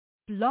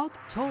Blog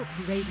Talk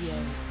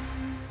Radio.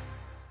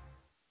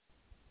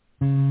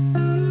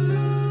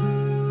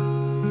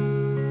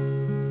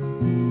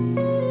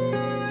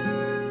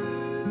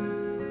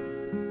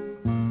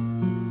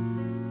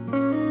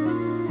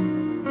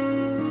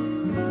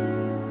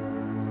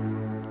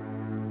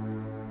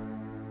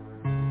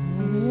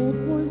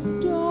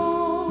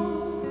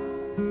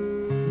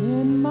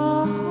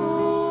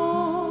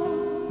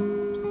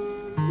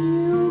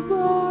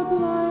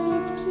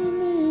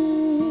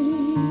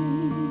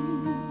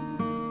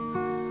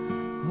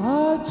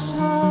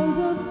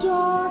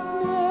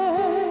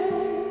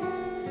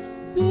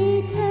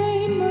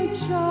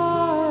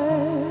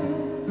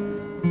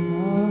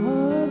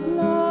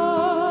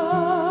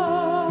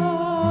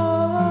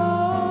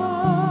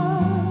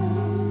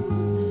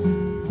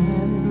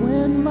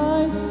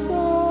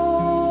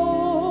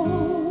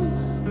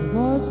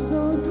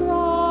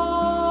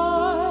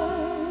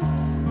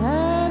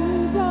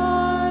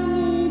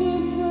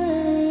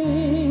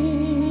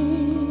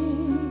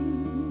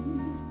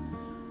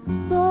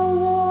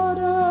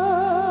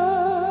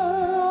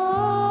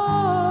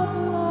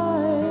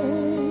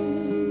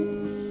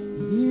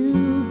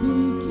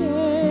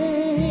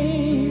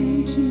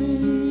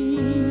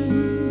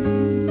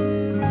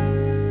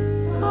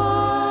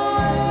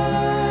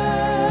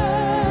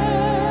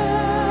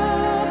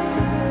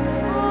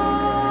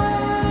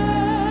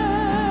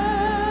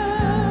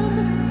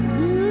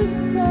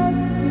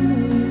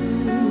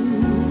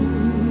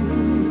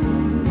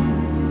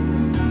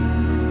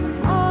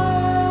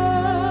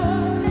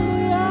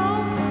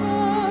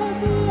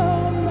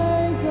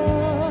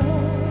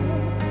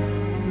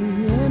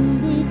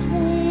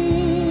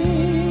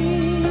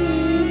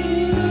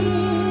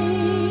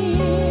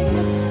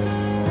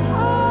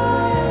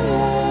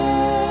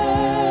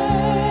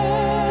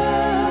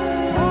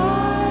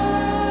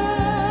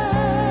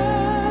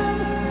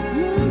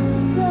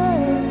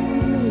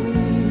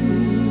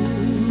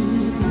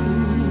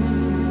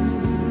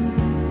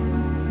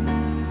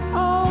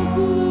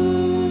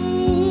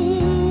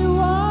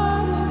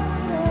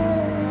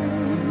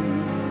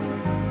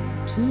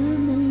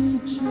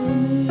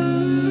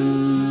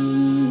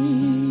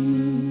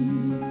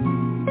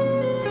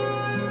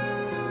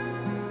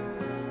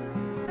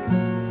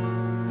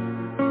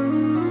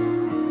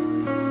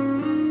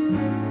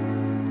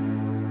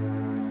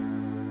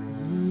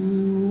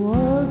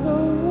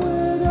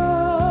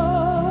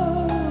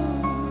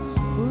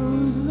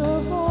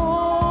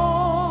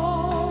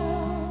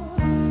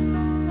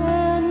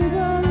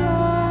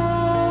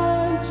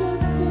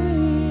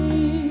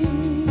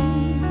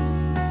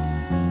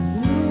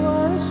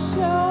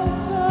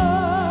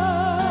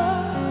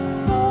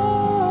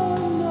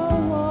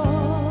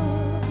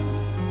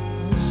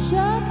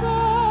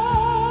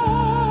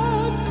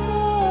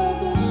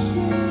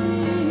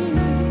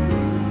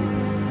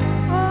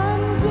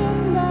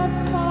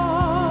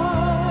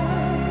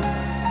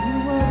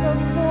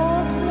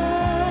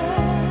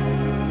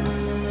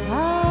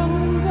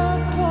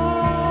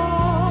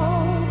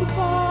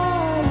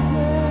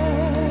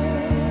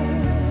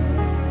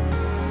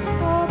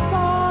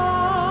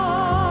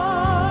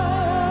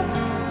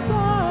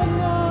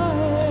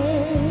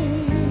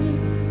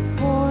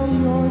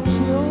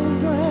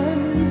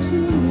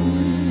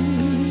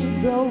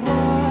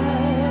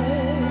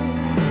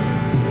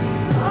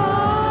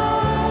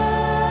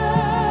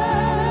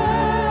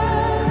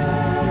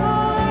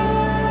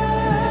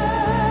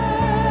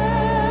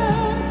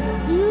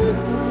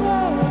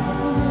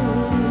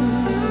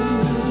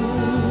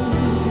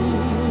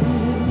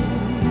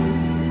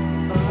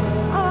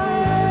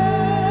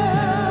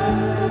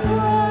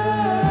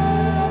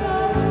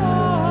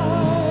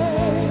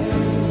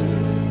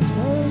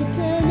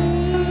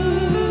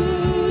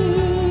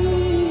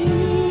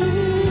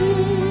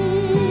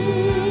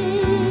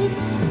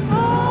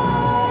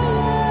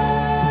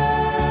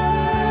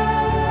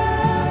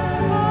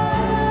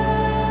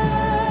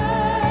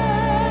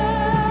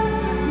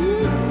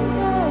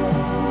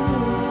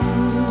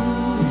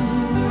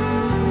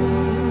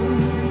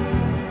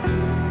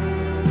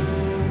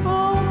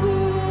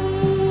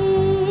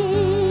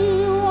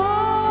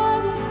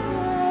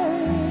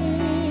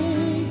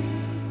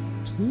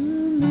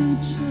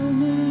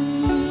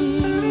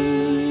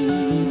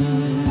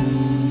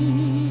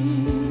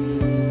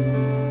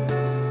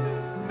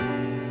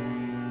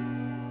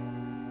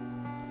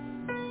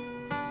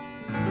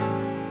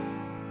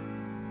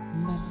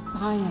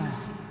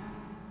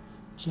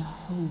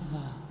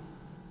 Jehovah,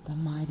 the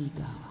mighty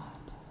God.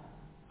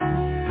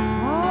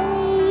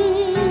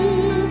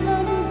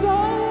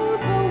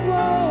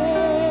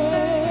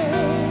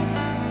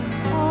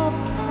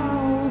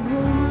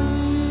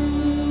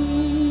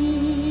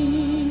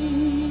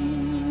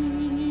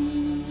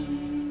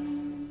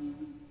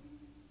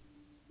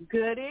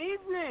 Good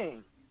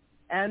evening,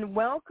 and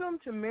welcome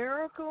to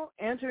Miracle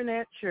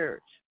Internet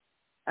Church.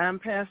 I'm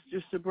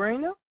Pastor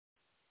Sabrina,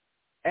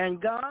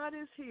 and God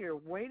is here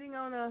waiting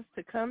on us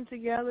to come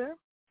together,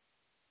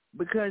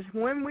 because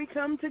when we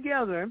come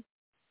together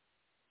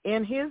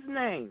in his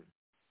name,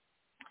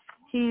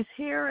 he's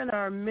here in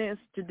our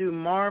midst to do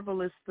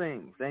marvelous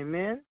things.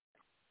 Amen?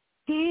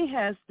 He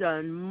has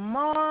done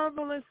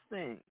marvelous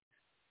things,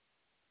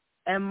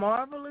 and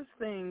marvelous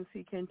things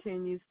he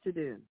continues to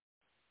do.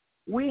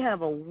 We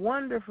have a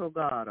wonderful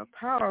God, a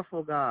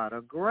powerful God,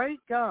 a great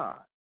God.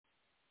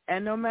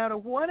 And no matter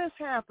what has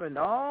happened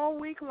all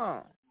week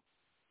long,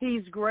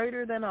 he's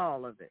greater than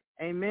all of it.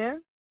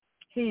 Amen?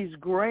 He's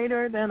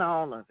greater than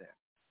all of it.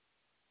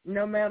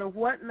 No matter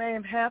what may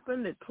have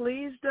happened that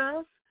pleased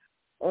us,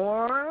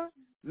 or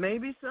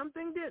maybe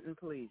something didn't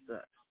please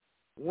us.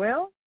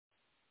 Well,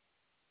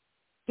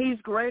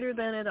 he's greater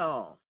than it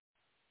all.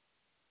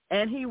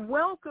 And he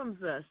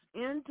welcomes us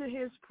into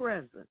his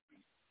presence,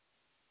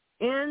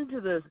 into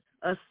the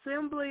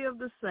assembly of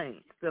the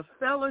saints, the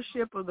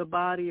fellowship of the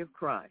body of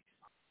Christ.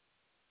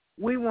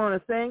 We want to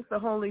thank the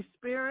Holy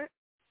Spirit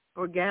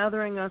for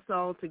gathering us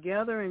all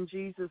together in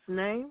Jesus'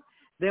 name,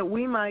 that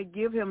we might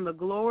give him the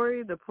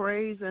glory, the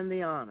praise, and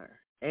the honor.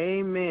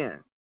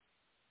 Amen.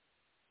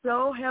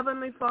 So,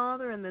 Heavenly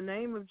Father, in the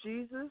name of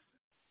Jesus,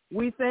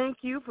 we thank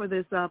you for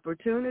this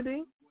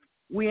opportunity.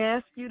 We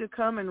ask you to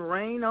come and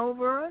reign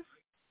over us.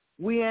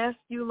 We ask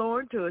you,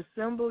 Lord, to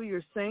assemble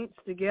your saints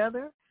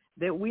together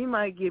that we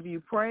might give you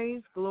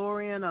praise,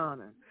 glory, and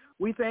honor.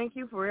 We thank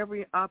you for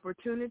every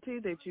opportunity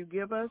that you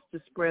give us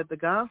to spread the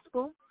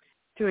gospel,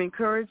 to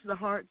encourage the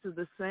hearts of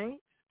the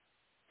saints,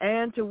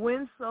 and to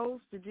win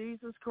souls to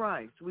Jesus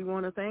Christ. We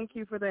want to thank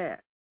you for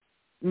that.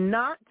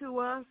 Not to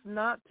us,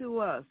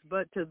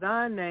 but to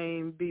thy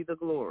name be the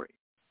glory.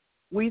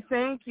 We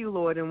thank you,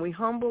 Lord, and we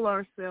humble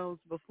ourselves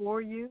before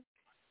you,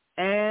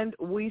 and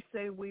we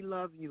say we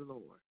love you,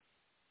 Lord.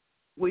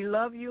 We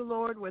love you,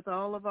 Lord, with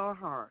all of our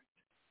heart,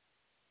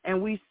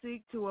 and we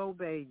seek to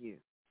obey you,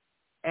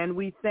 and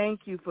we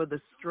thank you for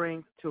the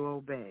strength to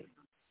obey.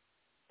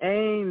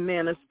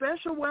 Amen. A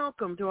special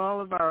welcome to all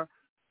of our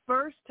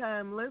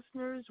first-time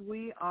listeners.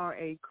 We are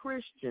a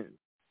Christian,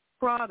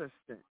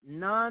 Protestant,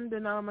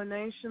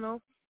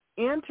 non-denominational,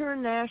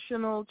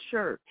 international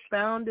church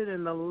founded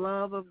in the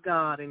love of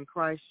God in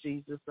Christ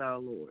Jesus our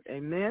Lord.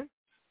 Amen.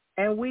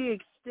 And we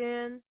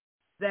extend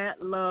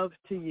that love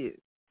to you.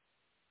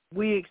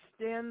 We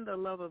extend the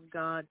love of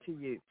God to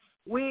you.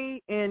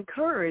 We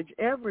encourage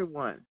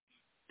everyone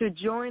to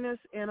join us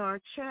in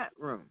our chat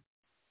room.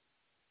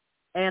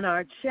 And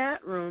our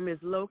chat room is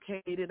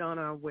located on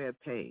our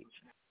webpage.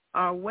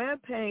 Our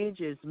webpage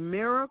is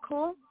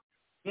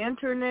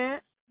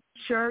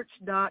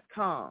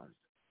miracleinternetchurch.com.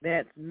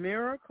 That's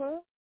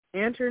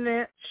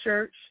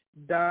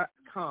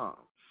miracleinternetchurch.com.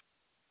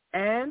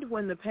 And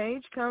when the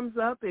page comes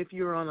up, if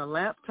you're on a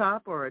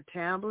laptop or a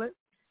tablet,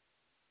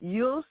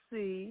 you'll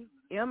see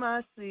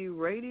MIC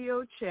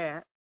Radio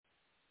Chat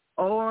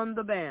on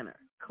the banner.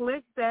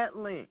 Click that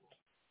link.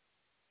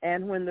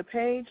 And when the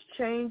page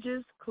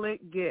changes, click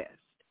Guest.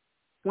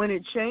 When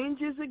it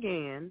changes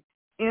again,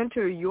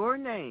 enter your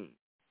name,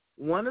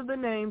 one of the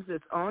names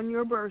that's on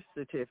your birth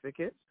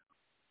certificate,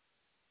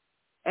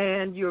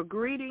 and your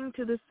greeting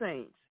to the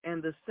saints,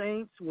 and the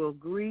saints will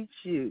greet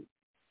you.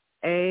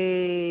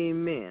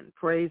 Amen.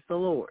 Praise the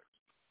Lord.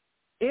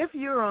 If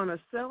you're on a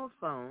cell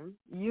phone,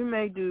 you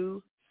may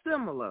do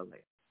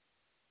similarly.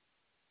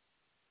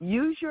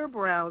 Use your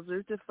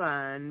browser to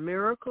find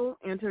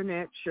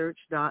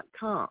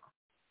miracleinternetchurch.com.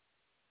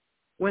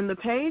 When the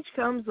page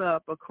comes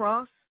up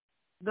across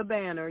the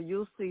banner,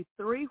 you'll see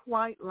 3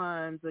 white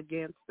lines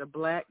against a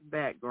black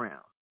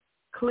background.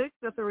 Click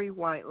the 3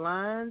 white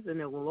lines,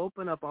 and it will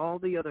open up all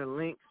the other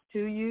links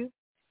to you.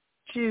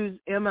 Choose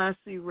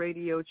MIC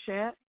Radio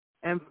Chat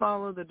and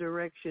follow the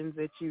directions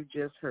that you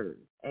just heard.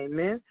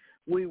 Amen.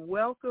 We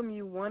welcome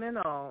you one and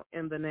all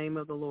in the name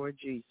of the Lord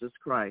Jesus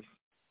Christ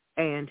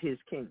and his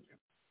kingdom.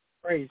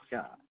 Praise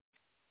God.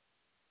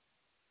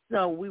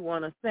 So we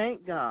want to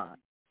thank God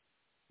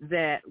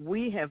that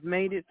we have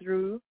made it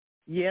through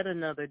yet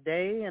another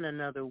day and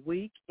another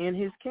week in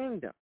his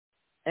kingdom.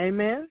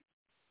 Amen.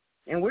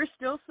 And we're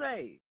still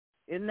saved.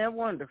 Isn't that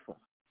wonderful?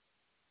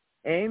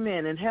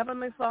 Amen. And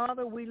Heavenly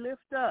Father, we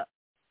lift up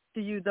to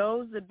you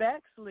those that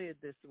backslid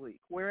this week,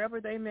 wherever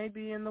they may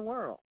be in the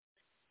world.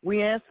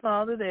 We ask,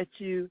 Father, that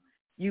you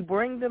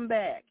bring them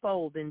back,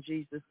 fold in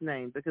Jesus'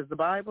 name, because the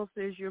Bible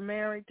says you're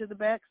married to the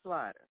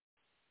backslider.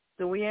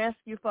 So we ask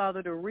you,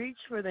 Father, to reach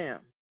for them.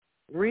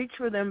 Reach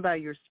for them by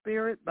your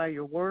Spirit, by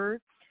your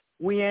word.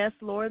 We ask,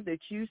 Lord,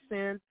 that you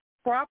send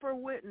proper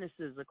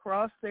witnesses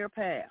across their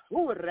path.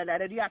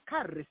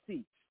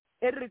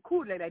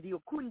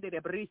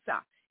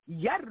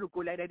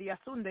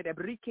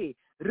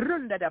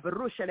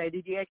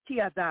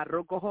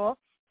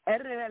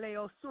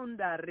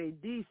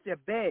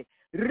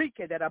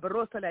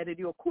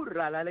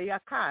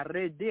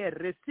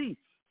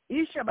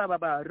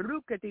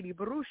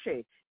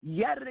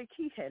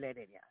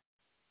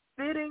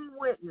 Fitting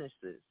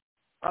witnesses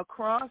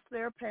across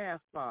their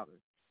path, Father,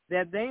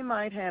 that they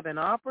might have an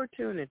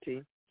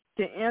opportunity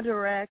to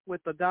interact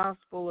with the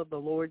gospel of the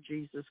Lord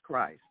Jesus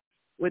Christ,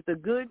 with the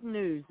good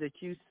news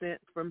that you sent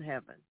from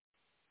heaven.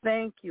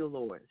 Thank you,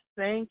 Lord.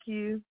 Thank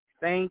you,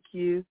 thank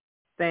you,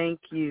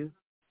 thank you,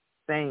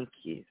 thank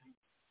you.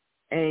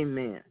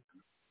 Amen.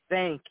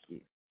 Thank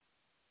you.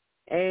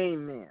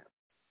 Amen.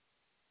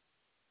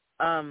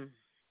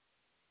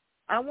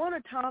 I want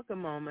to talk a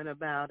moment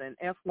about an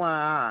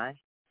FYI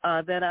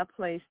that I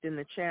placed in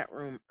the chat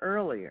room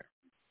earlier.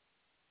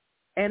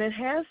 And it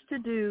has to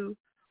do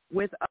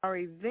with our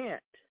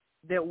event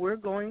that we're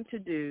going to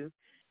do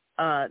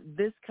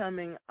this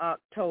coming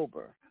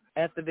October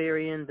at the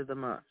very end of the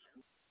month.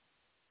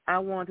 I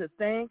want to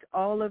thank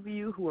all of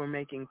you who are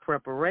making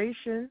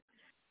preparation,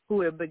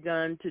 who have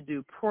begun to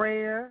do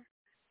prayer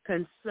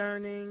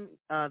concerning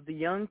the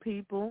young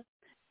people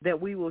that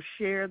we will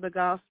share the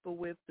gospel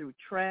with through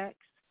tracts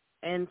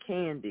and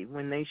candy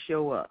when they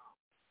show up.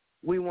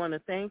 We want to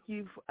thank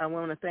you. I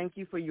want to thank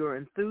you for your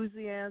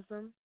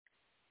enthusiasm.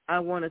 I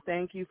want to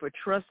thank you for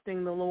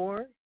trusting the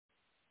Lord.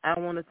 I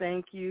want to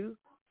thank you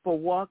for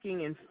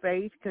walking in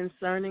faith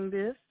concerning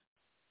this.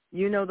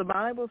 You know, the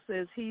Bible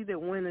says he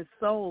that winneth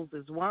souls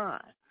is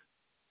wise.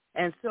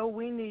 And so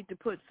we need to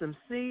put some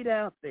seed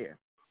out there.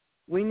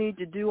 We need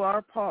to do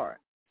our part.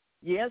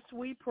 Yes,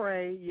 we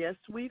pray. Yes,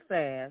 we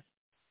fast.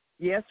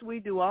 Yes, we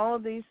do all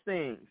of these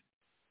things.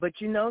 But,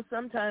 you know,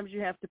 sometimes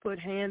you have to put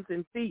hands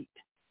and feet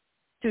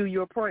to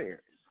your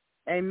prayers.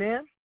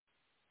 Amen?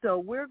 So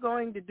we're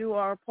going to do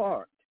our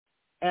part.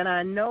 And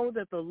I know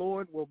that the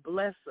Lord will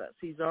bless us.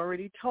 He's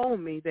already told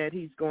me that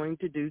he's going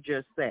to do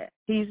just that.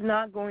 He's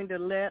not going to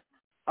let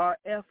our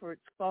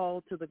efforts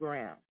fall to the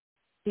ground.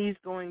 He's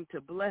going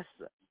to bless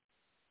us.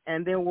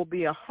 And there will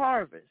be a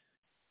harvest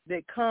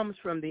that comes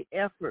from the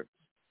efforts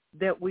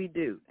that we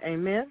do.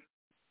 Amen?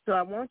 So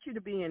I want you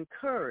to be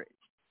encouraged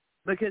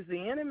because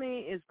the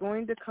enemy is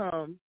going to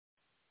come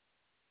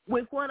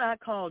with what I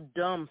call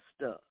dumb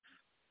stuff.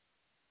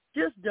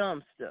 Just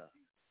dumb stuff.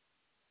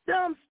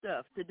 Dumb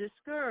stuff to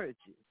discourage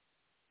you.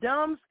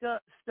 Dumb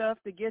stuff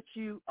to get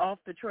you off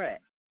the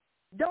track.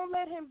 Don't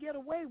let him get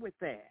away with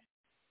that.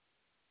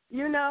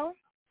 You know,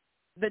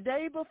 the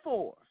day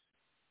before,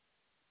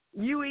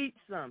 you eat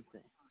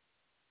something.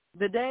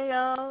 The day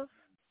of,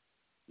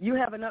 you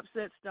have an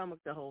upset stomach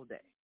the whole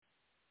day.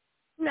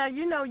 Now,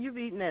 you know you've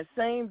eaten that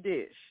same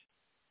dish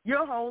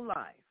your whole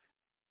life.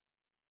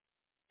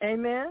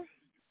 Amen?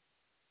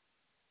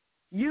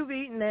 You've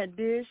eaten that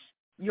dish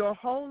your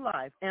whole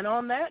life. And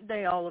on that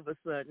day, all of a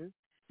sudden,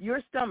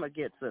 your stomach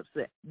gets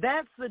upset.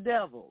 That's the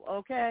devil,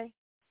 okay?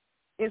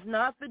 It's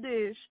not the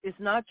dish. It's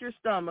not your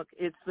stomach.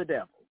 It's the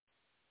devil.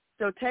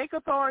 So take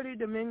authority,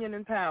 dominion,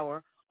 and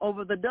power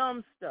over the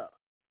dumb stuff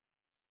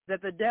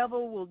that the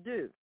devil will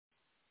do.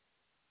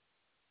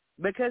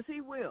 Because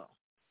he will.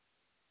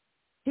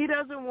 He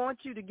doesn't want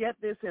you to get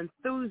this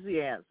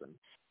enthusiasm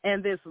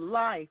and this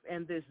life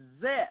and this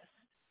zest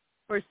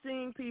for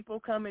seeing people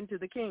come into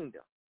the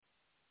kingdom.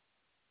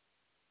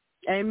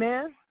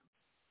 Amen?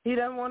 He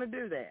doesn't want to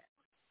do that.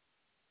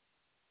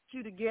 He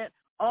wants you to get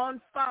on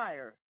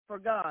fire for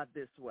God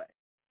this way.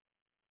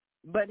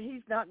 But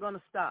he's not going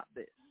to stop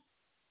this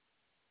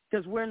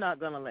because we're not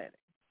going to let it.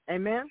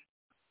 Amen?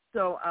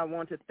 So I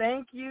want to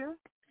thank you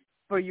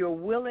for your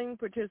willing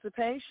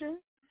participation.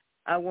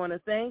 I want to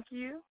thank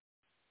you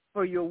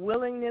for your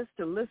willingness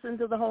to listen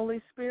to the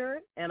Holy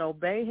Spirit and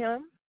obey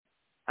him.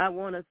 I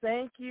want to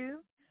thank you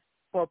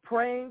for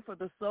praying for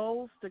the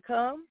souls to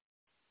come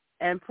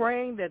and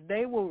praying that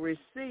they will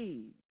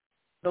receive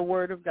the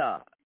word of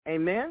God.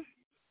 Amen?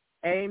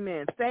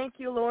 Amen. Thank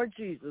you, Lord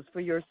Jesus, for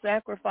your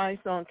sacrifice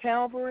on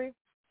Calvary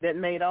that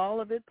made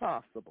all of it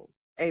possible.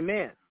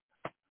 Amen.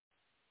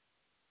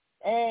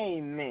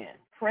 Amen.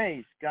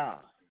 Praise God.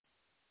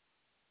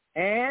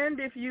 And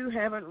if you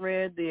haven't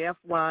read the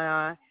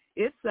FYI,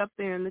 it's up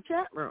there in the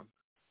chat room.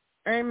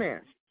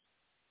 Amen.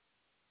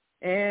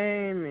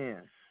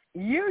 Amen.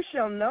 You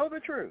shall know the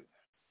truth,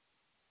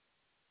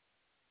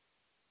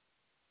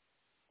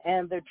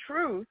 and the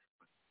truth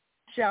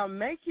shall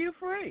make you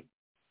free.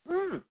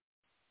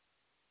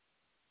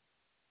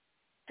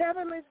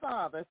 Heavenly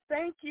Father,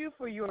 thank you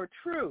for your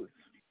truth,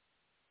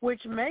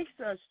 which makes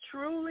us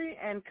truly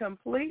and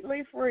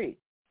completely free.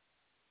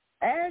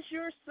 As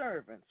your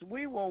servants,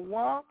 we will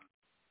walk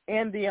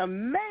in the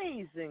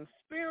amazing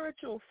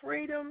spiritual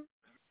freedom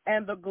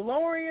and the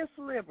glorious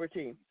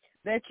liberty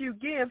that you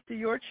give to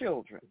your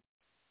children.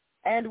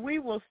 And we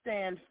will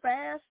stand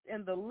fast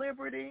in the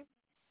liberty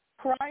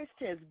Christ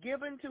has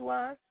given to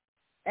us,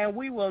 and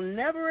we will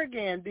never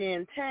again be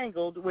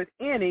entangled with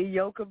any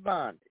yoke of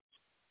bondage.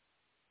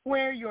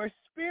 Where your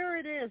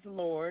spirit is,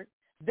 Lord,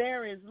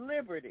 there is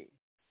liberty.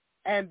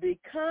 And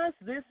because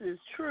this is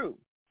true,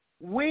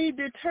 we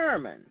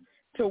determine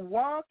to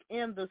walk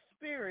in the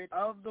spirit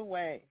of the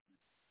way.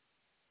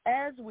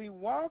 As we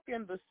walk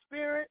in the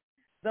spirit,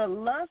 the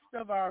lust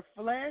of our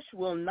flesh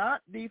will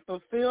not be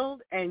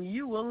fulfilled, and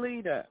you will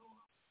lead us.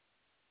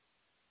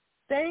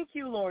 Thank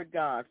you, Lord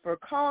God, for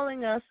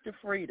calling us to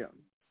freedom.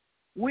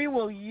 We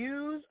will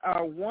use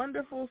our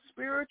wonderful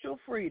spiritual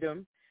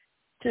freedom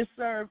to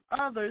serve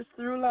others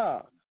through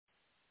love.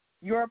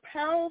 Your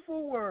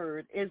powerful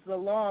word is the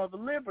law of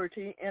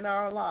liberty in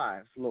our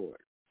lives, Lord.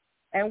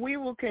 And we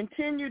will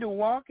continue to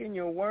walk in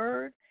your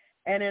word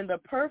and in the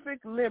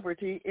perfect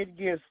liberty it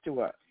gives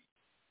to us.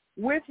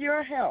 With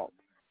your help,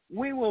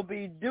 we will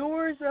be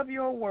doers of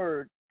your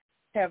word,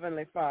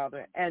 Heavenly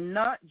Father, and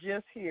not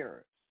just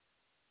hearers.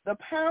 the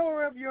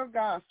power of your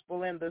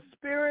gospel and the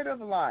spirit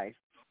of life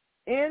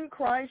in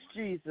Christ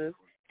Jesus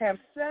have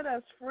set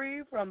us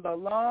free from the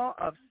law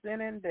of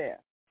sin and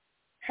death.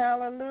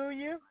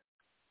 Hallelujah.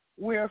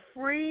 We're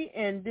free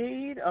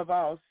indeed of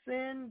all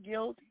sin,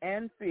 guilt,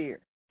 and fear.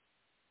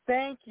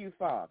 Thank you,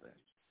 Father.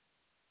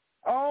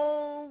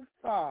 Oh,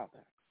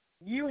 Father,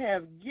 you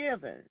have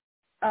given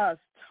us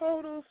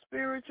total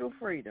spiritual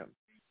freedom,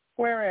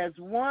 whereas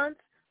once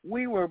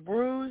we were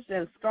bruised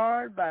and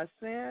scarred by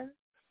sin,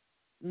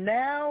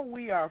 now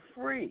we are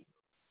free,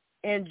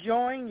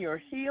 enjoying your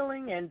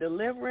healing and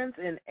deliverance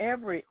in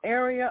every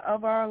area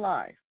of our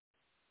life.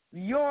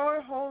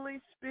 Your Holy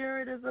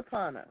Spirit is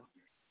upon us,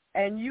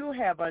 and you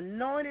have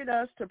anointed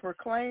us to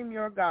proclaim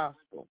your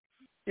gospel,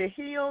 to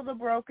heal the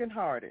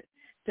brokenhearted,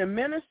 to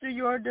minister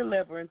your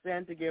deliverance,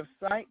 and to give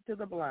sight to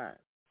the blind.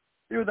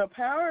 Through the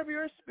power of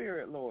your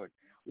Spirit, Lord,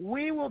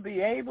 we will be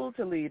able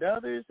to lead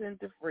others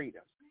into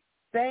freedom.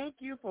 Thank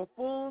you for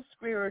full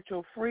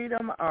spiritual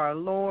freedom, our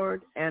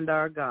Lord and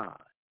our God.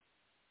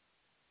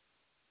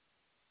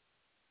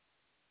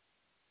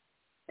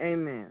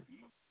 Amen.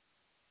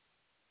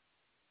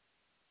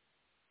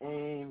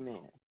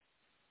 Amen.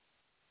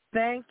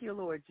 Thank you,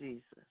 Lord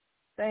Jesus.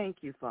 Thank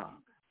you, Father.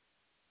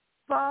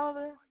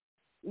 Father,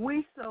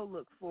 we so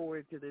look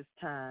forward to this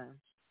time.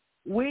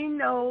 We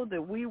know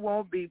that we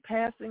won't be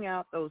passing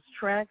out those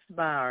tracts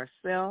by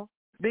ourselves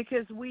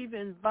because we've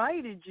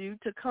invited you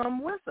to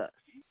come with us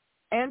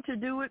and to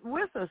do it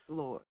with us,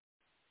 Lord,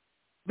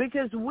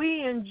 because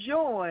we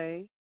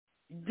enjoy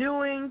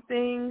doing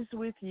things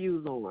with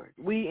you, Lord.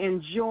 We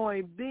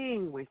enjoy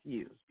being with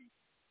you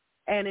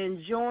and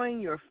enjoying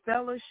your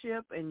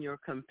fellowship and your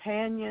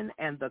companion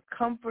and the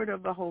comfort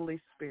of the Holy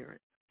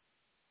Spirit.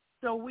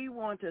 So we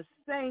want to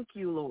thank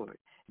you, Lord,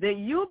 that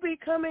you'll be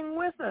coming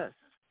with us.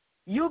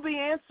 You'll be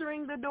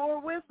answering the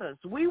door with us.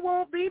 We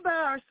won't be by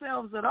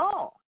ourselves at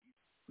all.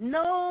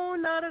 No,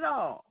 not at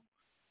all.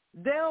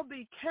 There'll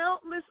be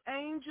countless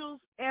angels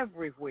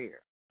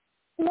everywhere.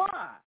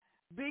 Why?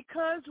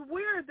 Because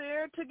we're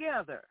there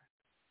together.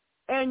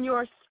 And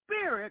your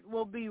Spirit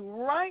will be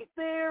right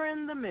there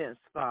in the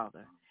midst,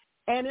 Father.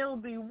 And it'll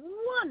be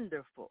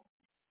wonderful,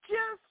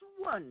 just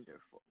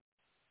wonderful.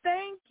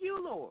 Thank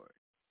you, Lord,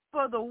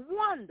 for the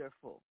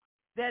wonderful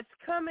that's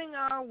coming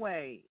our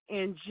way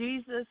in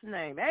Jesus'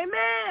 name.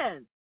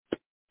 Amen.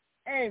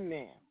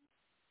 Amen.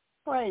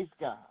 Praise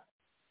God.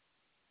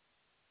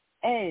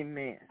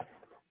 Amen.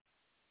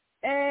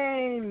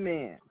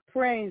 Amen.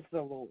 Praise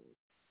the Lord.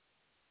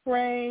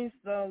 Praise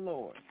the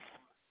Lord.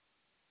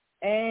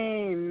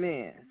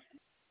 Amen.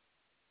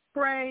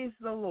 Praise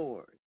the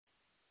Lord.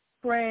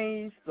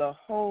 Praise the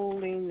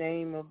holy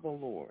name of the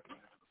Lord.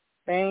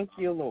 Thank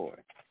you, Lord.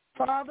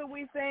 Father,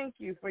 we thank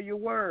you for your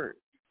word.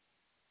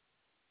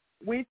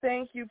 We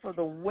thank you for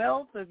the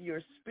wealth of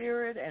your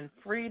spirit and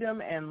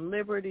freedom and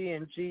liberty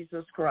in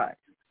Jesus Christ.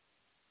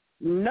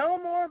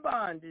 No more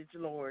bondage,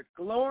 Lord.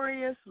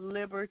 Glorious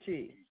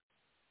liberty.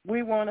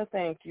 We want to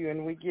thank you,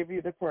 and we give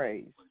you the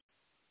praise.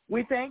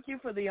 We thank you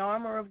for the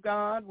armor of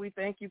God. We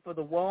thank you for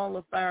the wall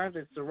of fire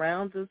that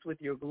surrounds us with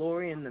your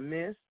glory in the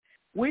midst.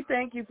 We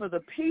thank you for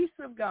the peace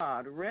of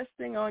God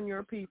resting on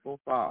your people,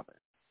 Father,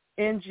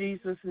 in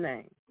Jesus'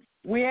 name.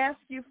 We ask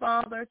you,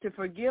 Father, to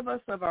forgive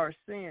us of our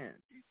sins,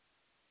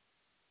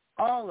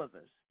 all of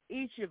us,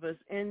 each of us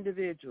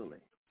individually.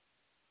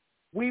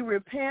 We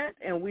repent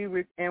and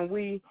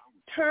we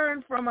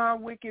turn from our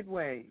wicked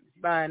ways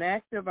by an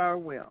act of our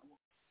will.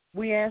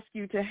 We ask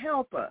you to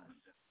help us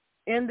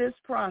in this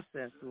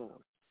process,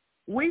 Lord.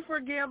 We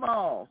forgive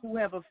all who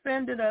have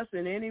offended us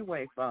in any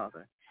way,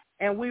 Father,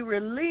 and we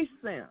release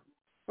them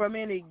from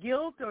any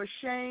guilt or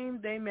shame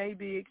they may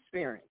be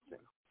experiencing.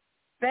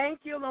 Thank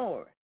you,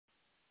 Lord.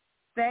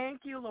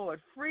 Thank you,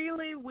 Lord.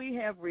 Freely we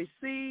have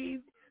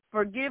received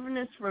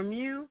forgiveness from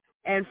you,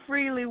 and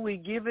freely we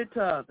give it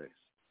to others.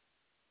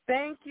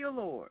 Thank you,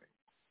 Lord.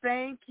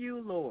 Thank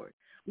you, Lord.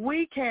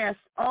 We cast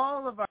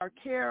all of our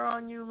care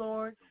on you,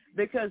 Lord,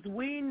 because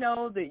we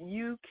know that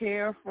you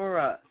care for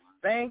us.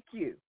 Thank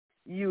you.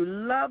 You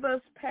love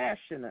us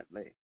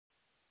passionately.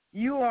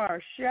 You are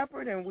our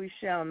shepherd, and we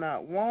shall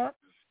not want.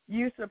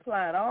 You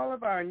supplied all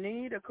of our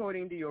need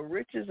according to your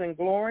riches and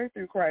glory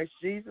through Christ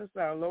Jesus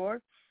our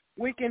Lord.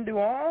 We can do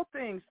all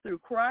things through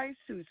Christ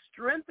who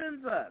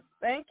strengthens us.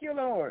 Thank you,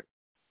 Lord.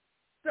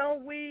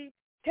 So we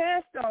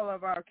cast all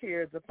of our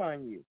cares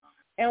upon you,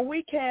 and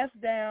we cast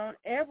down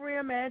every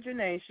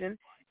imagination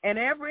and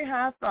every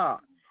high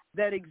thought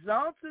that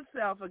exalts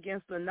itself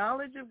against the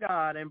knowledge of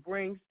God and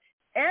brings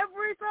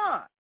every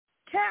thought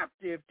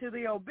captive to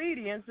the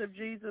obedience of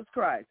Jesus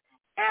Christ.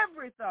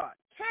 Every thought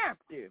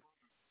captive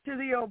to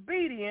the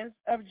obedience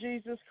of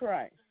Jesus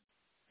Christ.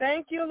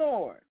 Thank you,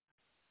 Lord.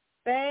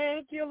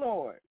 Thank you,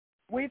 Lord.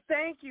 We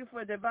thank you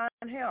for divine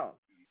health.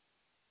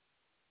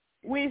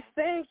 We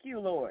thank you,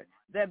 Lord,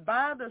 that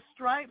by the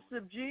stripes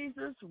of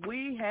Jesus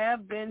we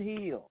have been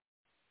healed.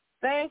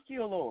 Thank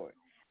you, Lord,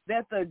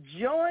 that the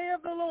joy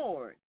of the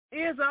Lord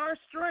is our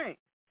strength.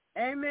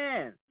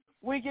 Amen.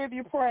 We give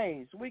you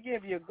praise. We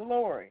give you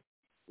glory.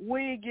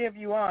 We give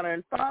you honor.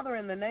 And Father,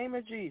 in the name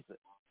of Jesus,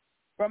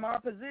 From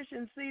our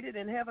position seated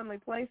in heavenly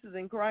places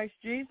in Christ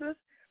Jesus,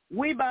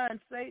 we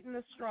bind Satan,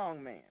 the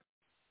strong man,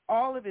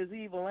 all of his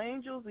evil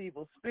angels,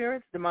 evil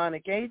spirits,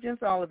 demonic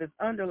agents, all of his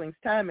underlings,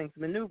 timings,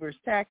 maneuvers,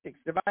 tactics,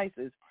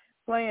 devices,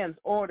 plans,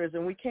 orders,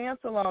 and we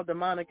cancel all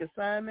demonic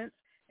assignments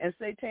and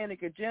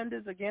satanic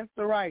agendas against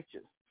the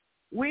righteous.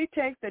 We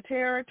take the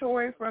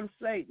territory from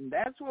Satan.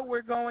 That's what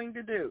we're going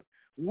to do.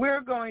 We're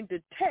going to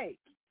take,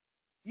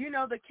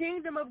 the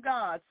kingdom of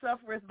God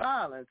suffereth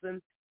violence,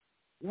 and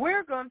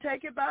we're going to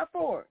take it by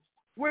force.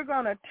 We're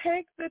going to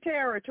take the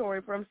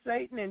territory from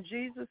Satan in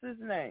Jesus'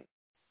 name.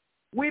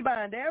 We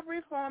bind every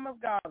form of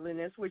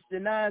godliness which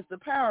denies the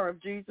power of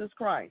Jesus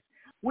Christ.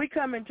 We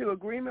come into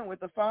agreement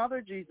with the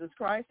Father, Jesus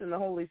Christ, and the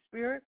Holy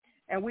Spirit,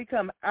 and we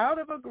come out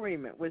of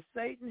agreement with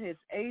Satan, his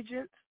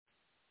agents,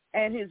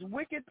 and his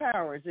wicked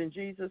powers in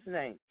Jesus'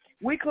 name.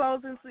 We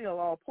close and seal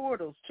all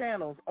portals,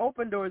 channels,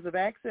 open doors of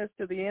access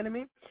to the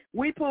enemy.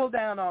 We pull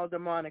down all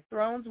demonic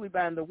thrones. We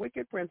bind the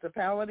wicked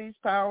principalities,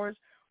 powers,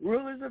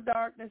 rulers of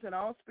darkness, and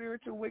all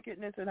spiritual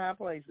wickedness in high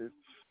places.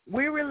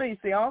 We release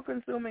the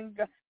all-consuming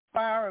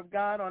fire of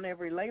God on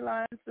every ley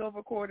line,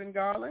 silver cord, and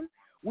garland.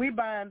 We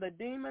bind the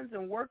demons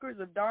and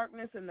workers of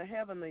darkness in the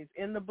heavenlies,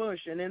 in the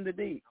bush, and in the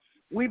deep.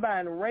 We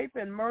bind rape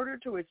and murder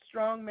to its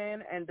strong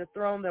man and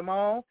dethrone them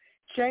all,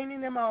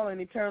 chaining them all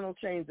in eternal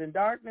chains in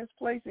darkness,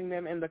 placing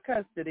them in the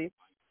custody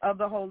of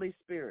the Holy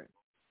Spirit.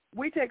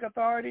 We take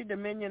authority,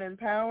 dominion, and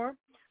power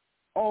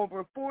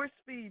over force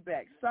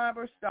feedback,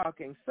 cyber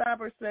stalking,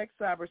 cyber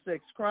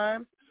sex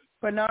crimes,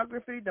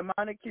 pornography,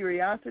 demonic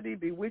curiosity,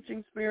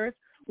 bewitching spirits,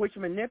 which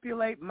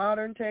manipulate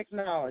modern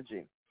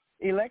technology,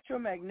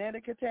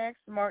 electromagnetic attacks,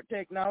 smart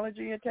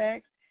technology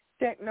attacks,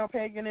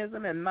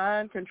 techno-paganism, and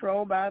mind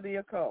control by the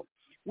occult.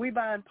 We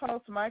bind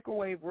pulse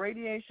microwave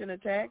radiation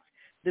attacks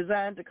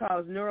designed to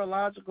cause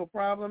neurological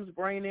problems,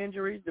 brain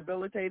injuries,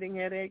 debilitating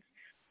headaches,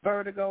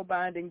 vertigo,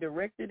 binding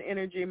directed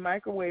energy,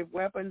 microwave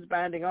weapons,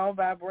 binding all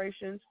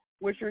vibrations,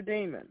 which are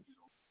demons.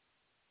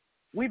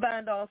 We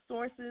bind all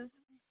sources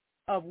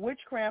of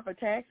witchcraft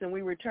attacks, and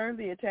we return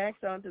the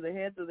attacks onto the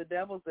heads of the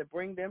devils that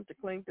bring them to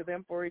cling to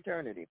them for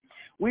eternity.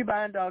 We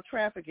bind all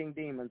trafficking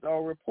demons,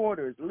 all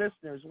reporters,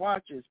 listeners,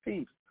 watchers,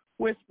 peeps,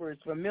 whisperers,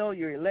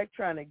 familiar,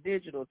 electronic,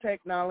 digital,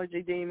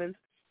 technology demons,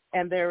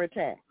 and their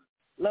attacks.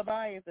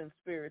 Leviathan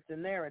spirits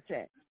and their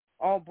attacks.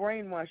 All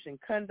brainwashing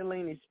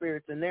Kundalini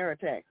spirits and their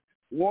attacks.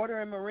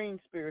 Water and marine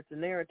spirits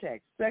and their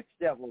attacks. Sex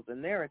devils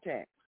and their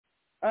attacks.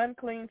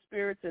 Unclean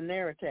spirits and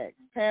their attacks.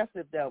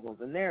 Passive devils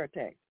and their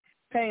attacks.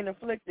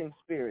 Pain-afflicting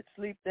spirits,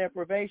 sleep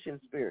deprivation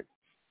spirits,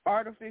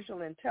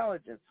 artificial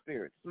intelligence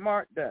spirits,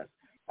 smart dust,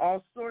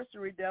 all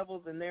sorcery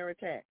devils and their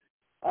attacks,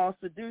 all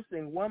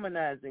seducing,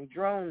 womanizing,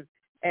 drone,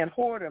 and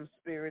whoredom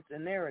spirits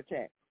and their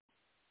attacks.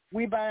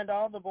 We bind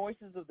all the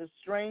voices of the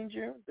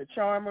stranger, the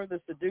charmer, the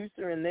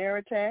seducer and their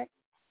attacks.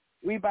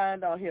 We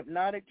bind all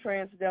hypnotic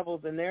trance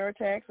devils and their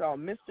attacks, all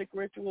mystic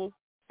rituals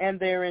and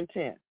their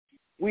intent.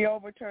 We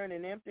overturn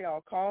and empty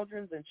all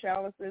cauldrons and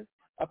chalices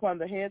upon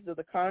the heads of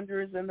the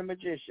conjurers and the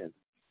magicians.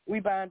 We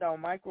bind all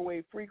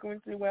microwave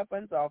frequency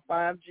weapons, all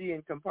 5G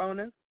and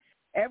components,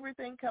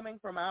 everything coming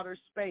from outer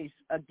space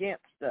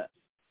against us.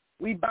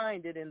 We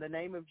bind it in the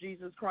name of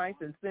Jesus Christ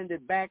and send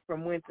it back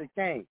from whence it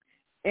came.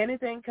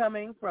 Anything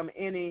coming from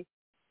any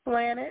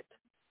planet,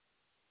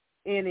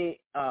 any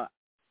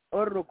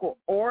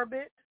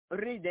orbit,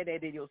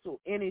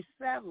 any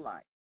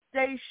satellite,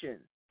 station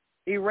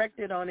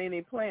erected on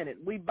any planet,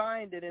 we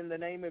bind it in the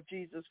name of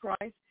Jesus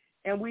Christ,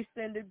 and we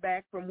send it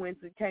back from whence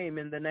it came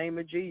in the name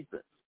of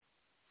Jesus.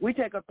 We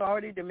take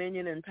authority,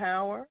 dominion, and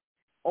power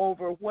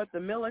over what the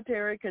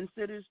military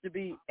considers to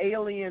be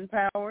alien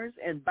powers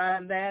and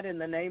bind that in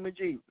the name of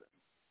Jesus.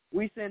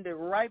 We send it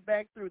right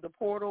back through the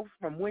portal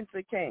from whence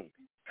it came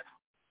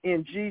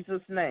in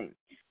Jesus' name.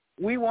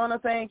 We want to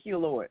thank you,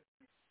 Lord,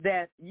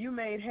 that you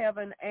made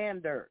heaven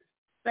and earth.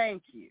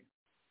 Thank you.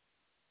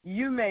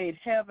 You made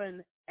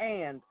heaven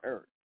and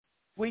earth.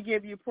 We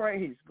give you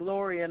praise,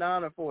 glory, and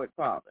honor for it,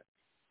 Father.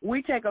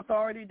 We take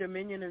authority,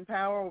 dominion, and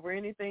power over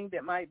anything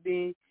that might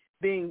be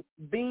being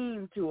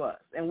beamed to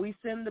us, and we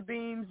send the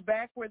beams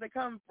back where they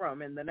come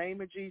from in the name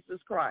of Jesus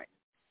Christ.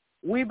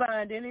 We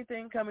bind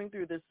anything coming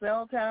through the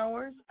cell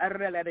towers,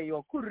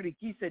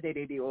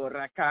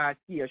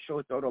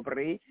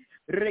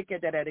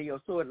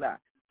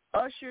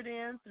 ushered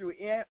in through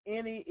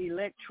any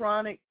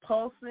electronic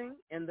pulsing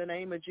in the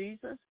name of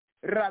Jesus,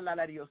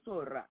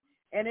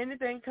 and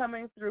anything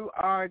coming through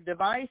our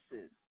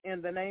devices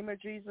in the name of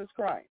Jesus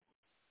Christ.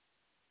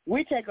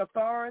 We take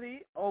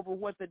authority over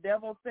what the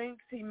devil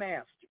thinks he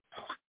mastered,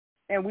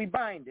 and we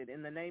bind it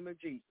in the name of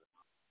Jesus.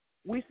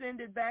 We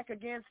send it back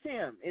against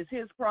him. It's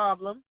his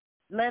problem.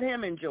 Let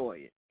him enjoy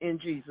it in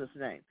Jesus'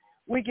 name.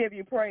 We give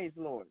you praise,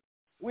 Lord.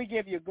 We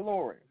give you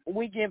glory.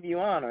 We give you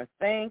honor.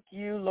 Thank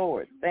you,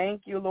 Lord.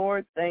 Thank you,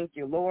 Lord. Thank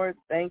you, Lord.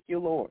 Thank you,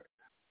 Lord.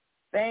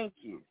 Thank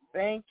you.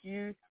 Thank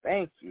you.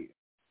 Thank you.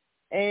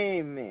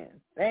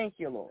 Amen. Thank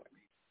you, Lord.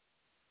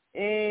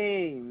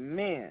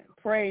 Amen.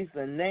 Praise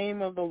the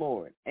name of the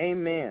Lord.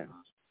 Amen.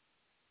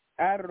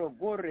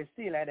 Arrogore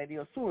sila de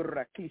Dios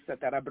surra kisa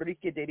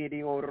tarabrike de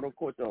Dios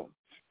rokoto.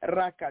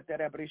 Raka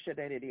tarabrisha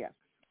de Dios.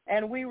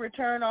 And we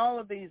return all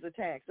of these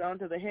attacks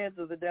onto the heads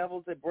of the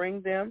devils that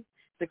bring them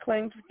to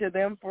cling to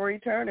them for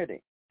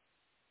eternity.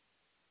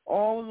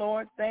 Oh,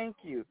 Lord,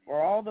 thank you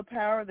for all the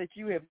power that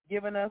you have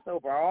given us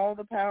over all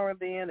the power of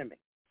the enemy.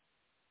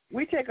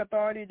 We take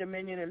authority,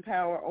 dominion, and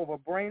power over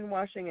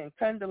brainwashing and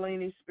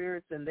kundalini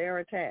spirits and their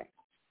attacks,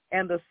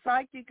 and the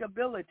psychic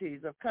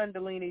abilities of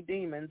kundalini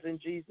demons in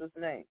Jesus'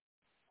 name.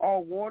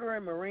 All water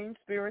and marine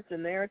spirits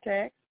and their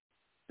attacks,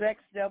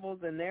 sex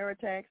devils and their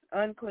attacks,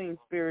 unclean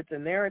spirits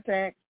and their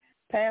attacks,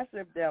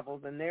 passive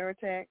devils and their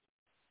attacks,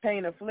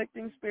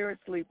 pain-afflicting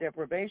spirits, sleep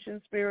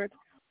deprivation spirits,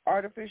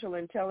 artificial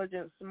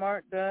intelligence,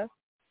 smart dust,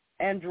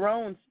 and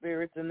drone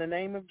spirits in the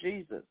name of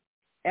Jesus,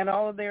 and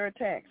all of their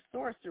attacks,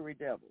 sorcery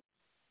devils,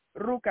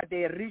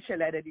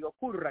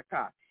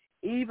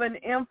 even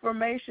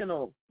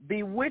informational,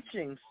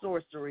 bewitching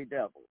sorcery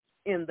devils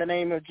in the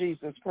name of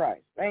Jesus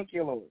Christ. Thank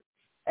you, Lord.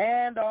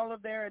 And all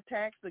of their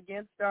attacks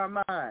against our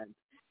minds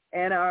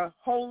and our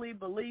holy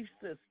belief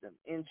system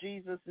in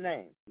Jesus'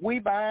 name. We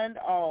bind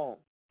all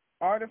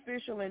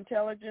artificial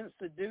intelligence,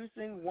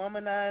 seducing,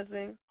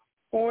 womanizing,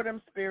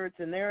 whoredom spirits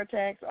and their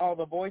attacks, all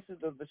the voices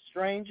of the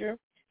stranger,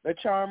 the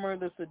charmer,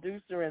 the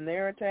seducer and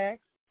their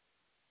attacks,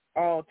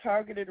 all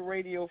targeted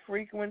radio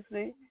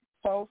frequency,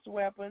 pulse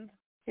weapons,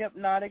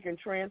 hypnotic and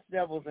trance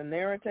devils and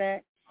their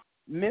attacks,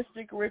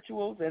 mystic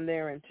rituals and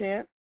their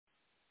intent.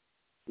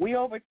 We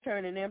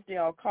overturn and empty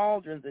all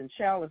cauldrons and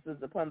chalices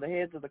upon the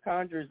heads of the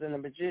conjurers and the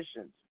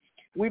magicians.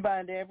 We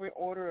bind every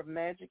order of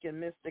magic and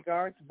mystic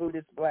arts,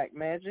 Buddhist black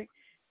magic,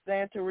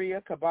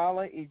 Santeria,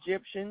 Kabbalah,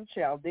 Egyptian,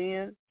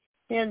 Chaldean,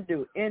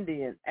 Hindu,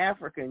 Indian,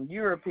 African,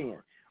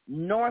 European,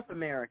 North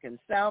American,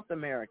 South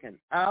American,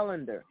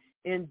 Islander,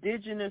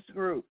 indigenous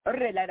group.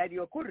 Father,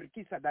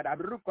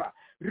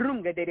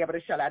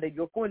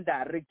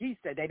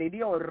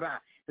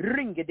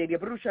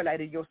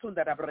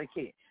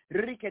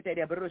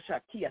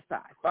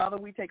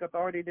 we take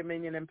authority,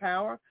 dominion, and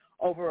power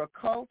over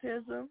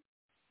occultism,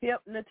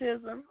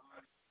 hypnotism,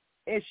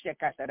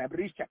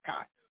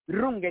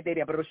 Runge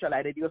de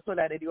brushala de Dio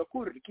sola de Dio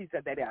curri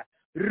kisa de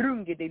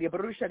runge de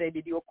brusha de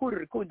Dio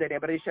curri kude de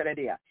brusha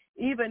de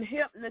even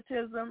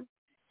hypnotism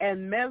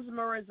and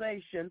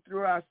mesmerization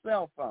through our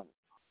cell phone,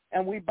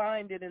 and we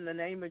bind it in the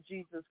name of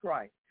Jesus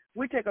Christ.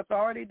 We take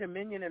authority,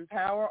 dominion, and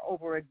power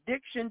over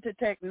addiction to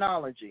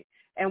technology,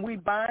 and we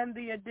bind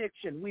the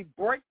addiction. We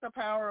break the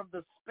power of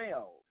the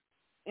spells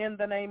in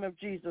the name of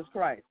Jesus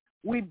Christ.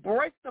 We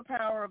break the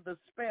power of the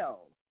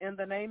spells in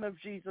the name of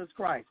Jesus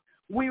Christ.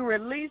 We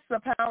release the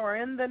power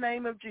in the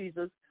name of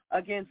Jesus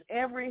against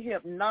every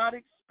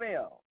hypnotic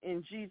spell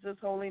in Jesus'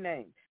 holy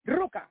name.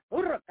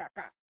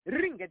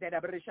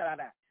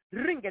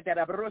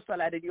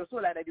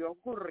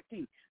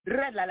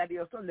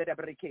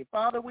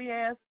 Father, we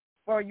ask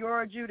for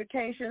your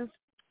adjudications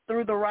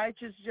through the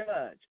righteous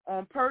judge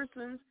on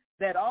persons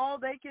that all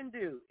they can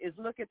do is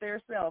look at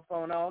their cell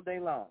phone all day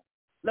long.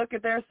 Look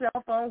at their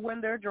cell phone when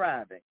they're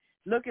driving.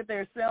 Look at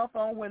their cell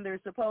phone when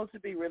they're supposed to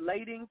be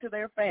relating to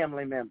their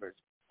family members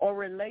or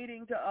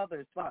relating to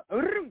others.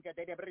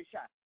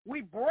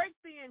 We break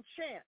the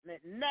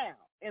enchantment now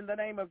in the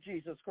name of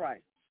Jesus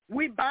Christ.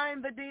 We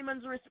bind the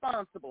demons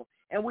responsible,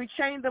 and we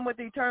chain them with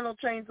eternal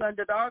chains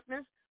under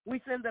darkness. We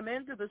send them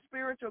into the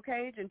spiritual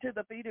cage and to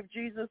the feet of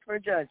Jesus for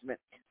judgment.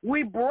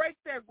 We break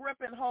their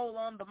grip and hold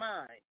on the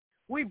mind.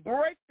 We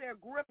break their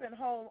grip and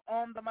hold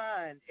on the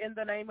mind in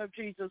the name of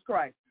Jesus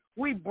Christ.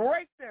 We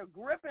break their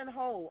grip and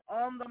hold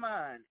on the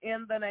mind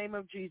in the name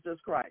of Jesus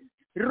Christ.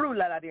 We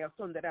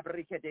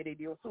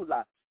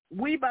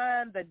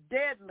bind the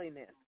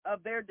deadliness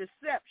of their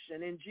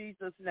deception in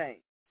Jesus'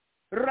 name.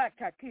 We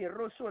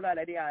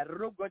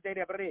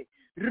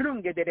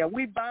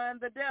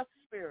bind the death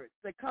spirits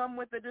that come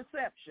with the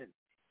deception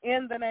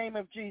in the name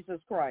of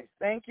Jesus Christ.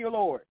 Thank you,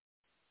 Lord.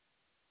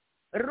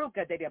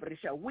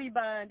 We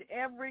bind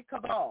every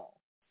cabal.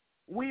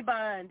 We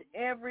bind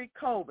every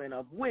coven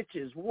of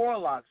witches,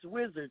 warlocks,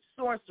 wizards,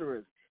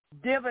 sorcerers,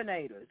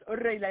 divinators,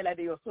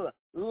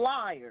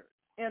 liars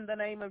in the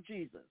name of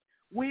Jesus.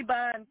 We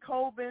bind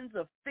covens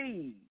of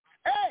thieves.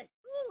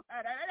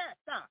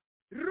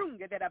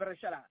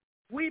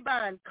 We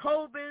bind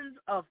covens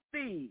of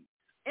thieves,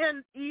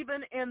 and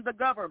even in the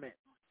government,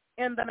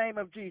 in the name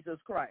of Jesus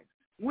Christ.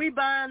 We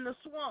bind the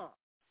swamp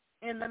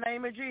in the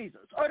name of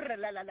Jesus.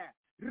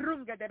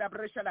 Runga de la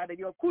brusha la de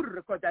Dio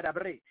curco da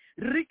bre,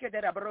 ricche de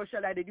la brusha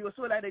la de Dio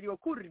sola de Dio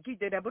curchi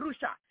de la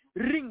brusha,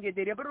 ringe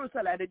de la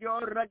brusa la de Dio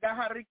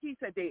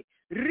ragaharikisa de,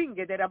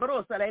 ringe de la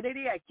brosa la de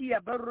Dia, chia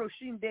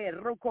brushin de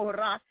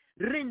rocora,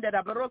 rinde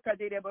da broca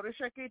de la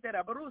brusha che de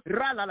la brus,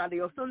 rala la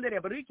de son de la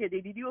briche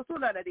de Dio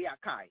sola la de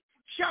Akai,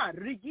 sha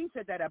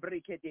rigisa de la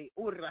briche de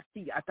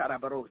urrati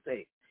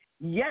atarabrose.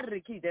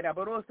 Yerriki de la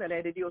brosa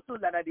la de Dio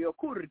sola la de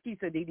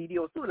curchisa de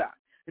Dio sola.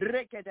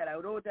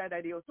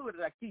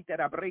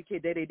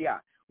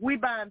 We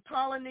bind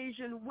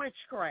Polynesian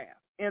witchcraft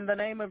in the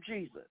name of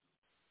Jesus.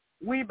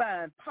 We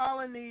bind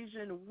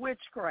Polynesian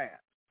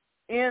witchcraft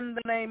in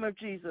the name of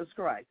Jesus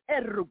Christ.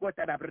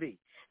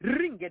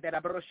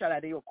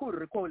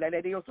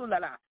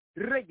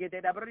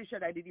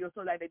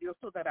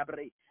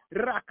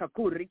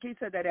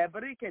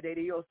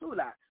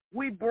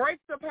 We break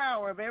the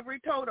power of every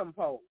totem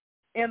pole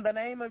in the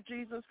name of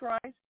Jesus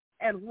Christ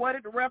and what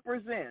it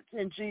represents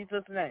in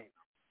Jesus' name.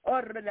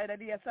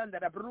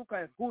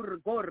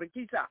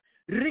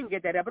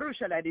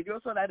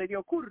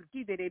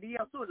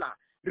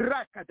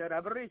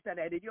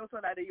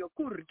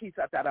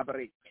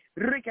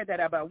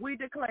 We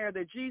declare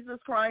that Jesus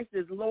Christ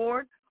is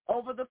Lord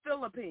over the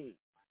Philippines.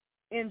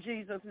 In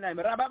Jesus' name.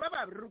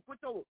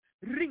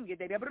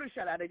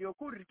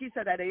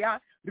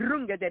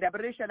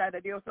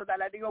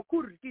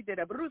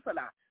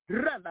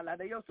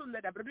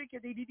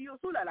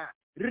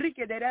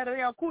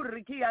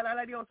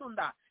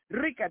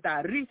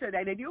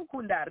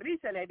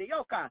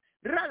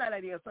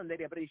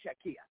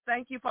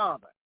 Thank you,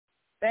 Father.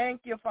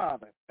 Thank you,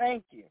 Father.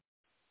 Thank you.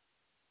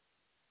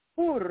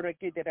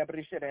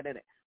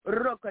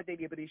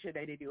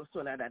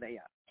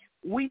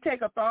 We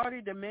take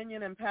authority,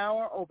 dominion, and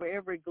power over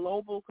every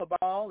global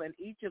cabal in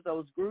each of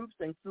those groups,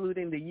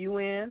 including the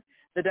UN,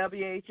 the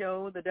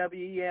WHO, the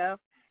WEF,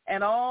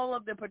 and all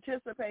of the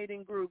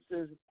participating groups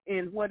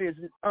in what is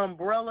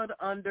umbrellaed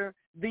under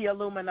the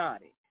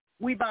Illuminati.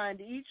 We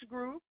bind each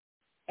group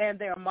and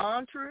their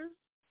mantras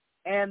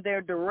and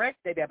their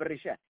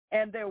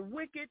and their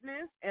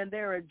wickedness and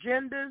their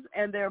agendas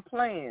and their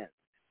plans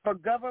for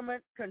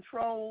government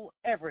control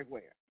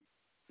everywhere.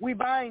 We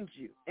bind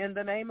you in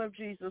the name of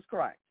Jesus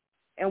Christ,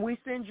 and we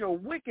send your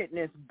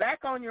wickedness back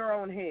on your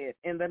own head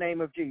in the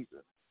name of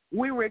Jesus.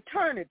 We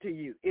return it to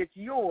you. It's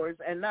yours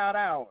and not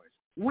ours.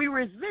 We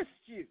resist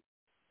you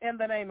in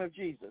the name of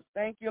Jesus.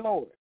 Thank you,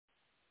 Lord.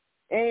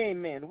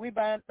 Amen. We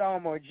bind all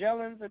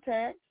Morgellons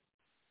attacks.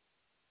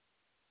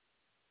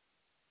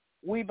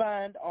 We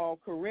bind all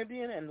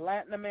Caribbean and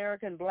Latin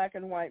American black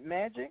and white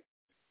magic,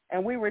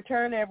 and we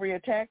return every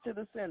attack to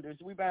the senders.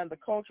 We bind the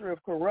culture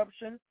of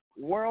corruption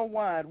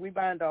worldwide. We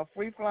bind all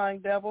free-flying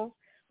devils.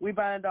 We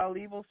bind all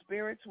evil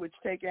spirits which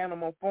take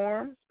animal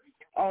forms,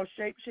 all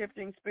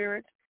shape-shifting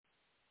spirits,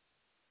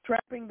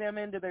 trapping them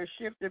into their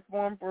shifted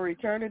form for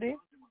eternity.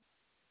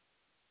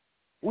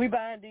 We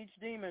bind each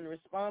demon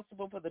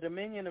responsible for the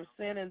dominion of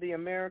sin in the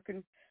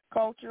American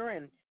culture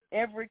and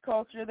every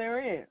culture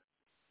there is.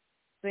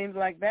 Seems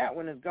like that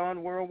one has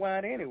gone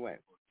worldwide anyway.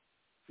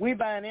 We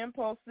bind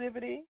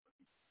impulsivity,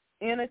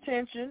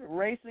 inattention,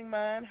 racing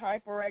mind,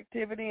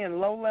 hyperactivity,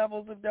 and low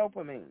levels of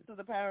dopamine. To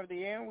the power of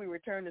the air, we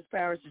return its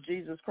powers to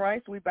Jesus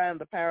Christ. We bind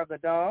the power of the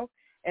dog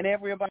and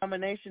every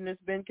abomination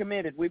that's been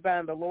committed. We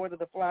bind the Lord of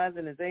the Flies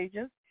and his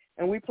agents,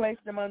 and we place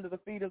them under the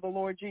feet of the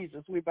Lord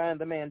Jesus. We bind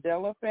the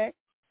Mandela effect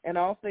and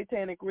all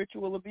satanic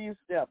ritual abuse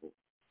devils.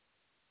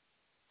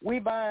 We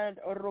bind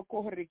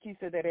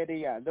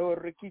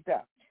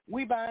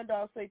we bind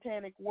all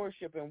satanic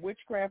worship and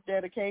witchcraft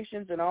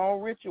dedications and all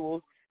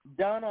rituals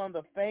done on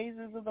the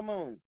phases of the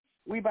moon.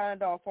 We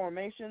bind all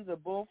formations of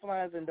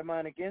bullflies and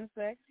demonic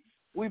insects.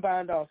 We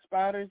bind all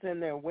spiders in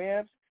their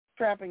webs,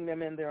 trapping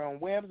them in their own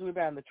webs. We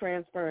bind the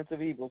transference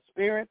of evil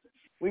spirits.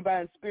 We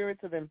bind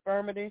spirits of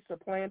infirmity,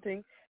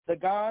 supplanting the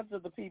gods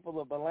of the people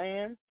of the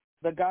land,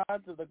 the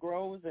gods of the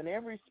groves, and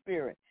every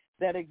spirit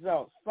that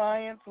exalts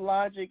science,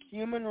 logic,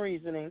 human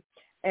reasoning,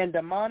 and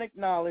demonic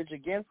knowledge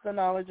against the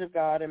knowledge of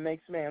God and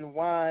makes man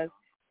wise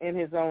in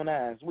his own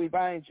eyes. We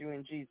bind you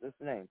in Jesus'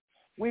 name.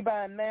 We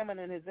bind Mammon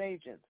and his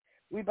agents.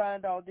 We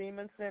bind all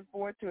demons sent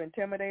forth to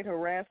intimidate,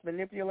 harass,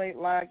 manipulate,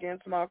 lie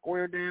against, mock,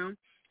 wear down,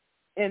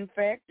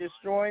 infect,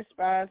 destroy,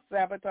 spy,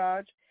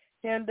 sabotage,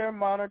 hinder,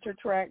 monitor,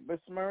 track,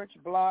 besmirch,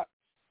 block,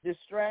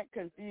 distract,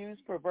 confuse,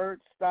 pervert,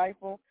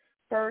 stifle,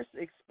 curse,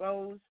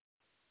 expose,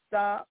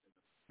 stop,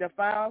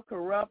 defile,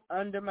 corrupt,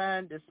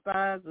 undermine,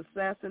 despise,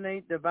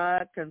 assassinate,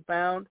 divide,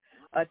 confound,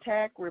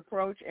 attack,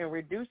 reproach, and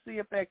reduce the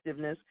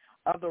effectiveness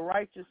of the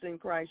righteous in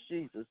Christ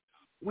Jesus.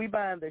 We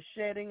bind the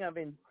shedding of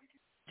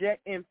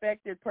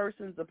infected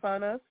persons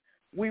upon us.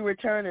 We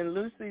return and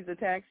loose these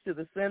attacks to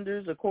the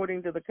senders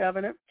according to the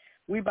covenant.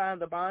 We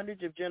bind the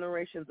bondage of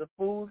generations of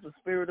fools, the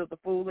spirit of the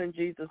fool in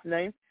Jesus'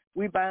 name.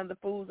 We bind the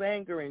fool's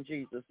anger in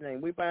Jesus'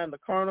 name. We bind the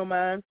carnal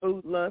mind,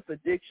 food lust,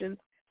 addictions,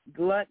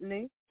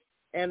 gluttony,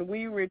 and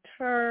we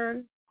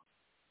return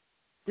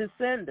to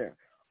sender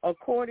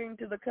according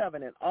to the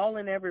covenant, all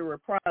and every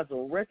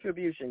reprisal,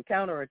 retribution,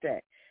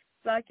 counterattack,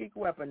 psychic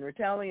weapon,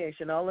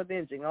 retaliation, all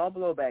avenging, all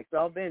blowbacks,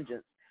 all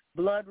vengeance,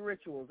 blood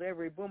rituals,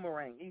 every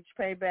boomerang, each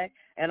payback,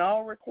 and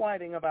all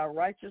requiting of our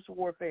righteous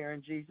warfare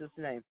in Jesus'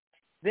 name.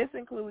 This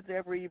includes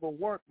every evil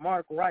work,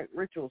 mark, rite,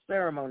 ritual,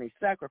 ceremony,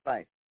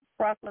 sacrifice,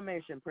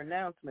 proclamation,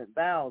 pronouncement,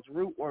 vows,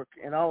 root work,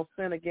 and all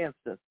sin against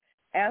us.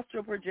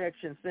 Astral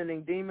projection,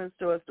 sending demons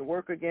to us to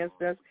work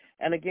against us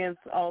and against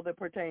all that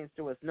pertains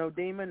to us. No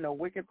demon, no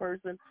wicked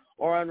person,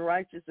 or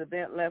unrighteous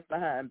event left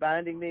behind.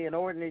 Binding the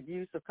inordinate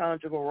use of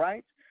conjugal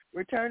rights,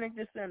 returning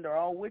to sender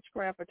all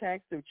witchcraft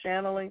attacks through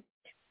channeling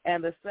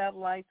and the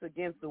satellites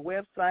against the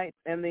websites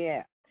and the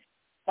app.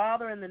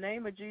 Father, in the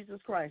name of Jesus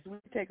Christ, we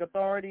take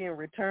authority and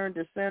return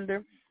to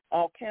sender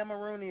all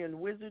Cameroonian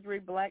wizardry,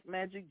 black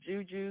magic,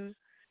 jujus,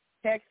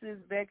 hexes,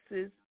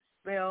 vexes,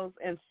 spells,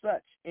 and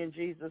such in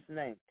Jesus'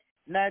 name.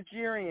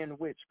 Nigerian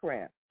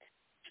witchcraft,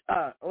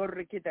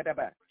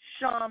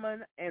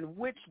 shaman and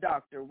witch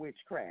doctor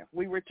witchcraft.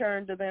 We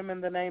return to them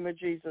in the name of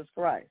Jesus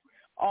Christ.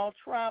 All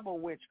tribal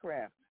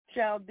witchcraft,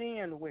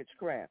 Chaldean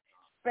witchcraft,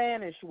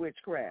 Spanish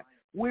witchcraft.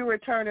 We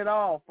return it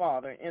all,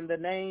 Father, in the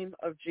name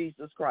of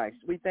Jesus Christ.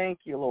 We thank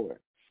you, Lord.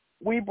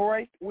 We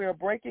are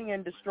breaking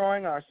and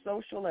destroying our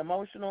social,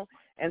 emotional,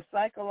 and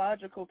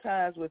psychological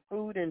ties with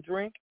food and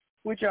drink,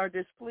 which are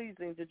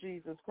displeasing to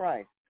Jesus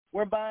Christ.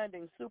 We're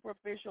binding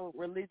superficial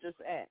religious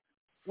acts.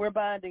 We're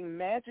binding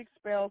magic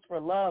spells for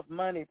love,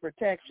 money,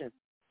 protection,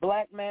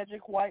 black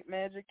magic, white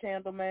magic,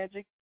 candle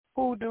magic,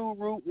 hoodoo,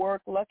 root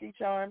work, lucky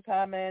charms,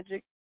 high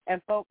magic,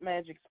 and folk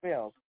magic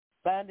spells,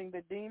 binding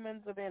the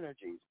demons of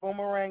energies,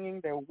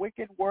 boomeranging their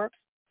wicked works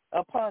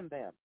upon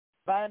them,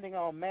 binding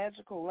all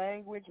magical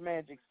language,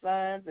 magic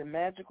signs, and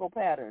magical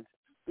patterns,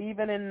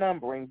 even in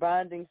numbering,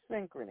 binding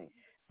synchrony,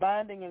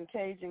 binding and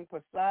caging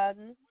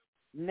Poseidon,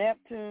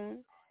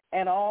 Neptune,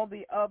 and all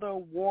the other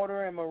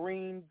water and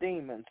marine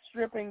demons,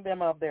 stripping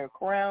them of their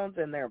crowns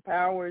and their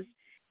powers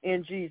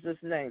in Jesus'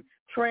 name,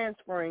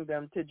 transferring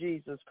them to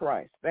Jesus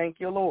Christ. Thank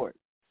you, Lord.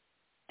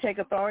 Take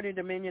authority,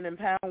 dominion, and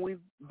power. We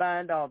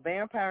bind all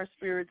vampire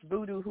spirits,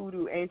 voodoo,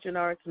 hoodoo, ancient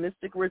arts,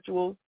 mystic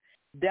rituals,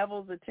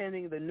 devils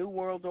attending the New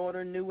World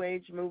Order, New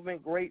Age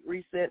movement, Great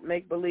Reset,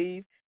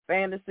 make-believe,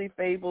 fantasy,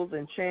 fables,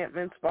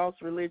 enchantments, false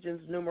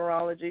religions,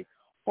 numerology,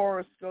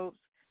 horoscopes,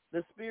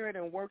 the spirit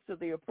and works of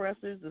the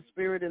oppressors, the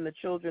spirit and the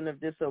children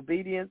of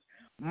disobedience,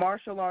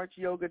 martial arts,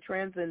 yoga,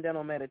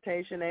 transcendental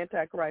meditation,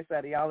 antichrist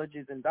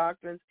ideologies and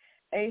doctrines,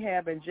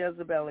 Ahab and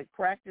Jezebelic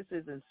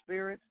practices and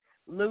spirits,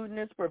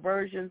 lewdness,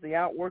 perversions, the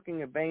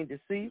outworking of vain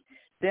deceit,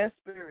 death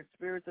spirits,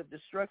 spirits of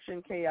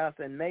destruction, chaos,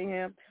 and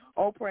mayhem,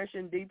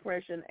 oppression,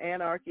 depression,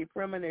 anarchy,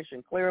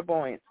 premonition,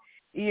 clairvoyance,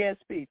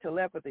 ESP,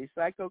 telepathy,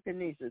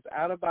 psychokinesis,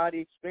 out-of-body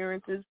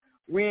experiences,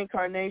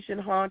 reincarnation,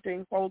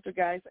 haunting,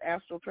 poltergeist,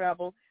 astral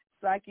travel,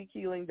 psychic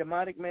healing,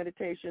 demonic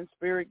meditation,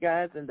 spirit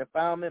guides, and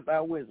defilement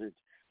by wizards.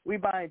 We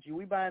bind you.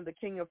 We bind the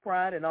king of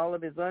pride and all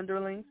of his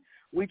underlings.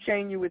 We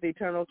chain you with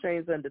eternal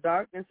chains under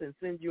darkness and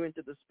send you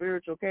into the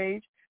spiritual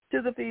cage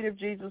to the feet of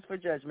Jesus for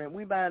judgment.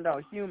 We bind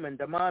all human,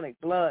 demonic,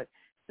 blood,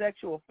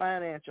 sexual,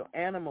 financial,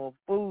 animal,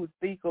 food,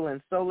 fecal,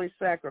 and soulish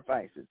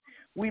sacrifices.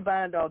 We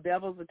bind all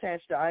devils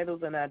attached to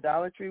idols and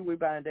idolatry. We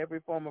bind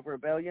every form of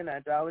rebellion,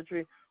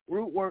 idolatry,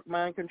 root work,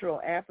 mind control,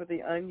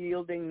 apathy,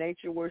 unyielding,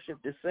 nature worship,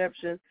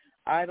 deception,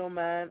 idle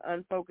mind,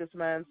 unfocused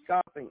mind,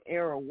 scoffing,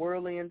 error,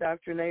 worldly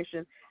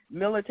indoctrination,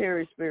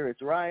 military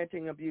spirits,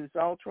 rioting, abuse,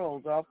 all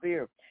trolls, all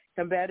fear,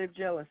 combative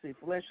jealousy,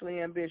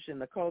 fleshly ambition,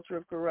 the culture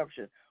of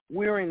corruption,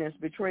 weariness,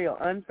 betrayal,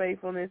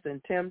 unfaithfulness,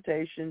 and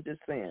temptation to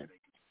sin.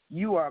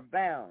 You are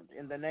bound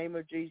in the name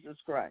of Jesus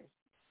Christ.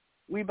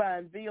 We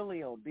bind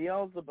Belial,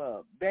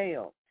 Beelzebub,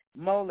 Baal,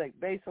 Molech,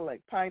 Basilek,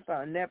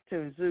 Python,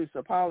 Neptune, Zeus,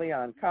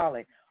 Apollyon,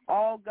 Kali,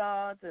 all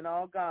gods and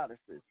all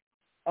goddesses,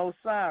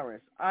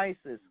 Osiris,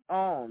 Isis,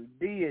 On,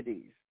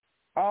 deities,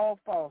 all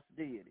false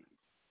deities,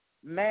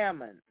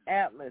 Mammon,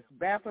 Atlas,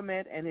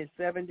 Baphomet, and his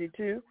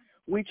 72.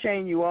 We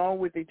chain you all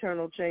with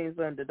eternal chains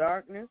under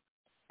darkness,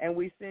 and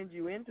we send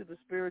you into the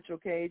spiritual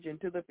cage and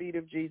to the feet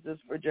of Jesus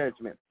for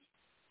judgment.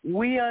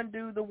 We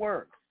undo the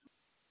works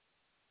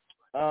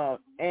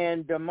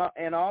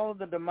and all of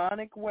the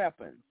demonic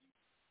weapons,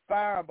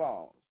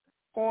 fireballs,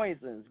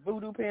 poisons,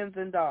 voodoo pins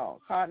and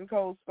dolls, hot and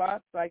cold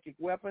spots, psychic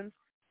weapons,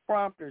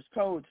 prompters,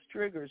 codes,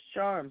 triggers,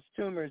 charms,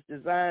 tumors,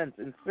 designs,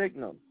 and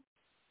signals.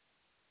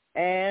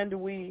 And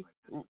we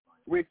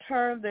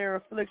return their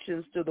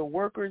afflictions to the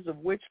workers of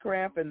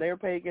witchcraft and their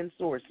pagan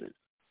sources.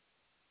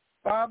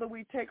 Father,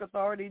 we take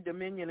authority,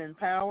 dominion, and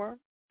power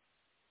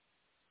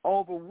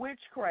over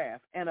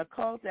witchcraft and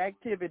occult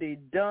activity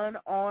done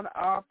on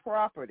our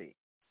property,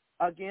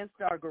 against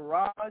our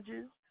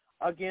garages,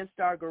 against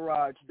our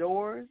garage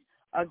doors,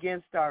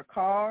 against our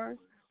cars,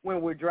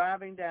 when we're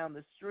driving down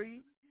the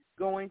street,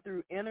 going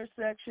through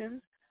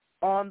intersections,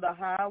 on the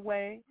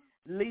highway,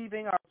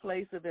 leaving our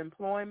place of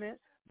employment,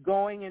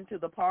 going into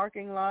the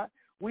parking lot.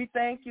 We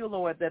thank you,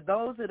 Lord, that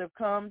those that have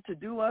come to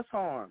do us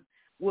harm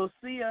will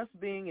see us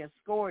being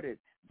escorted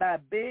by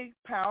big,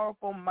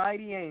 powerful,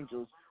 mighty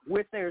angels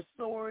with their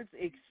swords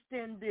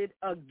extended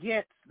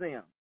against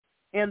them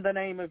in the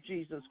name of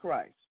Jesus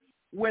Christ,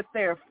 with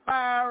their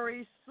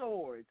fiery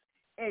swords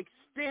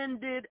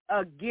extended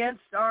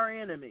against our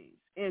enemies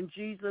in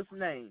Jesus'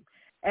 name.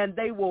 And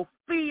they will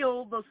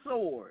feel the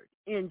sword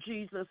in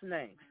Jesus'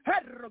 name.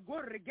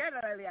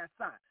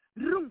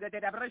 Runga de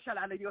la brescia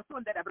la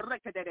legion de la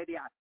brecca de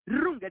dia.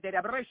 Runga de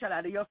la brescia la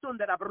legion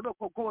de la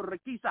broco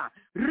corquisa.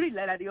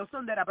 Rilla la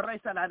legion de la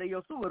brescia la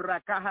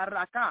legiosura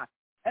caharaka.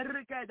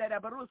 Erca de la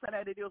brusa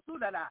la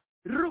legiosura la.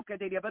 Ruca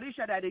de la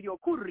brescia la legio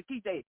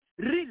curquite.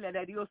 Rilla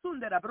la legion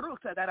de la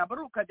brusa de la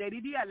broca de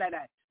dia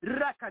la.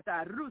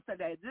 Rakata rusa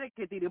de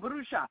zecche di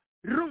bruscia.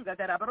 Runga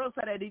de la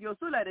brusa la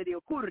legiosura la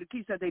legio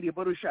curquisa de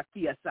bruscia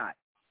chiasa.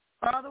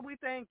 Father, we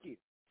thank you.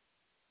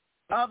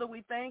 Father,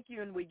 we thank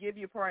you and we give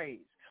you praise.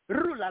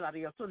 Those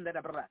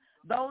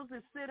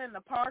that sit in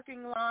the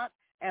parking lot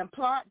and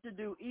plot to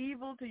do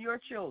evil to your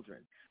children.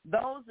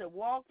 Those that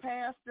walk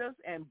past us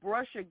and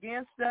brush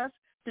against us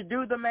to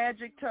do the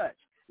magic touch.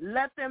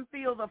 Let them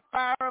feel the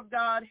fire of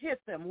God hit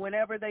them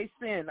whenever they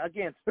sin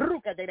against. When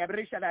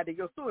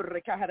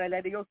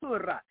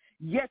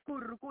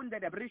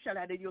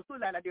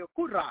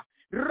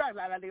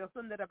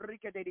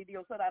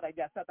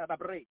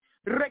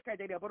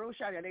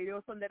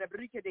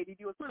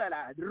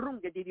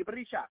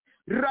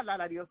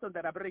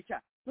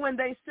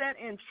they set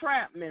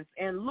entrapments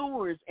and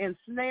lures and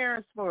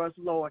snares for us,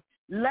 Lord,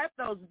 let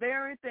those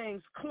very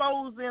things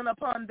close in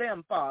upon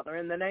them, Father,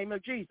 in the name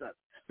of Jesus.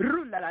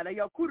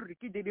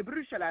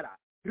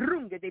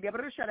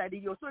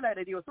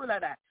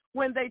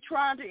 When they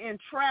try to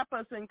entrap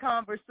us in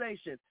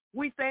conversation,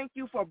 we thank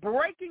you for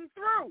breaking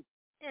through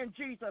in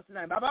Jesus'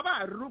 name.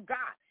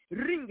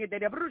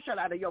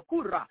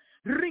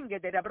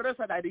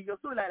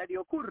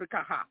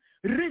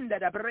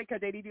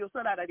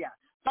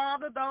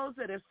 Father, those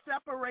that are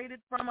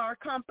separated from our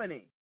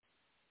company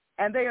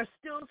and they are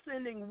still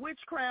sending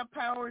witchcraft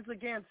powers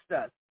against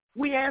us,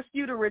 we ask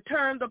you to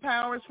return the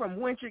powers from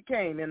whence it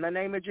came in the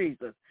name of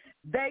Jesus.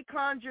 They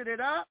conjured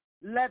it up.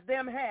 Let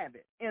them have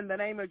it in the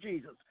name of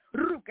Jesus.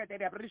 We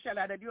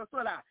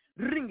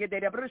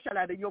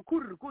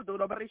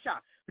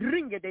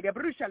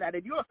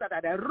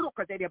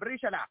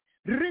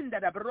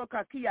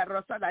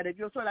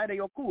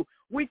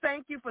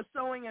thank you for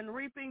sowing and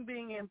reaping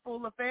being in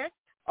full effect.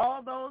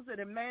 All those that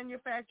have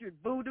manufactured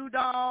voodoo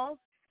dolls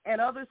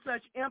and other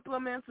such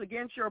implements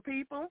against your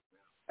people,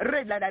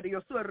 let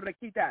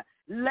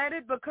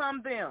it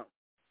become them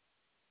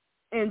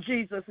in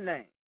Jesus'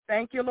 name.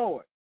 Thank you,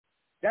 Lord.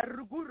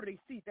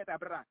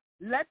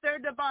 Let their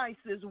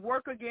devices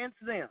work against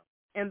them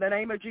in the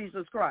name of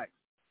Jesus Christ.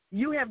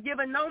 You have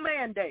given no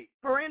mandate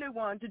for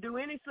anyone to do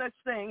any such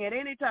thing at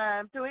any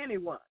time to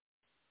anyone.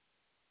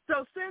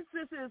 So since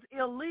this is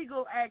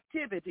illegal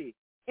activity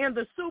in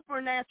the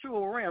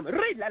supernatural realm,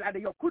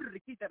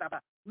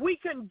 we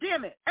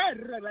condemn it.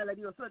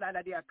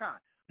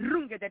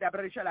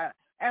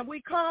 And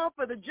we call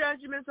for the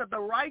judgments of the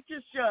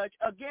righteous judge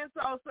against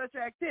all such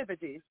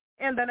activities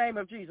in the name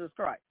of Jesus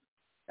Christ.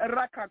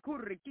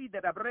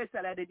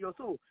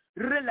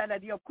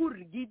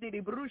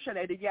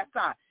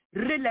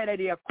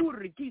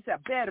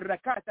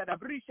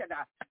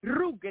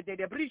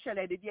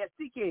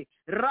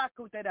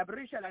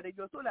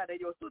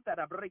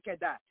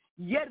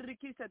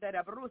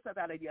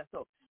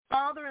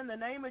 Father, in the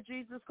name of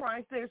Jesus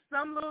Christ, there's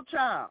some little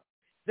child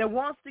that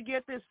wants to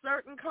get this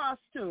certain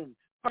costume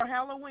for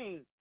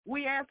Halloween.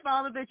 We ask,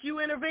 Father, that you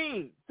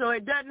intervene so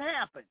it doesn't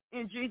happen.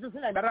 In Jesus'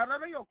 name. Guard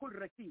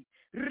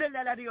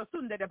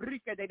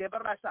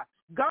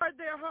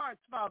their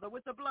hearts, Father,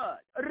 with the blood.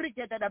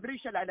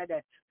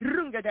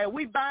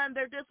 We bind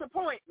their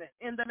disappointment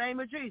in the name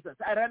of Jesus.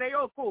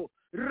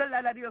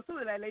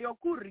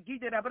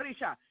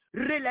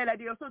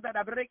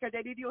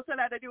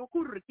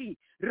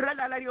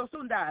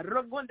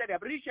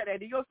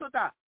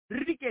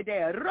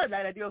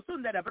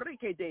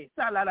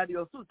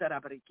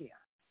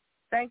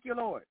 Thank you,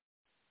 Lord.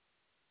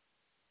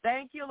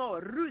 Thank you,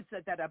 Lord.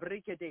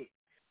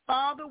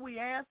 Father, we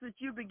ask that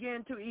you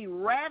begin to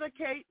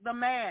eradicate the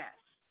mask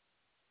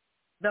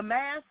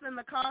and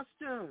the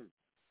costume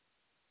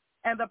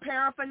and the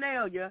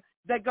paraphernalia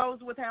that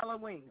goes with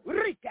Halloween.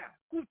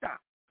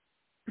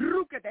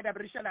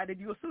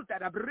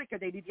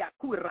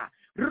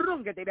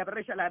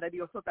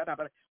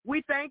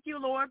 We thank you,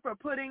 Lord, for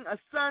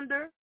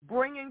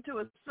bringing to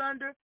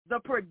asunder the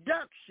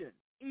production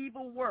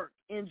evil work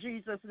in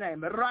Jesus'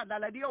 name.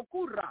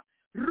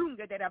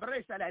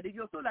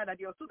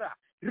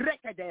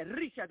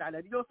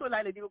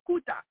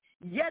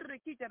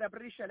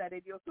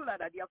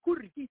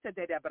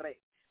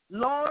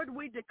 Lord,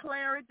 we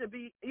declare it to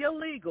be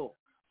illegal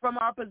from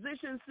our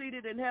position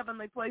seated in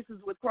heavenly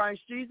places with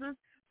Christ Jesus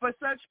for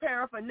such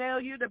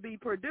paraphernalia to be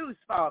produced,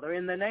 Father,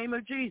 in the name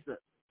of Jesus.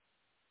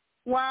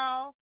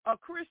 While a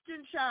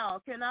Christian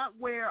child cannot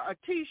wear a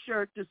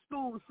T-shirt to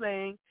school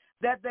saying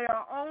that there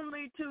are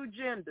only two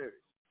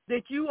genders,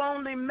 that you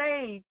only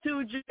made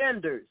two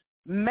genders,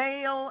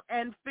 male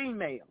and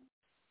female,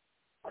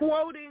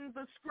 quoting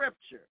the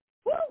scripture.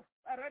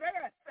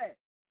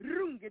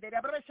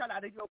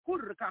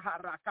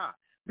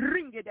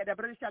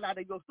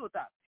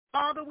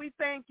 Father, we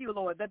thank you,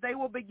 Lord, that they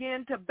will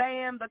begin to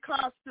ban the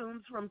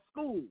costumes from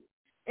school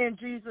in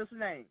Jesus'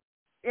 name.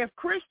 If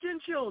Christian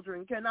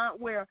children cannot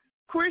wear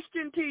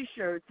Christian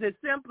T-shirts that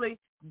simply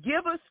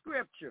give a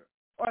scripture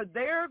or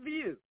their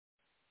view,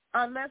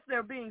 unless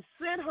they're being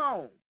sent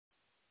home,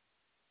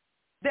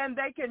 then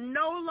they can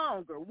no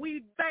longer,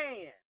 we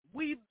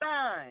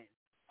bind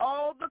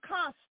all the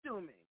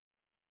costuming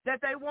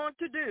that they want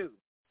to do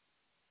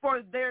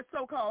for their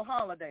so-called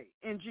holiday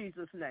in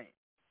Jesus' name.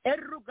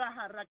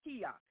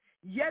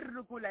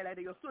 Yerukula la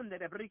diosunda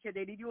de brike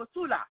de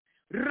diosula.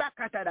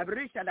 Rakata da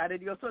brisha la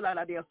diosula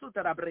la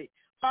diosuta da bri.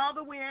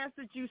 Father, we ask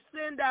that you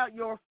send out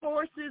your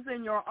forces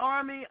and your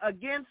army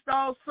against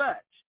all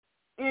such.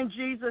 In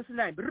Jesus'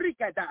 name.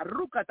 Rikata,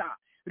 rukata.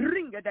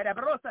 Ringa de la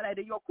brosa la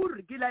de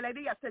yokur, gila la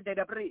dia se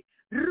de bri.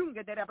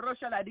 Runga de la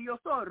brosa la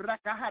dioso,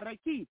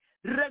 rakaharaki.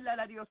 Rela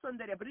la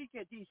diosunda de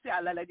brike di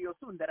sala la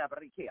diosunda da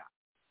brikea.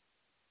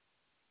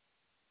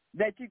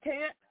 That you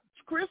can't,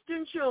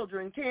 Christian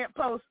children can't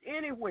post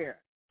anywhere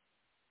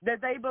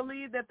that they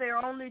believe that there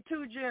are only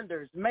two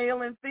genders,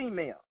 male and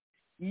female.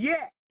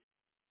 Yet,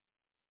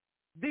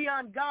 the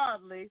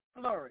ungodly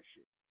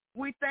flourishes.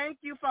 We thank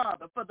you,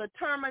 Father, for the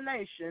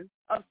termination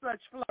of such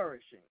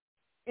flourishing.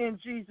 In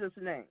Jesus'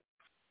 name.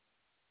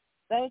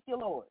 Thank you,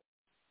 Lord.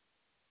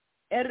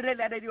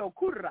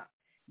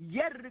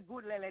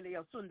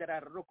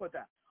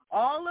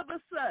 All of a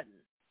sudden,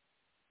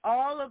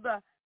 all of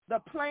the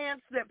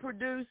plants that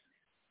produce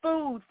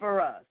food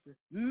for us,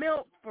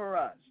 milk for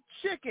us,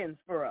 chickens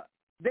for us,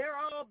 they're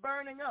all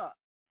burning up.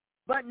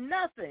 But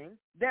nothing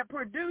that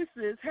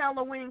produces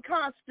Halloween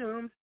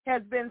costumes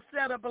has been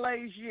set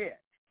ablaze yet.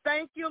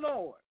 Thank you,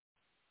 Lord.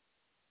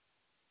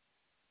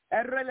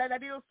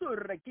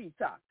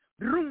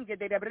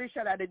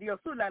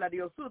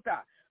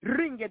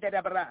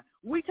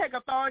 We take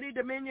authority,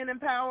 dominion,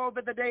 and power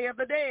over the Day of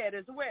the Dead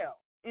as well,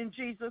 in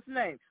Jesus'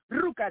 name.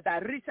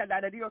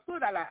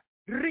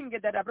 Ringe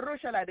de la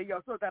brocha la de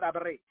yosota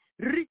rabre.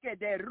 Rike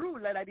de ru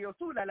la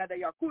diosula la de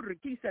yakur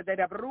kisa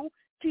de bru.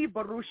 Ki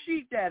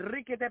brushite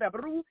rike de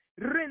bru.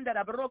 Renda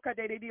la broca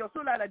de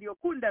diosula la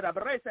diokunda la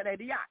bresa la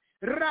dia.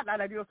 Rala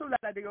la diosula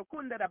la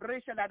diokunda la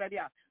brescia la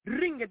dia.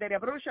 Ringe de la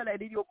brocha la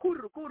de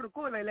yokur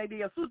la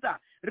diosuta.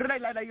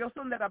 Rela la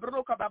diosunda la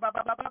broca baba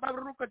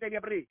ruca de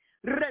bri.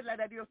 Rela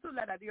la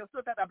diosula la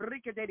diosota la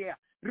brike de dia.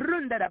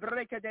 Runda la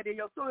breca de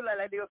diosula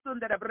la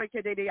diosunda la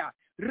breke de dia.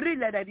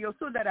 Rila la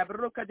diosula la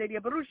broca de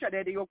brusha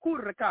de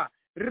yokurka.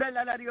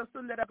 Rela la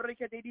diosunda la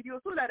breke de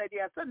diosula la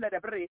diasunda la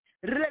bre.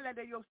 Rela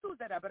de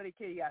yosuda la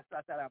breke ya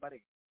satara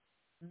bre.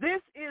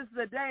 This is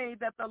the day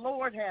that the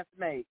Lord hath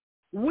made.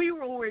 We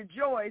will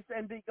rejoice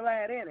and be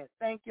glad in it.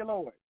 Thank you,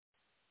 Lord.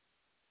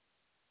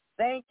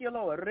 Thank you,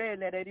 Lord.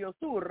 Rele de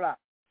diosura.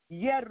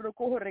 Yerro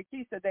cohore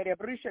kisa de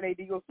brisha de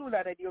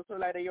diosula de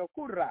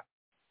yokurra.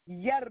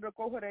 Yerro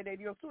cohore de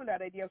diosula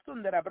de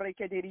diosunda la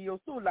breke de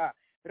diosula.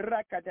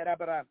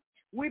 Rakaterabra.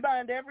 We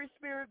bind every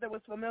spirit that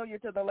was familiar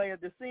to the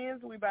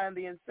Laodiceans. We bind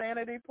the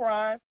insanity,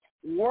 pride,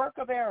 work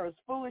of errors,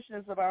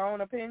 foolishness of our own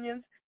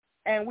opinions,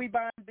 and we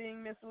bind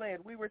being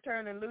misled. We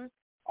return and loose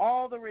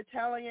all the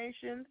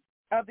retaliation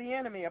of the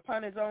enemy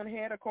upon his own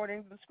head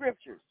according to the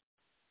scriptures.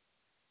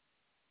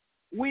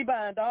 We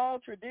bind all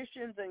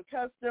traditions and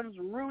customs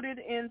rooted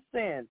in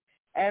sin,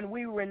 and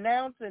we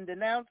renounce and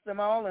denounce them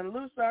all and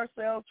loose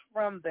ourselves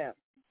from them.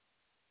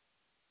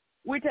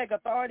 We take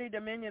authority,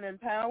 dominion, and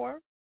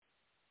power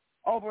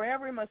over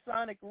every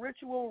Masonic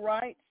ritual,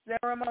 rite,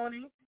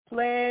 ceremony,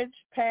 pledge,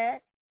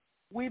 pact.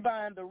 We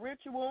bind the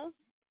rituals,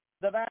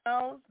 the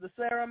vows, the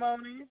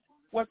ceremonies,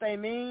 what they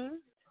mean,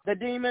 the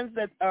demons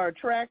that are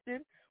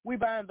attracted. We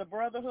bind the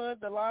brotherhood,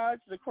 the lodge,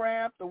 the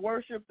craft, the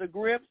worship, the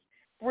grips,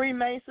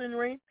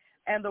 Freemasonry,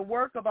 and the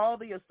work of all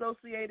the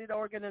associated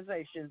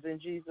organizations in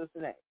Jesus'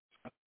 name.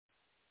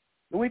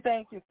 We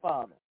thank you,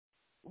 Father.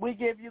 We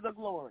give you the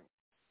glory.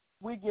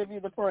 We give you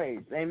the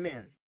praise.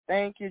 Amen.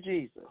 Thank you,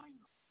 Jesus.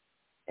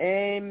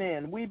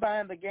 Amen. We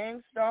bind the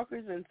gang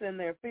stalkers and send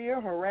their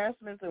fear,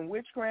 harassments, and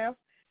witchcraft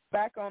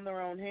back on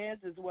their own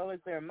heads as well as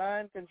their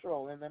mind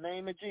control in the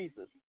name of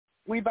Jesus.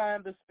 We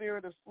bind the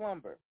spirit of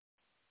slumber.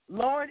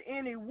 Lord,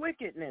 any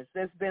wickedness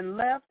that's been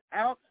left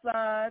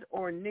outside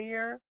or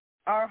near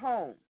our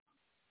home,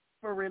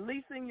 for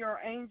releasing your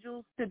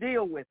angels to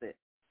deal with it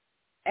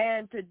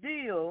and to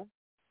deal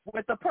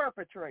with the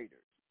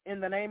perpetrators in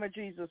the name of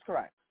Jesus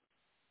Christ.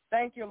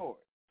 Thank you, Lord.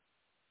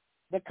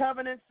 The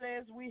covenant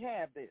says we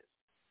have this,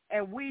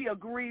 and we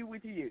agree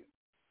with you.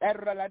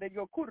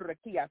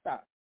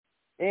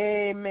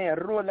 Amen.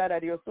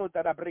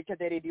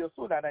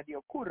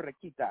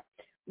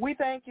 We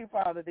thank you,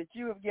 Father, that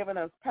you have given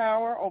us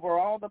power over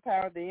all the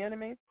power of the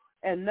enemy,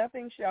 and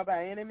nothing shall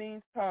by any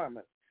means harm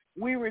us.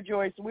 We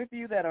rejoice with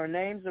you that our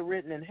names are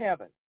written in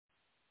heaven.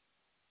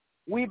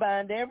 We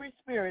bind every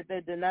spirit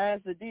that denies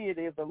the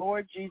deity of the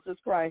Lord Jesus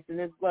Christ and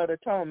his blood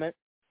atonement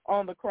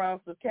on the cross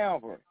of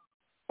Calvary.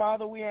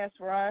 Father, we ask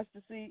for eyes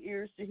to see,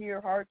 ears to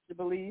hear, hearts to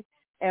believe,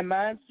 and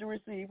minds to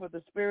receive what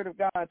the Spirit of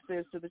God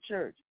says to the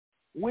church.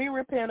 We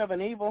repent of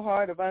an evil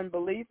heart of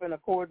unbelief in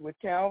accord with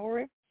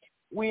Calvary.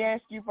 We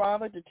ask you,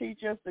 Father, to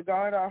teach us to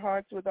guard our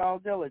hearts with all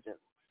diligence.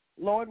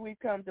 Lord, we've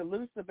come to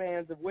loose the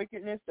bands of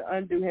wickedness, to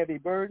undo heavy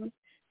burdens,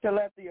 to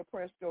let the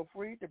oppressed go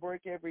free, to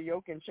break every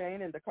yoke and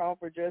chain, and to call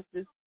for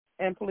justice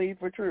and plead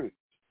for truth.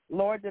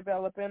 Lord,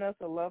 develop in us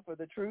a love for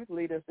the truth.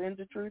 Lead us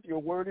into truth. Your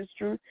word is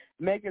truth.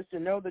 Make us to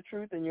know the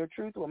truth, and your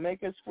truth will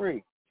make us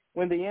free.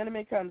 When the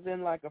enemy comes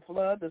in like a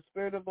flood, the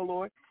Spirit of the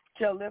Lord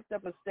shall lift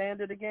up a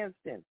standard against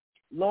him.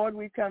 Lord,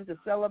 we've come to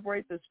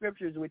celebrate the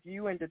scriptures with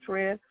you and to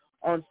tread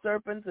on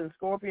serpents and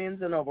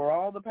scorpions and over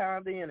all the power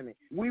of the enemy.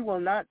 We will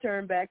not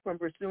turn back from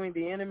pursuing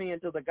the enemy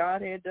until the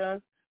Godhead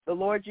does. The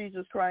Lord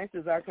Jesus Christ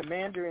is our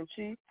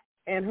commander-in-chief,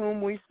 in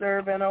whom we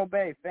serve and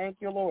obey. Thank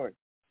you, Lord.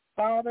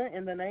 Father,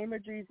 in the name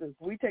of Jesus,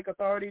 we take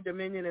authority,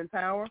 dominion, and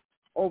power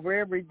over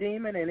every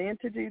demon and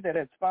entity that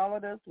has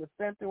followed us, was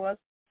sent to us,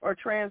 or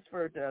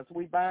transferred to us.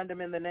 We bind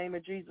them in the name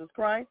of Jesus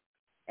Christ,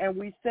 and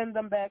we send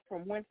them back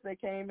from whence they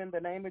came in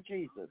the name of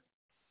Jesus.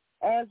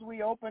 As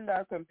we opened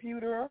our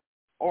computer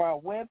or our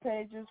web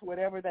pages,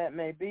 whatever that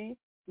may be,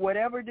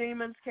 whatever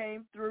demons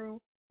came through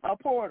a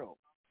portal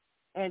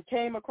and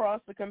came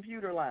across the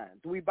computer lines,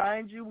 we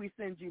bind you, we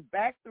send you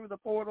back through the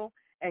portal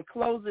and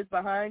close it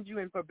behind you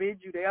and forbid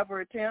you to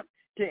ever attempt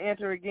to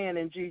enter again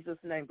in Jesus'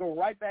 name. Go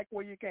right back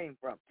where you came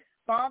from.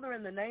 Father,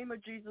 in the name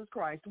of Jesus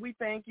Christ, we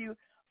thank you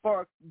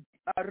for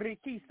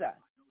Rikisa,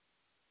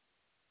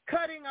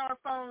 cutting our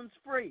phones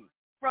free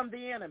from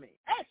the enemy.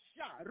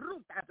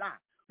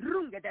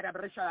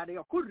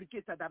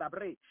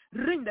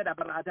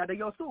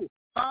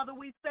 Father,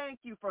 we thank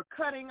you for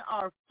cutting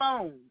our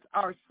phones,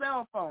 our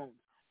cell phones,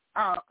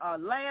 our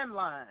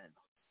landlines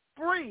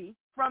free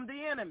from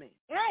the enemy.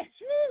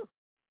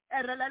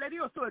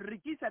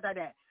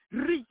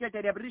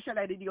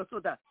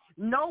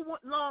 No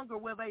longer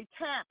will they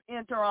tap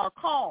into our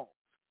calls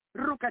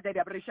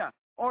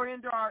or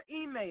into our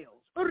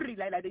emails or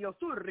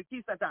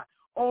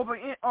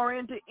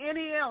into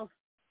any else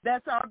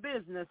that's our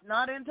business,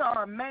 not into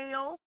our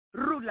mail,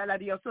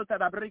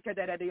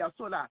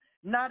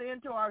 not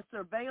into our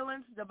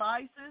surveillance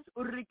devices,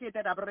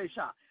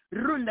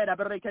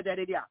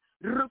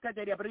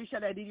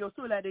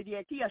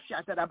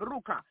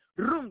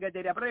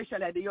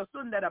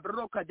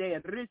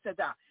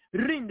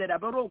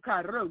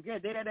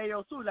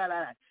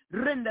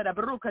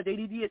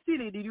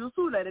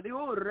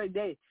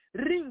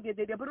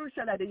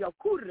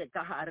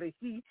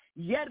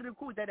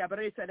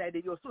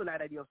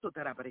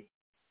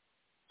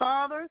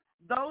 Father,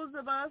 those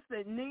of us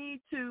that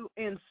need to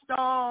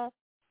install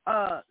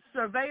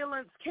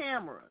surveillance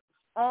cameras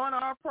on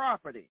our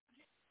property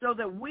so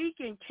that we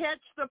can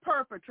catch the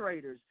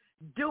perpetrators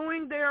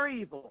doing their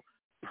evil,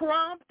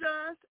 prompt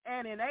us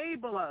and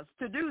enable us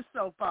to do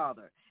so,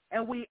 Father.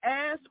 And we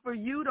ask for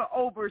you to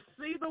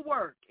oversee the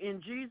work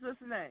in Jesus'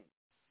 name.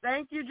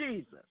 Thank you,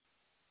 Jesus.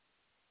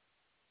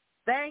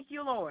 Thank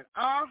you, Lord.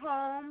 Our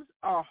homes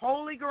are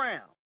holy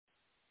ground.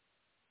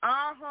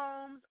 Our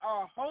homes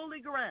are holy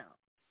ground.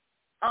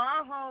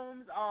 Our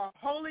homes are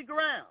holy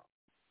ground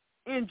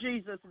in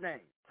Jesus'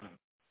 name.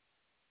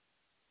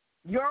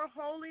 Your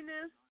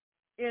holiness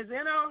is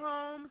in our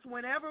homes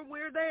whenever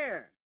we're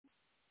there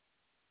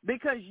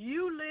because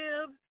you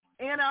live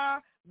in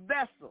our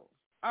vessels.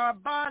 Our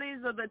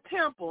bodies are the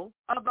temple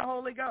of the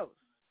Holy Ghost.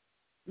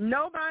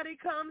 Nobody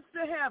comes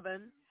to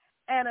heaven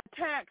and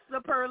attacks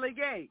the pearly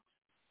gates.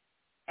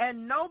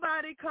 And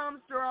nobody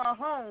comes to our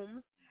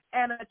homes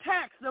and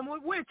attacks them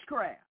with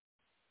witchcraft.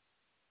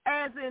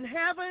 As in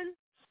heaven,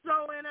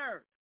 so in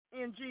earth,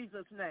 in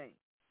Jesus' name.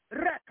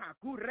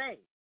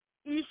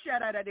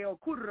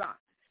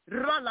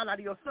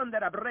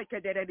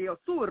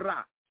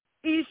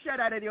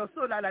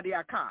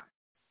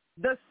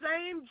 The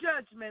same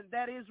judgment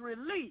that is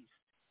released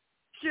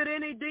should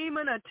any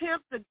demon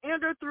attempt to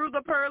enter through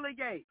the pearly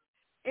gate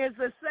is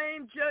the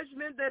same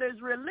judgment that is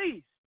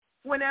released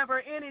whenever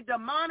any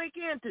demonic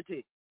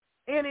entity,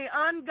 any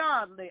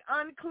ungodly,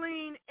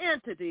 unclean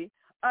entity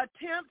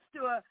attempts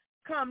to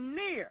come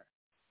near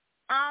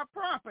our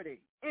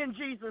property in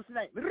Jesus'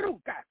 name.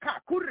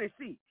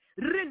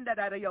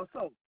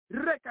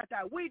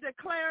 We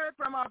declare it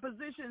from our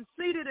position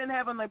seated in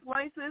heavenly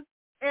places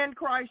in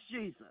Christ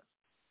Jesus.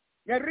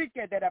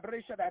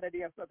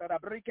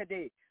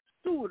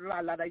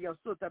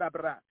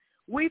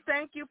 We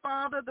thank you,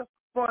 Father,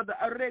 for the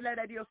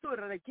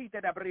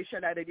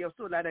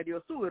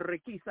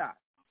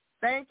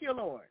thank you,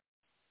 Lord.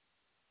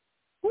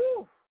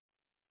 Whew.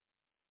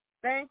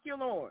 Thank you,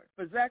 Lord,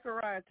 for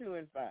Zechariah 2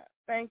 and 5.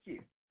 Thank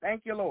you.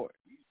 Thank you, Lord.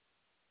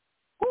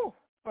 Whew.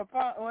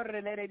 Father,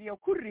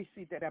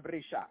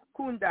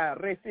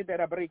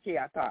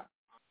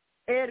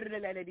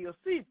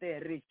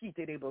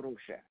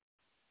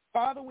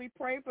 we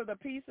pray for the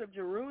peace of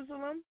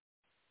Jerusalem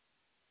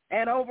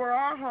and over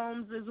our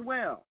homes as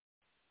well,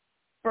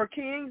 for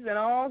kings and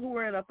all who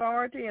are in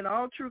authority and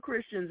all true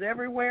Christians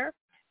everywhere,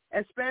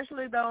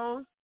 especially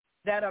those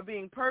that are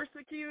being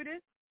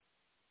persecuted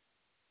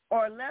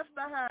or left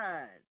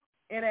behind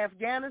in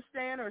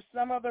Afghanistan or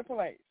some other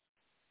place.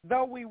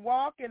 Though we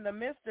walk in the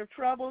midst of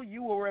trouble,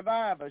 you will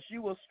revive us.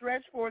 You will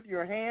stretch forth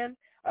your hand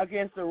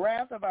against the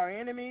wrath of our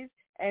enemies,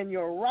 and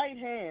your right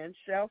hand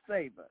shall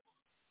save us.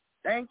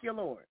 Thank you,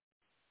 Lord.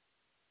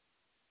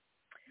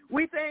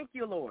 We thank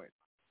you, Lord,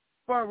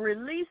 for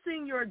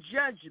releasing your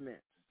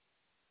judgment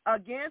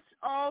against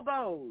all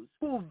those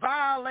who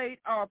violate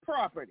our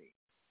property.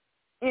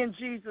 In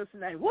Jesus'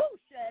 name.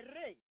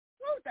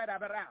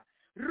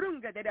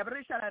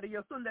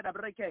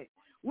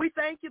 We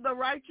thank you, the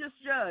righteous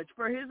judge,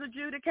 for his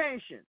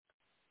adjudication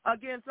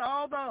against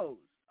all those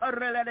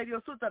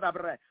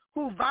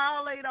who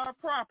violate our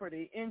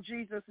property in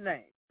Jesus'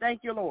 name.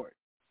 Thank you, Lord.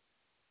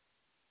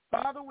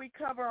 Father, we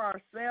cover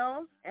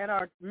ourselves and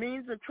our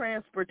means of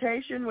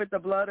transportation with the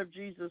blood of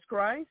Jesus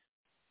Christ.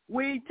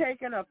 We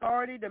take an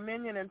authority,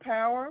 dominion, and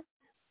power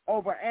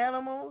over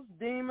animals,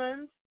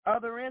 demons,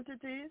 other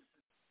entities,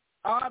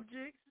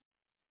 objects,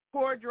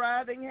 poor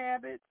driving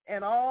habits,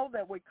 and all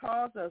that would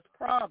cause us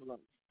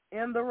problems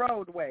in the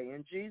roadway,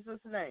 in Jesus'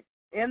 name,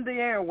 in the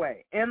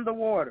airway, in the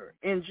water,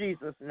 in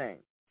Jesus'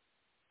 name.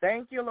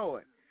 Thank you,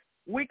 Lord.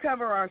 We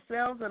cover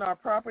ourselves and our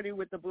property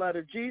with the blood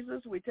of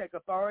Jesus. We take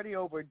authority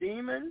over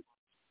demons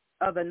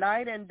of the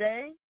night and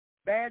day,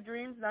 bad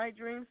dreams, night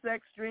dreams,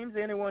 sex dreams,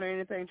 anyone or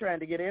anything trying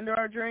to get into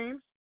our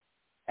dreams.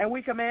 And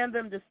we command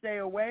them to stay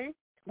away.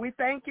 We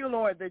thank you,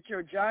 Lord, that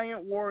your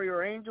giant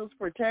warrior angels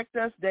protect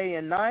us day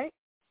and night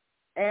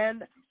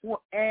and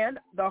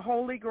the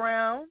holy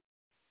ground.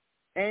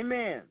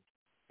 Amen.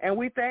 And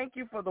we thank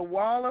you for the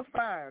wall of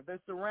fire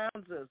that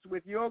surrounds us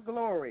with your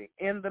glory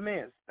in the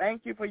midst.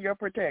 Thank you for your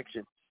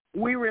protection.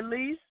 We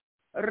release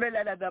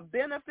the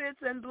benefits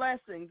and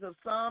blessings of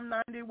Psalm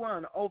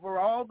 91 over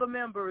all the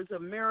members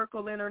of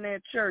Miracle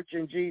Internet Church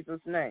in Jesus'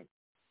 name.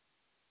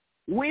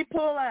 We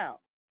pull out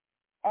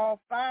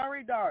all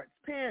fiery darts,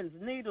 pins,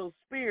 needles,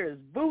 spears,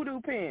 voodoo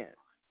pins,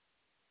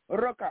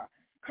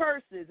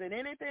 curses, and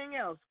anything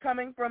else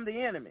coming from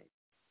the enemy.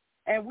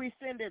 And we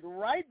send it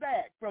right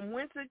back from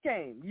whence it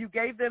came. You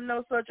gave them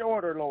no such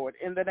order, Lord,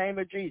 in the name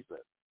of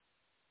Jesus.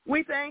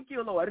 We thank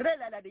you, Lord,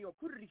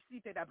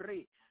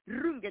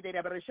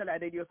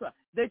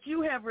 that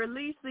you have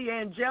released the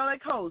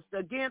angelic host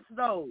against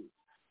those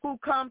who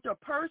come to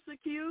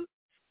persecute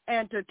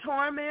and to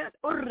torment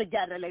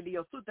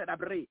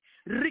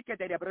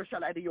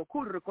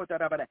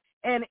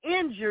and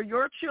injure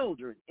your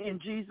children in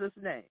Jesus'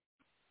 name.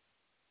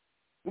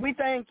 We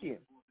thank you.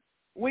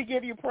 We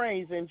give you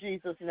praise in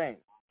Jesus' name.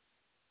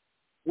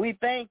 We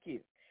thank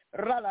you.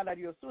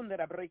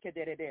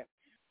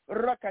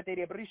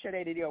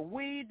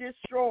 We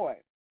destroy,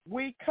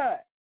 we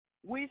cut,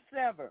 we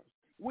sever,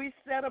 we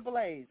set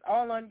ablaze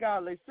all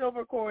ungodly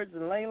silver cords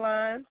and ley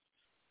lines,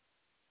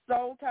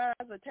 soul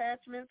ties,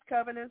 attachments,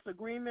 covenants,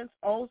 agreements,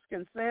 oaths,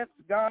 consents,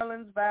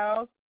 garlands,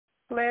 vows,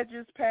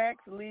 pledges,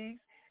 pacts, leagues,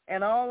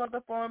 and all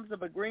other forms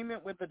of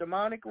agreement with the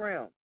demonic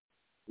realm.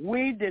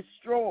 We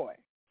destroy,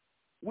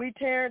 we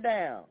tear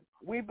down,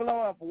 we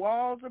blow up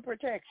walls of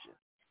protection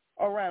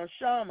around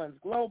shamans,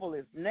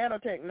 globalists,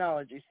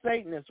 nanotechnology,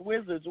 Satanists,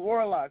 wizards,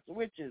 warlocks,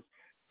 witches,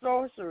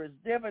 sorcerers,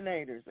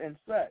 divinators, and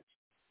such.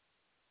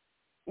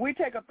 We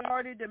take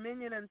authority,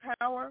 dominion, and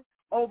power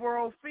over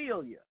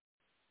Ophelia.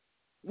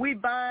 We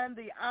bind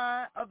the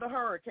eye of the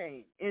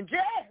hurricane.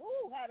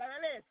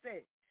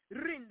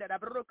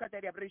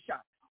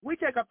 We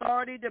take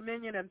authority,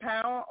 dominion, and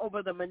power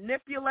over the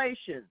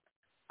manipulation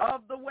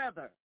of the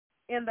weather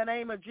in the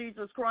name of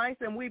Jesus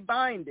Christ, and we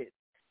bind it.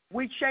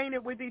 We chain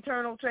it with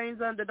eternal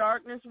chains under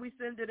darkness. We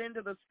send it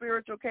into the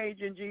spiritual cage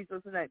in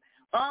Jesus' name.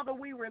 Father,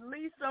 we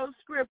release those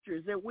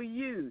scriptures that we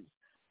use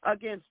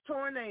against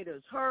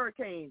tornadoes,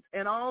 hurricanes,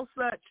 and all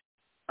such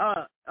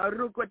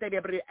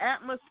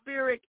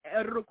atmospheric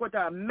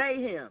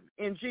mayhem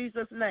in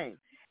Jesus' name.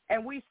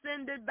 And we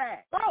send it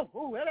back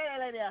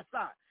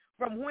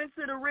from whence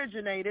it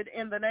originated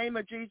in the name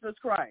of Jesus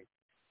Christ.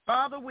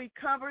 Father, we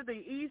cover the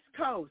East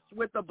Coast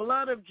with the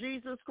blood of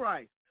Jesus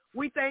Christ.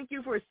 We thank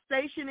you for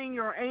stationing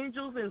your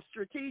angels in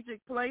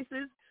strategic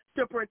places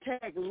to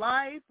protect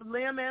life,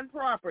 limb, and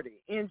property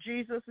in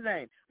Jesus'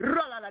 name.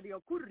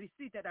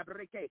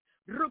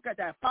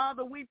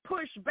 Father, we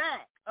push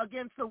back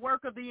against the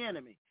work of the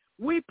enemy.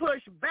 We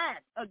push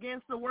back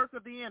against the work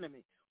of the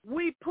enemy.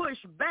 We push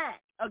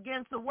back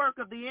against the work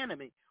of the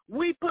enemy.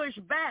 We push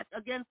back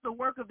against the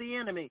work of the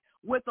enemy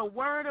with the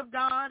word of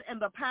God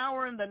and the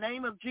power in the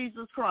name of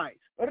Jesus Christ.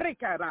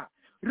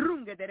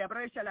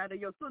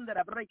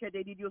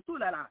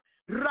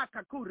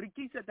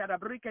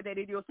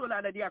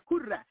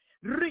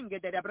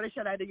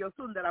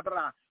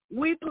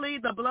 We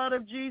plead the blood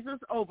of Jesus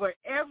over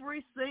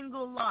every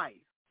single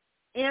life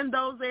in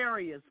those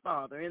areas,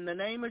 Father, in the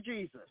name of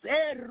Jesus.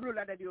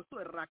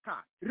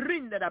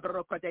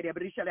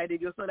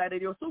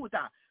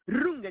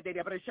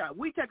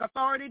 We take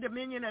authority,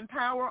 dominion, and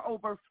power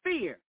over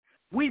fear.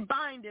 We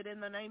bind it in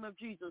the name of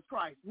Jesus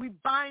Christ. We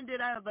bind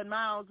it out of the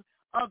mouths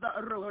of the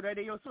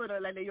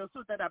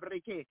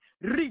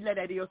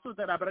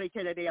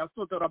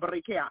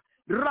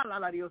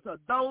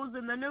those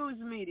in the news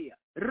media,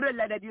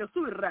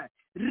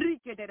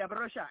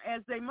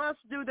 as they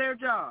must do their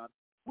job.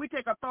 We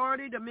take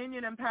authority,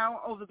 dominion, and power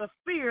over the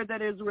fear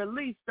that is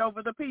released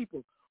over the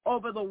people,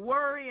 over the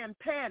worry and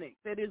panic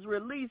that is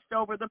released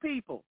over the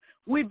people.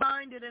 We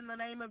bind it in the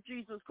name of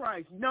Jesus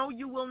Christ. No,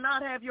 you will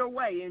not have your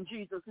way in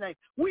Jesus' name.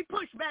 We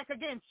push back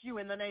against you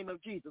in the name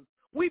of Jesus.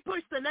 We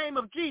push the name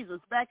of Jesus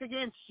back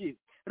against you.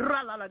 The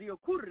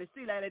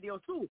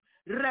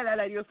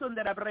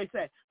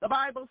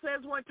Bible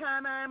says, "One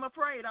time I am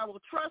afraid, I will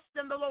trust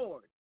in the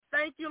Lord.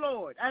 Thank you,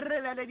 Lord.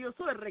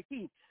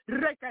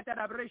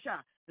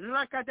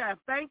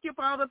 Thank you,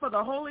 Father, for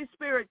the Holy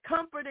Spirit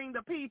comforting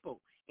the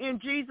people in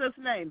Jesus'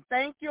 name.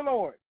 Thank you,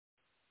 Lord.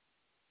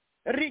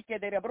 We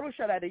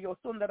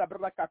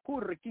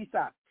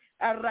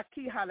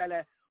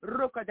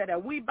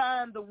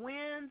bind the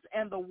winds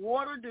and the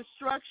water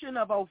destruction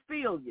of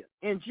Ophelia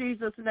in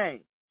Jesus' name.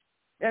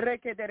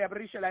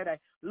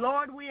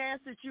 Lord, we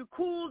ask that you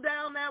cool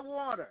down that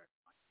water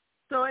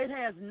so it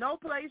has no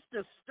place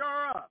to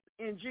stir up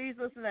in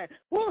Jesus' name.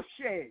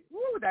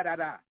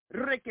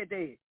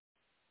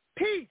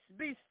 Peace,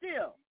 be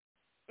still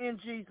in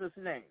Jesus'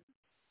 name.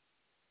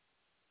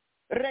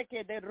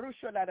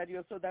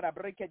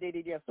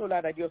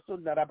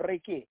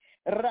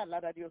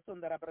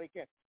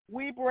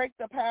 We break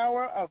the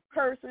power of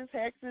curses,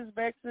 hexes,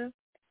 vexes,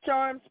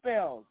 charm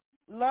spells,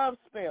 love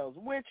spells,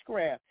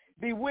 witchcraft,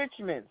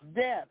 bewitchments,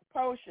 death,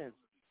 potions,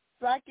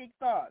 psychic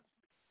thoughts,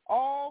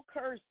 all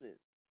curses,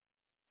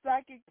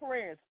 psychic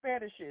prayers,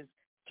 fetishes,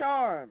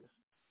 charms,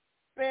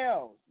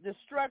 spells,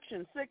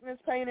 destruction, sickness,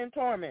 pain, and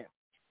torment,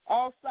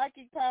 all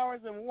psychic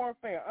powers and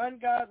warfare,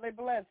 ungodly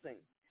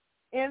blessings,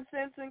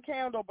 incense and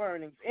candle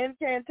burnings,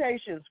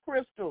 incantations,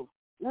 crystals,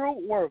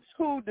 root works,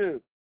 hoodoo,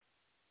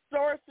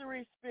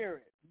 sorcery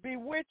spirits,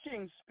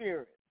 bewitching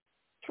spirits,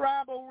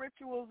 tribal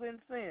rituals and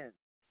sins.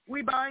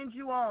 We bind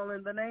you all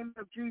in the name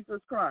of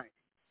Jesus Christ.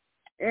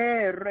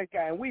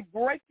 And we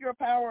break your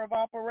power of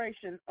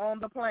operation on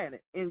the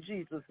planet in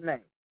Jesus'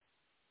 name.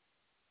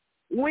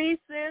 We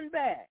send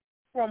back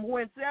from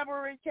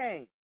whencever it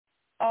came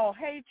all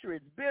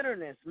hatreds,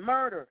 bitterness,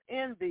 murder,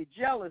 envy,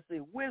 jealousy,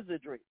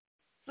 wizardry,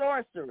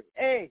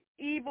 sorcery,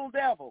 evil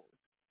devils,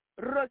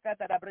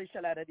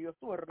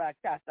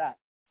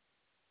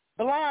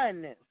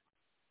 blindness,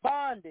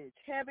 bondage,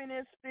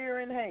 heaviness, fear,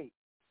 and hate.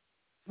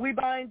 We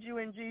bind you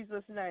in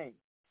Jesus' name.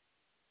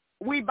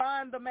 We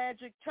bind the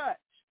magic touch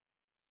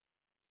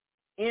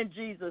in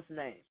Jesus'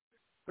 name.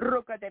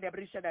 Break it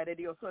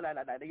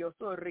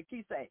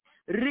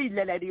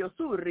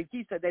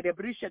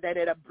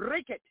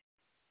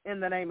in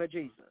the name of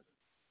Jesus.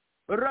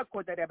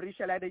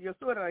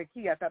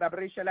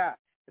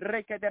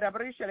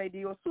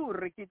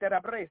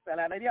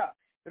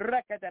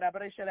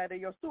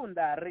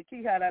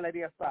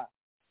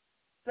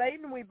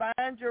 Satan, we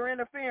bind your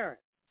interference.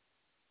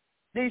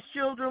 These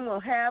children will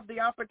have the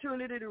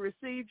opportunity to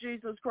receive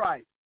Jesus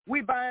Christ.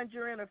 We bind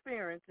your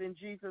interference in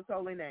Jesus'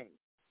 holy name.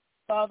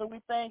 Father, we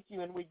thank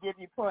you and we give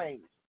you praise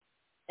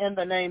in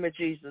the name of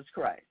Jesus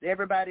Christ.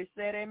 Everybody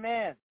said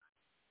amen.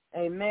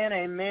 Amen,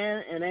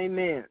 amen, and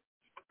amen.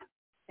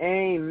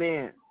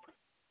 Amen.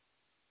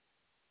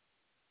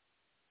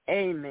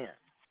 Amen.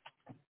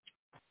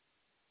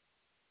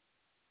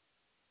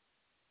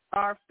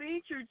 Our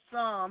featured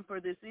psalm for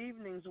this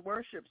evening's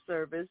worship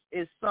service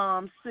is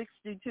Psalm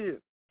 62.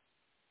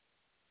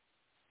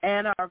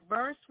 And our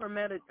verses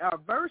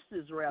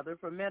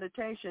for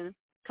meditation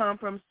come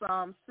from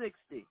Psalm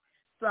 60.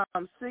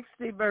 Psalm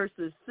 60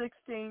 verses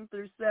 16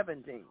 through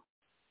 17.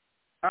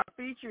 Our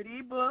featured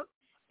ebook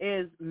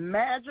is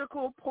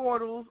Magical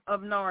Portals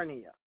of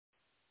Narnia.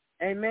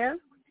 Amen.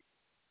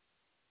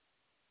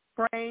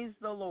 Praise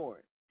the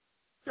Lord.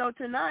 So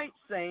tonight,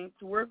 saints,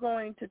 we're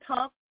going to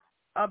talk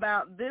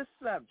about this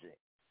subject.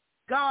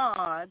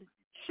 God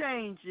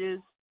changes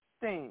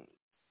things.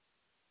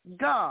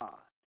 God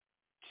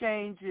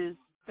changes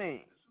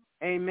things.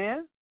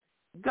 Amen?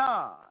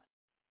 God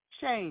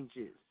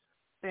changes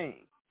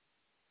things.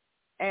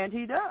 And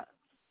he does.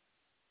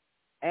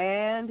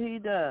 And he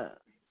does.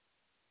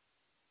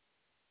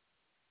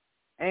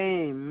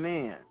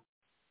 Amen.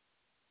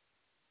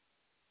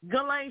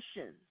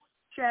 Galatians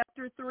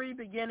chapter 3,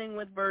 beginning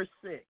with verse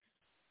 6.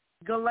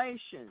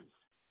 Galatians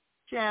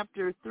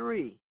chapter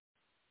 3,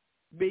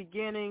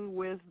 beginning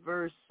with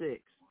verse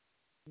 6.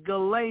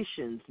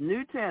 Galatians,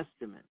 New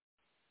Testament,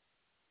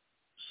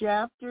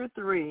 chapter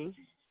 3,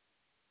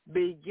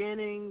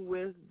 beginning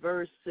with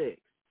verse 6.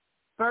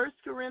 1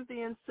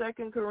 Corinthians,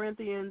 2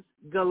 Corinthians,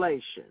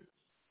 Galatians.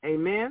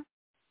 Amen?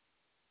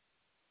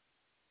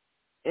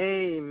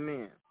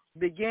 Amen.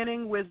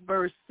 Beginning with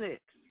verse 6.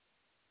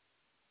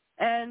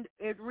 And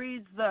it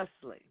reads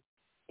thusly,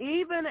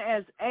 even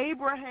as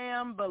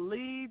Abraham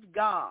believed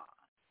God,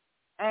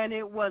 and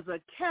it was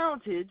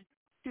accounted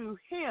to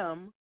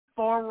him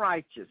for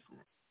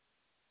righteousness.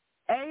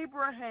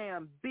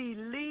 Abraham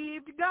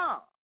believed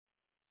God,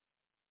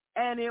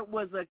 and it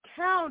was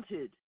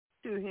accounted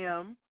to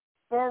him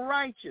for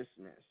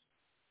righteousness.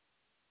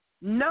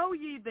 Know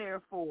ye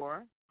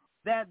therefore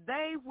that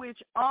they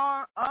which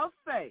are of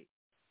faith,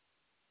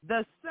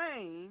 the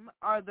same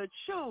are the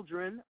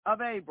children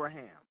of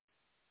Abraham.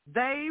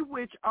 They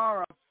which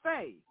are of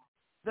faith,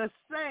 the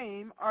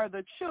same are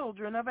the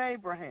children of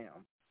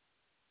Abraham,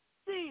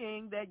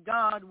 seeing that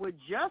God would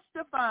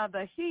justify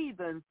the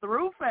heathen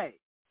through faith,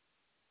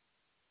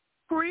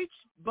 preached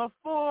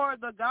before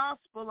the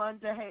gospel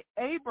unto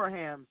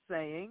Abraham,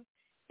 saying,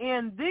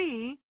 in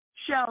thee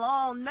shall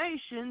all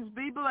nations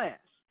be blessed.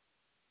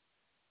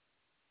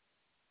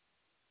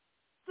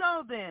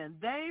 So then,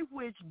 they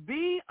which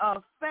be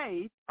of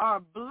faith are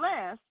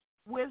blessed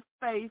with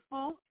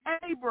faithful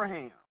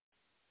Abraham.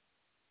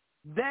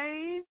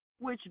 They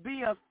which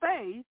be of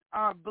faith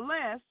are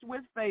blessed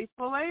with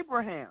faithful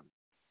Abraham.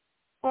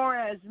 For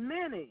as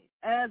many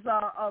as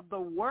are of the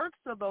works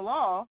of the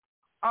law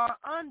are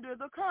under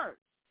the curse.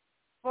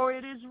 For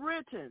it is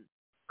written,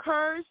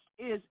 Cursed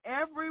is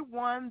every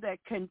one that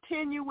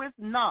continueth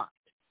not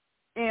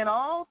in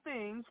all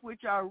things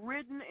which are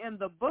written in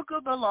the book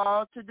of the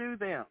law to do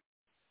them.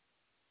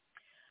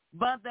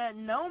 But that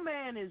no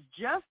man is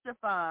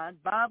justified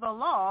by the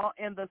law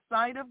in the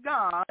sight of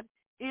God,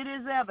 it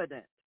is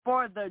evident.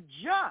 For the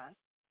just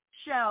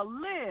shall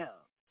live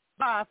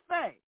by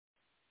faith.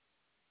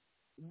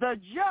 The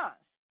just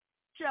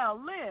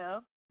shall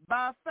live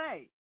by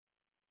faith.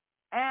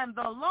 And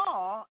the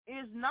law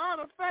is not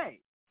of faith,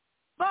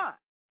 but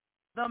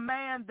the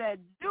man that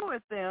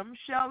doeth them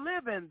shall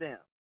live in them.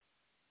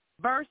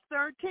 Verse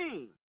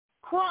 13,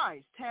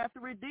 Christ hath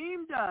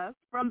redeemed us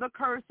from the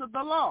curse of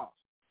the law,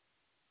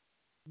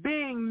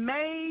 being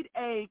made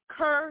a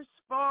curse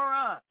for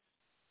us.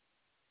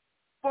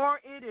 For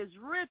it is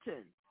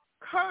written,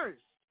 Cursed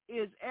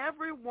is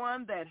every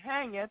one that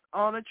hangeth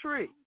on a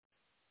tree,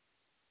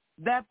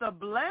 that the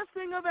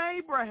blessing of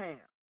Abraham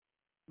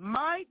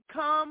might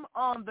come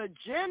on the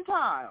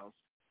Gentiles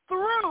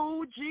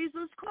through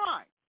Jesus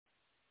Christ,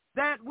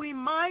 that we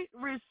might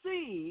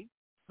receive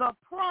the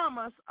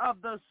promise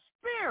of the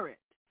Spirit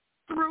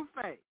through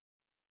faith.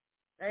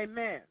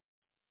 Amen.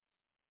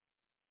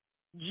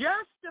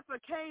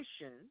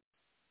 Justification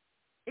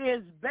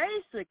is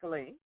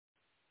basically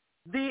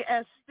the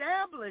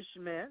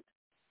establishment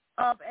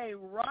of a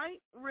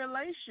right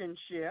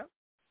relationship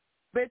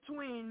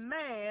between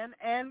man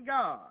and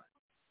God.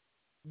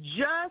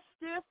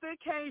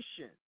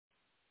 Justification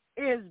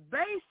is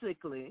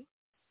basically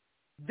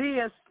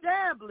the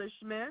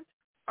establishment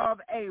of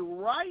a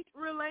right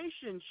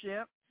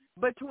relationship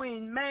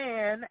between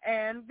man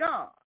and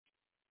God.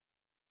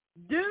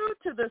 Due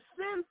to the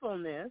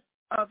sinfulness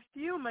of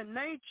human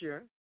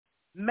nature,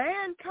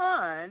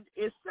 mankind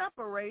is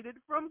separated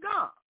from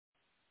God.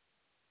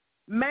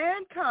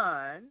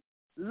 Mankind,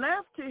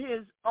 left to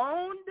his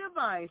own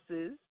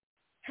devices,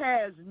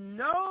 has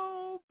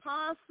no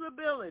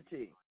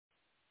possibility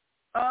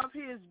of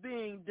his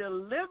being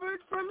delivered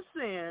from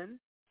sin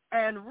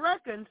and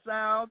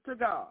reconciled to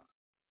God.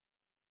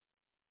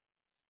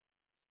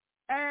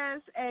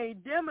 As a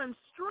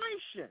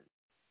demonstration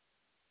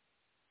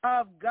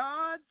of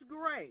God's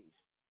grace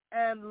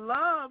and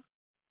love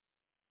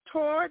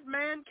toward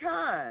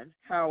mankind,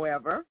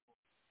 however,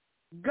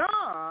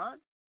 God,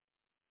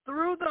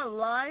 through the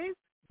life,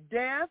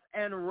 death,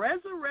 and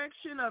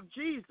resurrection of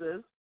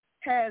Jesus,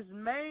 has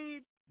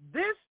made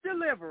this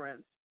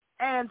deliverance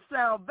and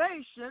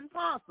salvation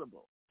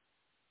possible.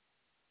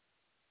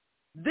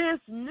 This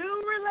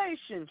new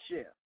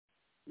relationship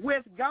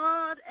with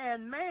God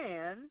and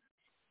man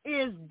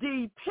is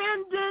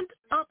dependent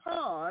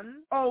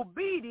upon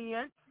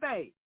obedient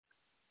faith.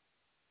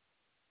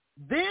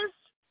 This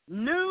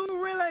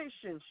new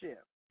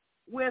relationship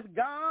with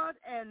God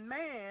and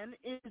man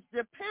is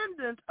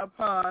dependent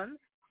upon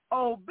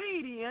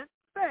obedient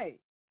faith.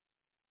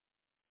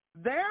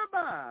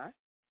 Thereby,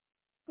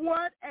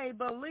 what a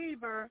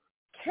believer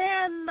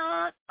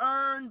cannot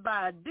earn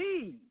by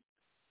deeds,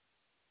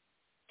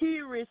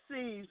 he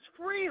receives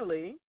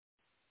freely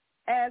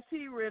as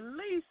he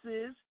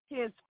releases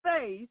his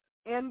faith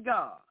in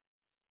God.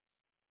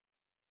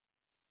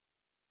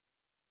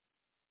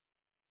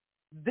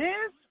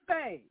 This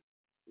faith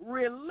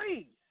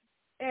release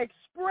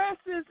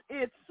expresses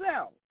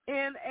itself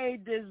in a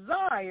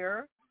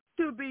desire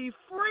to be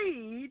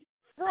freed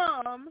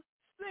from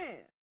sin,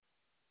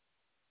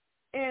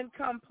 in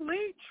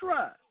complete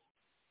trust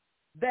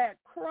that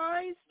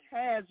Christ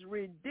has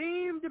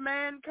redeemed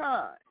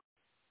mankind,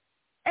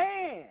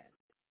 and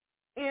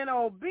in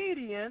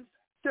obedience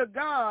to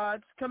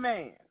God's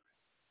command.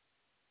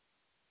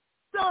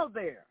 So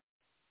there,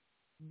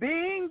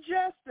 being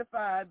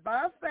justified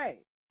by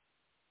faith,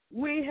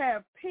 we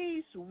have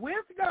peace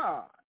with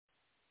God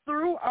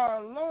through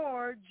our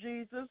Lord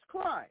Jesus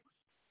Christ,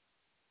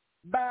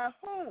 by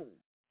whom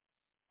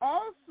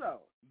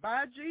also,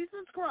 by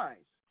Jesus Christ,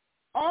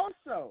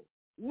 also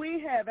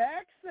we have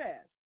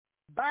access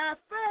by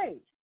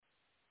faith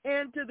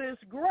into this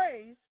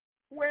grace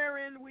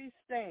wherein we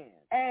stand,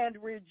 and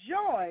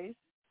rejoice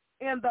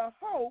in the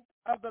hope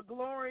of the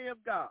glory of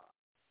God.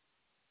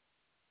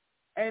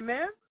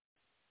 Amen?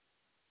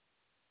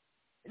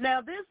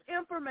 Now, this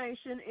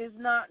information is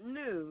not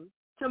new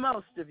to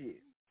most of you.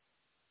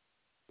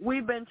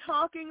 We've been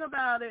talking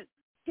about it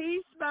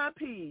piece by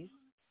piece,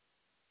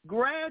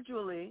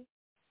 gradually,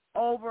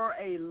 over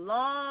a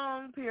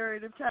long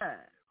period of time.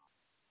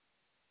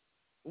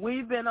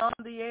 We've been on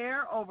the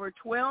air over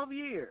 12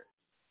 years,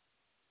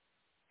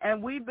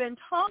 and we've been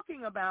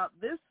talking about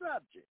this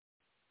subject,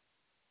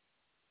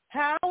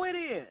 how it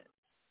is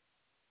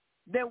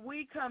that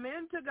we come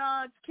into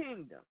God's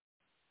kingdom,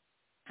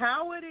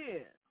 how it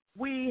is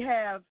we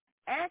have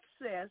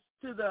access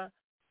to the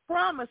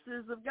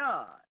promises of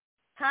God,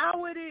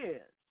 how it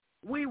is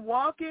we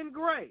walk in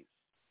grace,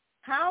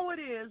 how it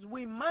is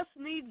we must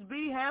needs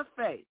have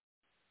faith.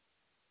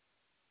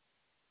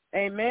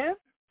 Amen?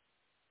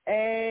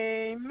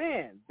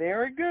 Amen.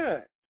 Very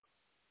good.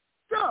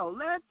 So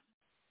let's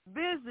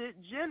visit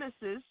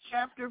Genesis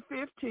chapter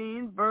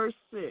 15, verse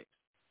 6.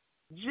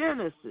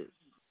 Genesis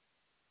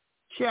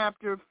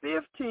chapter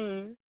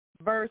 15,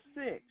 verse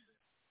 6.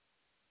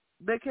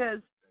 Because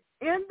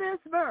in this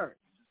verse,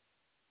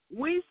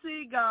 we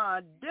see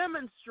God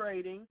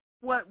demonstrating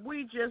what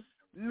we just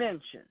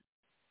mentioned.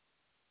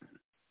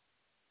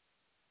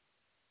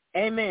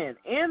 Amen.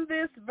 In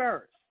this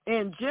verse,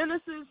 in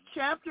Genesis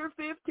chapter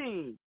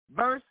 15,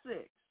 verse 6,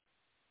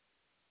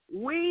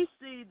 we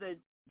see the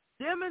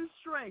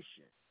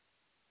demonstration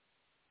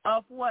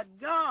of what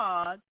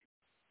God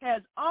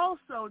has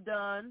also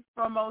done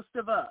for most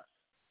of us.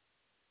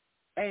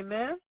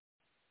 Amen?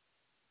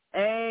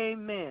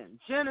 Amen.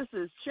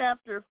 Genesis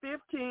chapter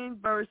 15,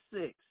 verse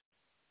 6.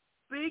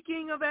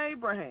 Speaking of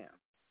Abraham,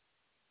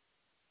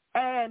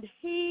 and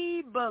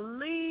he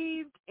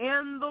believed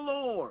in the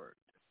Lord.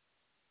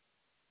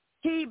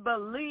 He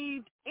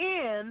believed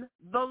in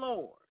the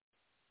Lord.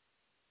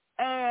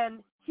 And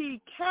he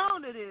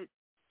counted it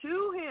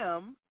to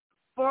him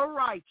for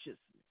righteousness.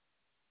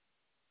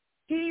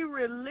 He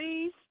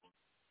released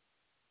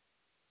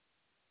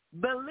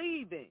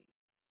believing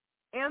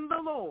in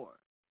the Lord,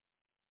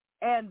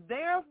 and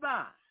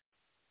thereby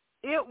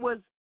it was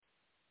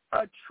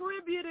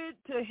attributed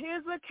to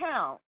his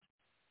account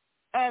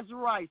as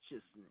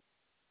righteousness.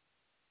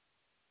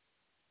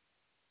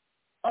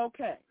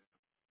 Okay.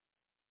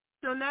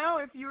 So now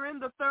if you're in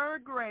the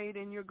third grade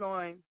and you're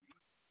going,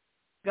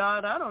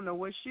 God, I don't know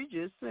what she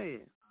just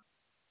said.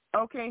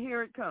 Okay,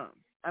 here it comes.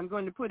 I'm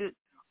going to put it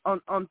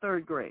on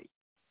third grade.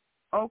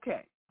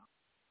 Okay.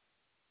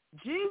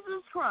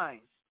 Jesus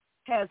Christ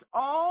has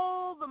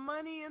all the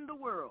money in the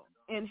world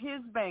in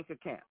his bank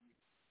account.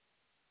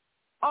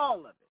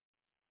 All of it.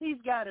 He's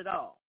got it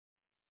all.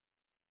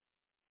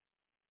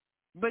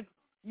 But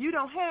you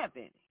don't have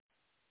any.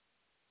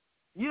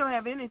 You don't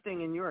have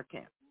anything in your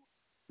account,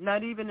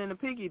 not even in a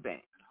piggy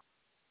bank.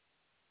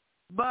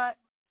 But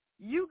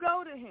you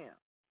go to him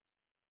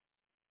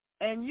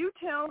and you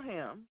tell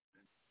him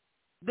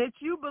that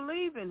you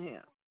believe in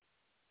him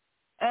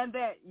and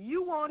that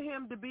you want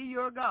him to be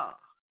your God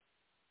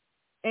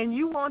and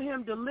you want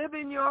him to live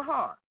in your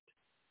heart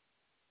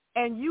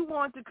and you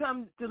want to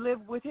come to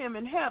live with him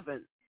in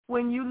heaven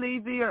when you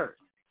leave the earth.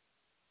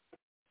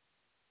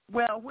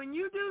 Well, when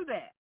you do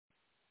that,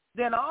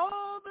 then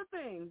all the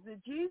things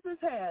that Jesus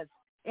has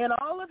in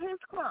all of his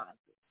closets,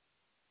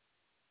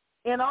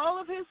 in all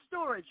of his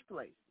storage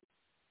places,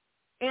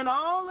 in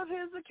all of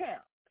his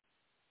accounts,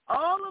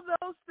 all of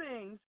those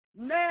things,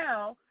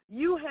 now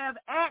you have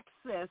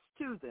access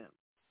to them.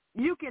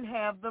 You can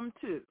have them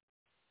too.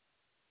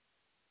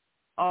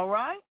 All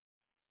right?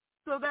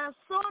 So that's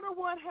sort of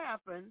what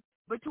happened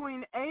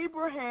between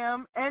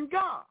Abraham and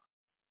God.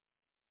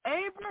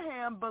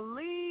 Abraham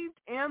believed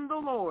in the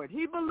Lord.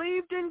 He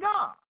believed in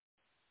God.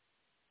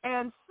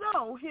 And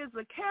so his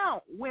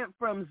account went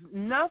from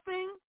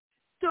nothing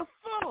to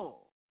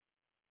full.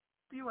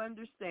 If you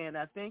understand,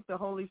 I think the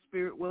Holy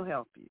Spirit will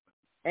help you.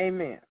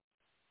 Amen.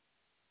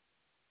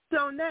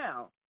 So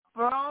now,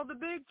 for all the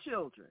big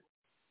children,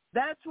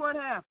 that's what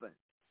happened.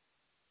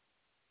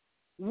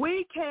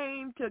 We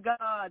came to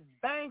God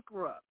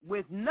bankrupt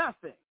with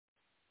nothing.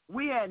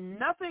 We had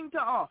nothing to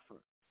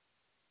offer.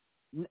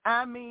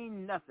 I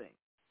mean nothing.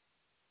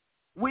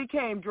 We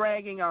came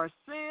dragging our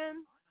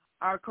sin,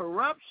 our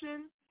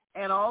corruption,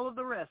 and all of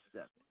the rest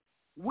of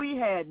it. We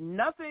had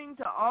nothing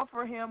to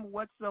offer him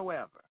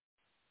whatsoever.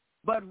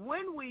 But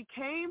when we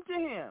came to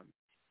him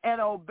and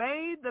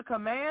obeyed the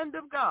command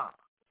of God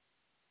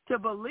to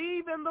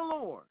believe in the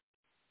Lord,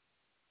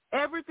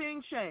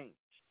 everything changed.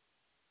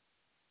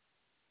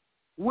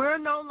 We're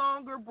no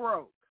longer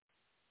broke.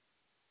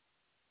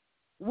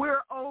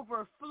 We're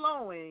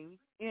overflowing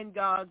in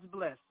God's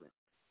blessing.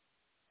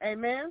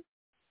 Amen?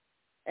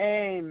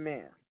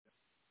 Amen.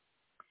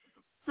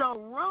 So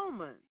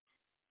Romans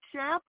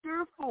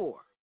chapter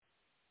 4,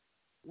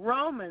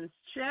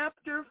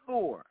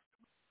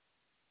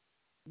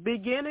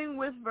 beginning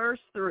with verse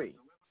 3.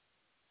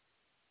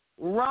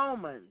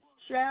 Romans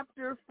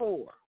chapter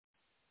 4,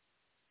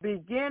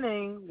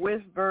 beginning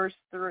with verse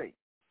 3.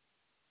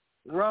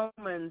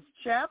 Romans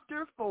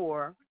chapter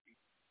 4,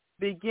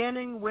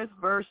 beginning with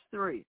verse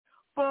 3.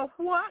 For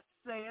what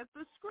saith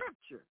the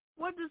Scripture?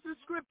 What does the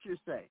Scripture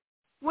say?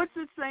 What's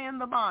it say in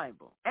the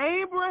Bible?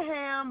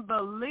 Abraham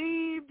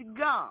believed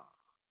God,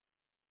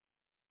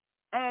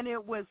 and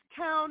it was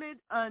counted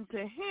unto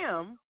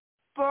him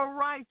for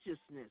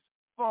righteousness,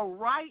 for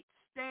right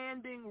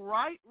standing,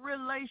 right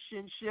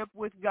relationship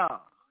with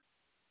God.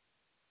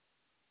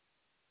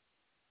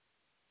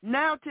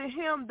 Now to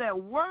him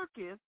that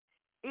worketh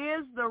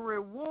is the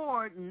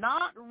reward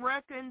not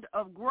reckoned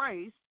of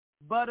grace,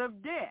 but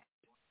of debt.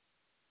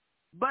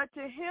 But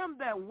to him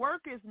that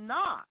worketh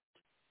not,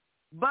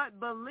 but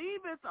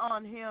believeth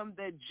on him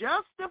that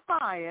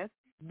justifieth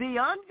the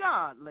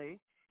ungodly,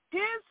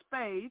 his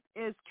faith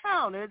is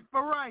counted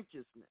for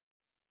righteousness.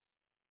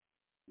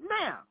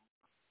 Now,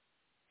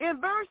 in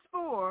verse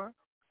 4,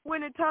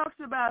 when it talks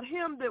about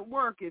him that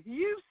worketh,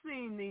 you've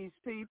seen these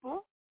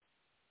people.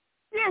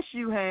 Yes,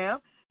 you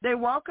have. They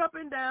walk up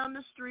and down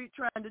the street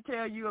trying to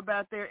tell you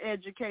about their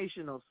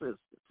educational system.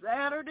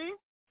 Saturday,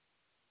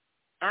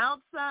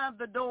 outside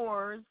the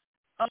doors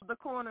of the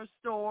corner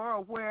store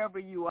or wherever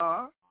you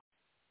are,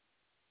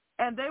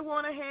 and they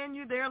want to hand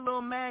you their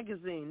little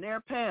magazine,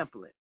 their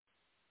pamphlet.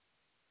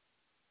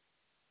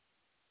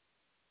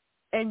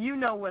 And you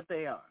know what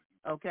they are,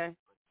 okay?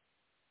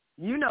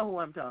 You know who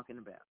I'm talking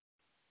about.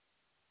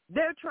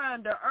 They're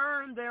trying to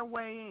earn their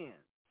way in.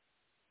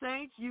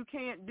 Saints, you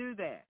can't do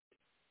that.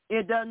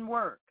 It doesn't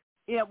work.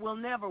 It will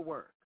never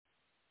work.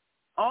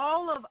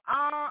 All of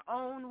our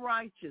own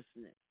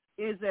righteousness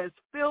is as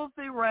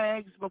filthy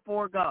rags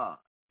before God.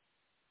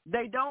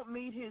 They don't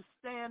meet his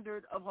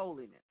standard of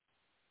holiness.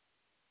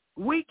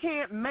 We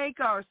can't make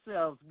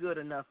ourselves good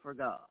enough for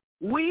God.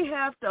 We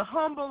have to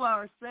humble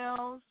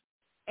ourselves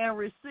and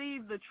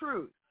receive the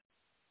truth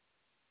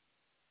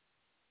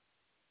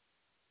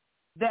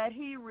that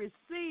he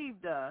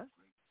received us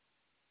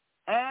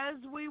as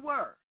we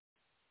were,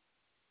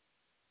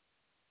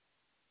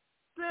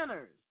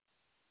 sinners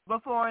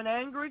before an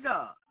angry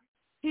God.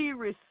 He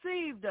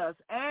received us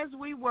as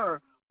we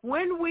were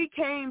when we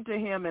came to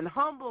him and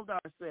humbled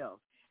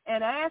ourselves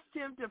and asked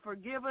him to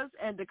forgive us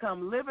and to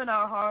come live in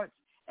our hearts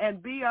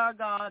and be our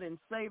God and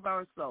save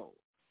our souls.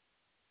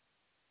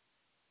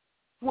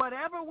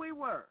 Whatever we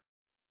were,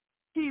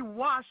 he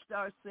washed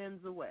our sins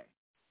away.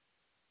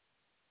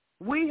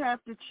 We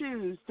have to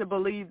choose to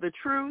believe the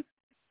truth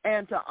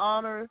and to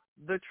honor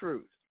the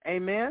truth.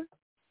 Amen?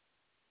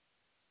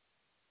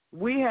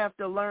 We have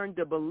to learn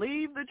to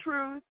believe the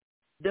truth,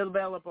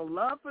 develop a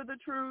love for the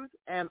truth,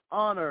 and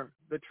honor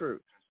the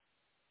truth.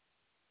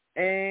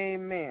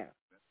 Amen.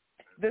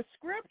 The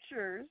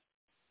scriptures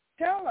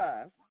tell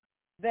us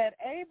that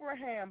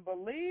Abraham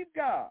believed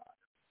God,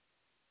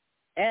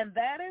 and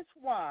that is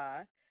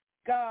why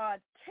God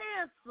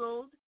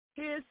canceled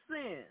his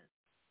sins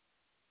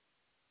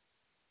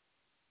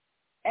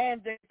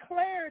and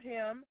declared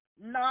him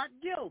not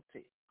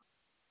guilty.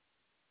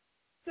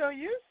 So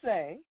you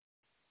say,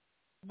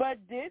 but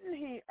didn't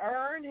he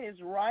earn his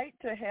right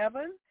to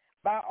heaven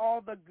by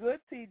all the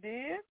goods he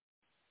did?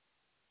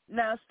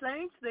 Now,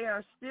 saints, there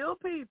are still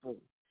people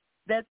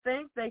that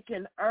think they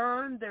can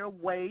earn their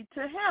way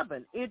to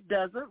heaven. It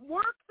doesn't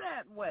work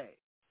that way.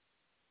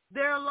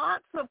 There are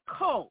lots of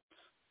cults,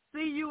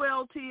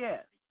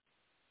 C-U-L-T-S,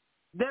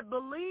 that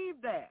believe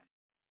that,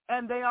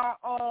 and they are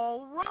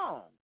all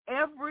wrong,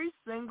 every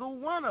single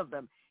one of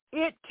them.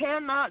 It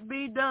cannot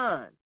be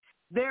done.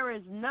 There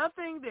is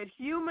nothing that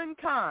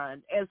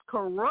humankind, as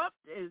corrupt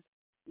as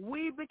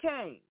we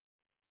became,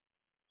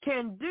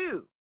 can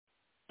do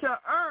to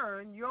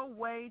earn your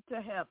way to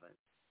heaven.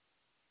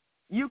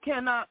 You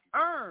cannot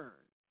earn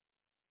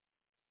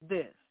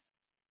this.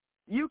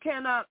 You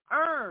cannot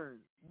earn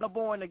the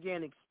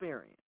born-again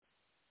experience.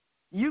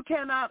 You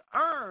cannot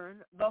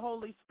earn the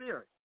Holy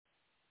Spirit.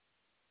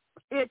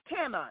 It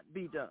cannot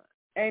be done.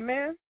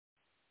 Amen?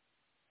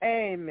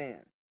 Amen.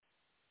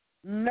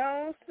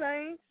 No,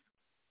 saints,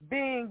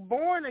 being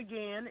born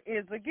again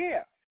is a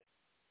gift.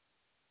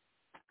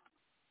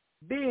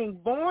 Being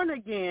born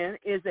again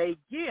is a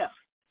gift.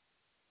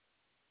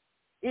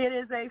 It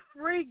is a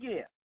free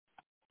gift.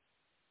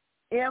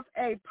 If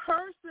a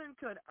person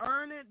could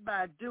earn it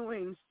by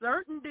doing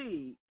certain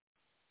deeds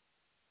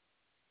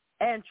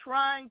and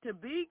trying to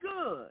be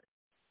good,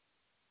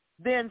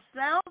 then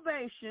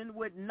salvation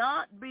would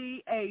not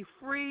be a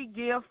free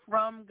gift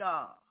from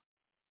God.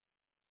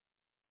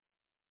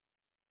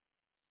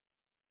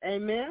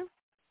 Amen?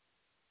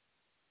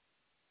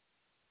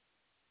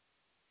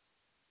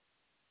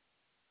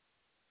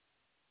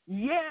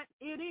 Yet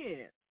it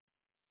is.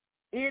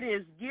 It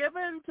is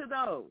given to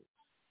those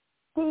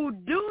who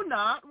do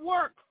not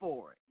work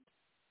for it.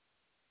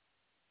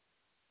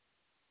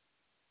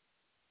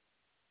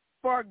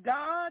 For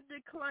God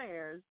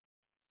declares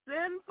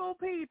sinful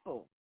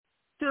people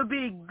to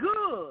be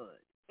good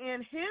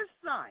in his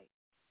sight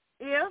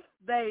if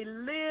they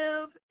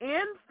live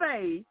in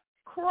faith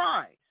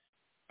Christ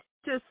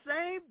to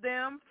save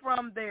them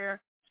from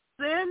their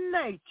sin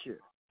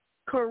nature,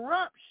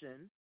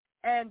 corruption,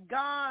 and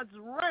God's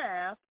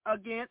wrath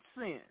against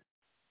sin.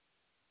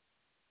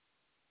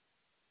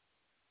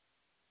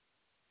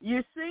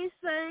 You see,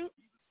 saints,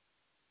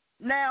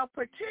 now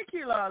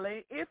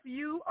particularly if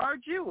you are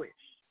Jewish,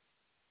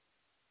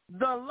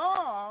 the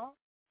law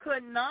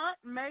could not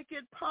make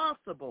it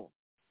possible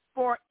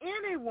for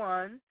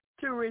anyone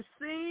to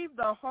receive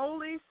the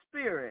Holy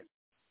Spirit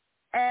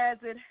as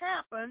it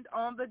happened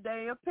on the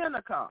day of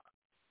Pentecost.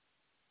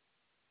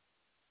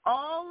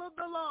 All of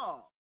the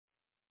law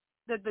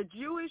that the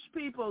Jewish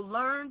people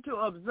learned to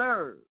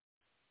observe,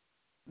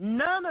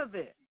 none of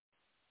it,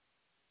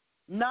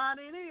 not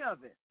any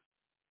of it,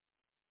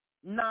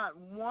 not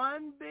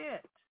one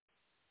bit,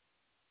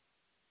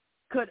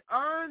 could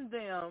earn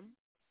them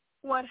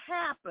what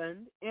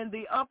happened in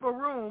the upper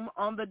room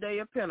on the day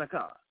of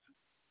Pentecost.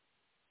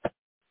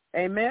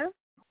 Amen?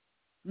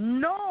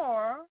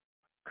 Nor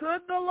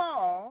could the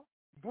law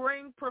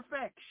bring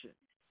perfection.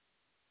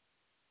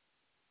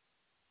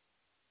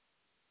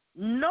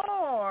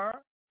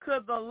 Nor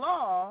could the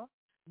law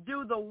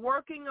do the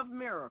working of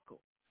miracles.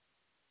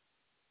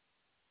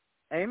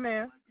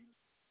 Amen.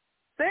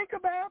 Think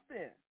about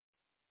this.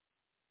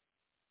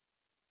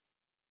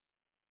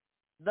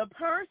 The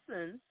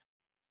persons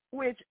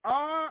which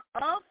are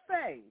of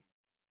faith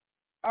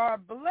are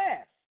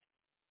blessed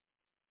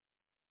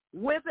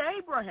with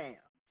Abraham.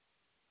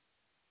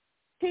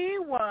 He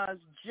was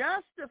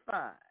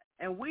justified,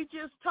 and we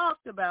just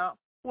talked about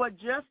what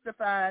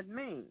justified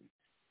means.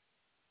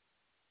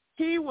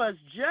 He was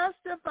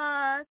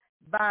justified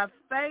by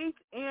faith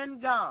in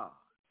God.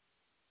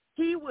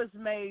 He was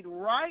made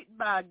right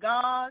by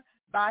God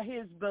by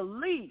his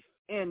belief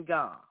in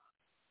God.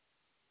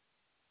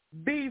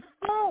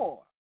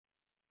 Before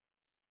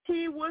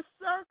he was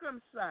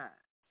circumcised,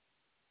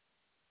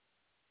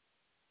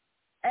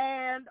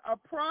 and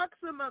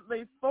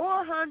approximately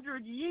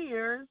 400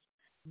 years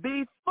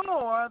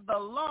before the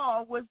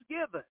law was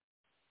given.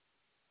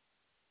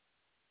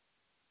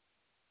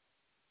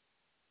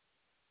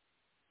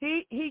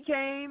 He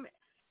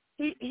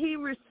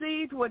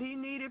received what he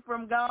needed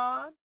from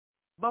God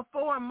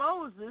before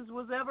Moses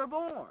was ever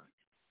born.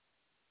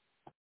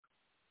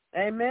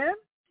 Amen?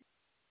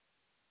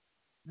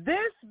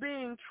 This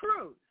being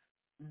truth,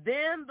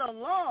 then the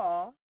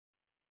law,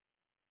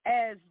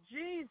 as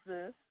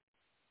the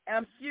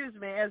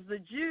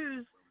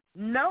Jews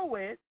know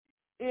it,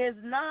 is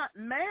not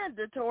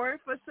mandatory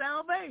for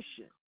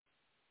salvation.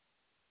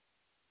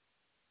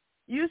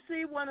 You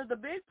see, one of the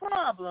big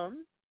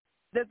problems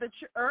that the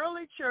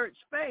early church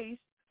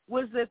faced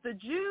was that the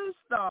Jews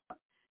thought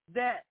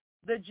that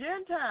the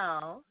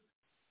Gentiles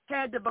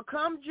had to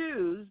become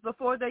Jews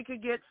before they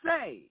could get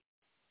saved.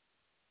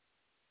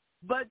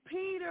 But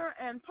Peter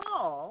and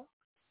Paul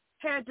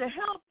had to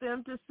help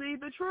them to see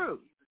the truth,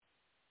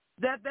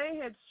 that they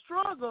had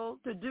struggled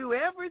to do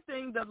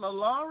everything that the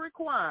law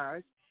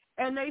requires,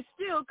 and they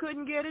still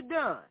couldn't get it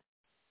done.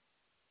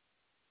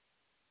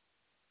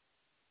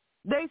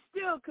 They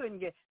still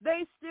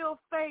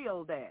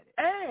failed at it.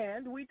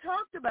 And we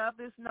talked about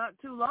this not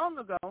too long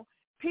ago,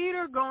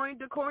 Peter going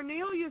to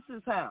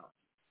Cornelius' house.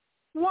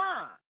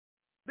 Why?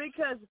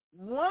 Because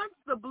once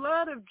the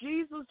blood of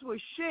Jesus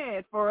was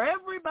shed for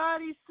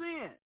everybody's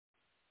sin,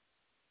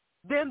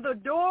 then the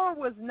door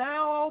was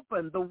now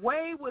open. The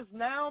way was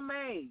now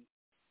made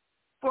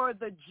for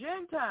the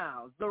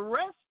Gentiles, the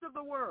rest of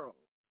the world,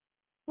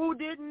 who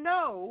didn't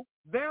know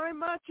very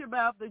much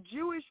about the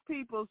Jewish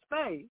people's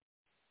faith.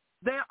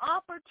 Their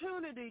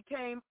opportunity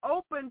came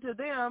open to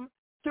them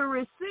to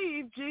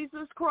receive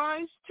Jesus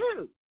Christ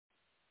too,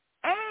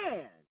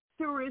 and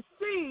to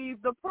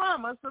receive the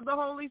promise of the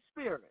Holy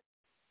Spirit.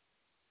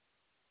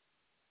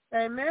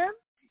 Amen?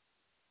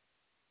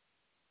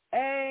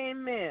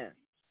 Amen.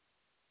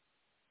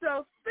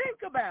 So think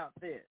about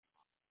this.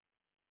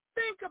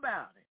 Think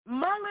about it.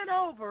 Mull it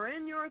over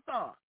in your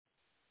thoughts.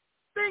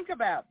 Think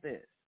about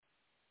this.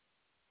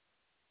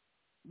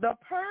 The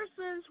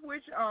persons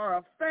which are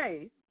of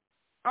faith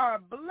are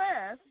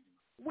blessed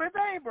with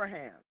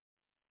Abraham.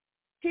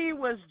 He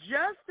was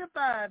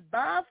justified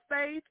by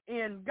faith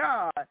in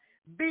God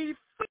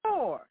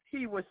before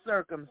he was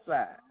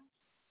circumcised.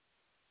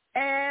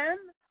 And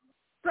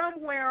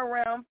somewhere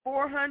around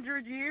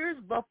 400 years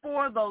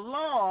before the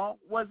law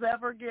was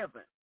ever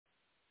given.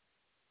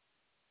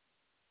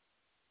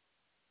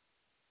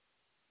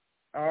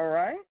 All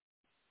right?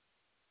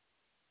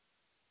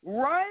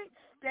 Right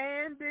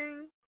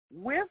standing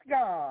with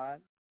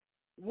God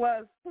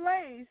was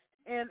placed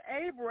in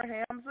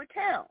Abraham's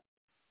account.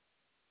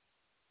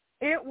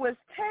 It was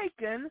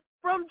taken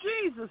from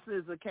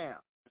Jesus'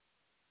 account.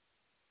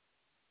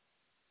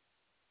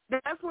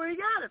 That's where he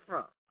got it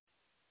from.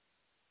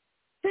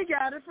 He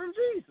got it from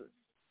Jesus.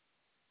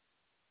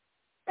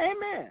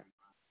 Amen.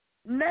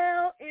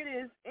 Now it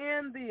is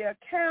in the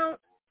account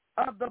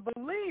of the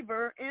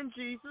believer in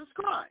Jesus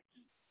Christ.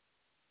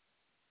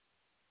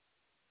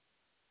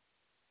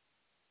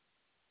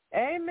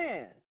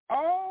 Amen.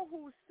 All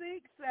who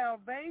seek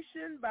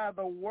salvation by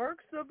the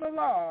works of the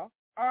law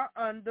are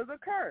under the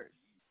curse,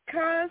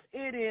 because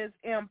it is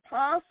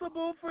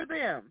impossible for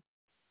them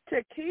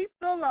to keep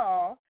the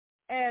law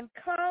and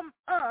come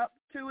up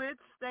to its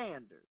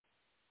standards.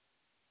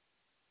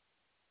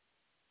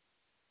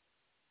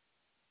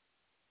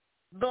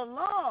 The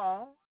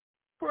law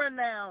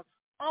pronounced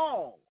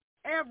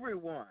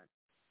everyone,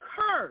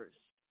 cursed,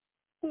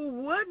 who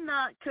would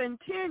not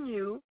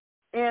continue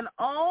in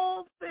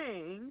all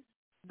things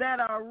that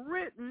are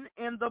written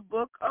in the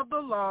book of the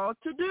law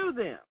to do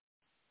them.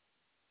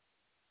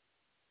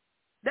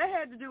 They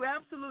had to do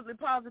absolutely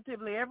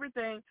positively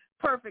everything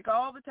perfect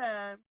all the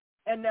time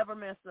and never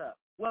mess up.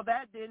 Well,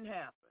 that didn't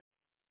happen.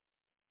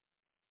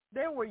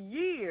 There were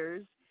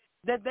years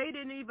that they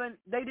didn't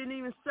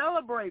even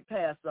celebrate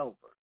Passover.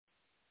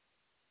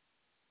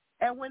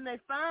 And when they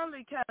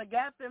finally kind of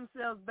got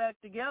themselves back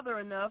together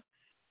enough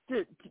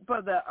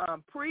for the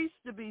priests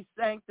to be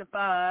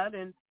sanctified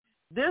and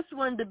this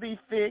one to be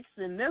fixed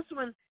and this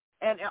one,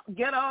 and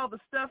get all the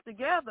stuff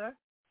together,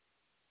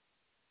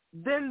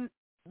 then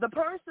the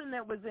person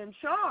that was in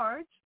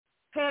charge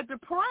had to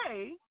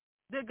pray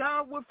that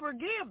God would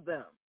forgive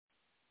them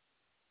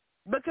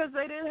because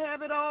they didn't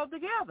have it all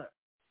together.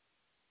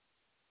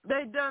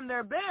 They'd done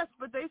their best,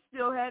 but they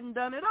still hadn't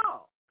done it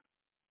all.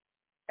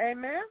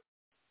 Amen?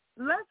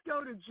 Let's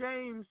go to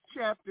James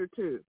chapter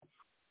 2.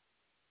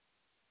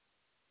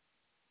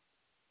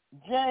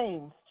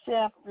 James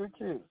chapter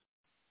 2.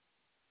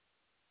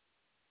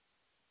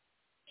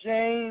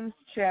 James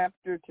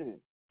chapter 2.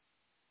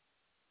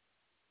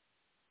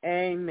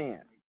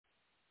 Amen.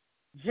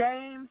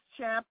 James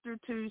chapter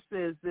 2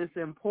 says this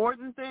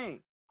important thing.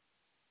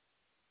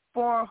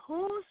 For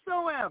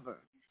whosoever,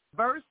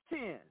 verse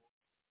 10,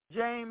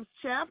 James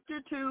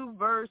chapter 2,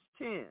 verse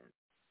 10.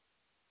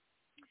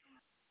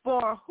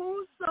 For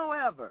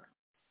whosoever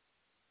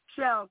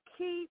shall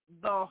keep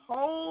the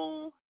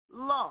whole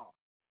law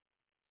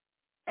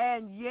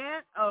and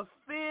yet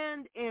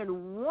offend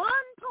in one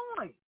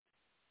point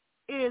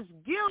is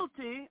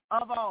guilty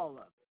of all of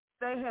it.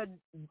 They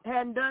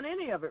hadn't done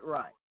any of it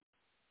right.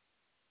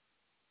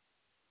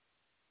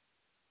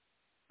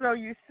 So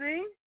you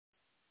see,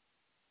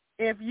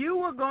 if you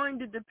were going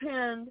to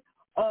depend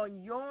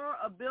on your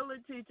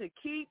ability to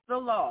keep the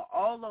law,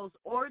 all those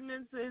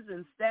ordinances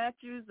and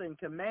statutes and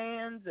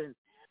commands and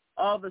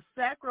all the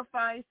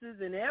sacrifices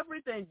and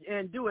everything,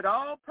 and do it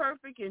all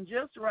perfect and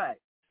just right,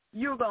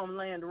 you're going to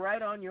land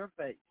right on your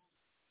face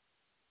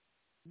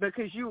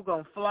because you're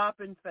going to flop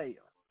and fail.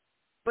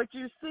 But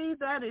you see,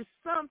 that is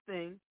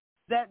something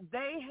that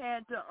they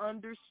had to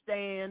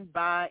understand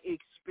by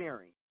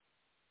experience.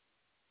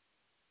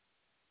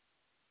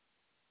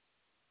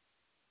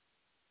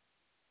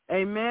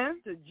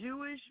 Amen? The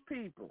Jewish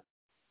people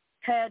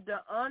had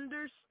to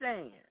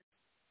understand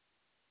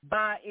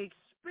by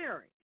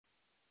experience.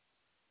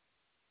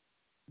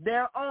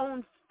 Their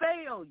own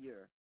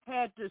failure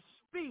had to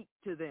speak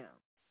to them,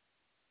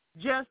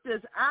 just as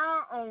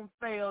our own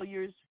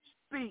failures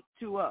speak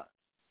to us.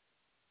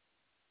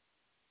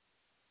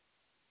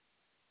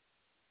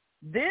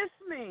 This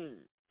means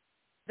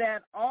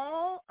that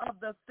all of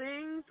the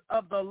things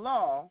of the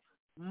law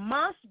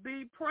must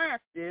be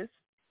practiced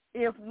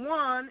if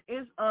one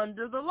is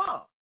under the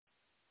law.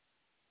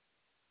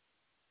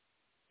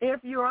 If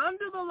you're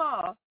under the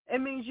law, it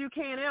means you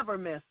can't ever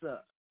mess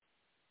up.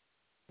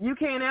 You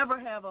can't ever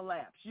have a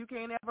lapse. You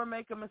can't ever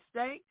make a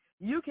mistake.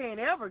 You can't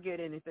ever get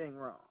anything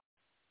wrong.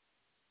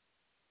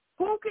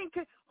 Who can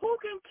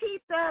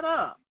keep that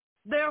up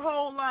their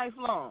whole life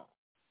long?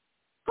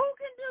 Who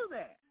can do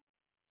that?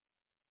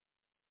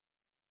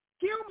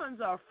 Humans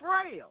are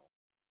frail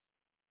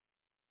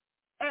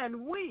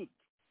and weak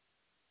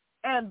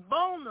and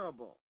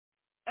vulnerable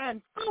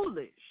and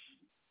foolish.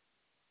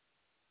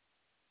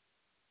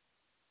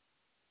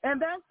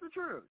 And that's the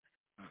truth.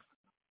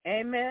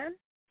 Amen?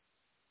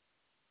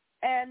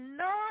 And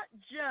not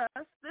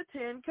just the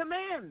Ten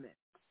Commandments.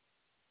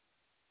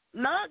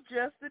 Not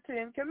just the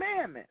Ten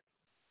Commandments,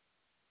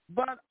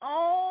 but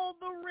all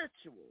the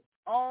rituals,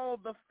 all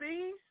the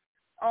feasts,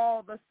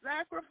 all the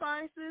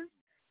sacrifices,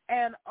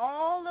 and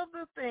all of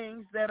the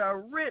things that are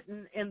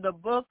written in the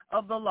book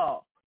of the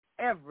law.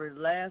 Every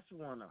last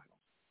one of them.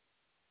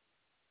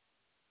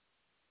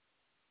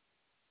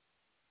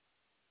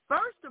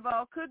 First of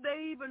all, could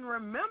they even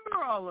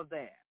remember all of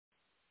that?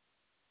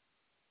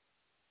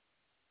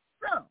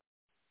 So,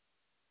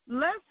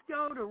 let's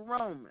go to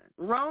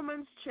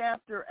Romans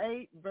chapter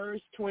 8,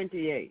 verse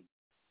 28.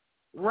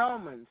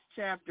 Romans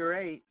chapter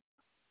 8,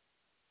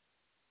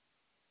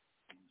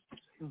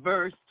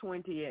 verse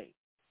 28.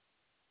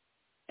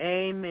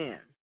 Amen.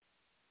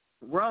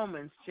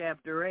 Romans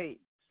chapter 8,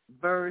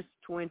 verse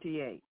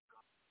 28.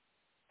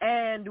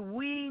 And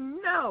we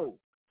know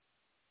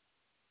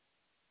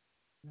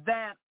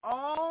that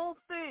all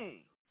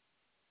things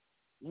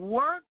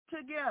work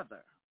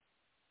together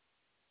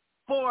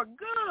for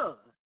good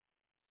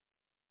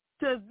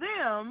to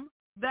them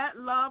that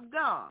love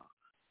God,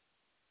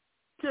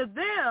 to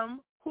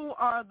them who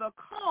are the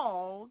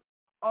called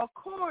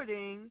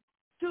according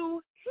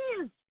to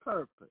his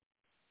purpose.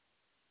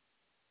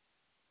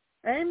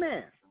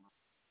 Amen.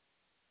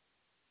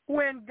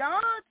 When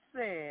God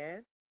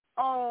said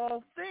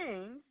all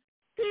things,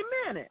 he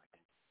meant it.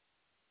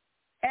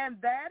 And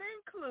that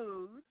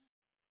includes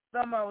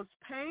the most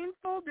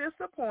painful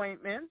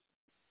disappointments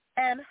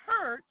and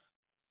hurts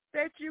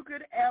that you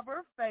could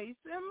ever face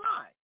in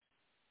life.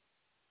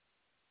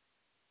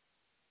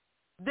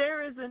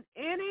 There isn't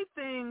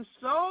anything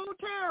so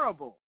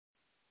terrible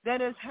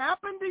that has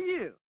happened to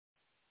you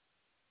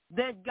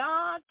that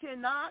God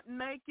cannot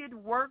make it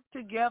work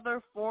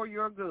together for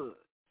your good.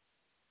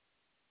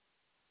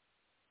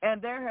 And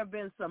there have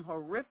been some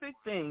horrific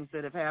things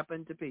that have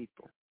happened to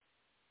people.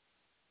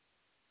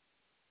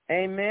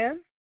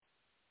 Amen.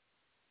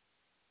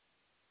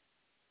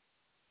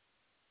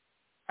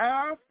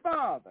 Our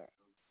Father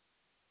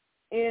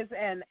is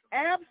an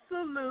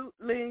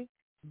absolutely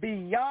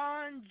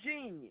beyond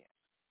genius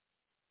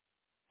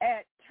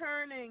at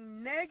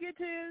turning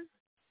negatives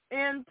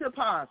into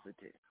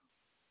positive,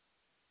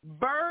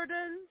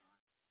 burdens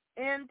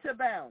into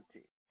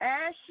bounty,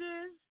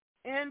 ashes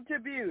into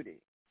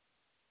beauty,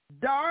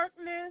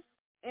 darkness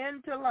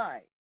into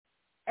light,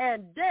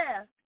 and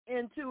death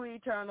into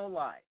eternal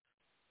life.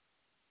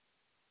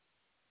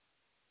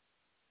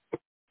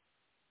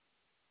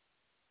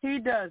 He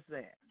does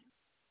that.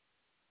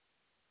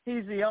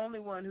 He's the only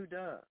one who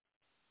does.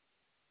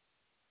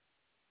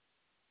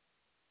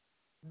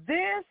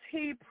 This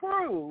he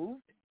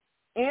proved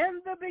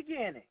in the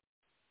beginning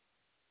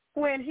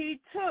when he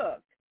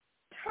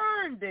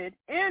turned it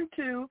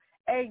into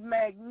a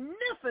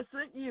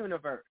magnificent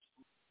universe.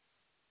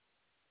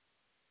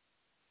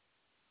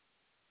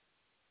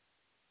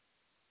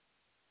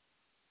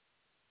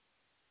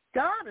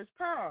 God is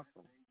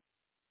powerful.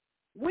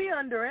 We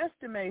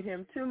underestimate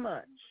him too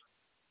much.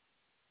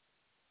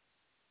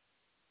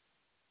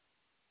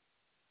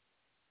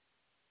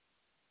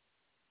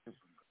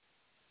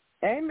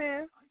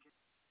 Amen.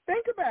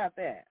 Think about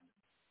that.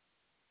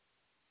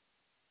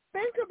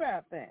 Think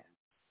about that.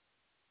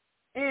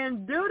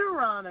 In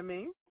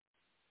Deuteronomy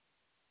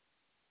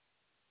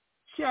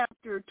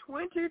chapter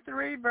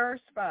 23, verse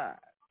 5.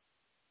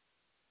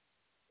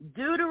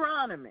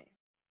 Deuteronomy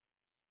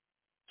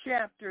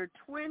chapter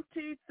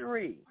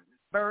 23,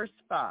 verse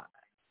 5.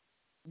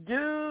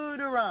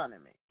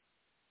 Deuteronomy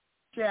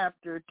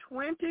chapter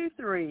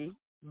 23,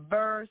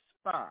 verse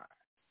 5.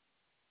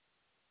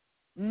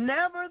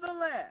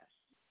 Nevertheless,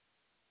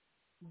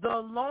 the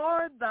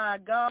Lord thy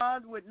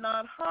God would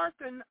not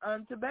hearken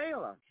unto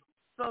Balaam.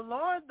 The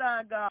Lord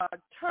thy God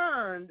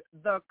turned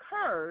the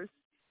curse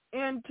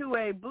into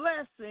a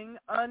blessing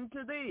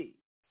unto thee.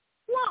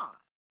 Why?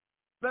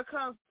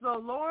 Because the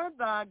Lord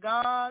thy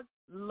God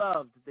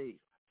loved thee.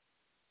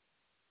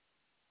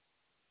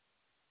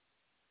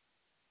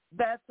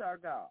 That's our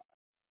God.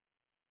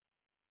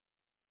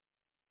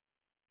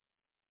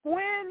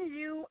 When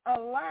you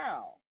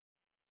allow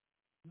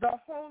the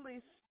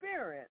Holy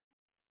Spirit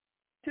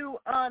to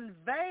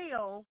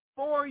unveil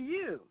for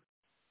you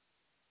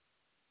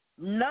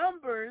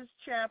Numbers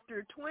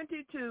chapter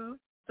 22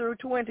 through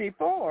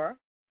 24,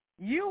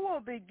 you will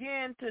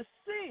begin to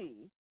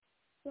see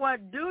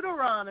what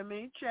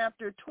Deuteronomy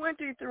chapter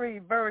 23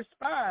 verse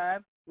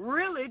 5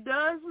 really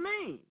does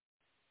mean.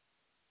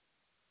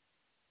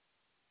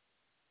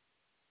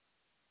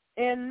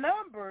 In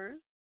Numbers,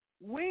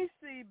 we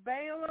see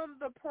Balaam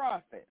the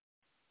prophet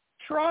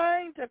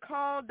trying to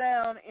call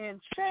down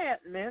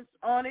enchantments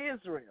on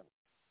Israel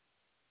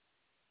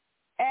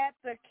at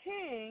the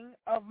king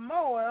of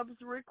Moab's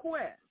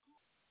request.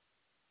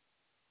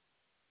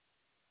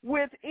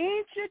 With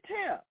each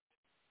attempt,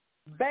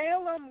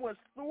 Balaam was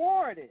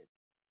thwarted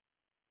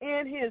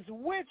in his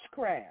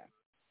witchcraft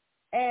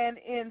and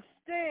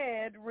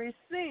instead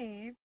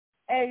received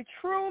a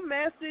true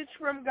message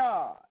from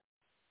God,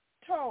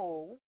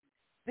 told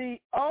the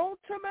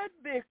ultimate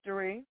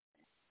victory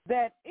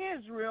that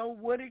Israel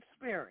would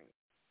experience.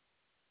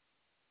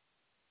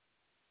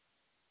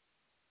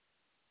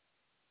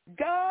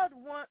 God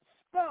once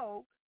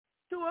spoke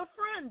to a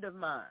friend of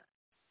mine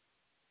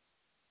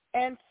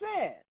and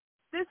said,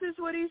 this is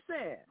what he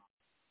said,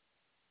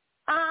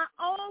 I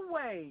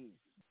always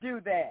do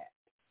that.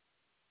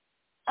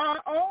 I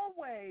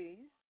always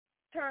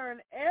turn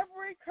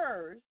every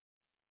curse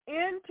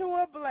into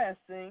a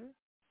blessing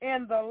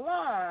in the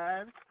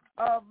lives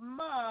of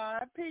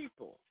my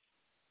people.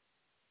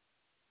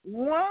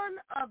 One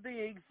of the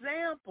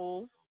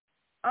examples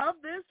of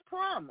this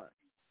promise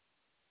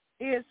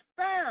is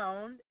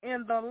found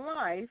in the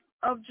life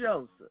of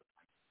Joseph.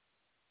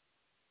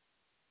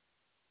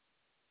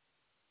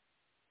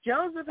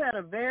 Joseph had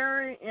a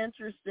very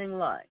interesting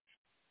life,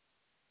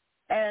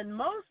 and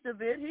most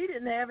of it he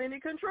didn't have any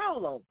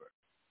control over.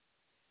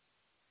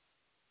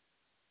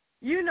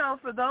 You know,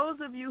 for those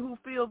of you who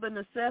feel the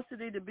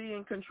necessity to be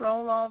in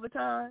control all the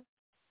time,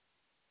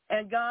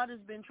 and God has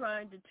been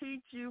trying to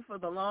teach you for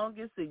the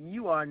longest that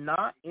you are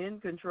not in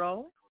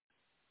control,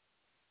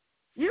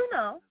 you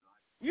know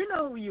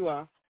who you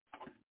are.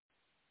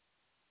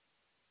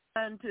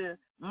 And to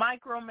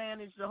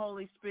micromanage the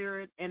Holy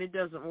Spirit, and it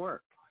doesn't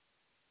work.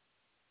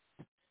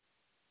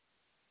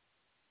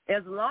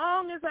 As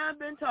long as I've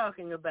been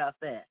talking about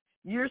that,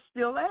 you're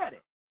still at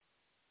it.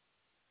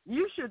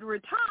 You should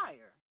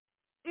retire.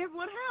 It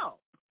would help.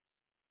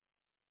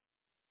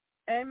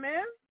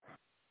 Amen?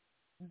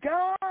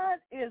 God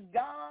is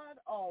God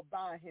all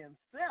by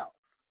himself.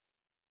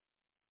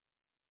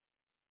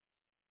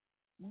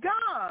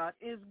 God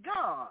is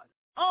God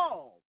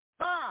all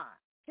by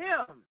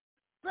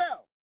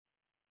himself.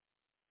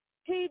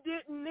 He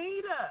didn't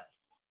need us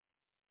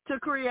to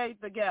create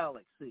the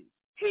galaxy.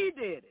 He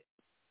did it.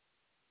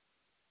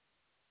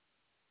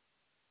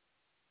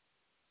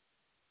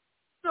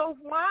 So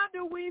why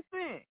do we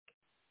think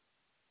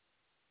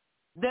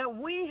that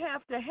we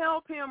have to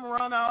help him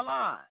run our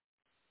lives?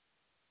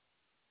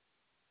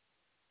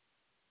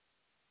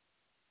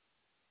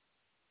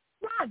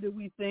 Why do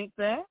we think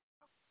that?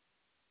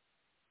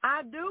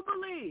 I do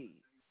believe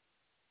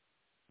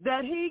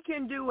that he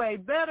can do a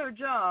better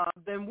job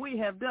than we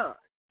have done.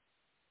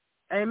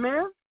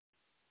 Amen?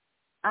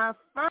 I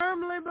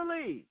firmly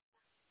believe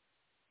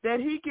that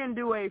he can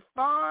do a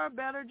far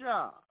better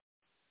job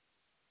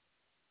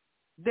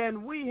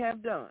than we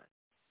have done.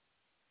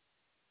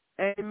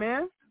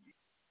 Amen?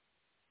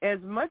 As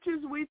much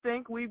as we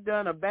think we've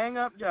done a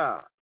bang-up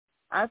job,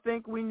 I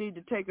think we need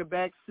to take a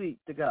back seat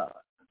to God.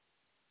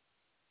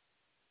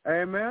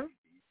 Amen?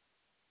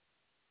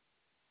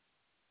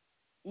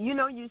 You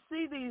know, you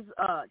see these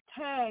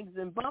tags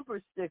and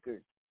bumper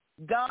stickers.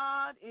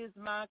 God is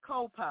my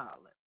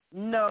co-pilot.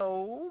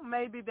 No,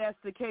 maybe that's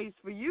the case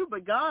for you,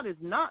 but God is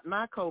not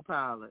my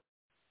co-pilot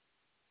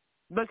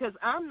because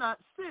I'm not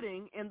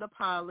sitting in the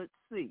pilot's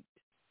seat.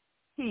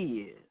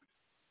 He is.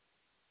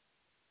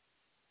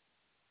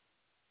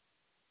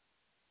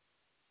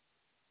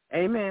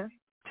 Amen.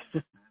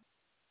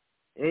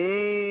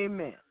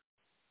 Amen.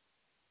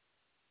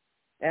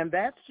 And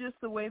that's just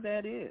the way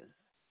that is.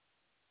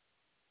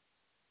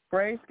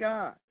 Praise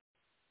God.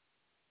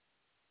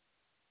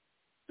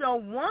 So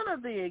one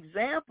of the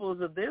examples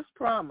of this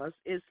promise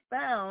is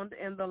found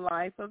in the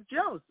life of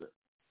Joseph,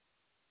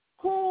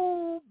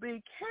 who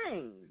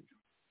became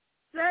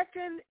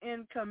second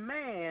in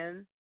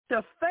command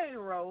to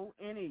Pharaoh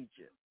in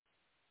Egypt.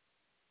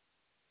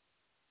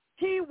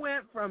 He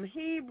went from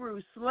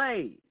Hebrew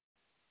slave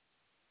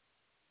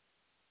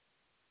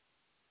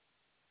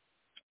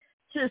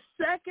to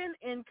second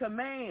in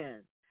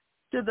command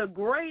to the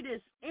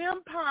greatest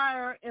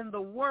empire in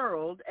the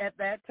world at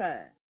that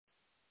time.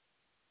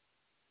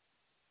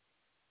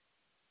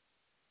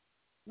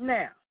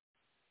 Now,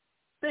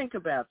 think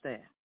about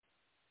that.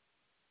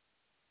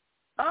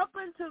 Up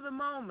until the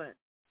moment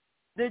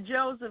that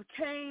Joseph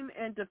came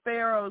into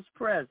Pharaoh's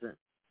presence,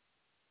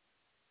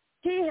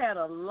 he had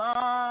a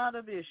lot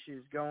of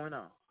issues going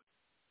on.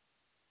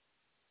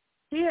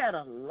 He had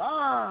a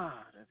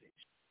lot of issues.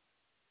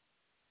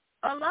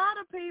 A lot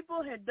of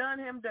people had done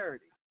him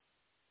dirty,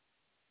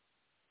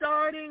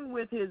 starting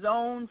with his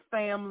own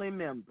family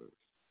members.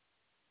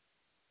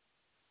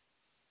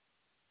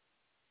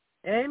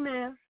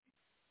 Amen.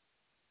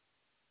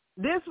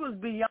 This was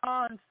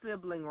beyond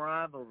sibling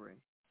rivalry.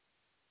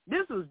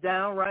 This was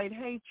downright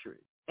hatred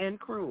and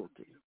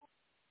cruelty.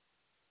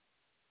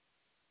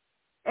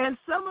 And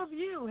some of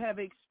you have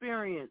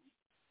experienced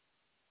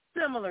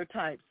similar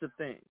types of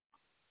things,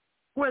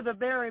 where the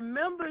very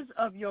members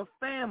of your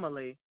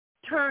family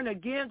turn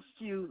against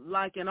you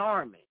like an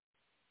army.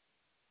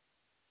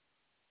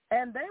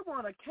 And they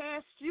want to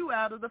cast you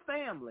out of the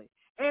family.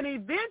 And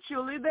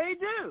eventually they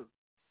do.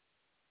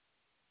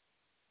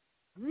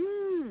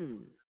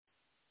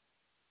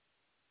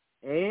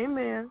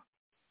 Amen.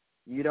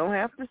 You don't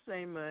have to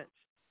say much.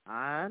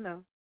 I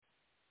know.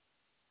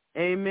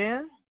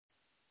 Amen.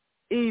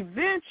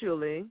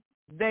 Eventually,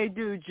 they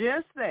do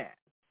just that.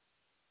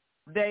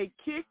 They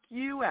kick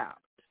you out.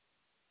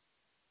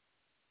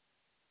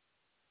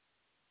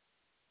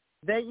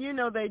 They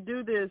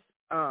do this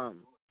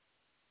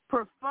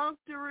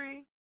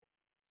perfunctory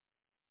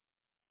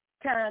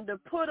kind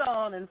of put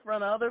on in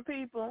front of other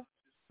people,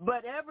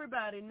 but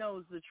everybody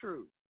knows the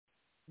truth.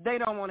 They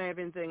don't want to have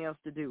anything else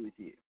to do with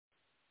you.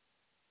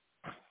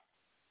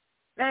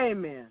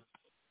 Amen.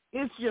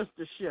 It's just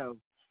a show.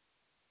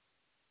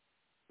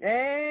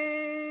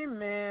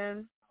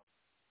 Amen.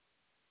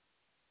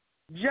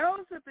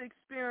 Joseph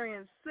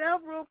experienced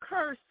several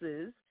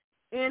curses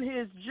in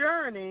his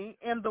journey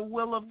in the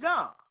will of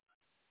God.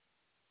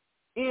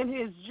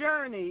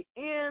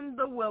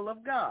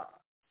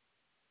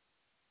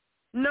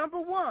 Number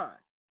one,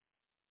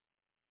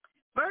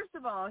 first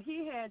of all,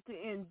 he had to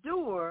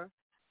endure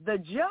the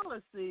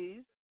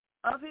jealousies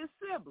of his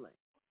siblings.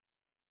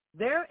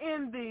 Their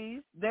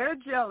envies, their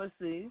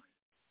jealousies.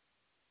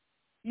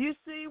 You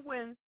see,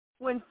 when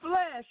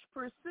flesh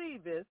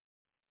perceiveth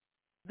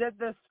that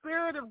the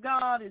Spirit of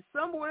God is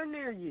somewhere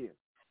near you,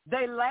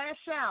 they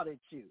lash out at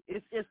you.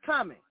 It's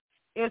coming.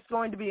 It's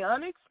going to be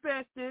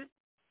unexpected,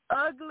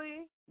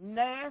 ugly,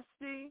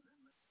 nasty,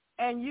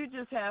 and you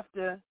just have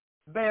to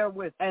bear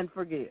with and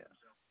forgive.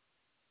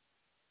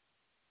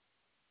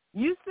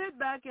 You sit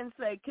back and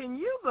say, can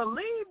you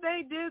believe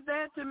they did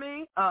that to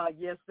me?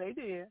 Yes, they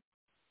did.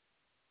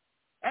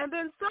 And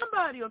then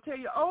somebody will tell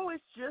you, oh,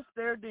 it's just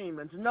their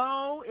demons.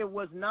 No, it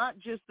was not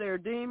just their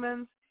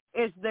demons.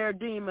 It's their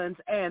demons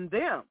and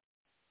them.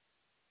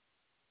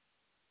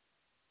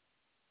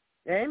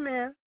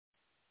 Amen.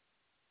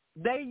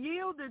 They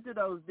yielded to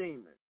those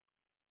demons.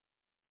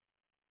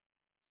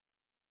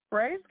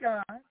 Praise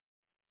God.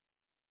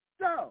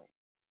 So,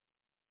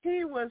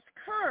 he was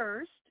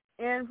cursed,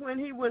 and when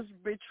he was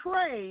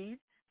betrayed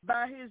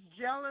by his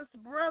jealous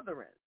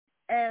brethren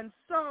and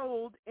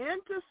sold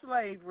into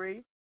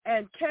slavery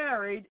and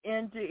carried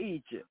into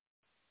Egypt.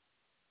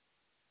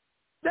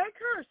 They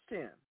cursed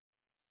him.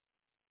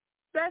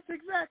 That's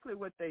exactly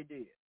what they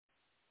did.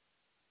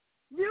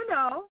 You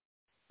know,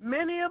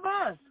 many of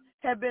us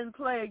have been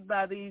plagued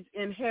by these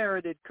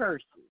inherited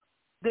curses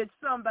that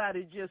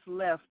somebody just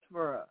left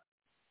for us.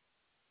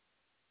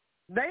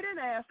 They didn't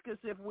ask us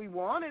if we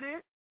wanted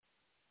it.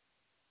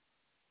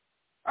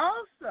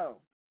 Also,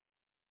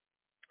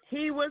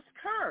 he was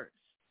cursed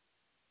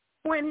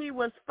when he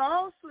was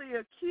falsely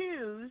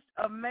accused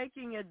of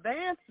making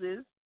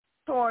advances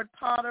toward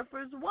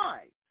Potiphar's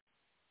wife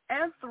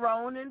and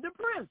thrown into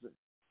prison.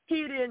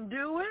 He didn't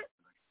do it,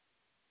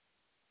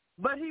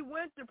 but he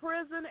went to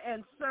prison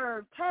and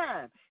served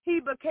time. He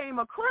became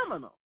a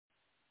criminal.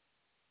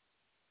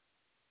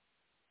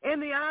 In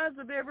the eyes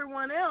of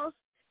everyone else,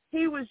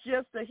 he was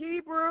just a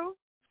Hebrew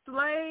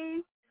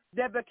slave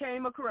that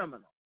became a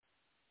criminal.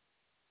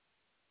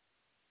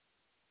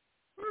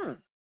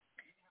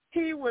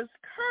 He was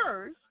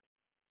cursed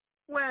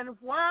when,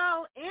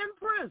 while in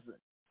prison,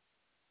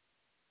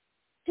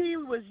 he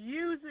was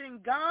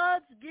using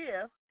God's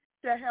gift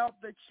to help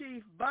the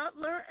chief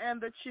butler and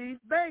the chief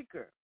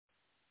baker.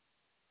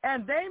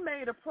 And they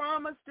made a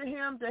promise to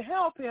him to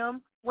help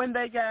him when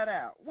they got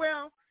out.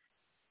 Well,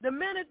 the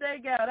minute they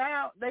got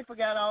out, they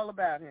forgot all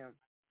about him,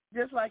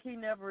 just like he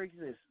never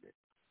existed.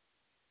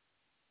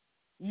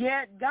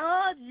 Yet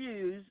God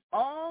used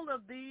all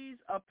of these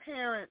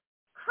apparent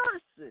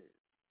curses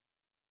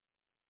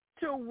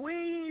to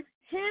weave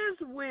his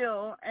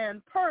will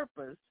and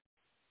purpose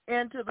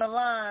into the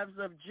lives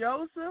of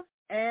Joseph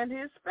and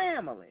his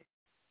family,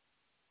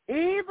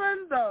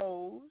 even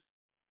those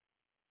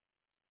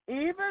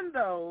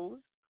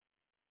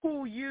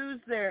who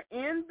use their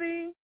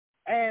envy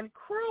and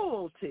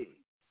cruelty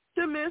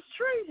to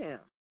mistreat him.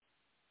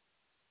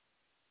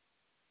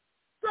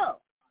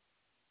 So,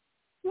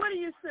 what are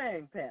you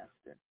saying,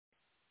 Pastor?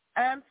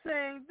 I'm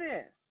saying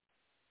this.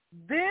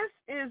 This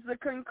is the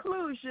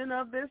conclusion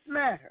of this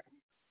matter.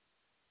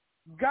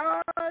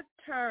 God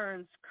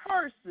turns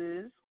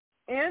curses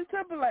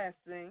into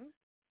blessings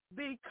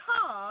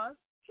because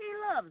he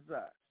loves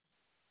us.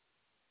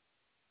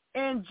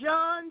 In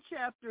John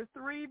chapter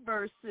 3,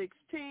 verse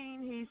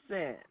 16, he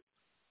says,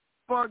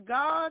 "For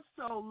God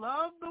so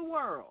loved the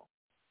world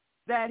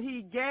that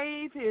he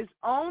gave his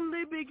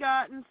only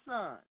begotten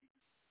Son,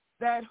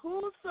 that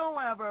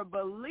whosoever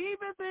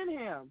believeth in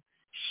him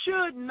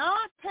should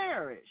not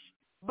perish,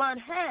 but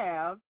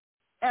have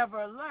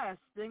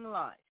everlasting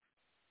life."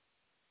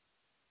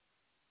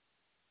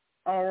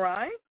 All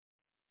right?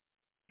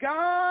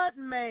 God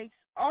makes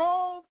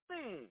all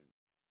things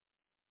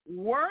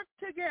work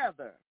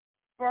together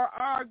for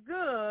our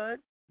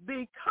good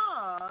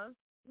because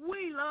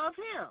we love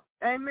him.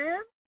 Amen?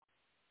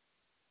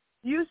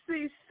 You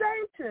see,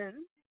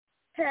 Satan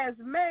has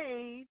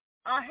made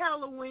a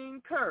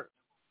Halloween curse.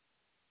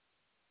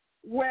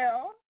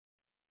 Well,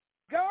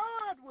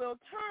 God will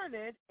turn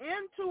it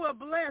into a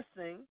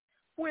blessing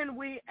when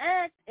we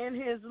act in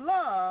his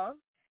love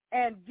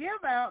and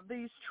give out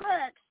these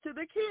tracts to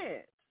the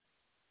kids.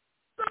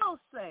 So,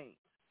 saints,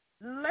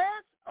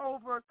 let's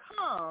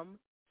overcome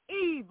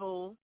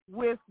evil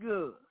with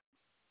good.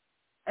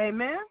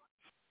 Amen?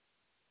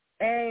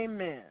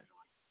 Amen.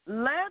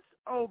 Let's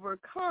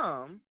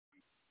overcome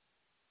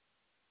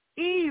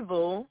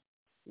evil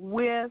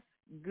with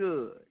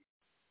good.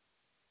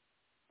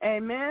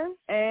 Amen?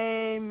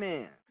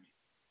 Amen.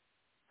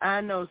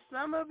 I know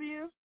some of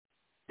you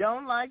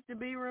don't like to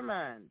be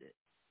reminded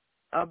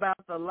about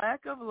the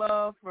lack of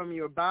love from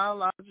your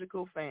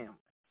biological family.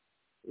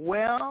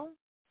 Well,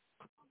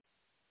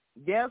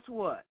 guess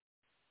what?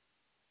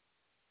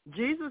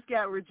 Jesus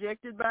got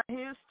rejected by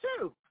his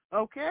too,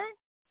 okay?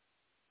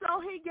 So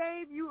he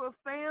gave you a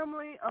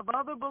family of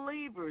other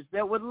believers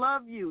that would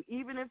love you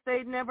even if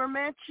they'd never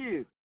met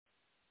you.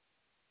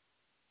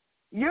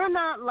 You're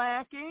not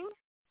lacking.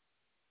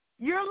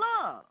 You're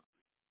loved.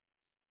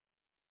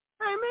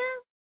 Amen?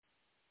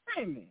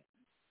 Amen.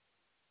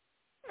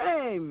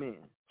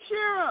 Amen.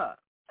 Cheer up.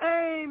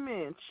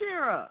 Amen.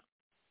 Cheer up.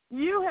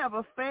 You have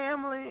a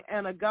family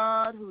and a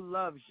God who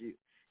loves you.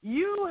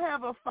 You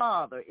have a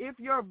father. If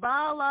your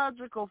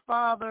biological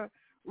father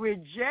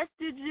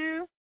rejected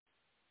you,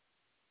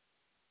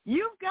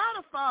 you've got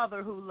a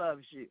father who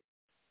loves you.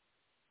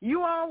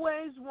 You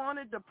always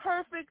wanted the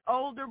perfect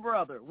older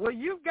brother. Well,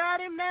 you've got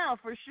him now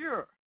for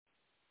sure.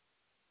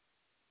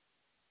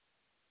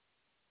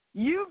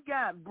 You've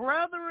got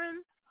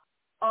brethren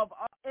of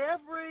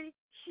every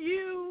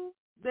hue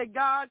that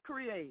God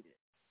created,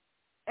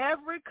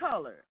 every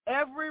color,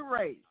 every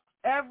race,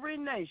 every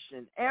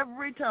nation,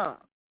 every tongue.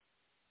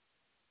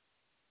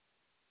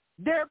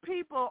 There are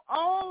people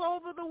all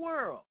over the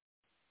world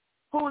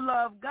who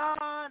love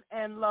God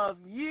and love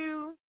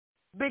you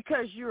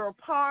because you're a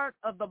part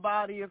of the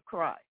body of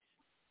Christ.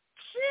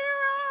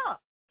 Cheer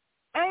up.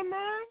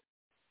 Amen.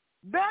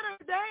 Better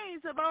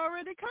days have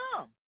already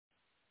come.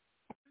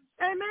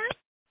 Amen.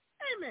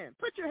 Amen.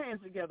 Put your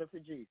hands together for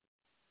Jesus.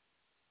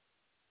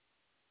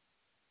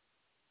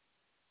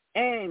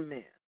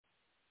 Amen.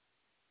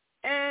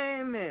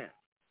 Amen.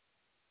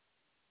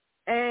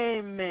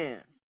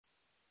 Amen.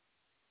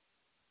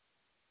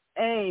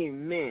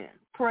 Amen.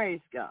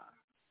 Praise God.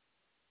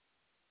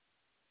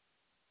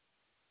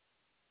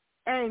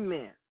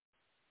 Amen.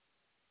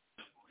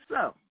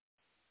 So,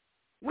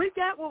 we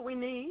got what we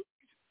need.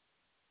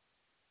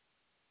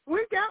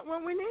 We got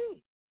what we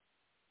need.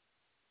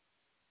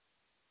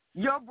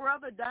 Your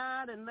brother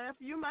died and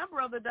left you. My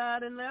brother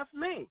died and left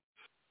me.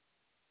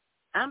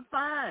 I'm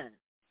fine.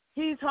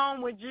 he's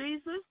home with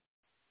Jesus,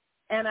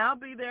 and I'll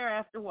be there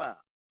after a while.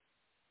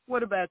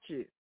 What about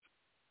you?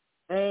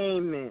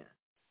 Amen.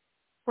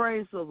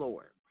 Praise the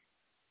Lord.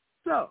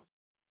 So,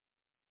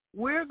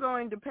 we're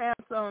going to pass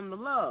on the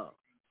love.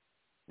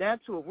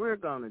 That's what we're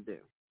going to do.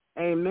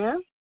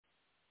 Amen?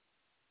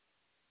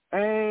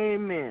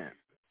 Amen.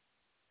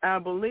 I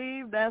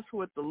believe that's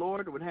what the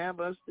Lord would have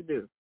us to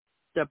do,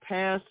 to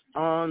pass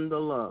on the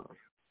love.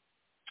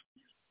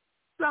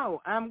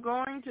 So, I'm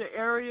going to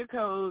area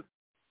code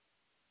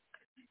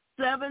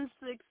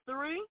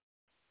 763,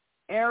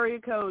 area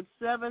code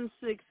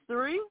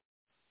 763,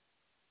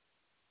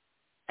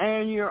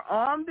 and you're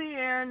on the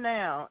air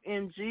now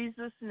in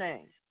Jesus'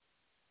 name.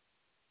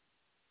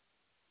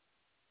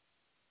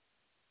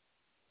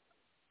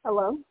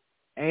 Hello.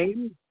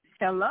 Amen.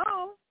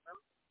 Hello.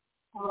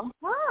 Oh,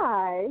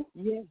 hi.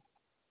 Yes.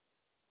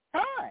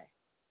 Hi.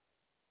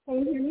 Can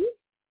you hear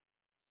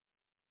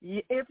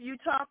me? If you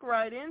talk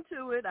right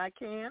into it, I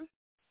can.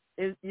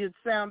 It'd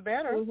sound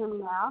better. Can you hear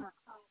me now?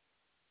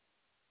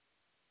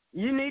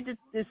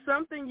 It's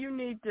something you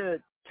need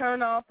to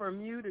turn off or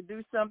mute or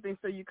do something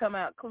so you come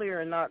out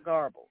clear and not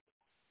garbled.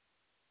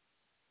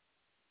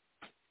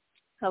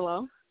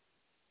 Hello.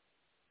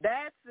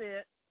 That's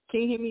it.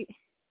 Can you hear me?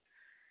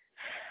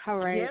 All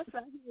right. Yes,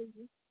 I hear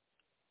you.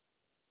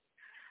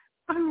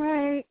 All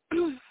right.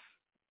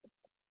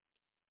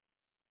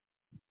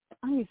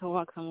 I need to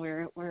walk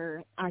somewhere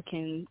where I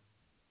can.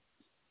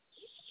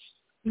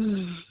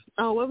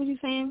 Oh, what were you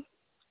saying?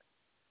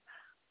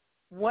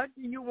 What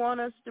do you want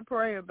us to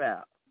pray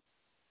about?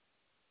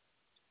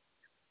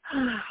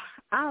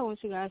 I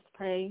want you guys to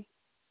pray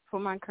for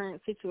my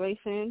current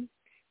situation,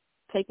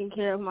 taking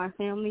care of my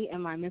family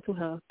and my mental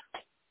health.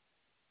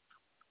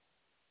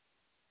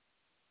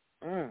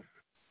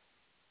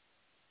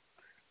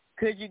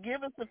 Could you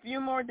give us a few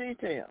more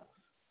details?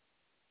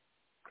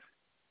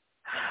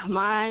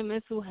 My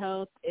mental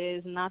health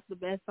is not the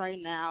best right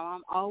now.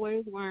 I'm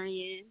always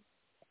worrying,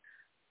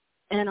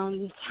 and I'm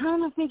just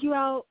trying to figure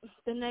out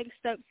the next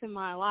steps in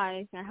my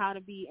life and how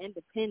to be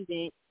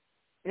independent.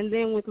 And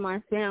then with my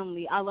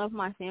family, I love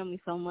my family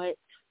so much,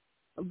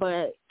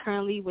 but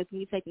currently with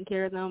me taking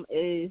care of them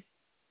is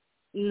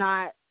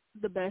not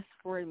the best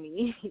for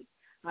me.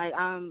 Like,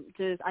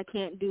 I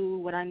can't do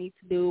what I need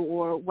to do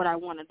or what I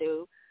want to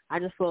do. I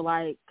just feel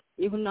like,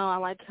 even though I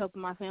like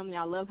helping my family,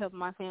 I love helping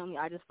my family,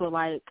 I just feel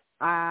like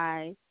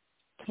I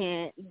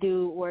can't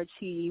do or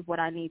achieve what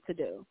I need to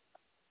do.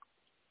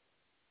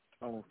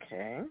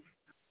 Okay.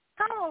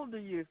 How old are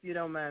you, if you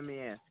don't mind me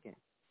asking?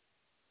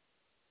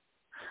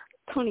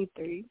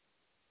 23.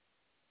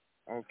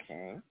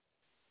 Okay.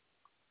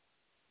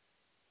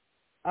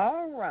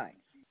 All right.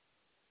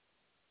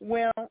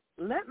 Well,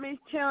 let me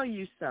tell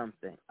you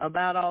something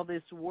about all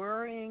this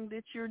worrying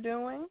that you're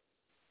doing.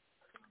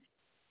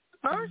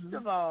 First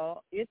of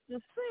all, it's a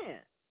sin.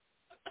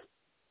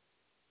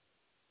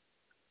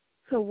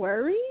 To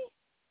worry?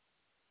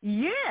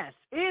 Yes,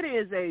 it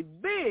is a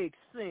big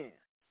sin.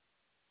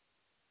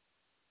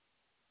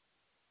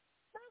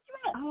 That's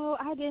right. Oh,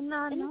 I did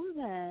not know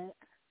that.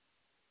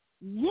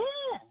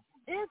 Yes,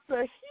 it's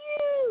a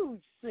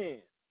huge sin.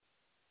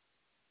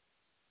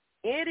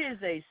 It is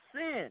a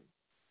sin.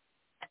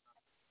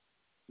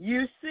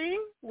 You see,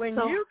 when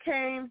you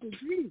came to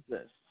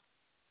Jesus,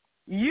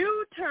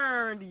 you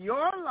turned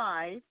your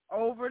life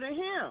over to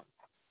him.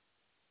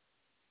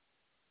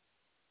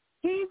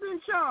 He's in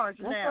charge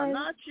now,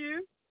 not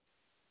you.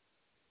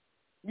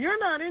 You're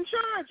not in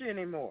charge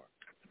anymore.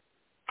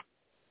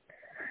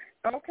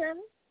 Okay?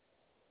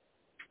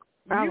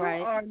 You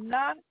are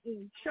not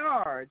in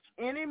charge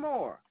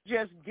anymore.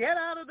 Just get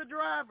out of the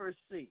driver's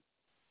seat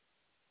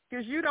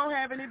because you don't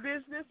have any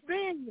business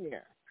being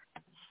here.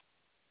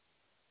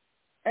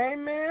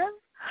 Amen?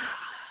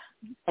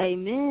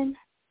 Amen.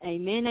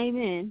 Amen,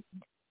 amen.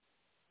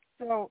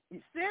 So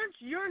since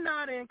you're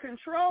not in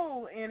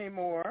control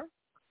anymore,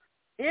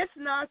 it's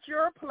not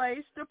your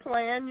place to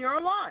plan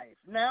your life.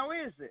 Now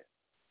is it?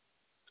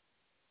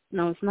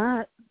 No, it's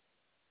not.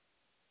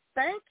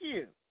 Thank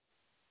you.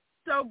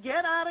 So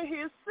get out of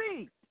his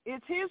seat.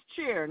 It's his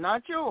chair,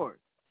 not yours.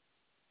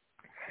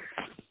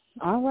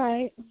 All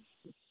right.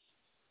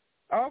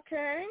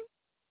 Okay.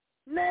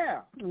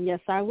 Now. Yes,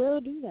 I will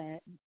do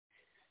that.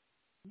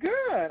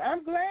 Good.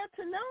 I'm glad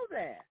to know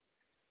that.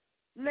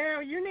 Now,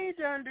 you need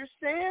to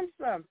understand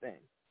something,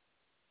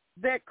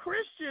 that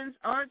Christians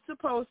aren't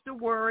supposed to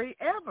worry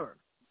ever,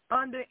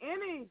 under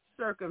any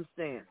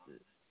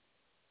circumstances.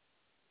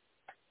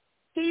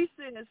 He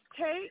says,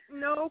 take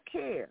no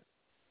care.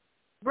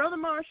 Brother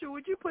Marshall,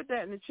 would you put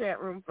that in the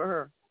chat room for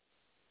her?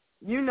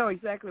 You know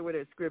exactly what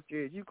that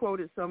scripture is. You quote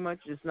it so much,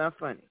 it's not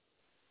funny.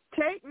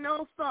 Take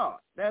no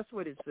thought. That's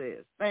what it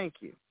says.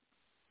 Thank you.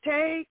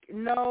 Take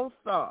no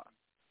thought.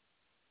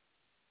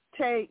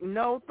 Take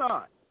no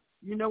thought.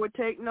 You know what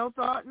take no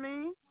thought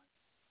means?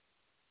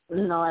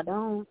 No, I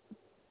don't.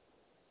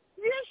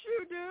 Yes,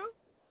 you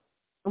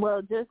do.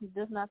 Well, just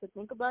not to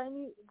think about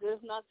it,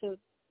 just not to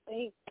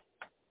think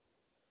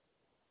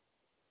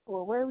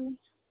or worry.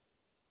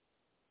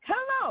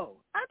 Hello.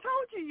 I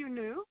told you you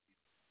knew.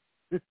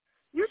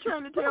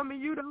 trying to tell me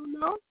you don't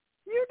know?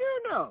 You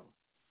do know.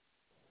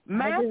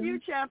 Matthew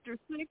chapter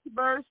 6,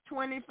 verse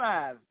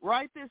 25.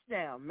 Write this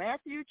down.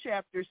 Matthew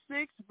chapter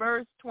 6,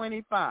 verse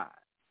 25.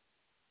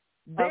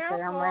 Okay,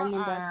 I'm writing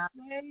it down.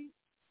 Say,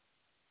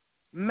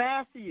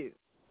 Matthew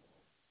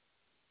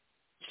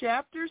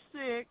chapter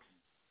 6,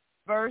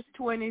 verse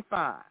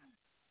 25.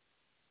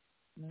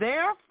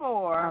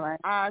 Therefore,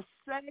 I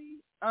say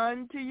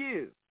unto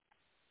you,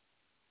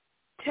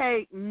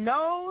 take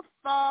no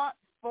thought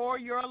for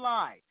your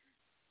life.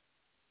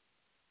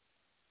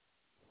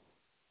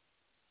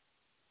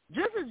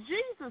 Just as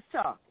Jesus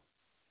talking.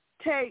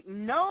 Take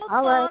no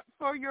thought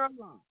for your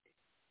life.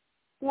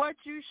 What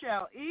you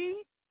shall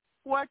eat,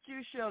 what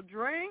you shall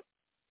drink,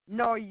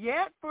 nor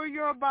yet for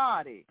your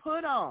body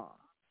put on.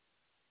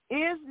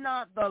 Is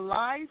not the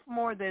life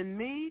more than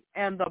meat,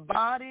 and the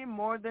body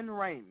more than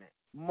raiment,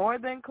 more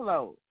than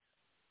clothes?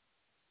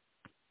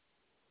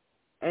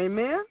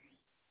 Amen?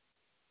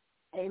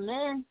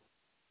 Amen.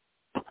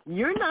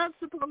 You're not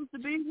supposed to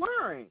be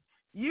worrying.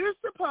 You're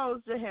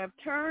supposed to have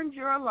turned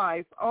your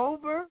life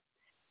over,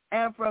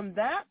 and from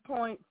that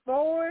point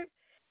forward,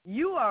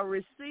 you are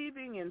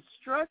receiving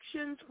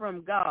instructions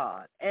from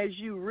God. As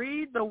you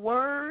read the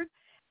Word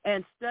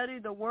and study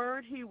the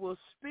Word, He will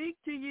speak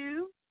to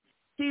you.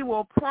 He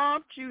will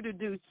prompt you to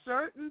do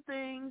certain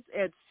things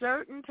at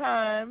certain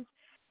times,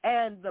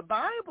 and the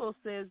Bible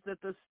says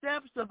that the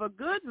steps of a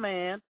good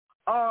man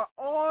are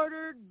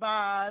ordered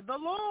by the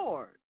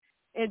Lord.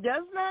 It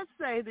does not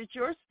say that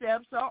your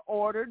steps are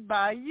ordered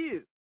by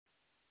you.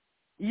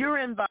 You're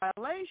in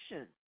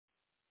violation.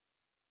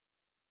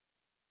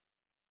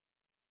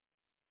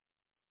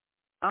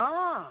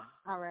 All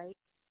right.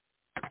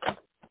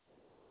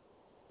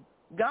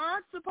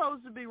 God's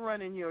supposed to be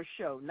running your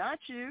show, not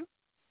you.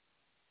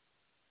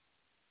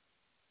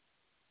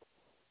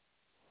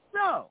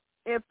 So,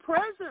 if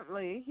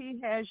presently He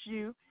has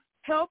you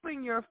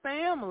helping your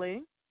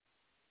family,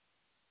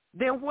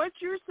 then what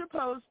you're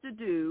supposed to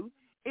do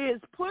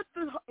is put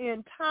the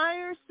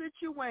entire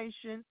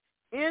situation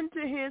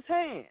into His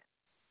hands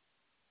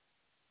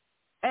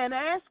and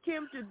ask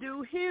Him to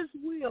do His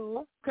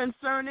will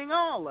concerning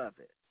all of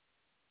it.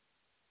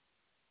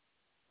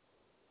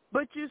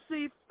 But you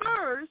see,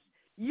 first,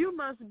 you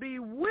must be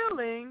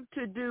willing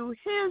to do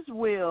His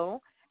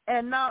will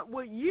and not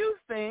what you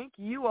think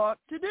you ought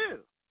to do.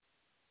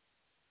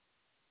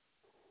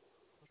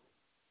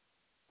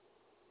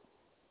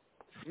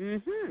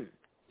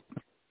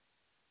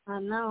 I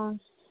know.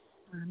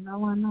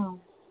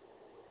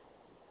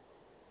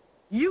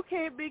 You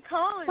can't be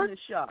calling the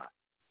shot.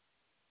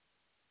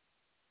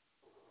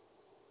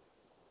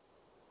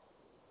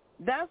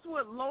 That's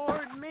what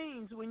Lord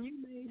means. When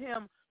you made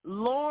Him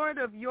Lord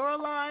of your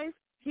life,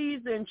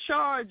 He's in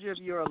charge of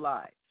your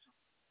life.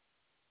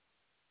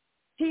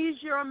 He's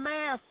your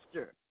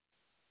master.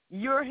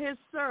 You're His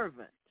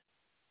servant.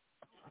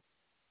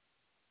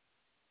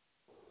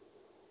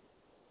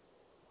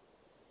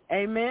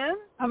 Amen?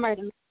 I'm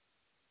writing.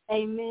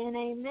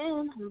 Amen.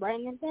 I'm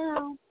writing it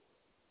down.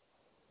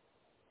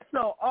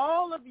 So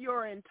all of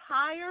your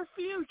entire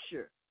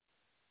future,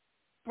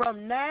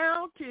 from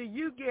now till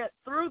you get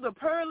through the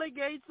pearly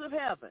gates of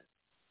heaven,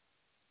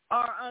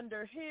 are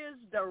under His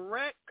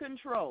direct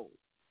control.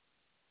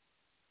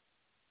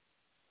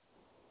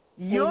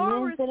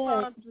 Your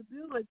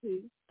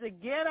responsibility to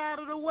get out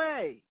of the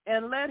way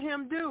and let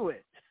Him do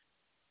it.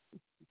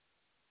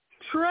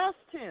 Trust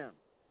Him.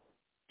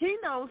 He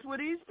knows what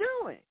He's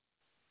doing.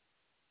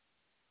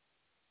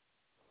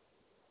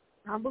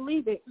 I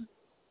believe it.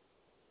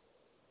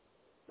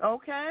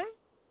 Okay?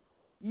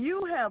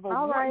 You have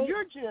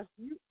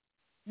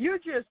you're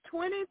just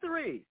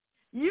 23.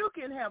 You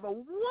can have a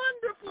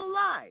wonderful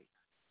life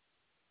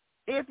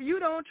if you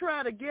don't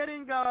try to get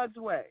in God's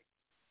way.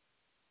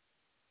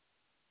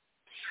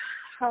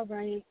 All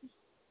right.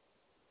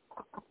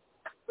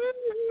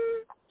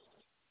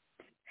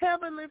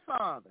 Heavenly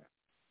Father,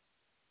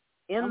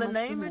 in the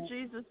name of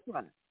Jesus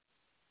Christ,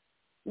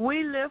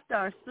 we lift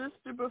our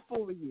sister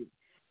before you.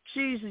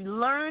 She's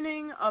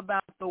learning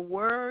about the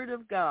Word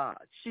of God.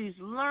 She's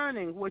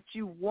learning what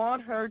you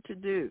want her to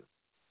do.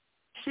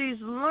 She's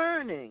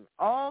learning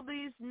all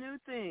these new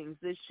things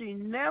that she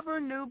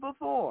never knew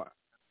before,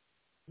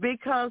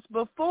 because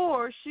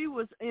before she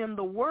was in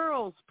the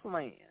world's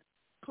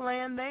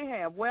plan they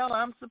have. Well,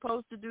 I'm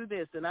supposed to do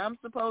this, and I'm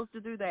supposed to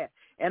do that,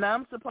 and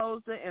I'm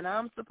supposed to, and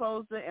I'm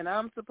supposed to, and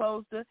I'm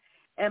supposed to.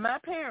 And my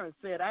parents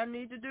said, I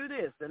need to do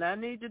this, and I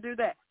need to do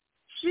that.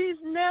 She's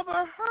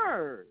never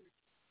heard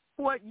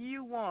what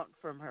you want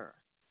from her.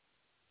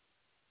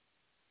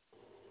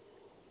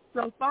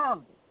 So,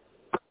 Father,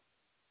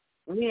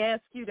 we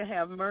ask you to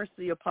have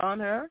mercy upon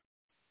her,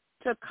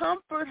 to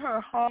comfort her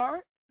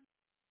heart,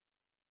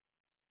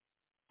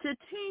 to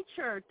teach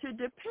her to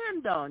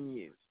depend on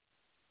you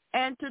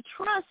and to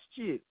trust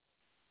you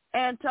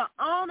and to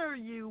honor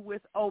you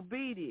with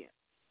obedience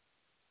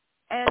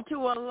and to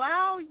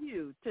allow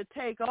you to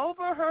take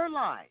over her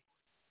life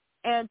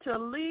and to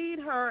lead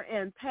her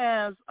in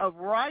paths of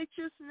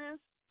righteousness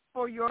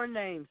for your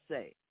name's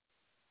sake,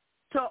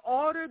 to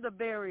order the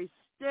very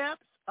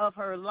steps of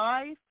her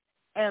life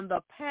and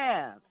the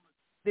path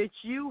that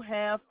you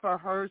have for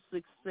her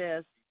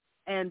success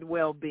and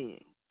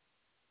well-being.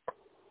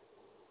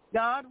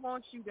 God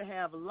wants you to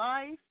have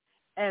life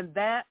and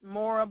that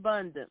more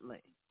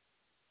abundantly.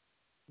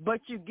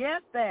 But you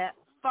get that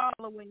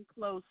following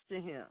close to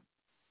him.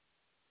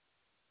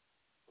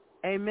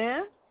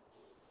 Amen?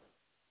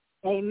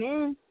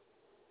 Amen.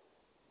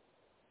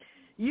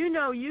 You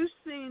know, you've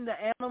seen the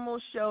animal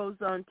shows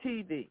on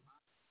TV.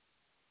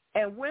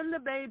 And when the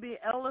baby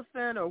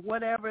elephant or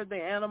whatever the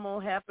animal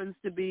happens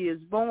to be is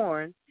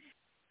born,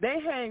 they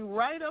hang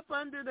right up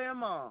under their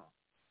mom.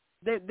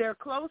 They're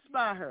close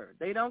by her.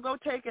 They don't go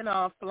taking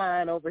off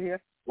flying over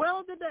here.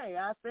 Well, today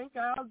I think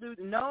I'll do.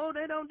 No,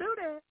 they don't do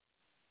that.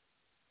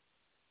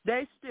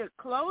 They stick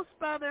close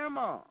by their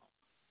mom.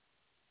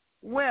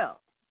 Well,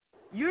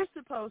 you're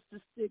supposed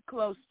to stick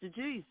close to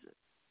Jesus.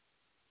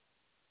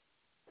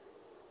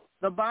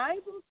 The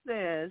Bible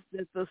says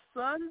that the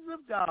sons of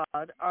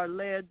God are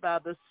led by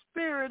the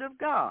Spirit of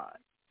God,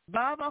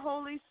 by the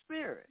Holy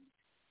Spirit.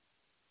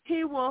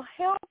 He will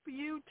help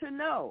you to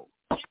know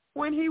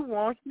when he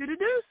wants you to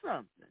do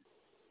something.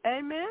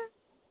 Amen?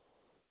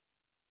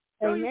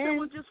 So you say,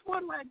 well, just what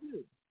do I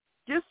do?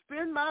 Just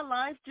spend my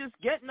life just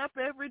getting up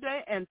every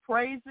day and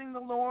praising the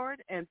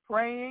Lord and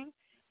praying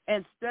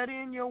and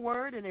studying your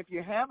word. And if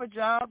you have a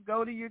job,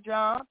 go to your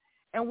job.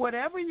 And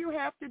whatever you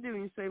have to do,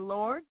 you say,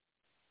 Lord,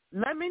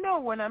 let me know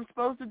when I'm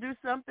supposed to do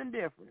something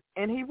different.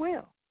 And he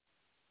will.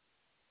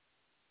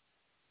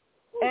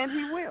 And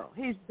he will.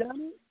 He's done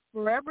it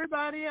for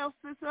everybody else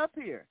that's up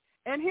here.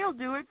 And he'll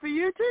do it for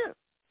you too.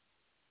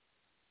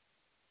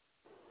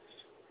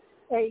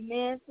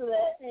 Amen to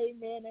that.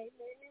 Amen, amen.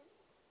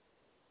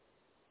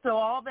 So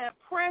all that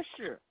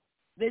pressure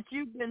that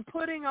you've been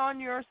putting on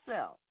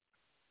yourself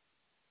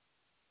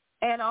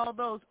and all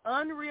those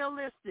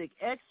unrealistic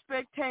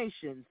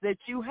expectations that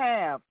you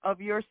have of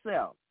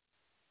yourself,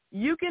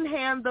 you can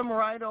hand them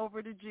right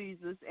over to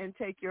Jesus and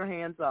take your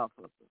hands off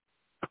of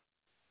them.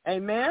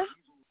 Amen?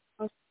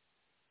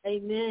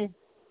 Amen.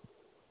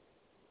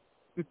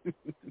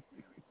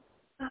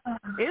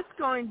 It's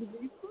going to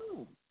be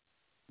fun.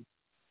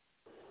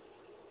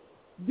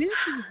 This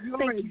is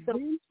your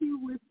adventure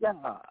with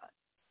God.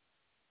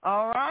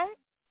 All right?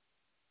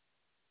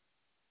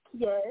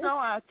 Yes. So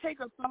I take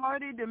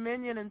authority,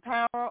 dominion, and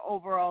power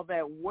over all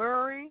that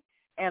worry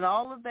and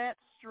all of that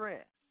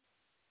stress.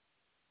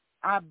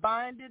 I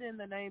bind it in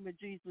the name of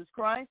Jesus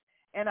Christ,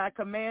 and I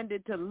command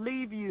it to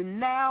leave you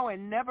now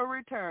and never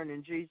return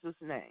in Jesus'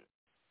 name.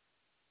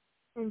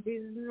 In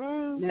Jesus'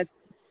 name.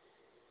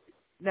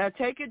 Now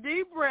take a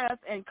deep breath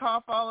and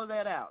cough all of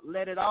that out.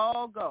 Let it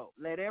all go.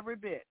 Let every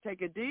bit.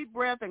 Take a deep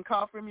breath and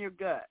cough from your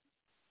gut,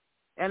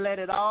 and let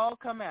it all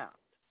come out.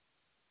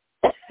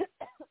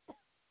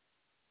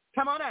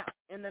 Come on out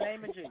in the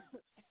name of Jesus.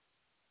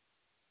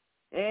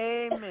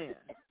 Amen.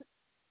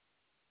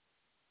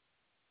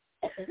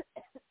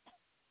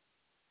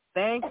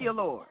 Thank you,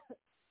 Lord.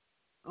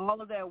 All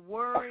of that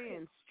worry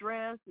and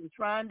stress and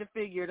trying to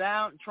figure it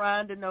out and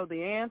trying to know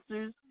the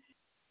answers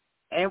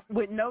and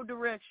with no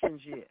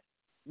directions yet,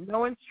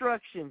 no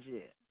instructions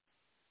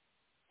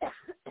yet.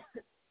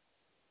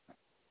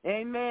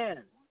 Amen.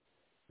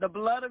 The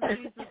blood of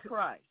Jesus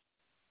Christ.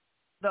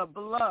 The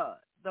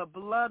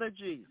blood of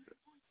Jesus.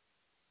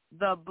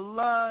 The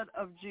blood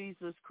of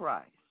Jesus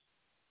Christ.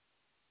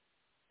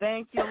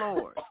 Thank you,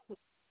 Lord,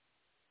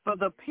 for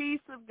the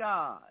peace of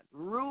God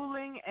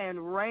ruling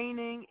and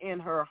reigning in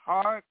her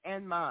heart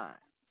and mind.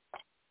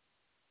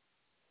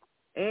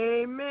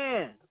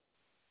 Amen.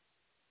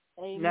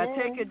 Amen. Now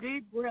take a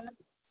deep breath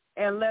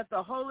and let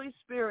the Holy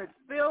Spirit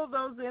fill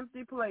those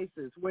empty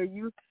places where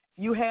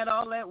you had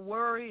all that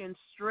worry and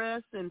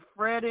stress and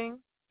fretting.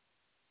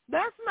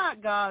 That's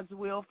not God's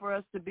will for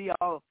us to be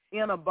all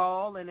in a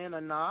ball and in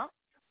a knot.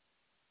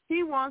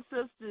 He wants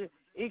us to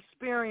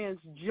experience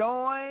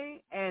joy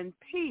and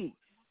peace.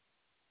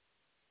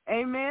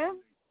 Amen?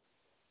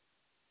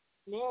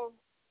 Amen.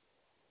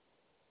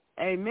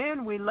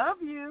 Amen. We love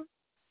you.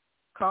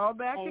 Call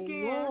back Amen.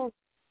 again.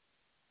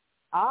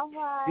 All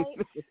right.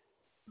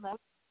 Love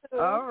you.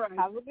 All right.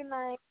 Have a good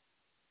night.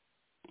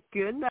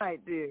 Good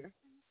night, dear.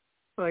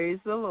 Praise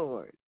the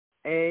Lord.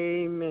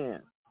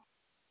 Amen.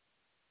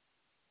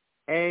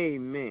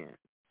 Amen.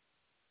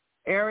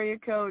 Area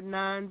code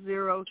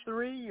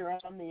 903, you're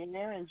on the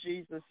air in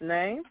Jesus'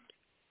 name.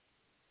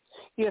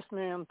 Yes,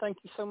 ma'am. Thank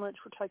you so much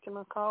for taking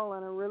my call,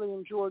 and I really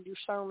enjoyed your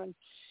sermon.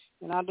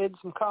 And I did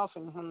some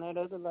coughing when that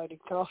other lady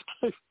coughed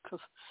too,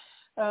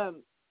 because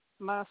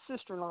my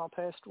sister-in-law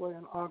passed away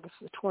on August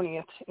the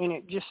 20th, and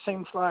it just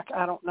seems like,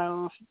 I don't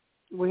know,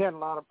 we had a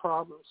lot of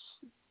problems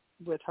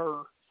with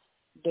her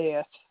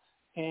death.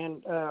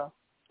 And, of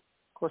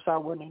course, I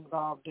wasn't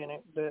involved in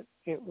it, but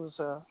it was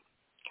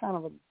kind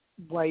of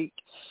a weight.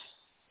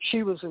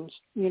 She was,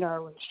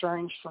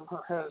 estranged from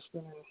her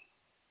husband.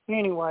 And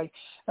anyway,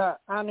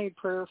 I need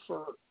prayer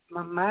for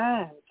my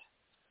mind.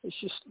 It's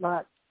just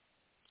like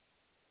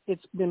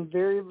it's been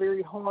very,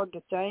 very hard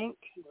to think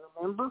and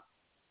remember,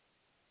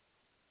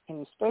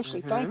 and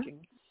especially thinking.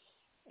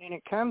 and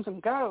it comes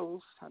and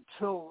goes. I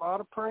do a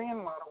lot of praying,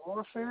 a lot of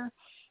warfare,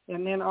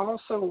 and then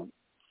also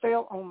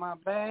fell on my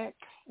back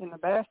in the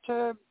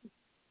bathtub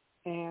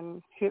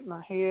and hit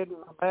my head and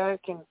my back,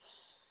 and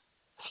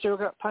still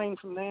got pain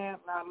from that.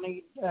 And I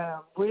need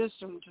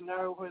wisdom to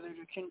know whether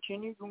to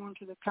continue going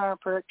to the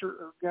chiropractor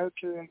or go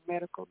to a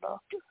medical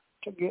doctor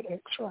to get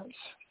x-rays.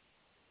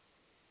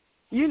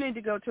 You need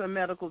to go to a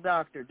medical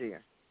doctor,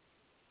 dear.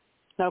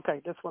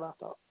 Okay, that's what I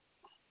thought.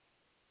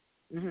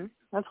 Mhm.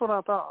 That's what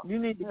I thought. You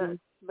need to go.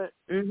 But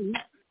Mhm.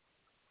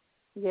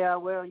 yeah,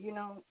 well, you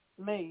know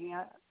me,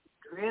 I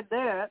read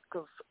that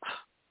because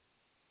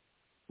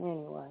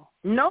anyway.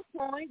 No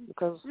point.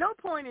 Because no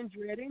point in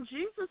dreading.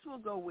 Jesus will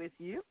go with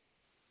you.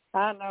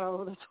 I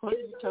know, that's what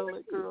you told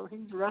that girl.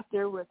 He's right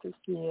there with us.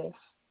 Yes.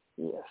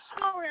 Yes.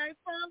 All right,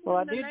 Father, Well,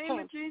 in the name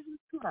of Jesus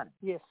Christ.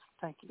 Yes,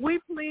 thank you. We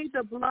plead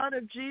the blood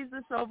of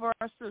Jesus over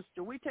our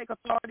sister. We take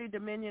authority,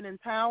 dominion,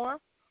 and power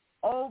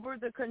over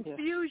the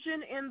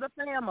confusion in the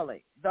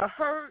family, the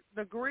hurt,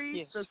 the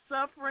grief, the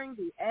suffering,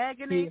 the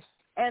agony,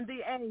 and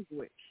the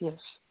anguish,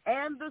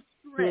 and the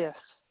stress.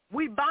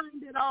 We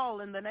bind it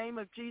all in the name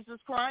of Jesus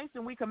Christ,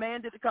 and we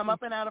command it to come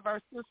up and out of our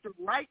sister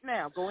right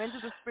now. Go into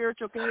the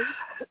spiritual cave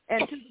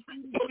and to the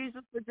feet of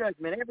Jesus for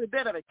judgment. Every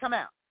bit of it, come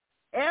out.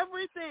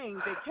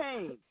 Everything that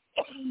came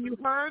when you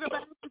heard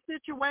about the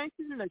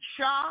situation, the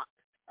shock,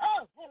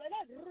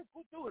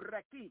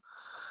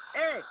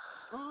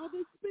 all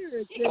the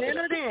spirits that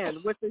entered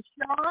in with the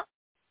shock,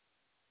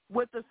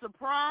 with the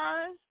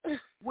surprise,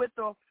 with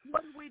the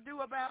what do we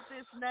do about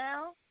this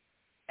now,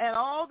 and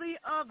all the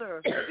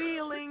other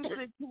feelings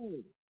that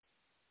came.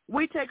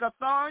 We take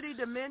authority,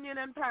 dominion,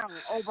 and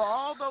power over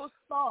all those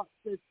thoughts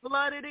that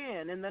flooded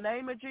in the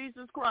name of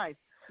Jesus Christ.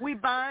 We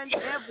bind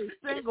every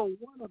single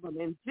one of them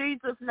in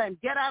Jesus' name.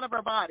 Get out of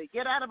her body.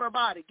 Get out of her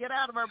body. Get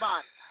out of her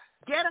body.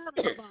 Get out of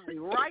her body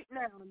right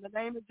now in the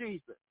name of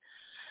Jesus.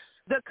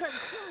 The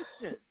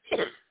concussion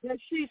that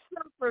she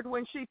suffered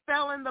when she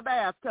fell in the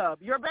bathtub,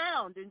 you're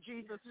bound in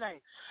Jesus' name.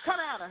 Come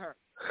out of her.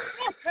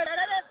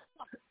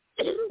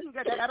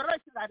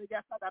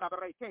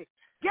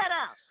 Get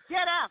out.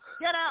 Get out.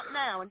 Get out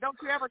now, and don't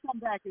you ever come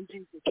back in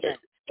Jesus' name.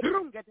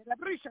 Come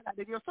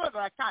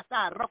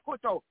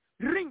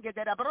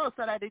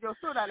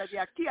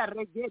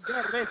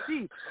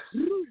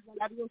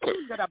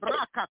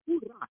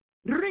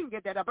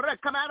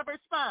out of her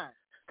spine.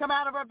 Come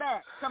out of her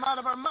back. Come out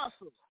of her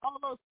muscles. All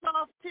those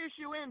soft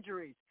tissue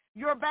injuries.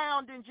 You're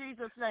bound in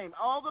Jesus' name.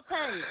 All the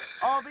pain,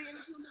 all the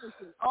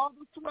inflammation, all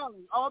the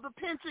swelling, all the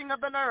pinching of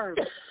the nerves.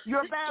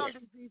 You're bound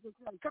in Jesus'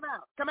 name. Come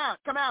out, come out,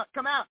 come out,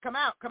 come out, come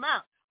out, come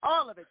out.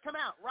 All of it, come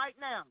out right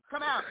now.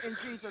 Come out in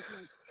Jesus'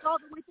 name.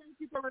 Father, we thank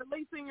you for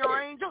releasing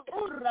your angel.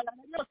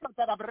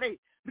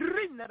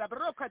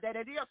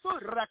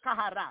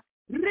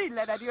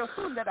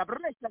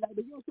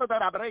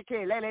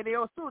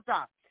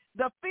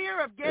 The fear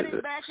of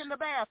getting back in the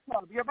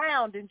bathtub, you're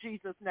bound in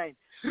Jesus' name.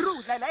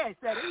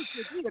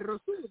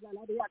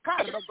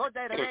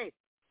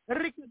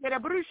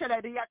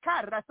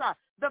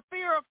 The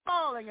fear of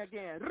falling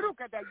again, you're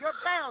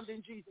bound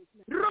in Jesus'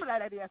 name.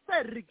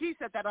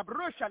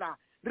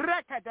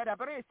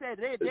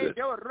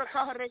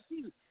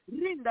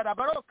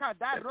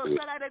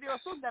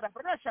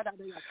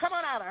 Come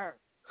on out of her.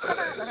 Come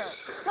out of her.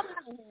 Come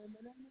out of her in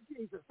the name of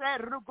Jesus.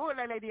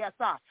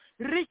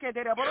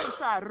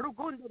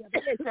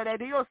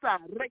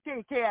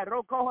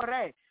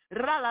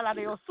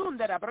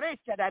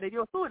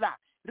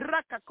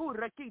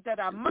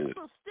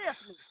 Muscle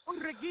stiffness.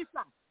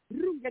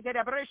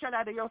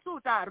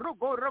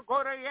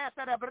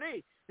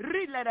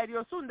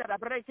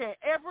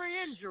 Every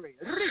injury.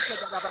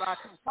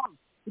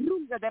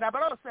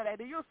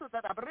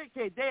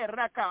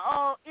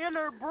 All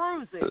inner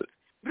bruising.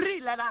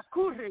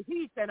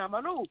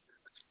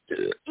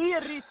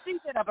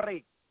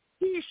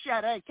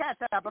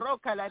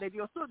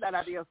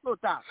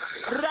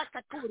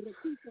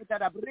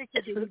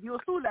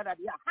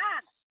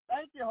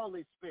 Thank you,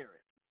 Holy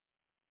Spirit.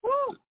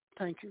 Woo!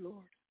 Thank you,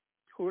 Lord.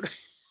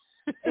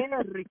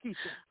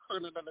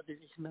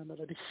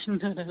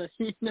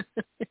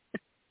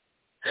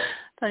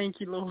 Thank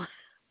you, Lord.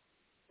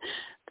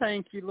 Thank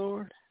you,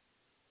 Lord.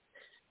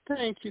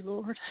 Thank you,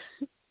 Lord.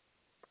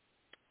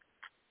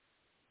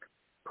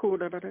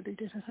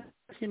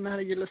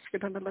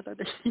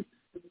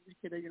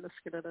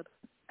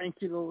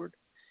 Thank you, Lord.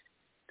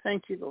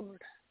 Thank you,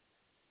 Lord.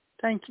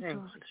 Thank you,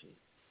 God.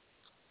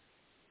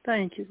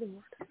 Thank you,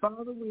 Lord.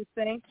 Father, we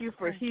thank you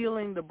for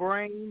healing the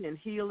brain and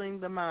healing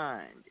the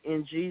mind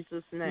in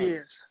Jesus' name.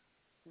 Yes.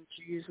 In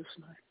Jesus'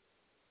 name.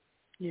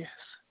 Yes.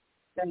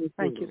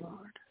 Thank you,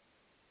 Lord.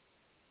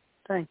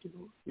 Thank you,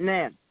 Lord.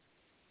 Now,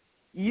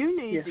 you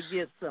need to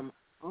get some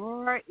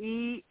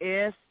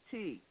REST.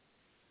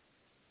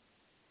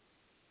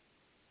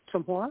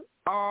 Some what?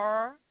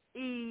 REST.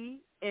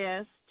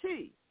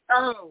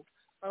 Oh,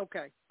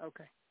 okay.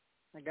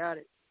 I got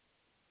it.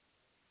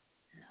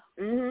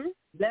 Yeah.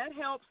 That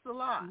helps a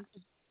lot.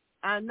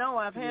 I know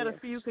I've had a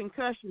few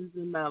concussions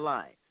in my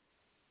life,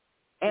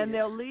 and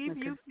they'll leave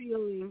you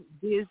feeling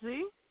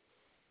dizzy,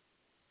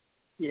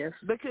 Yes.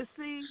 Because,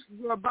 see,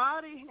 your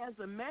body has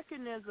a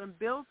mechanism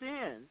built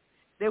in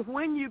that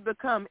when you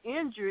become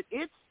injured,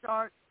 it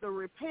starts the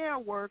repair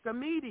work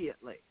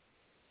immediately.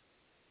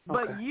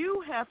 But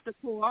you have to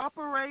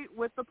cooperate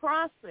with the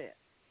process.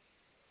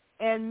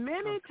 And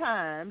many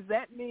times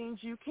that means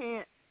you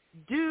can't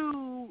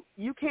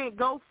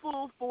go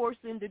full force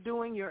into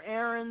doing your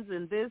errands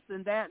and this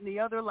and that and the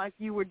other like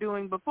you were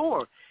doing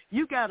before.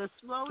 You got to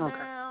slow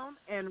down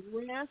and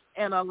rest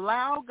and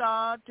allow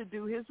God to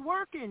do his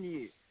work in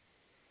you.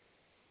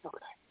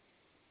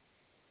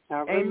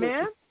 Okay.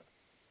 Amen?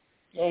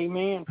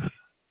 Amen.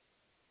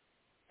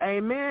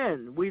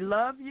 Amen. We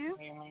love you.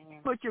 Amen.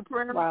 Put your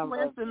prayer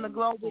requests in the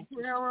global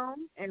prayer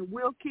room, and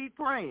we'll keep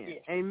praying. Yes.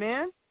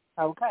 Amen?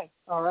 Okay.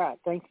 All right.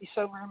 Thank you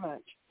so very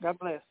much. God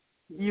bless.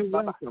 You're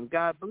welcome.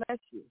 God bless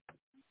you.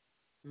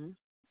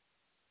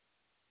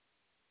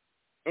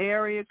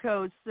 Area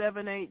code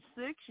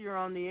 786. You're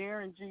on the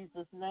air in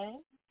Jesus' name.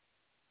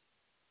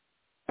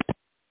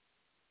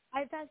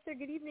 Hi, Pastor.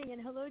 Good evening,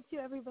 and hello to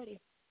everybody.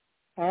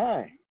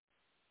 Hi.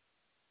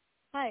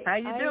 Hi. How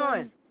you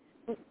doing?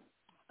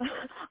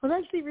 I'm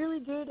actually really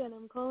good, and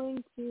I'm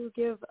calling to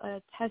give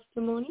a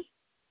testimony.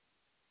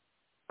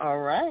 All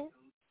right.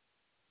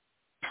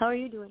 How are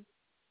you doing?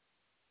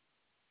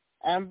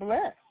 I'm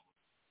blessed.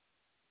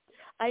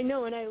 I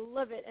know, and I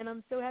love it, and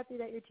I'm so happy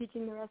that you're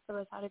teaching the rest of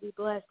us how to be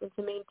blessed and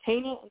to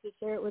maintain it and to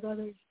share it with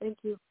others. Thank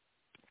you.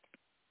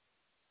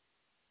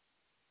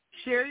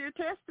 Share your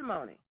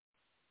testimony.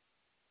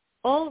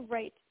 All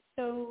right.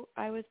 So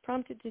I was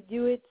prompted to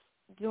do it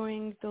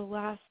during the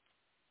last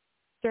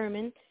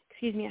sermon.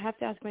 Excuse me, I have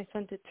to ask my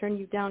son to turn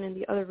you down in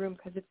the other room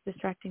because it's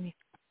distracting me.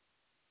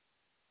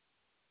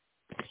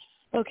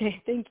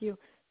 Okay, thank you.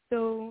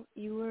 So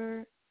you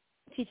were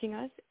teaching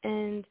us,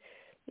 and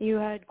you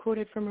had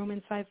quoted from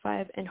Romans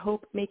 5:5, and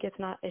hope maketh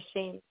not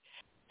ashamed.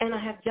 And I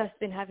have just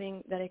been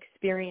having that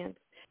experience.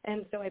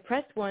 And so I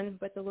pressed 1,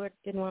 but the Lord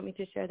didn't want me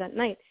to share that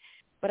night.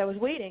 But I was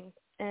waiting,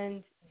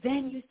 and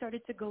then you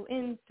started to go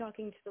in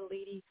talking to the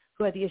lady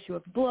who had the issue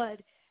of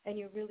blood, and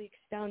you really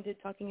expounded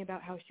talking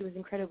about how she was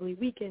incredibly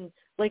weak and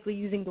likely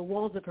using the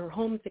walls of her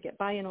home to get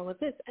by and all of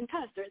this. And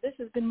Pastor, this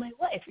has been my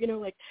life,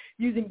 like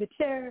using the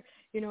chair,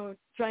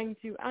 trying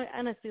to,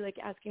 honestly, like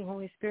asking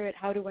Holy Spirit,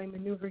 how do I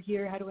maneuver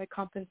here? How do I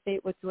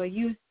compensate? What do I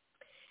use?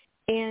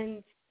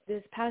 And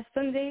this past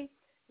Sunday,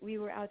 we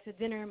were out to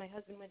dinner. My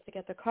husband went to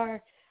get the car.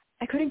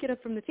 I couldn't get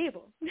up from the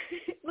table.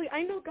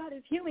 I know God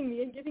is healing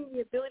me and giving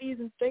me abilities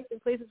and strength in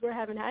places where I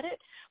haven't had it,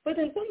 but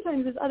then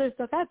sometimes this other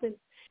stuff happens.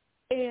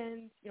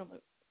 And,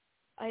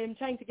 I am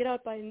trying to get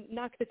up. I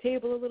knock the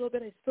table a little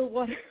bit. I spill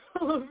water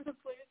all over the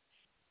place.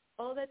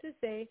 All that to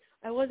say,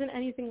 I wasn't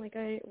anything like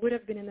I would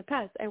have been in the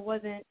past. I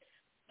wasn't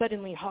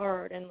suddenly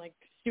hard and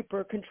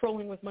super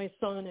controlling with my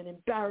son and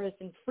embarrassed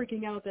and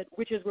freaking out that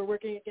witches were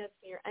working against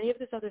me or any of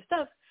this other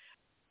stuff.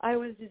 I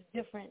was just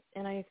different,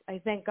 and I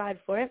thank God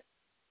for it.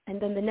 And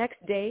then the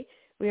next day,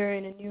 we were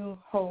in a new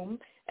home,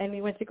 and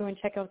we went to go and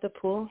check out the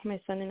pool,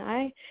 my son and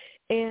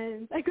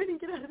I couldn't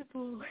get out of the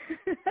pool.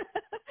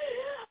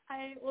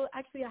 I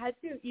had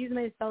to ease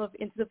myself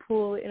into the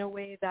pool in a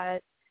way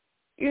that,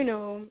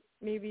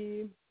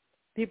 maybe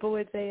people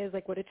would say is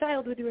what a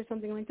child would do or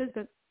something like this,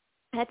 but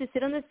I had to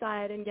sit on the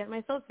side and get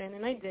myself in,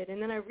 and I did.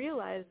 And then I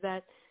realized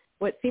that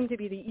what seemed to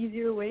be the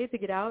easier way to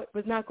get out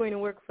was not going to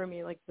work for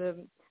me. The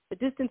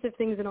distance of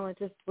things and all, it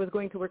just was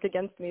going to work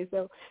against me.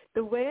 So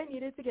the way I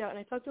needed to get out, and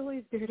I talked to the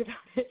Holy Spirit about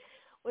it,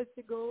 was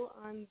to go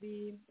on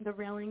the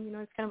railing.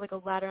 It's kind of like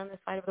a ladder on the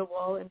side of the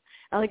wall, and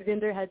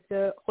Alexander had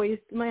to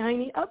hoist my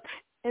hiney up,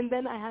 and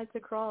then I had to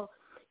crawl,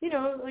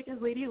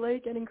 as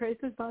ladylike and in Christ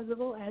as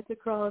possible. I had to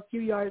crawl a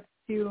few yards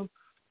to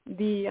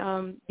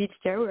the beach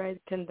chair where I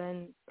can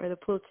then, or the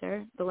pool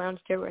chair, the lounge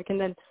chair where I can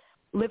then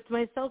lift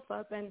myself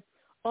up. And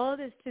all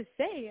this to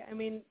say,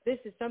 this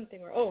is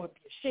something where, I'd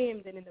be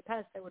ashamed, and in the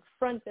past I would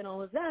front and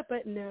all of that,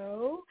 but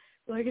no,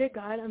 glory to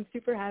God, I'm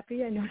super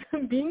happy. I know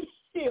I'm being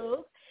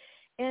healed,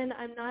 and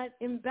I'm not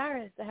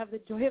embarrassed. I have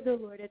the joy of the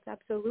Lord. It's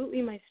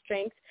absolutely my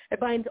strength. I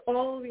bind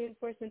all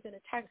reinforcements and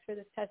attacks for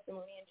this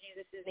testimony in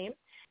Jesus' name.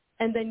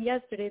 And then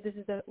yesterday, this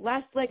is the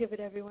last leg of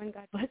it, everyone.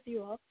 God bless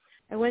you all.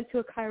 I went to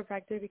a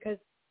chiropractor because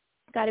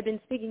God had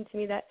been speaking to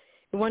me that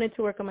He wanted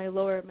to work on my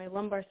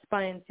lumbar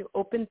spine to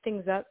open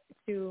things up,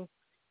 to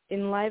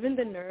enliven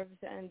the nerves,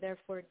 and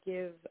therefore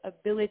give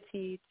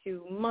ability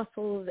to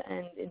muscles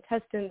and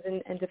intestines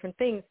and different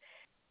things.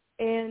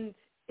 And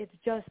it's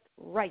just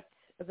right.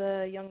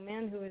 The young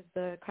man who is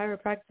the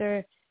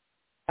chiropractor,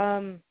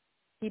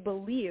 he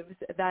believes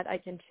that I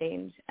can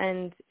change.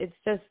 And it's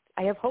just,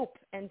 I have hope.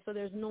 And so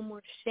there's no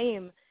more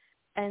shame.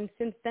 And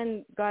since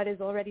then, God is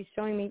already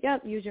showing me,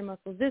 use your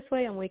muscles this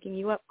way. I'm waking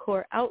you up,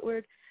 core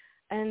outward.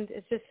 And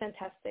it's just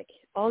fantastic.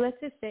 All that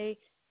to say,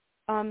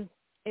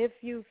 if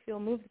you feel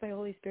moved by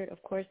Holy Spirit,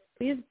 of course,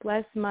 please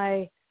bless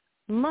my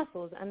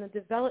muscles and the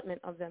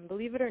development of them.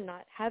 Believe it or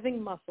not,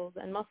 having muscles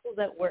and muscles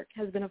at work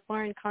has been a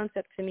foreign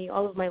concept to me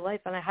all of my life,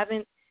 and I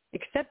haven't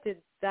accepted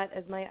that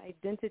as my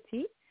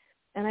identity.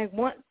 And I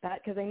want that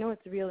because I know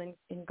it's real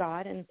in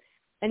God. And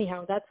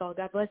anyhow, that's all.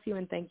 God bless you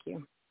and thank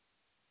you.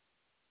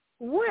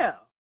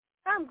 Well,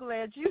 I'm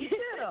glad you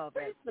did all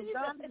that. So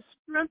God is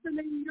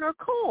strengthening your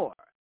core.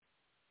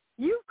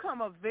 You've come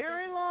a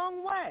very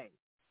long way.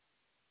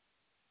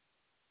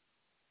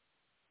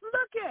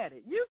 Look at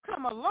it. You've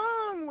come a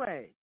long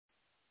way.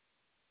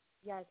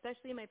 Yeah,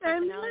 especially my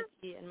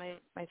personality and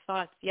my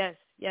thoughts. Yes,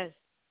 yes.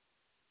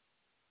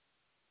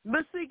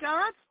 But see,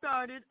 God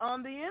started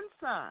on the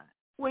inside.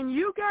 When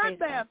you got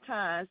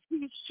baptized,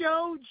 he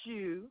showed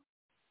you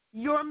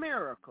your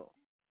miracle.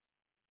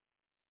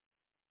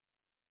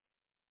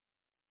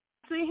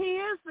 See, he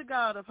is the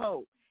God of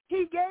hope.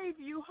 He gave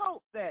you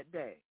hope that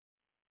day.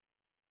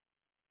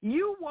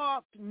 You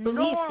walked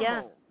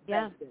normal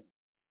that day.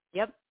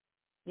 Yep.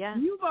 Yeah.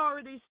 You've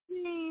already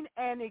seen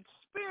and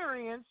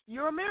experienced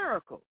your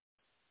miracle.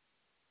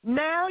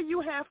 Now you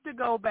have to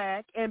go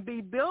back and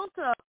be built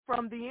up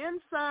from the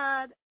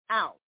inside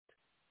out.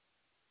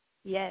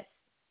 Yes.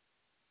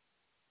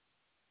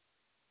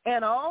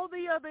 And all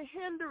the other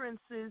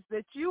hindrances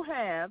that you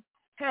have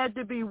had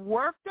to be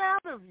worked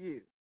out of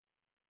you.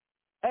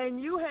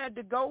 And you had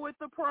to go with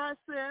the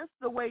process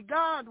the way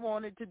God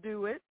wanted to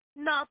do it,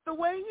 not the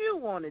way you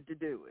wanted to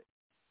do it.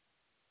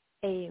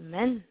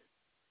 Amen.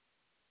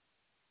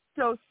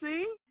 So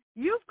see,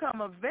 you've come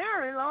a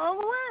very long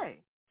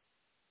way.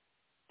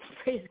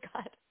 Praise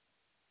God.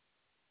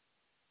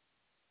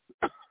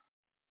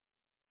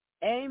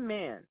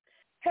 Amen.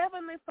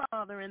 Heavenly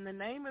Father, in the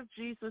name of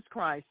Jesus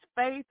Christ,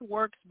 faith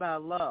works by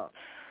love.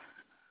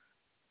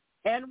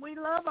 And we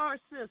love our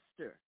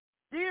sister.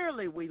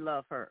 Dearly we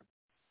love her.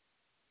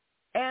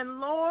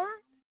 And Lord,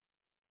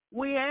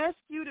 we ask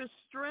you to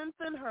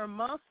strengthen her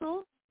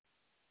muscles.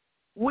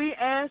 We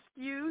ask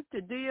you to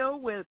deal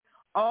with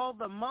all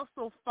the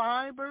muscle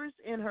fibers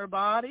in her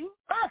body.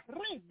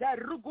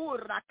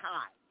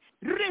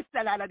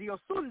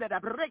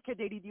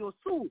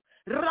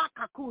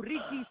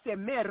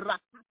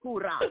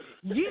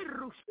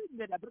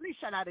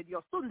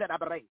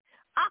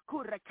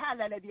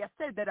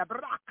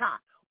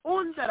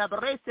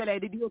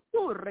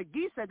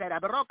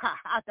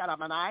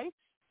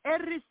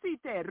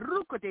 Erisite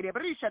rukote de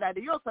brisha da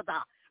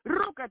diosata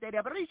rukote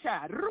de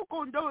brisha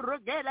rukondo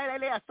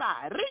rogele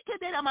sa rike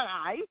de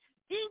manai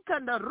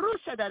inkanda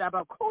rusha da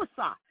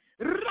bakosa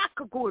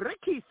rakaku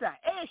rikisa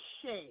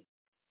eshe.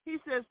 He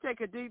says, take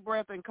a deep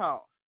breath and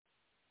cough.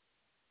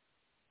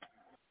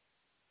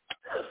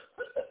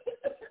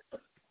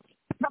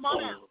 Come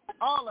on out,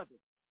 all of it,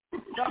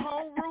 the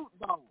whole root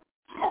bone,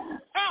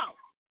 out,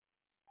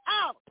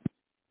 out,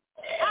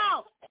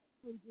 out,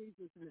 in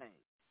Jesus'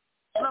 name.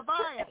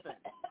 Leviathan,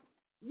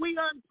 we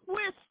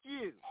untwist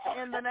you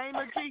in the name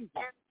of Jesus.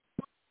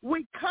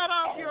 We cut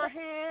off your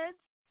heads.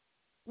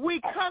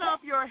 We cut off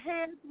your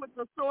heads with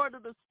the sword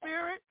of the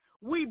Spirit.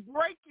 We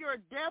break your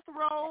death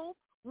roll.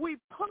 We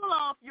pull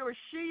off your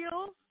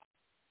shields.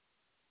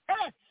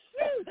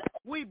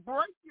 We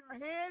break your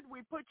head.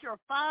 We put your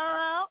fire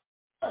out.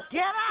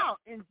 Get out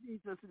in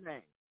Jesus'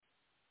 name.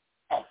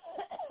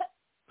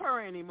 Her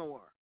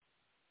anymore.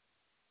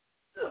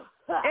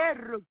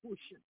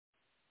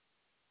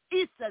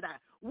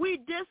 We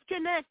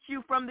disconnect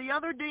you from the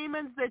other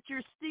demons that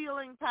you're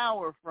stealing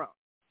power from.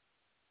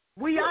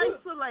 We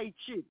isolate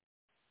you.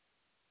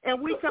 And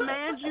we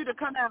command you to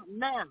come out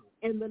now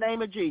in the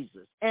name of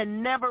Jesus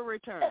and never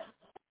return.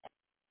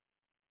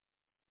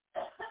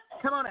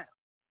 Come on out.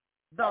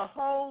 The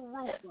whole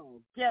root bone,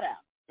 get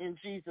out in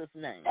Jesus'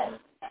 name.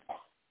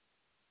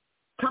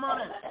 Come on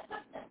out.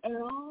 And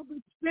all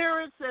the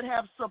spirits that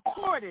have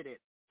supported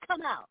it,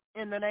 come out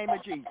in the name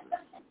of Jesus.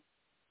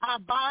 I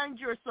bind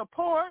your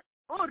support.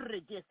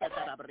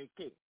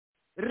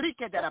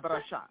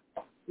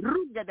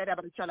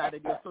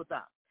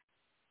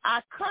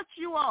 I cut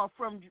you off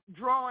from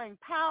drawing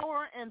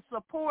power and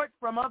support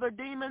from other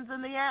demons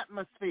in the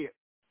atmosphere.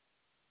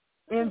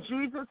 In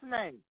Jesus'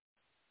 name.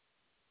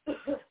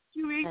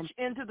 You each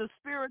into the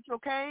spiritual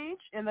cage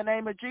in the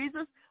name of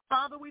Jesus.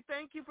 Father, we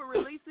thank you for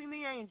releasing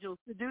the angels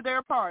to do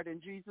their part in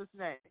Jesus'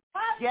 name.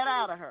 Get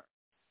out of her.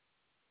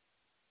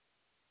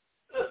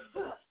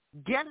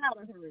 Get out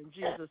of her in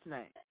Jesus'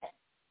 name.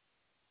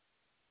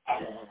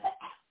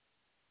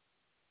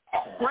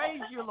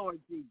 Praise you, Lord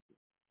Jesus.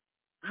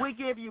 We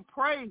give you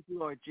praise,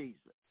 Lord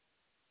Jesus.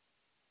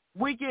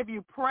 We give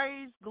you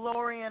praise,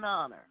 glory, and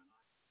honor.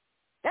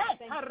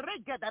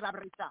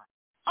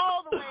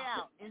 All the way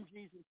out in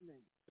Jesus'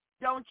 name.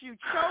 Don't you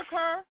choke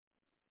her.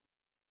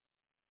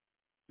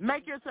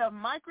 Make yourself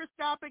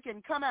microscopic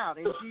and come out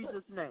in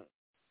Jesus' name.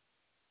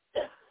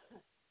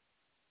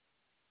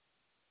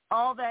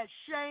 All that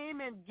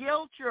shame and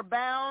guilt you're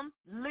bound,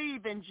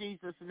 leave in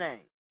Jesus' name.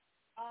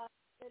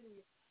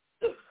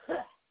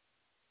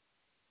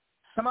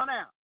 Come on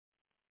out.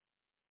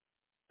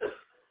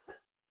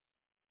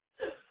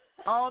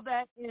 All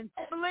that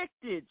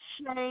inflicted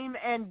shame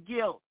and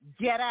guilt,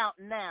 get out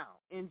now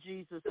in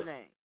Jesus'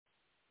 name.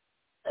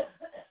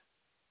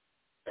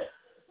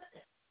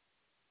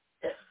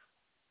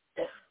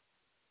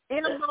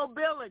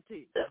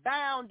 Immobility,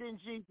 bound in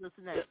Jesus'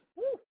 name.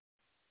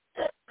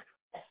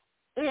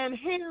 In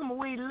him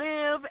we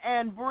live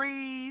and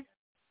breathe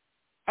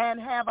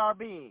and have our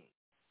being.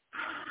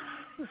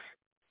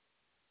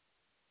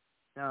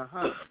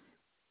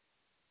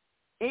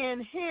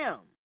 In him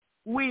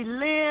we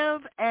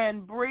live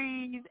and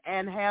breathe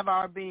and have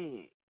our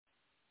being.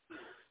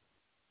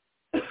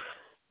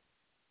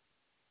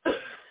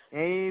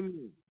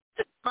 Amen.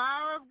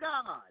 Fire of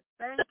God,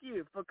 thank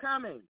you for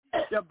coming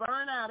to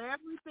burn out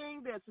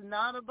everything that's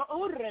not of the.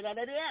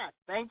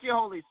 Thank you,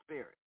 Holy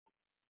Spirit.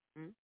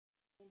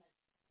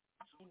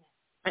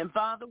 And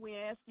Father, we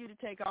ask you to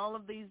take all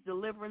of these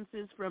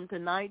deliverances from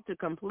tonight to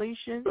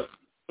completion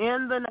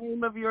in the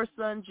name of your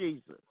Son,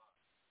 Jesus.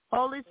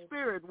 Holy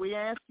Spirit, we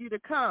ask you to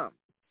come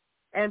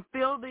and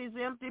fill these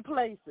empty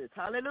places.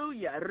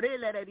 Hallelujah.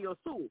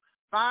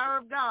 Fire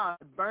of God,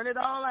 burn it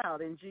all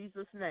out in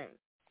Jesus' name.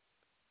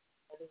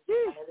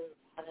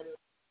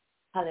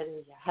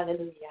 Hallelujah,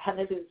 hallelujah,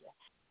 hallelujah.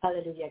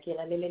 Hallelujah.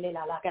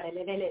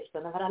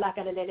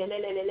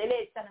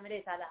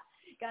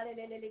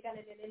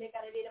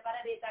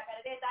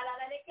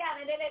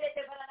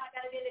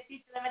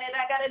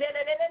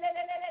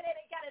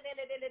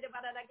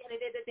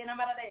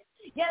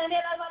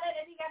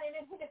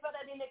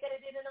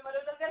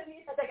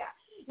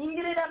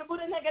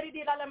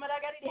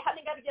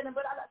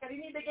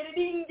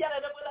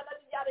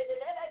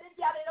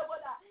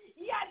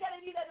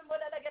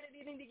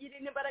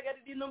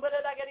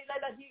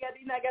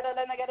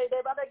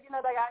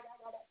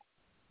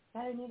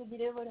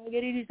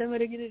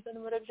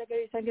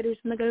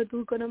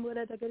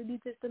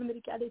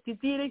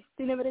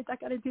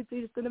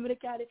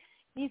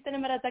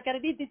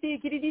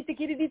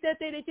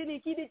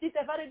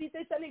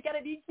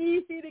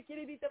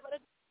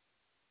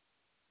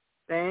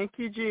 Thank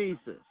you,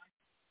 Jesus.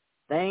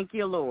 Thank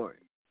you, Lord.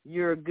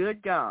 You're a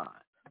good God.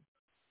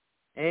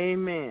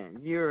 Amen.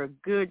 You're a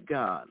good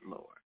God,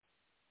 Lord.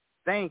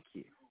 Thank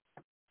you.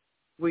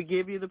 We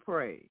give you the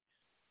praise.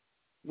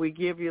 We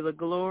give you the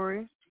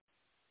glory.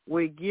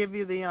 We give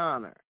you the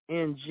honor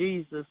in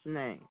Jesus'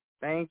 name.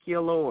 Thank you,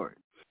 Lord.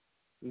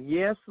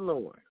 Yes,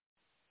 Lord.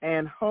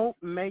 And hope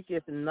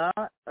maketh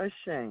not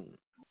ashamed.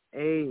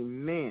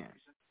 Amen.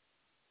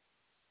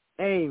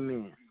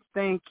 Amen.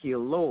 Thank you,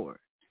 Lord.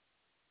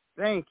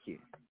 Thank you.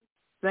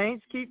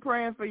 Saints, keep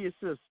praying for your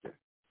sister.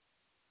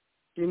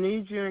 She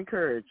needs your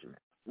encouragement.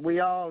 We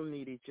all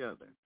need each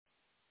other.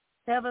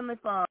 Heavenly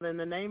Father, in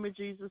the name of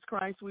Jesus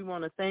Christ, we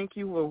want to thank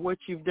you for what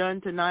you've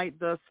done tonight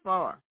thus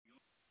far.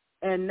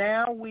 And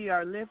now we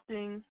are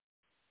lifting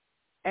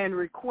and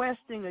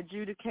requesting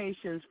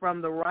adjudications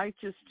from the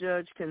righteous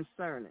judge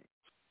concerning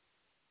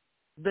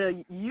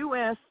the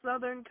U.S.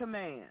 Southern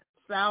Command,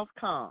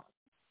 Southcom,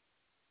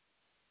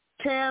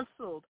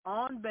 canceled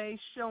on-base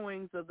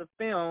showings of the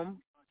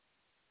film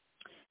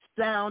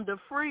Sound of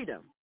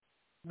Freedom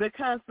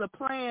because the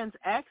plans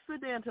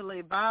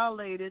accidentally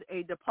violated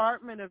a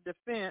Department of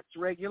Defense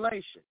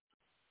regulation.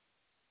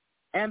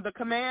 And the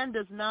command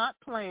does not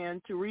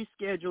plan to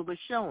reschedule the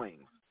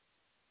showings.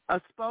 A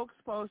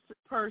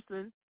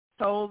spokesperson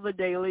told the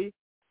Daily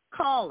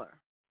Caller.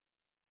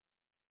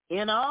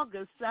 In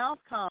August,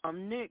 Southcom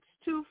nixed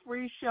 2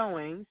 free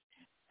showings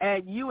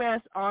at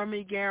U.S.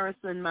 Army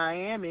Garrison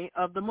Miami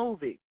of the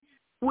movie,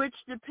 which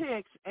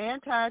depicts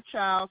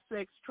anti-child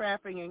sex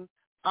trafficking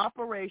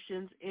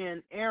operations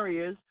in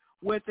areas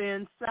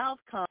within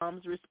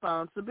Southcom's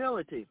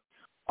responsibility,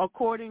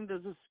 according to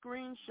the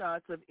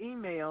screenshots of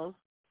emails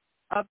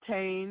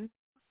obtained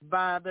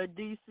by the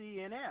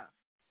DCNF.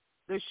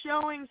 The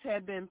showings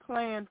had been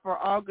planned for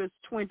August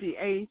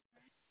 28th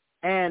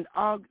and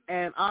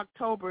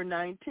October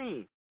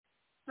 19th.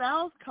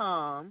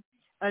 Southcom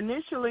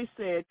initially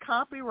said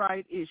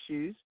copyright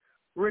issues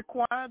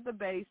required the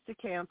base to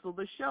cancel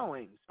the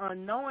showings,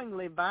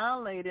 unknowingly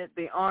violated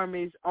the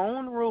Army's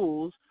own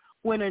rules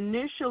when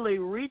initially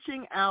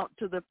reaching out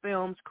to the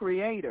film's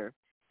creator,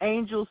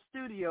 Angel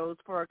Studios,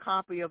 for a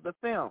copy of the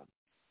film.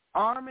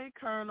 Army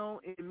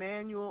Colonel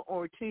Emmanuel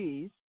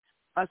Ortiz,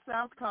 a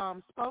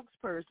Southcom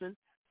spokesperson,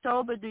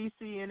 told the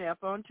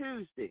DCNF on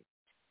Tuesday.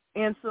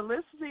 In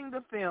soliciting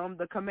the film,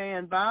 the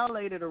command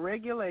violated a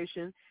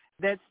regulation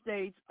that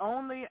states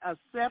only a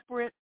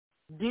separate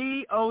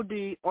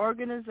DOD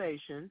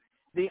organization,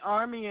 the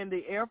Army and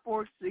the Air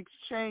Force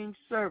Exchange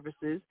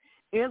Services,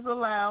 is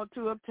allowed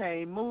to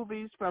obtain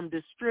movies from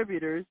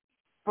distributors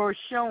for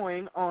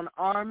showing on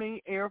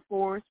Army, Air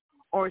Force,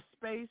 or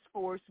Space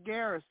Force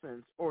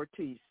garrisons,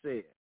 Ortiz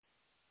said.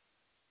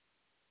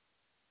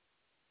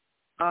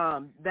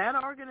 That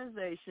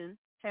organization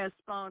has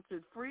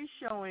sponsored free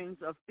showings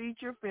of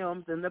feature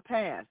films in the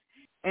past,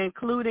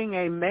 including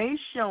a May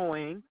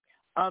showing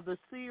of the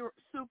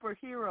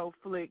superhero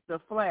flick The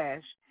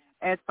Flash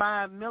at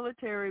 5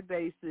 military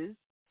bases,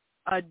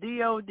 a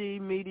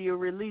DOD media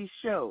release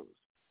shows.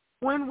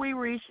 When we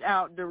reached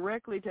out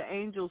directly to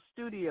Angel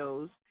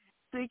Studios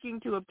seeking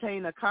to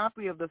obtain a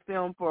copy of the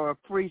film for a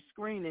free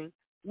screening,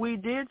 we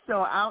did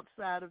so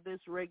outside of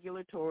this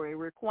regulatory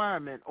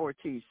requirement,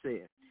 Ortiz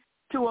said.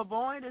 To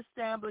avoid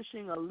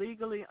establishing a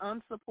legally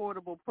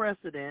unsupportable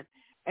precedent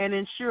and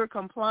ensure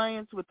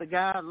compliance with the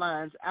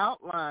guidelines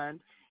outlined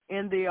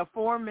in the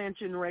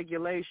aforementioned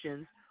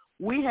regulations,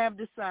 We have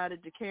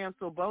decided to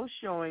cancel both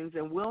showings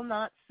and will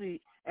not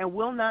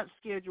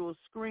schedule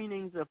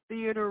screenings of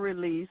theater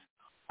release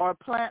or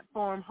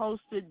platform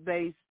hosted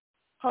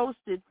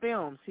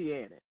films, he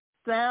added.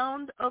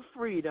 Sound of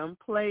Freedom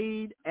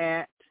played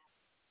at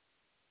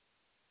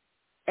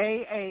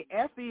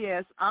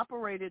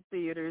AAFES-operated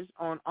theaters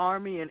on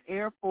Army and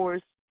Air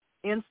Force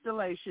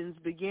installations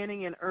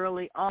beginning in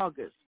early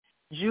August.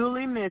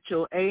 Julie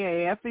Mitchell,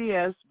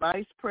 AAFES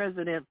Vice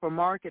President for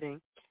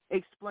Marketing,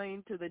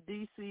 explained to the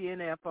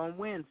DCNF on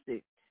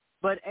Wednesday.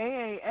 But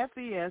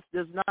AAFES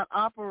does not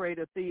operate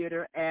a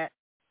theater at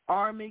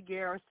Army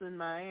Garrison,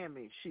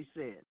 Miami, she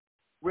said.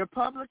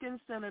 Republican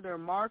Senator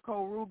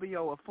Marco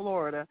Rubio of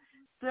Florida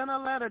sent a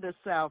letter to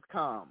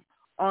Southcom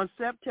on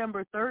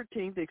September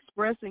 13th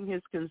expressing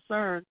his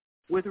concern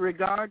with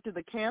regard to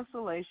the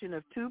cancellation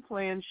of 2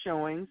 planned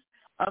showings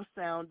of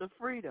Sound of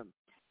Freedom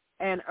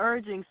and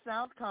urging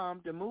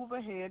Southcom to move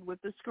ahead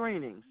with the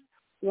screenings,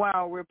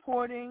 while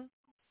reporting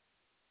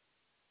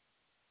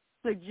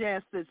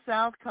suggests that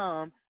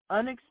Southcom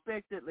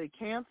unexpectedly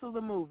canceled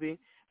the movie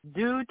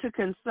due to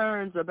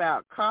concerns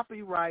about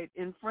copyright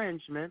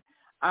infringement.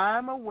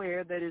 I'm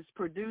aware that its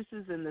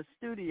producers in the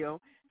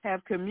studio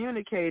have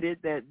communicated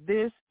that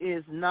this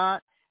is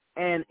not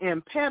an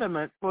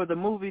impediment for the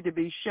movie to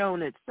be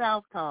shown at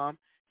Southcom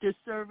to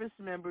service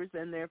members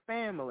and their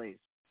families,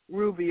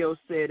 Rubio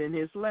said in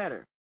his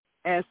letter.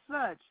 As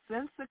such,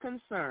 since the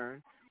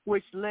concern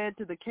which led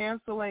to the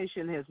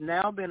cancellation has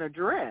now been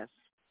addressed,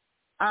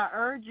 I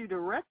urge you to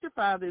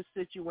rectify this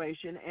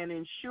situation and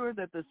ensure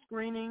that the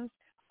screenings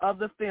of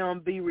the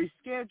film be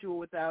rescheduled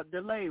without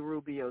delay,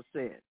 Rubio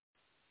said.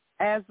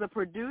 As the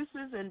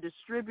producers and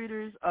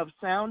distributors of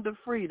Sound of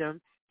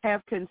Freedom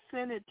have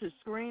consented to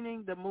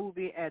screening the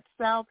movie at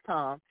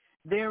Southcom,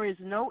 there is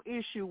no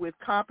issue with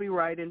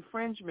copyright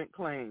infringement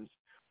claims,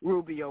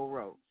 Rubio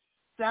wrote.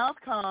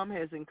 Southcom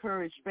has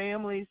encouraged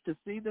families to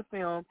see the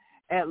film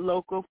at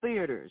local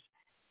theaters.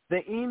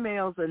 The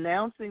emails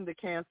announcing the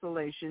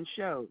cancellation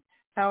showed.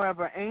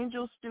 However,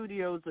 Angel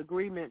Studios'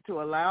 agreement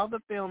to allow the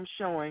film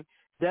showing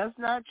does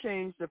not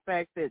change the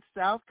fact that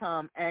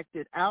Southcom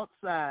acted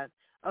outside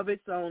of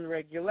its own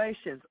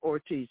regulations,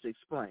 Ortiz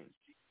explained.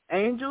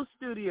 Angel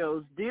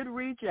Studios did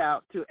reach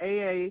out to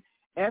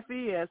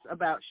AAFES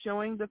about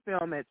showing the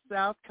film at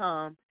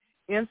Southcom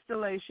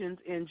installations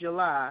in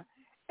July,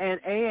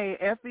 and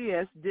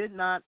AAFES did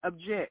not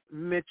object,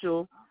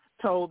 Mitchell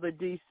told the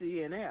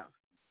DCNF.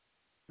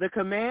 The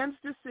command's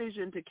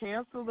decision to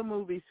cancel the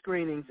movie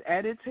screenings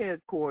at its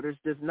headquarters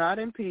does not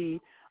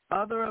impede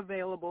other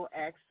available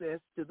access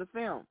to the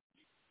film.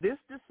 This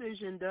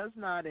decision does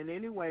not in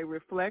any way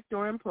reflect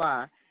or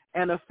imply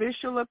an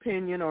official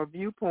opinion or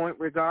viewpoint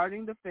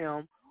regarding the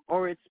film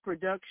or its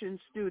production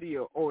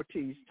studio,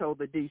 Ortiz told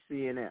the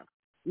DCNF.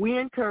 We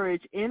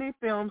encourage any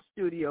film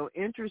studio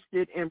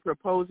interested in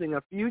proposing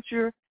a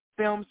future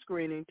film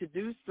screening to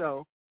do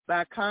so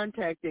by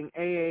contacting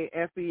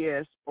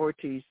AAFES,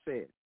 Ortiz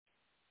said.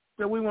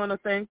 So we want to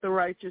thank the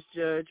righteous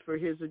judge for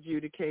his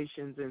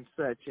adjudications and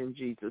such in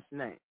Jesus'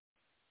 name.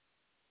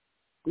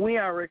 We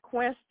are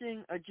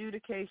requesting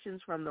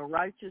adjudications from the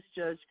righteous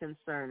judge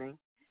concerning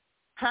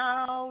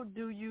how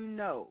do you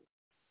know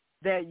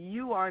that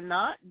you are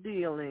not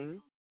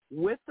dealing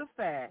with the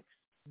facts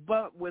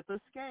but with a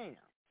scam?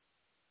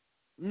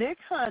 Nick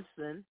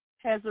Hudson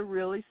has a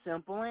really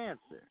simple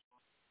answer.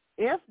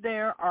 If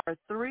there are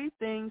 3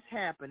 things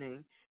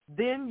happening,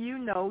 then you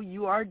know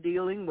you are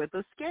dealing with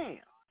a scam.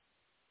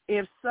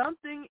 If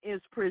something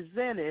is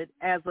presented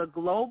as a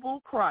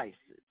global crisis,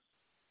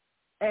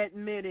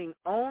 admitting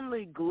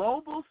only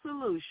global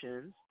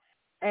solutions,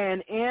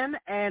 and in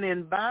an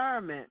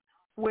environment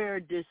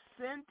where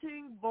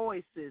dissenting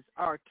voices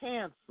are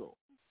canceled,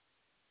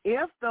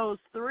 if those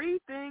 3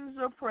 things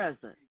are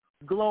present,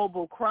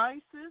 global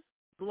crisis,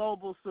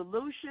 global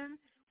solution,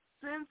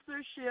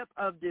 censorship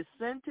of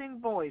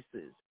dissenting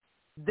voices,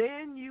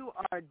 then you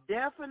are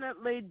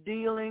definitely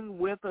dealing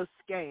with a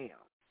scam.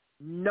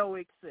 No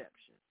exception.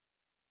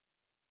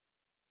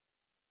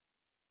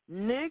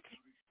 Nick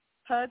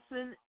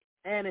Hudson,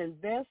 an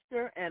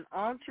investor and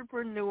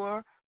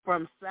entrepreneur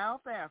from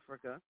South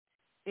Africa,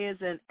 is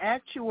an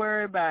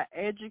actuary by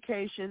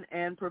education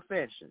and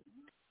profession.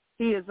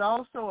 He is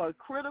also a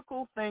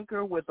critical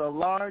thinker with a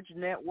large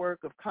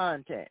network of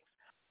contacts,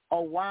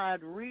 a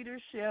wide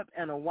readership,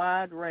 and a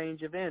wide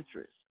range of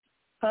interests.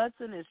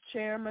 Hudson is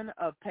chairman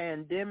of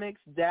Pandemics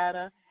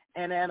Data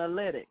and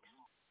Analytics,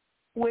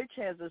 which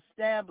has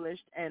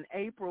established in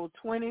April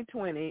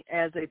 2020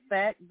 as a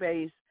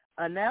fact-based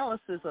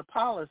analysis of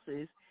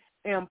policies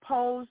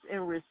imposed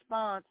in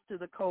response to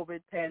the COVID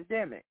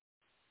pandemic.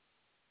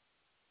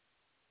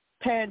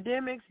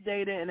 Pandemics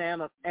Data and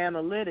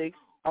Analytics,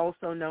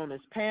 also known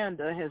as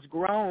PANDA, has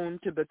grown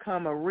to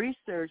become a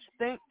research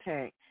think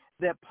tank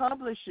that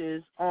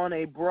publishes on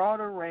a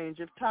broader range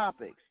of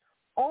topics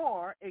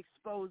or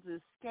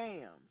exposes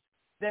scams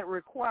that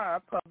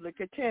require public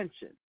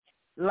attention.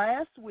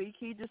 Last week,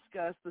 he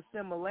discussed the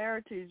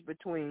similarities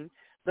between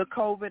the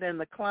COVID and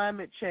the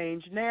climate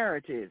change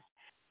narratives,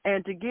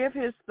 and to give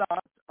his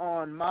thoughts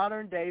on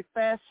modern-day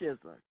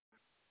fascism.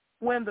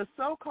 When the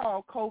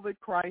so-called COVID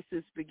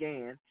crisis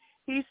began,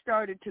 he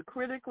started to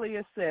critically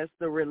assess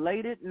the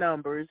related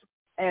numbers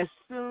as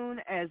soon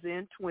as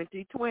in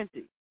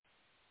 2020.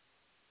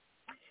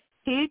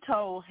 He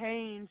told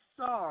Haynes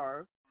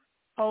Sarr,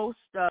 host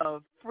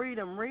of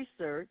Freedom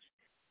Research,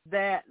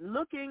 that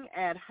looking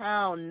at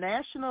how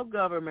national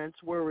governments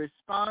were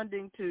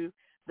responding to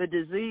the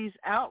disease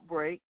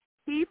outbreak,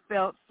 he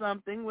felt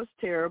something was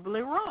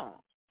terribly wrong.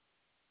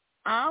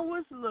 I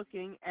was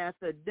looking at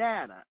the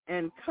data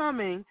and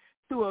coming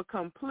to a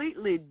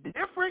completely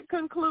different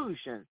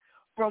conclusion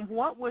from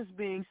what was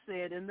being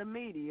said in the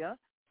media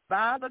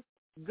by the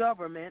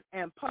government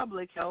and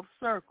public health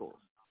circles.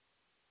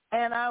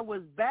 And I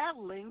was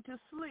battling to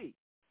sleep.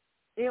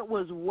 It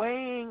was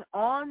weighing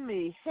on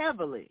me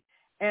heavily.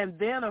 And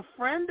then a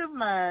friend of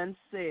mine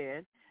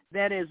said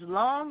that as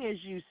long as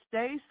you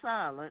stay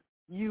silent,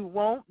 you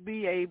won't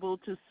be able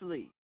to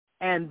sleep.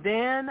 And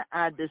then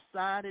I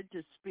decided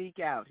to speak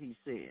out, he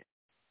said.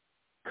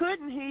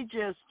 Couldn't he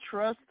just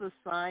trust the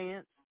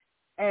science,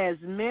 as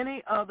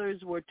many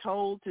others were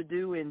told to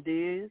do and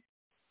did?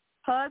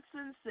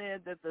 Hudson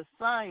said that the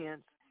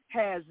science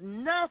has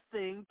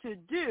nothing to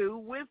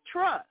do with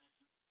trust.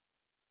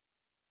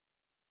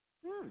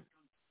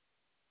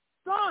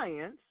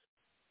 Science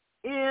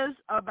is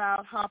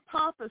about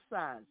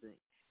hypothesizing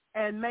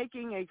and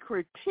making a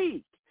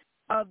critique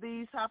of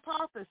these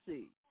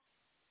hypotheses.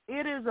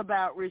 It is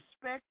about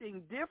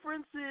respecting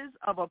differences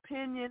of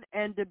opinion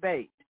and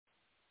debate.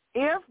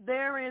 If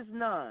there is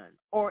none,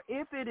 or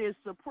if it is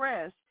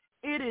suppressed,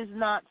 it is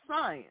not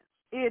science.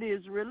 It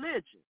is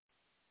religion.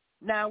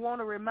 Now, I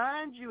want to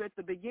remind you at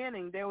the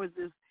beginning, there was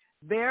this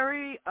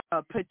very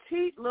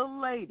petite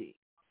little lady.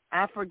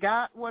 I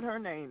forgot what her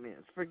name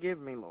is. Forgive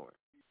me, Lord.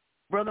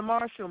 Brother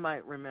Marshall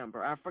might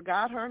remember. I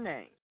forgot her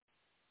name.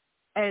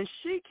 And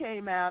she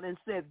came out and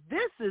said,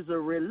 this is a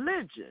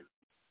religion.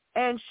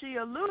 And she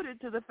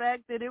alluded to the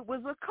fact that it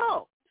was a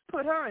cult.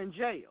 Put her in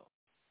jail.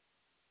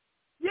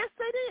 Yes,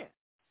 they did.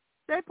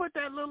 They put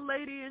that little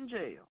lady in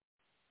jail.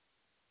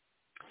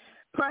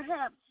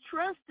 Perhaps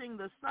trusting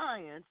the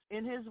science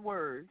in his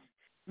words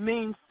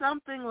means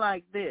something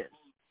like this: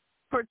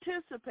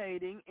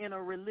 participating in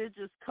a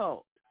religious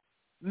cult.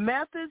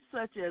 Methods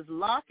such as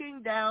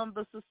locking down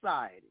the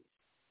society,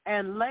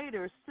 and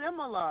later,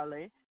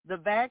 similarly, the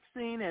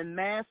vaccine and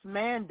mass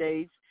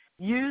mandates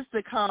used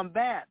to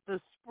combat the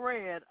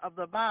spread of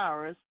the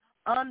virus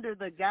under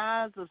the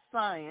guise of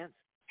science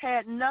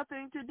had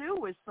nothing to do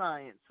with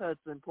science,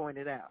 Hudson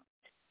pointed out.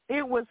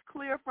 It was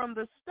clear from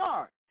the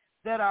start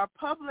that our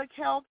public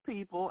health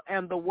people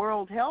and the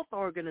World Health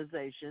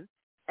Organization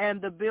and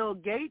the Bill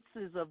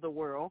Gateses of the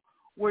world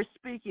were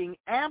speaking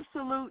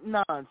absolute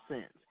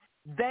nonsense.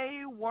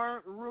 They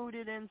weren't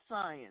rooted in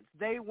science.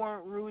 They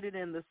weren't rooted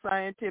in the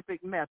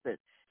scientific method.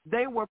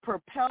 They were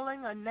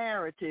propelling a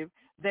narrative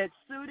that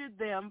suited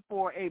them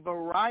for a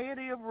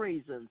variety of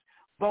reasons,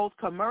 both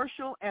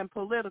commercial and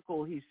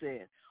political, he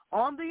said.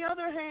 On the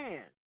other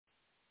hand,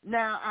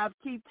 now I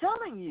keep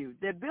telling you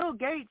that Bill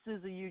Gates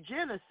is a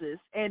eugenicist,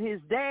 and his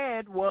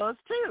dad was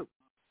too.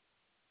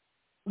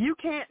 You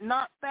can't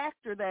not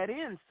factor that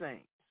in,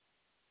 saints.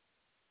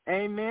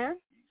 Amen?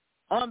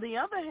 On the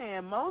other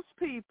hand, most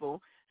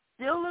people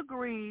still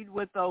agreed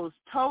with those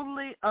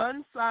totally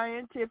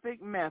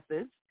unscientific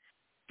methods,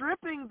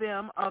 stripping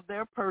them of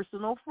their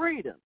personal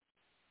freedom.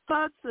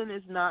 Hudson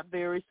is not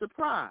very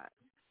surprised.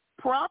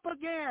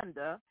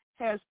 Propaganda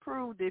has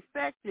proved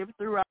effective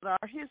throughout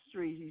our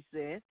history, he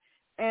said,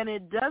 and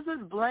it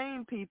doesn't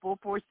blame people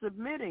for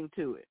submitting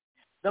to it.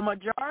 The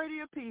majority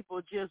of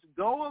people just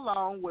go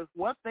along with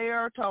what they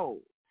are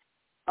told.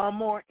 A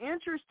more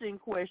interesting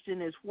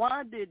question is,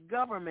 why did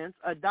governments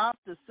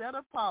adopt a set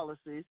of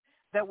policies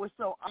that were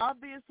so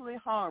obviously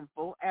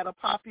harmful at a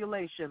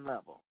population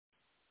level?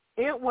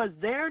 It was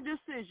their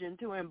decision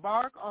to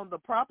embark on the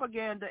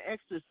propaganda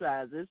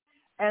exercises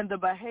and the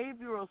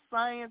behavioral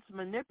science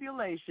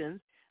manipulations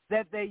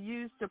that they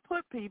used to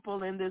put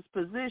people in this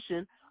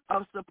position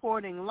of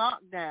supporting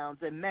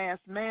lockdowns and mass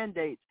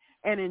mandates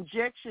and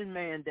injection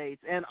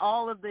mandates and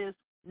all of this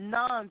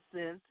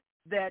nonsense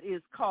that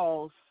is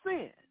called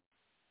sin,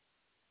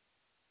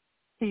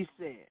 he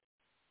said.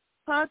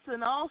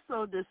 Hudson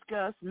also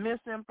discussed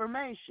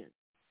misinformation.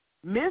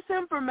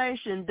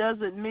 Misinformation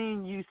doesn't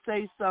mean you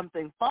say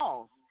something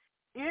false.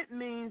 It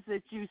means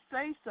that you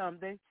say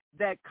something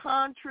that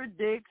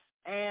contradicts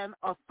an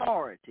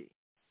authority,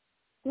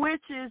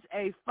 which is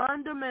a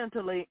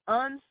fundamentally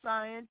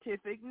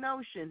unscientific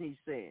notion, he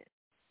said.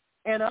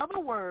 In other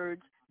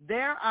words,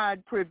 thereby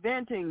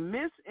preventing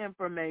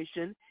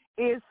misinformation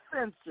is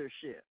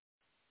censorship.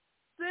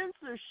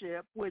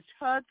 Censorship, which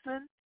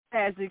Hudson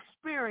has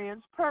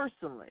experienced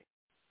personally.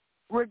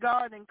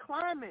 Regarding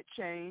climate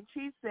change,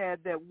 he said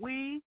that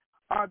we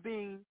are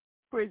being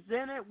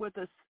presented with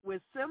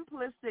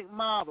simplistic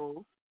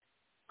models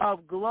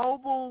of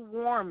global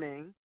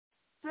warming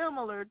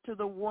similar to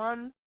the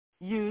one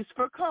used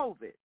for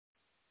COVID.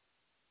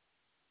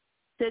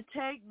 To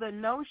take the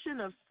notion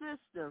of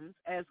systems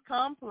as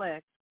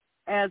complex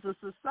as a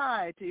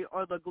society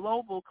or the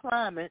global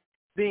climate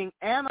being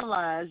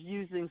analyzed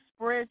using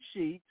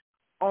spreadsheets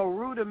or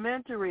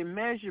rudimentary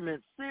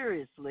measurements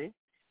seriously,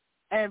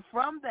 and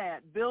from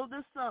that build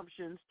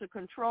assumptions to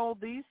control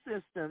these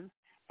systems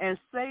and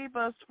save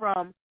us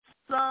from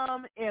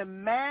some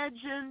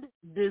imagined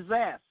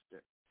disaster.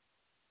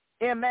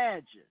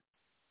 Imagine.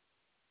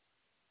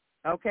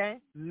 Okay?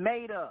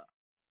 Made up.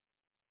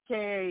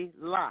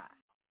 Lie.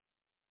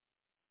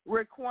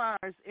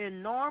 Requires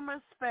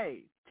enormous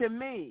faith. To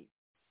me,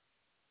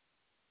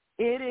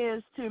 it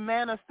is to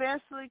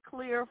manifestly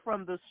clear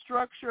from the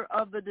structure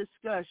of the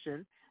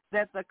discussion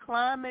that the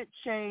climate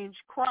change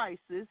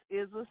crisis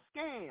is a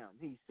scam,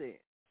 he said.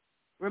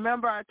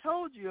 Remember, I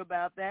told you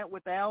about that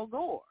with Al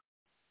Gore.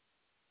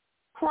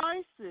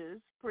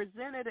 Crisis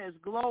presented as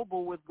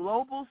global with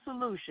global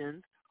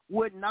solutions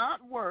would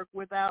not work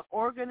without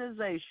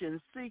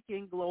organizations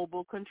seeking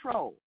global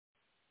control.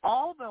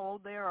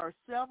 Although there are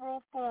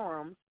several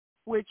forums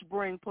which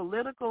bring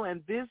political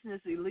and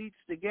business elites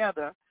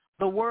together,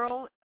 the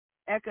World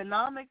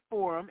Economic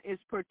Forum is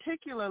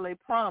particularly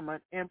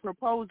prominent in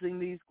proposing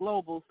these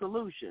global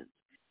solutions.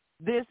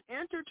 This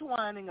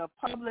intertwining of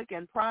public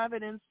and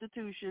private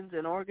institutions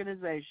and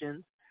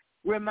organizations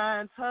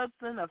reminds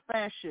Hudson of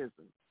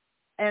fascism.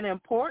 An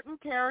important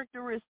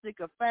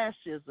characteristic of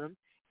fascism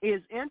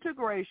is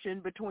integration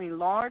between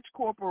large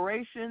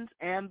corporations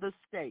and the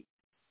state.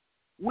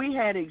 We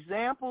had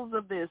examples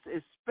of this,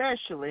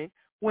 especially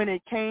when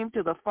it came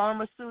to the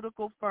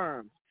pharmaceutical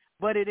firms,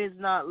 but it is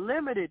not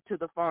limited to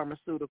the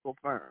pharmaceutical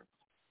firms.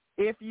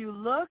 If you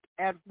look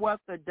at what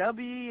the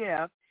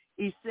WEF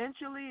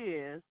essentially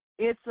is,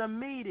 it's a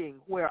meeting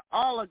where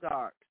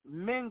oligarchs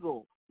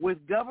mingle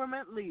with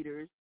government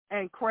leaders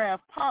and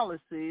craft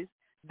policies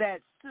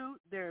that suit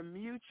their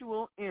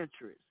mutual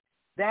interests.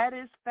 That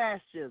is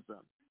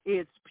fascism.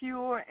 It's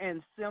pure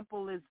and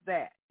simple as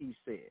that, he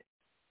said.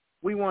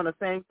 We want to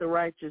thank the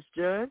righteous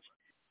judge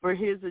for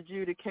his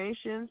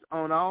adjudications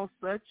on all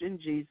such in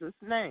Jesus'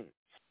 name.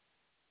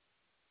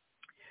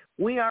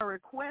 We are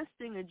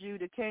requesting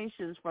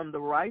adjudications from the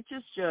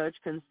righteous judge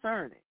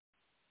concerning.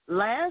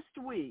 Last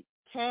week,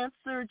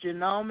 cancer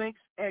genomics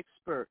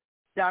expert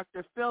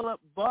Dr. Philip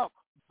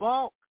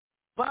Buckholtz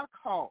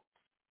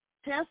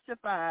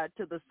testified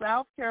to the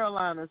South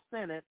Carolina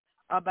Senate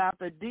about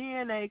the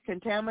DNA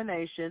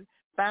contamination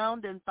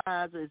found in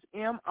Pfizer's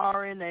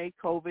mRNA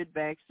COVID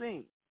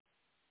vaccine.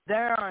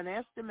 There are an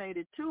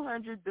estimated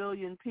 200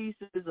 billion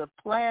pieces of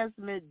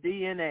plasmid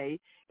DNA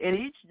in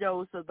each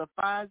dose of the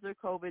Pfizer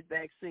COVID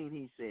vaccine,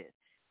 he said.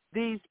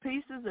 These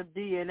pieces of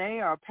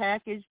DNA are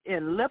packaged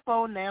in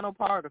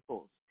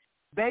lipo-nanoparticles,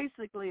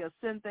 basically a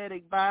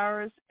synthetic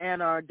virus,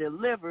 and are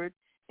delivered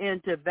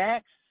into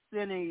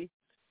vaccine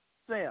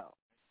cells.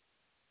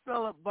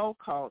 Philip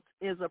Buckholtz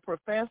is a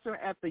professor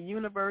at the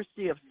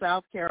University of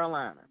South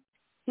Carolina.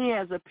 He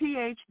has a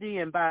Ph.D.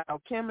 in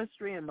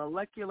biochemistry and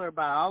molecular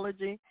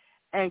biology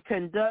and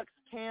conducts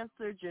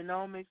cancer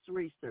genomics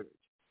research.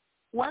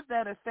 What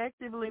that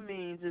effectively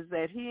means is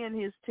that he and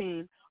his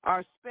team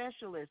are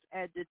specialists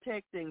at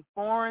detecting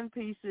foreign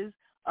pieces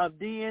of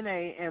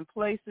DNA in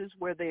places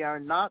where they are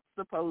not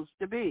supposed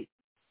to be.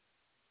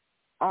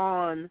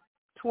 On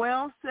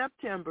 12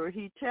 September,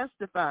 he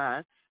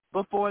testified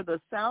before the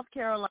South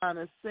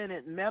Carolina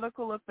Senate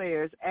Medical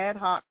Affairs Ad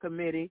Hoc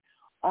Committee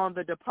on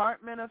the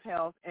Department of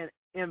Health and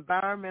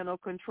Environmental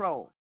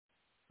Control.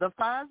 The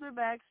Pfizer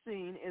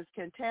vaccine is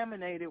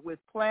contaminated with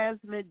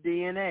plasmid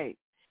DNA.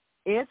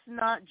 It's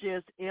not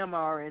just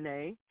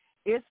mRNA.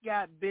 It's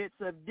got bits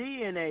of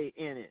DNA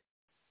in it.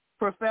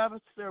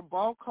 Professor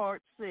Buckholtz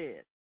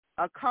said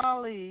a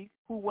colleague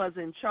who was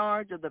in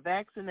charge of the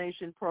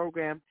vaccination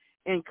program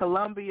in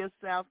Columbia,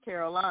 South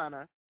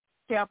Carolina,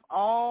 kept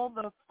all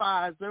the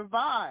Pfizer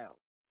vials,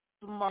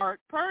 smart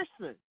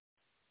person,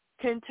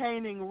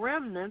 containing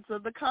remnants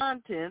of the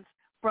contents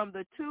from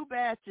the 2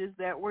 batches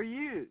that were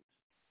used.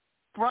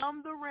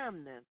 From the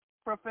remnants,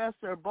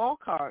 Professor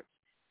Buckholtz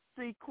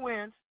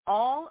sequenced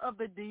all of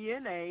the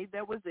DNA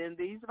that was in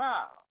these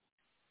vials,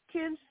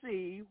 can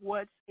see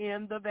what's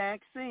in the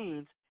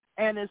vaccines,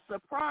 and it's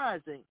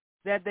surprising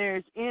that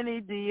there's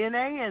any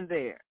DNA in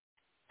there.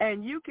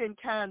 And you can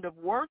kind of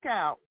work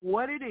out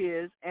what it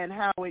is and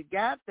how it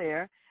got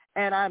there,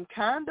 and I'm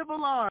kind of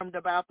alarmed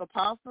about the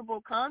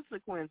possible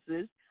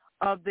consequences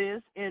of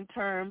this in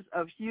terms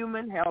of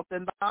human health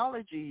and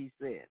biology, he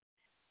said.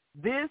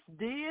 This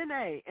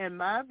DNA, in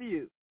my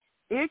view,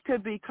 it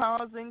could be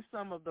causing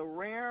some of the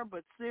rare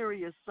but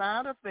serious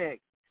side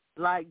effects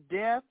like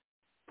death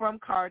from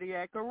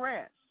cardiac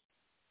arrest.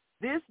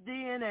 This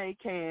DNA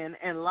can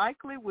and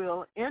likely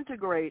will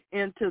integrate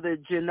into the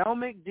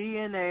genomic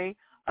DNA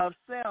of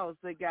cells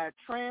that got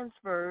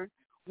transferred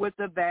with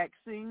the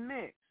vaccine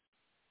mix.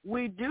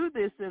 We do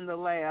this in the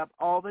lab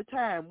all the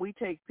time. We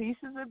take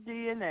pieces of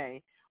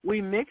DNA,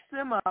 we mix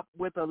them up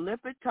with a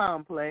lipid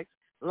complex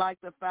like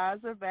the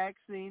Pfizer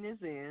vaccine is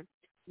in,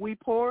 we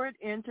pour it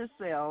into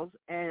cells,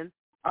 and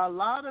a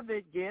lot of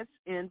it gets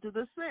into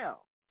the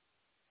cell.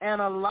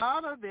 And a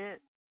lot of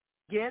it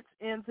gets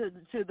into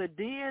the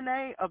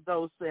DNA of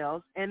those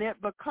cells, and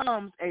it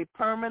becomes a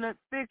permanent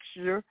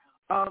fixture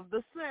of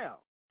the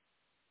cell.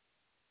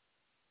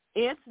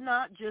 It's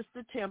not just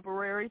a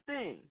temporary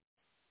thing.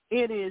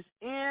 It is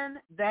in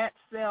that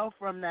cell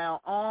from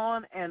now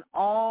on, and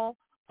all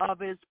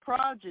of its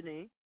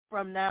progeny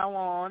from now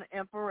on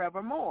and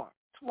forevermore.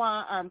 That's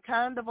why I'm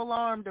kind of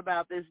alarmed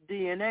about this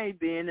DNA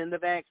being in the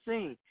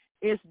vaccine.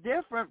 It's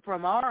different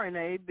from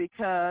RNA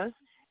because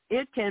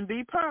it can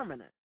be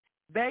permanent.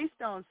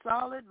 Based on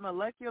solid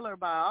molecular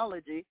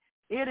biology,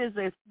 it is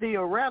a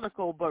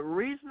theoretical but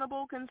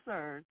reasonable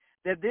concern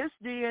that this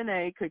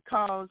DNA could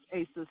cause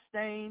a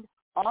sustained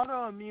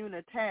autoimmune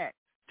attack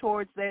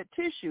towards that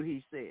tissue,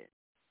 he said.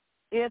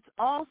 It's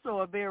also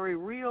a very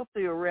real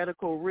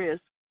theoretical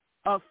risk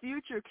of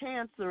future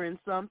cancer in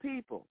some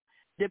people.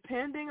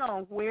 Depending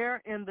on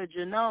where in the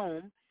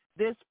genome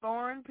this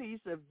foreign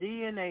piece of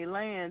DNA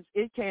lands,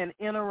 it can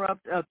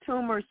interrupt a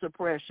tumor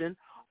suppression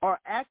or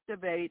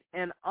activate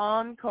an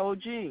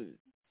oncogene,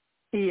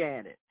 he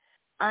added.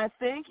 I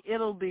think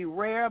it'll be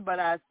rare, but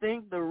I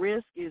think the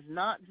risk is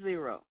not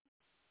zero.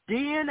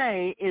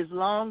 DNA is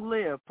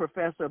long-lived,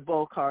 Professor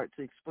Bolkarts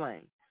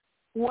explained.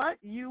 What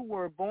you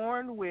were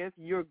born with,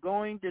 you're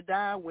going to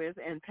die with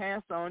and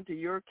pass on to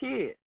your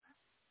kids.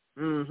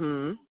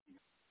 DNA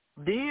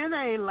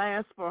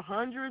lasts for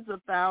hundreds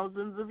of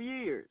thousands of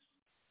years.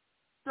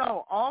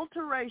 So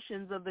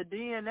alterations of the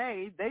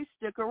DNA, they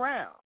stick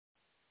around.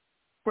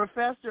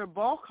 Professor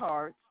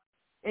Bolkarts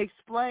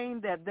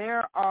explained that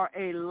there are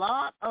a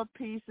lot of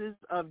pieces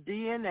of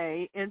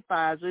DNA in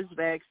Pfizer's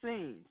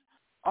vaccines,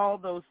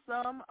 although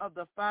some of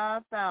the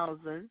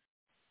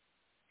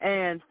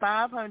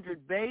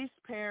 5,500 base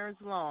pairs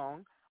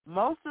long,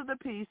 most of the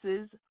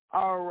pieces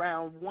are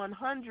around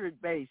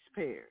 100 base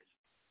pairs.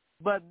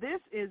 But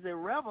this is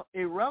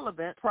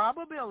irrelevant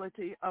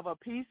probability of a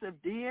piece of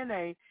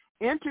DNA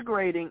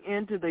integrating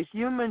into the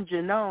human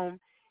genome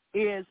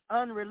is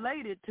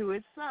unrelated to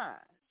its size.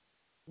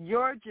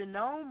 Your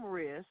genome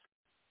risk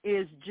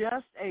is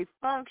just a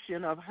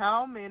function of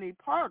how many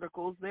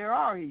particles there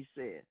are, he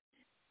said.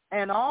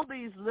 And all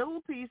these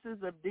little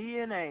pieces of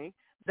DNA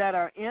that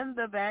are in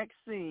the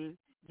vaccine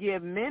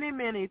give many,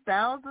 many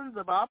thousands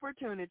of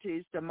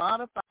opportunities to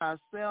modify a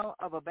cell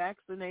of a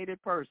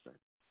vaccinated person.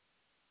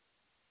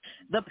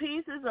 The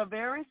pieces are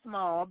very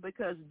small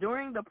because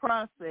during the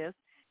process,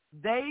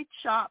 they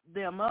chop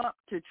them up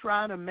to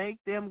try to make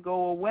them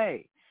go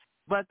away,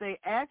 but they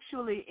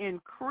actually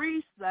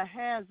increase the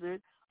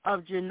hazard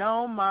of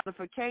genome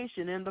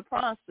modification in the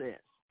process.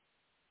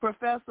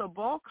 Professor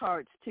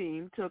Bolkart's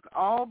team took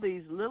all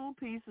these little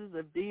pieces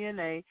of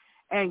DNA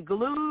and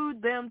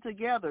glued them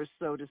together,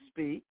 so to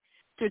speak,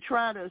 to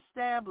try to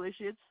establish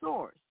its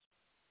source.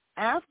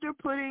 After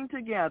putting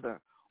together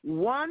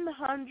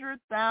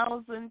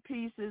 100,000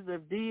 pieces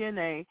of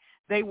DNA,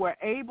 they were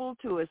able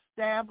to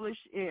establish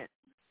it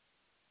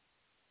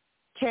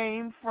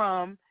came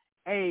from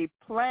a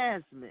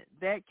plasmid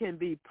that can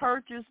be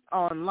purchased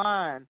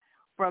online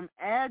from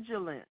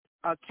Agilent,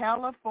 a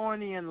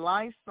Californian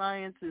life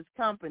sciences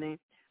company,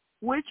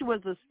 which was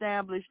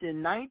established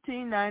in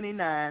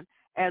 1999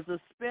 as a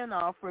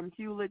spinoff from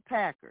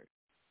Hewlett-Packard.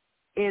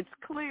 It's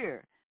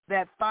clear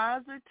that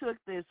Pfizer took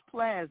this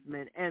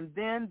plasmid and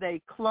then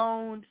they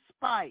cloned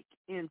Spike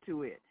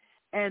into it,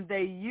 and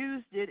they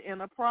used it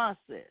in a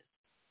process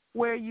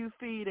where you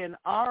feed an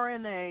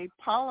RNA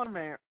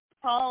polymerase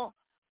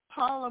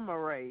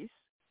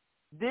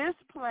this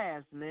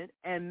plasmid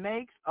and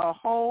makes a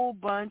whole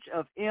bunch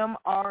of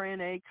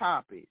mRNA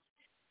copies.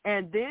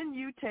 And then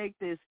you take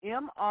this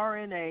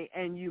mRNA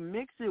and you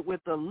mix it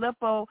with the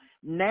lipo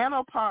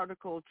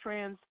nanoparticle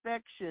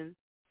transfection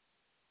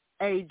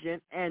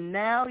agent, and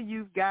now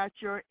you've got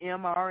your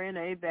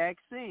mRNA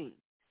vaccine.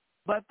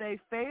 But they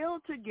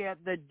failed to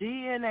get the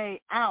DNA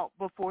out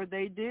before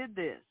they did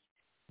this.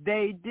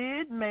 They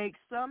did make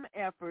some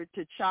effort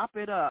to chop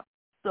it up,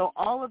 so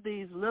all of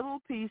these little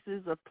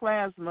pieces of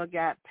plasma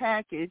got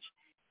packaged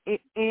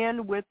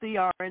in with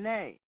the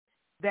RNA.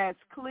 That's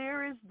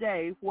clear as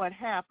day what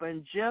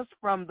happened just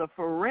from the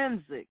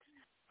forensics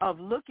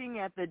of looking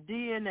at the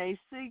DNA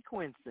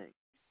sequencing.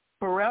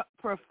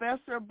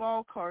 Professor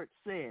Bolkarts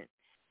said.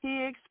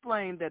 He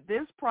explained that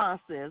this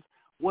process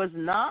was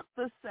not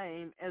the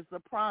same as the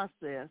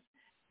process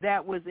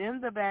that was in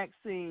the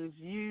vaccines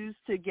used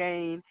to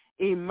gain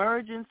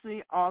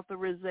emergency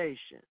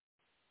authorization.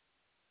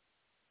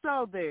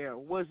 So there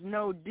was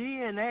no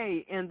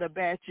DNA in the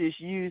batches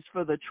used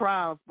for the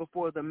trials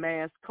before the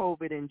mass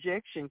COVID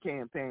injection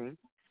campaign.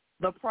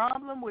 The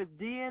problem with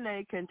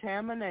DNA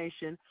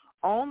contamination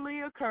only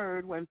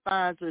occurred when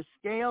Pfizer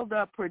scaled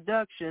up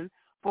production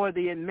for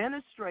the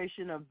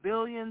administration of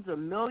billions of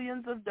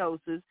millions of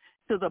doses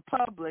to the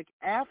public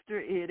after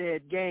it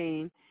had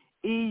gained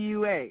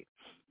EUA.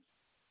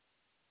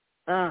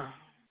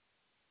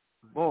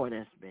 Boy,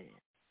 that's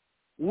bad.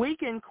 We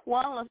can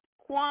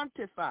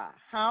quantify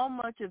how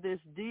much of this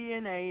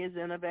DNA is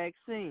in a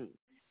vaccine.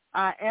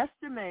 I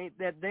estimate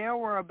that there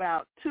were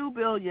about 2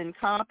 billion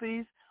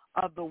copies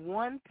of the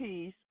one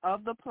piece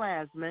of the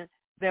plasmid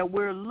that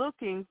we're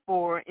looking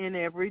for in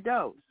every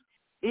dose.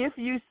 If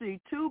you see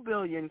 2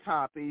 billion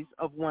copies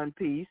of one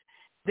piece,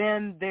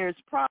 then there's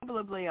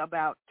probably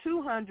about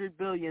 200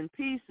 billion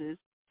pieces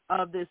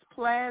of this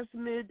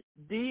plasmid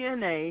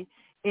DNA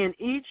in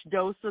each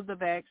dose of the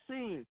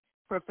vaccine,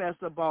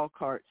 Professor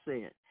Balkart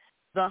said.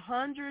 The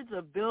hundreds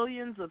of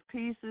billions of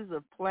pieces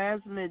of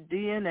plasmid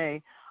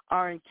DNA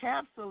are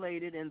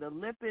encapsulated in the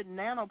lipid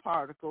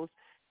nanoparticles,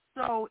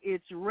 so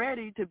it's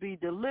ready to be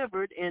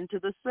delivered into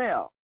the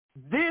cell.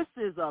 This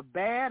is a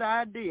bad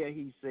idea,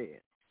 he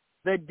said.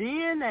 The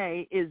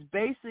DNA is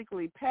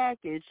basically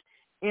packaged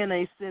in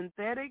a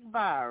synthetic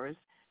virus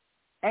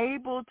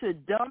able to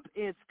dump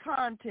its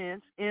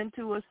contents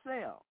into a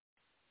cell.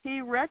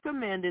 He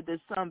recommended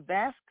that some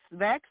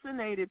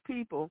vaccinated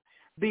people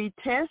be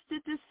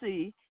tested to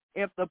see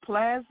if the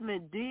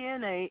plasmid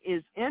DNA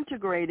is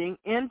integrating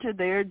into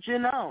their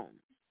genome.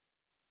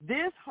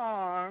 This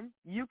harm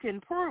you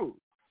can prove.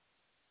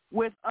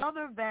 With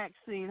other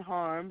vaccine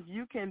harms,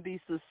 you can be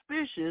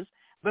suspicious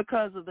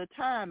because of the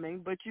timing,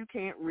 but you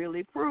can't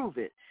really prove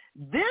it.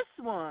 This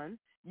one,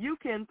 you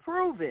can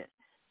prove it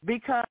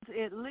because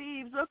it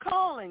leaves a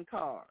calling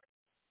card.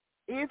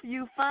 If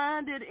you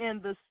find it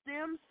in the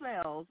stem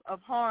cells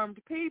of harmed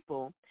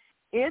people,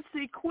 it's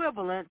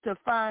equivalent to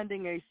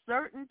finding a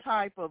certain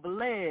type of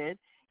lead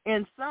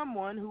in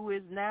someone who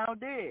is now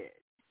dead.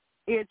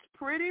 It's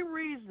pretty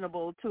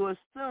reasonable to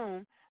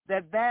assume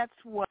that that's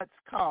what's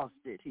caused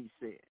it, he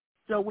said.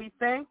 So we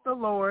thank the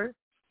Lord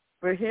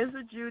for his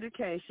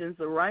adjudications,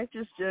 the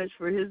righteous judge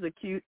for his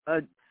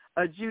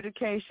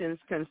adjudications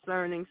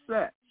concerning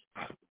such.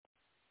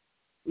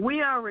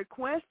 We are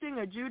requesting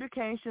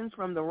adjudications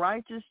from the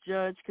righteous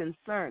judge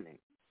concerning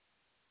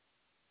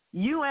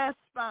U.S.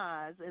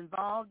 spies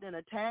involved in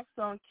attacks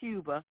on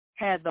Cuba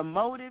had the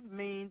motive,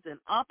 means, and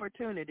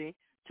opportunity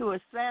to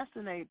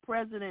assassinate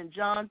President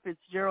John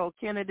Fitzgerald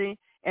Kennedy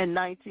in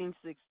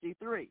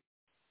 1963.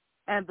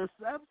 And the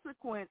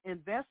subsequent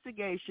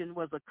investigation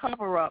was a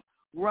cover-up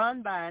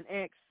run by an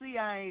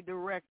ex-CIA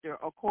director,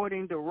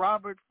 according to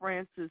Robert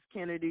Francis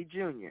Kennedy,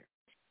 Jr.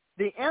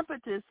 The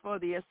impetus for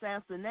the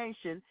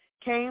assassination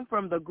came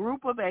from the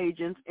group of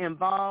agents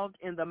involved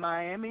in the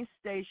Miami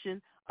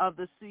station of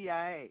the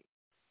CIA.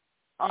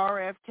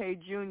 RFK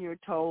Jr.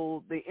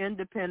 told the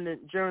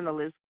independent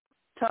journalist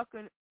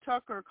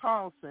Tucker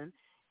Carlson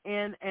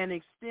in an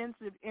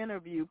extensive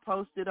interview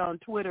posted on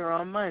Twitter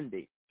on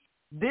Monday.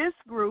 This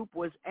group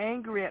was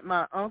angry at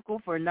my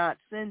uncle for not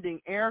sending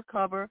air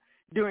cover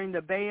during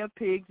the Bay of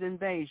Pigs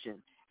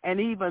invasion, and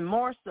even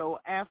more so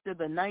after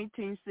the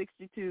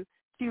 1962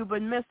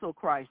 Cuban Missile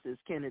Crisis,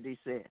 Kennedy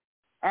said.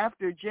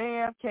 After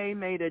JFK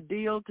made a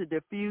deal to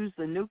defuse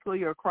the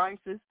nuclear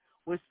crisis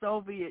with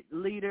Soviet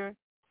leader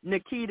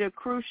Nikita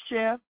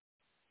Khrushchev,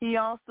 he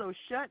also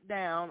shut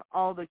down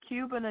all the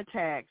Cuban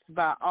attacks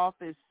by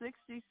Office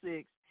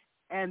 66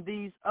 and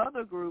these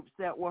other groups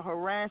that were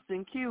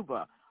harassing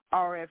Cuba,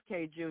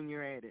 RFK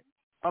Jr. added.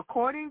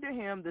 According to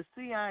him, the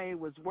CIA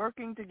was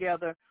working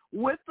together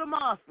with the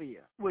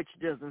mafia, which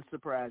doesn't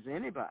surprise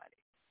anybody,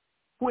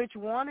 which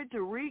wanted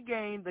to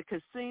regain the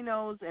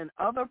casinos and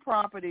other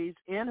properties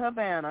in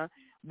Havana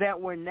that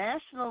were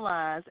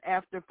nationalized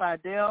after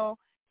Fidel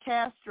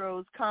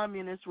Castro's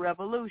communist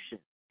revolution.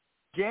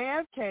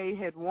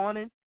 JFK had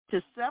wanted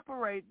to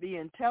separate the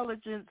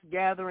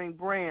intelligence-gathering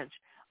branch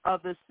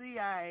of the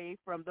CIA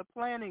from the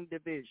planning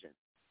division,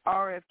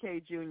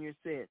 RFK Jr.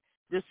 said,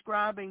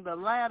 describing the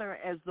latter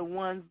as the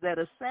ones that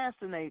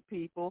assassinate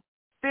people,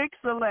 fix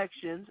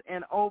elections,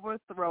 and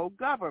overthrow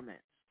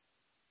governments.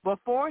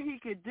 Before he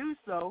could do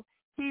so,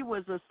 he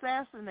was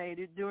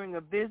assassinated during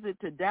a visit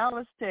to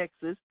Dallas,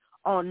 Texas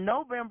on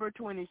November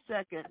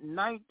 22nd,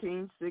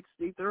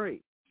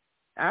 1963.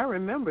 I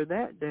remember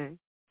that day.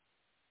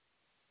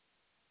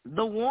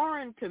 The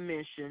Warren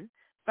Commission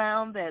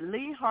found that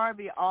Lee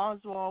Harvey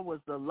Oswald was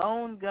the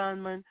lone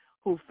gunman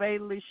who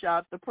fatally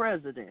shot the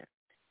president.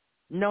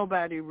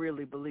 Nobody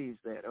really believes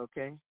that,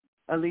 okay?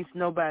 At least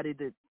nobody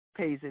that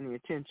pays any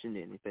attention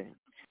to anything.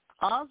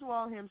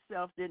 Oswald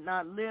himself did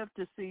not live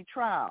to see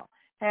trial,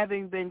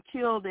 having been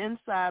killed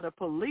inside a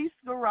police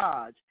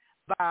garage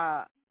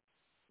by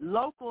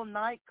local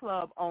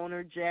nightclub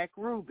owner Jack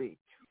Ruby,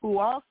 who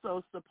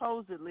also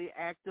supposedly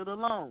acted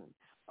alone.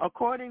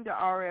 According to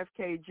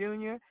RFK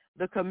Jr.,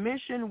 the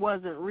commission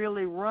wasn't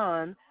really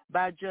run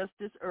by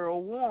Justice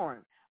Earl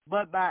Warren,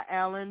 but by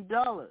Allen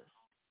Dulles,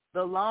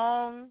 the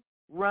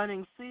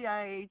long-running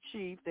CIA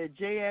chief that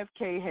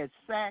JFK had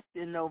sacked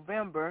in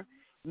November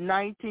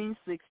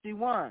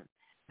 1961.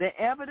 The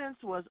evidence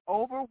was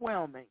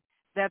overwhelming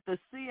that the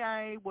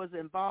CIA was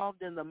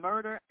involved in the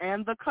murder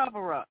and the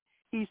cover-up,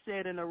 he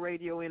said in a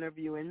radio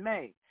interview in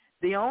May.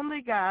 The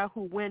only guy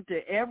who went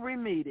to every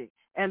meeting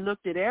and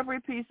looked at every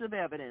piece of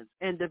evidence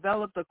and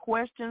developed the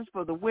questions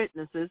for the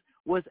witnesses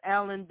was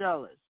Allen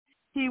Dulles.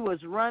 He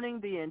was running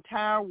the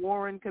entire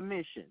Warren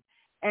Commission,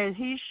 and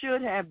he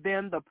should have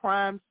been the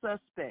prime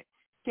suspect,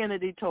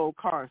 Kennedy told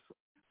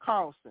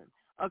Carlson,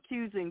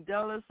 accusing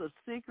Dulles of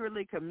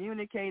secretly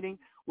communicating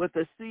with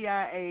the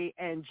CIA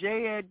and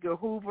J. Edgar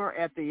Hoover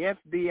at the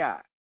FBI.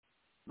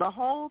 The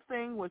whole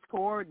thing was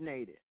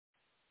coordinated.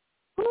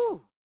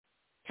 Whew.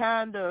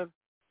 Kind of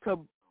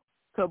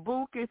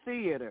kabuki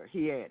theater,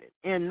 he added.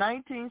 In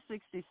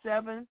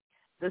 1967,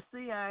 the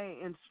CIA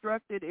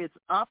instructed its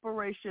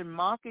Operation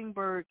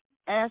Mockingbird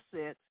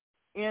assets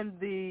in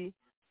the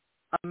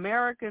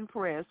American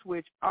press,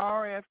 which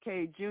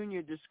RFK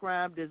Jr.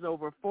 described as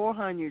over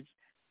 400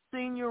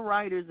 senior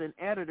writers and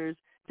editors,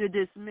 to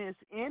dismiss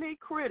any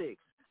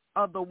critics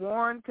of the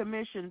Warren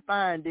Commission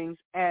findings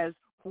as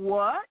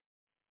what?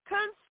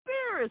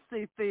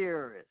 Conspiracy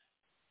theorists.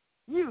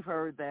 You've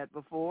heard that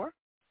before.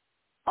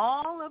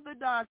 All of the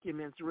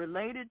documents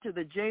related to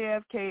the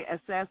JFK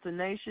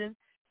assassination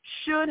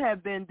should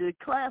have been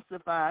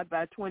declassified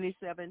by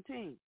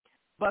 2017,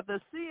 but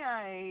the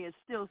CIA is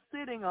still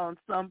sitting on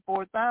some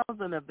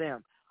 4,000 of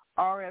them,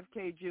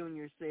 RFK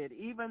Jr. said,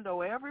 even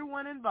though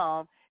everyone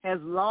involved has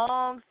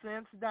long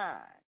since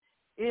died.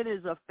 It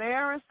is a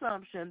fair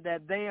assumption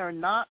that they are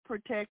not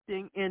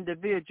protecting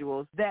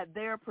individuals, that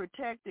they're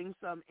protecting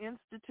some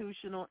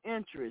institutional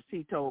interests,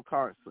 he told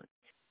Carson.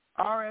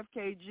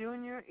 RFK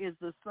Jr. is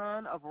the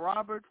son of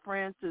Robert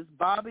Francis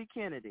Bobby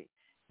Kennedy,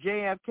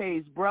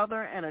 JFK's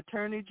brother and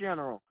attorney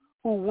general,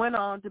 who went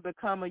on to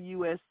become a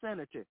U.S.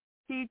 senator.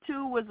 He,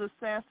 too, was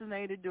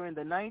assassinated during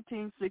the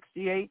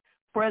 1968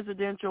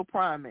 presidential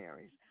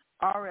primaries.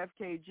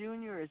 RFK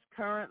Jr. is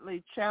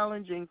currently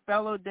challenging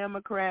fellow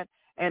Democrat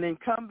and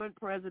incumbent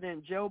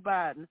President Joe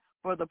Biden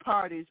for the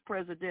party's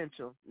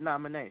presidential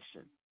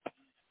nomination.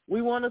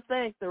 We want to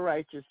thank the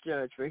righteous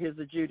judge for his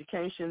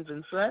adjudications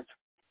and such.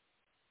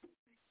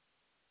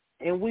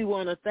 And we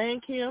want to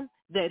thank him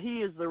that he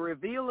is the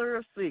revealer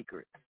of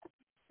secrets.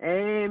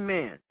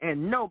 Amen.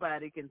 And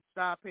nobody can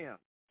stop him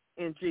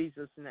in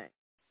Jesus' name.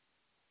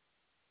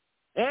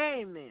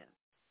 Amen.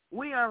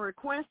 We are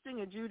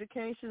requesting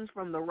adjudications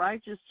from the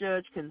righteous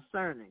judge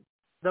concerning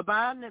the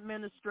Biden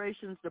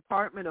administration's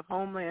Department of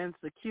Homeland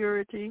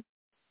Security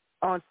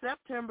on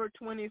September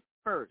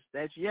 21st,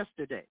 that's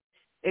yesterday,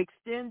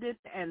 extended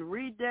and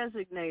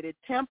redesignated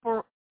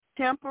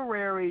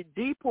temporary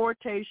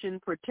deportation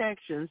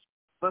protections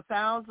for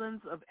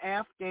thousands of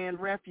Afghan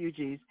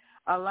refugees,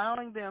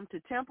 allowing them to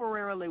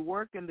temporarily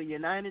work in the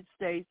United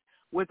States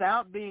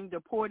without being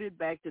deported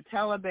back to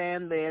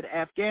Taliban-led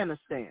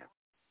Afghanistan.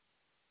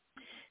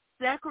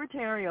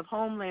 Secretary of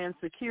Homeland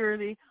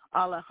Security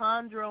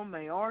Alejandro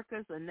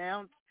Mayorkas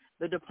announced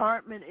the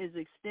department is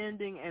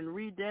extending and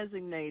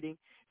redesignating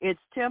its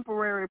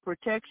temporary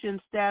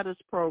protection status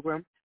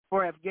program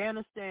for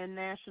Afghanistan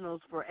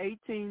nationals for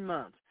 18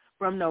 months,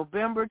 from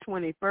November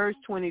 21st,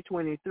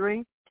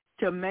 2023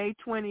 to May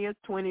 20th,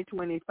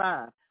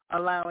 2025,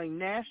 allowing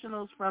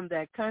nationals from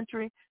that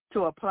country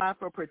to apply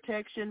for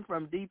protection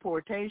from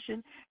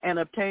deportation and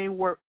obtain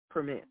work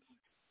permits.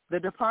 The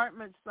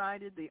department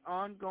cited the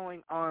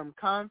ongoing armed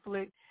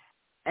conflict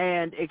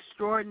and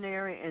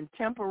extraordinary and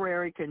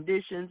temporary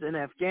conditions in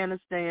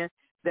Afghanistan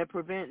that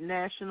prevent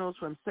nationals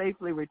from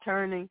safely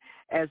returning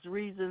as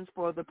reasons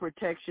for the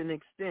protection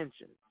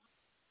extension.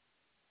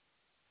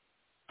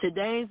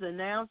 Today's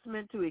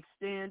announcement to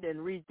extend and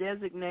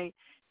redesignate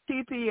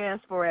TPS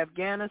for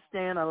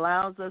Afghanistan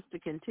allows us to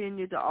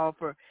continue to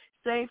offer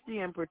safety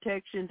and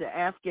protection to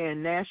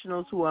Afghan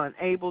nationals who are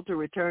unable to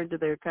return to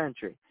their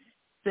country,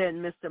 said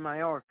Mr.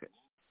 Mayorkas.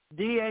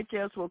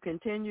 DHS will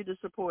continue to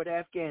support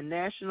Afghan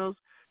nationals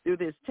through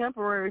this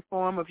temporary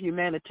form of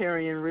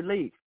humanitarian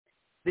relief.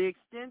 The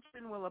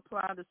extension will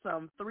apply to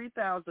some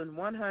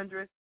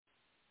 3,100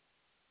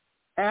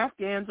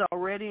 Afghans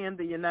already in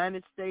the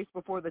United States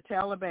before the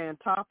Taliban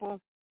toppled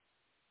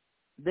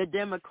the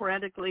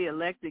democratically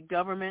elected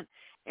government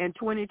in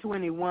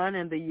 2021,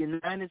 and the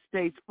United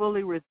States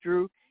fully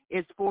withdrew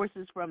its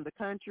forces from the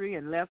country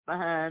and left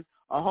behind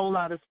a whole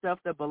lot of stuff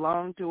that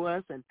belonged to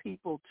us and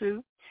people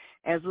too,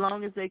 as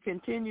long as they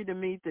continue to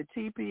meet the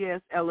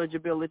TPS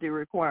eligibility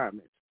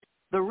requirements.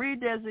 The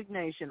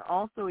redesignation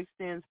also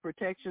extends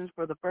protections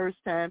for the first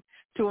time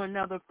to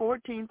another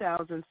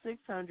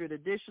 14,600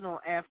 additional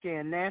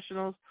Afghan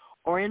nationals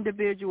or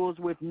individuals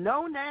with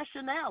no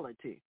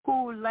nationality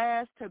who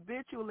last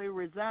habitually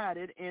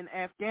resided in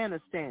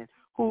Afghanistan,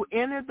 who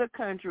entered the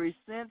country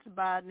since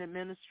Biden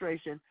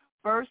administration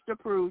first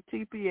approved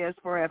TPS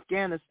for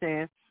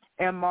Afghanistan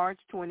in March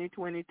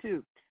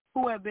 2022,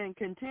 who have been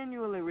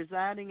continually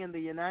residing in the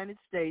United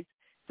States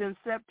since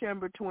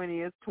September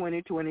 20th,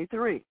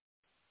 2023.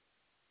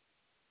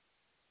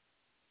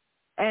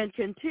 And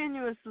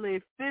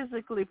continuously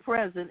physically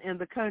present in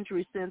the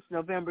country since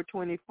November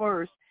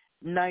 21st,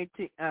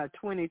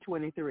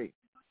 2023.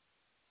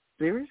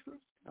 Seriously?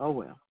 Oh,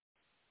 well.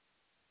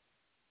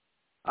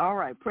 All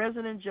right.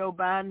 President Joe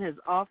Biden has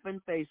often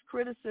faced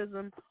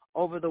criticism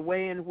over the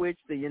way in which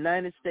the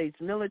United States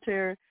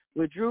military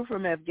withdrew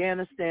from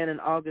Afghanistan in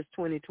August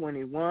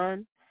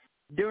 2021,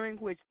 during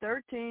which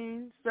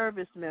 13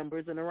 service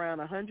members and around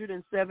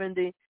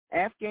 170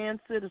 Afghan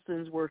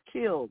citizens were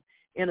killed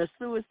in a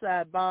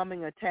suicide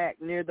bombing attack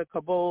near the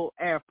Kabul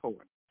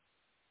airport.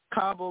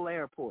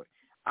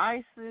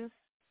 ISIS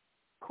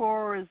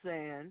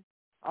Khorasan,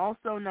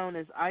 also known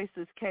as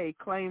ISIS-K,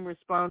 claimed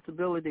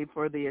responsibility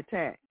for the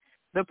attack.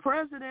 The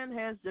president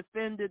has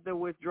defended the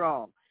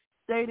withdrawal,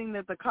 stating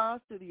that the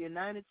cost to the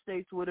United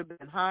States would have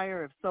been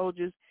higher if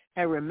soldiers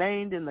had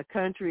remained in the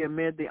country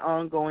amid the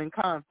ongoing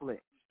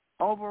conflict.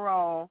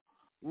 Overall,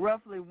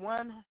 roughly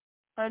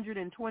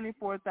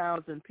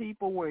 124,000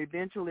 people were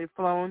eventually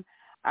flown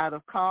out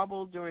of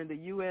Kabul during the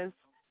U.S.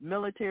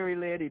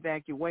 military-led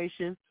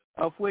evacuation,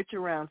 of which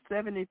around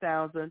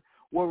 70,000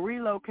 were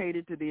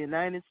relocated to the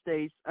United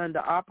States under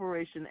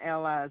Operation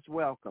Allies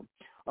Welcome,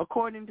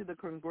 according to the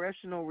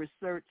Congressional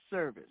Research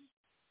Service.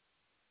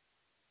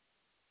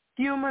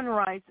 Human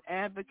rights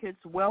advocates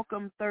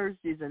welcomed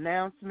Thursday's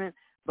announcement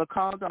but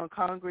called on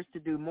Congress to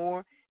do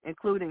more,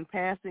 including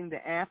passing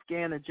the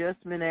Afghan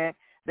Adjustment Act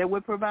that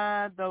would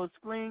provide those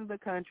fleeing the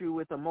country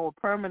with a more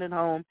permanent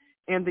home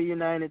in the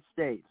United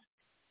States.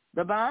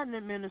 The Biden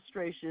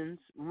administration's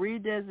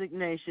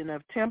redesignation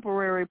of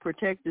temporary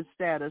protected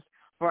status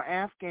for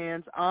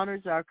Afghans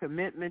honors our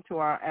commitment to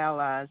our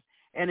allies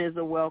and is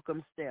a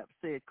welcome step,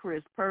 said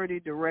Chris Purdy,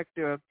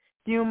 Director of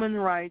Human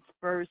Rights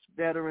First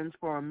Veterans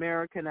for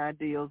American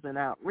Ideals and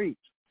Outreach.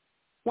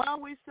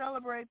 While we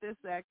celebrate this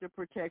act of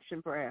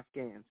protection for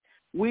Afghans,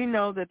 we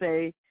know that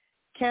they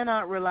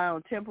cannot rely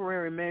on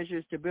temporary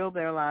measures to build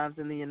their lives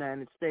in the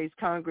United States.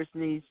 Congress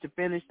needs to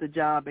finish the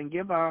job and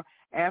give our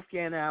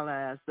Afghan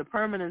allies the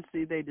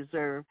permanency they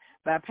deserve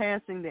by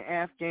passing the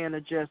Afghan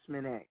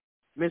Adjustment Act,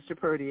 Mr.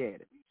 Purdy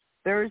added.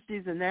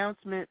 Thursday's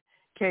announcement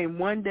came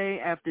one day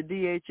after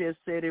DHS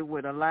said it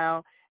would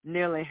allow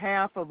nearly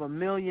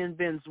 500,000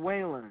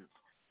 Venezuelans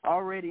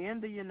already in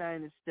the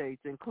United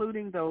States,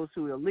 including those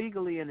who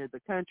illegally entered the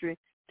country,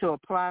 to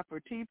apply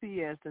for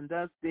TPS and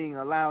thus being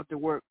allowed to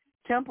work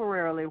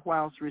temporarily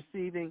whilst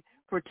receiving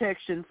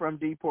protection from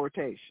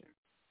deportation.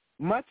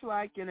 Much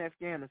like in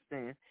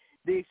Afghanistan,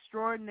 the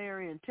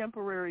extraordinary and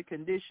temporary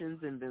conditions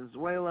in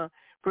Venezuela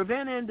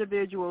prevent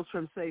individuals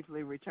from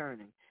safely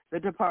returning, the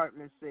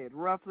department said.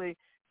 Roughly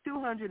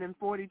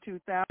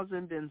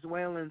 242,000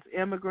 Venezuelan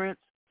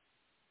immigrants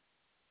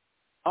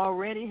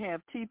already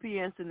have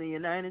TPS in the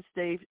United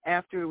States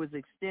after it was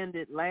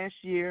extended last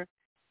year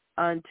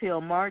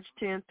until March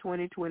 10,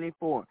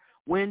 2024.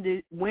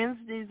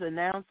 Wednesday's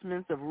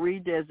announcements of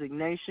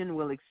redesignation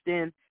will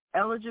extend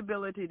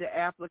eligibility to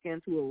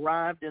applicants who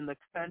arrived in the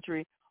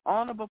country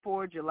on or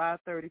before July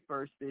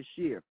 31st this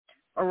year.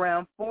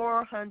 Around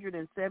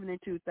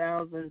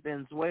 472,000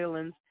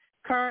 Venezuelans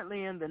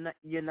currently in the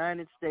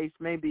United States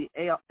may be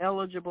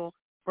eligible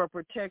for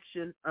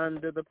protection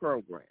under the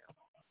program.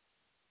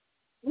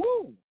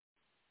 Woo!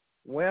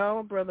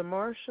 Well, Brother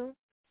Marshall,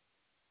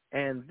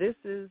 and this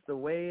is the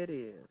way it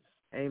is.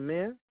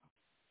 Amen?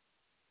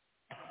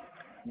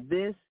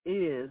 This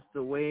is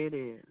the way it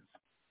is.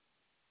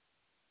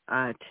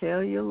 I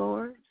tell you,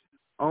 Lord,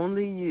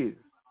 only you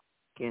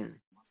can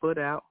put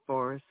out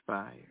forest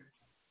fires.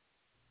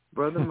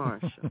 Brother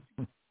Marshall.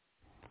 That's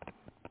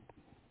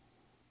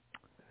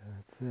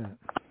it.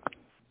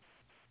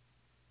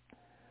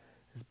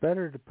 It's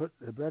better to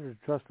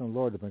trust in the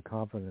Lord than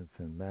confidence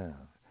in man.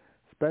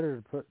 It's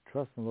better to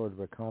trust in the Lord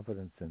than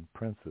confidence in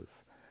princes.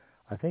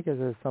 I think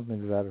there's something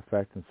to that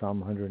effect in Psalm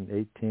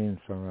 118,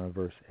 somewhere around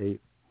verse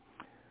 8.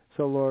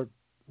 So, Lord,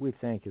 we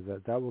thank you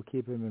that will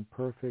keep him in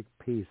perfect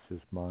peace,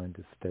 his mind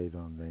is stayed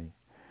on thee.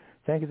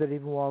 Thank you that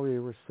even while we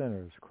were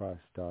sinners,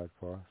 Christ died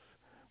for us.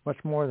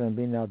 Much more than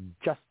being now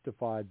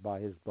justified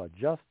by his blood,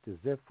 just as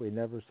if we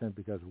never sinned.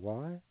 Because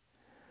why?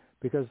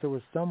 Because there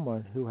was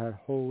someone who had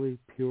holy,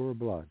 pure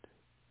blood.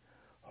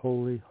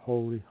 Holy,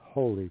 holy,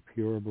 holy,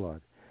 pure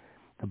blood.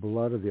 The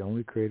blood of the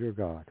only Creator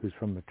God, who's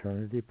from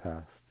eternity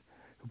past,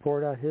 who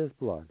poured out his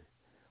blood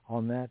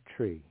on that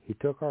tree. He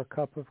took our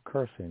cup of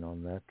cursing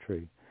on that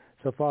tree.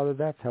 So, Father,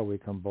 that's how we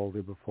come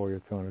boldly before your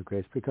throne of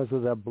grace, because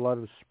of that blood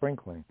of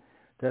sprinkling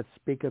that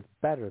speaketh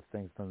better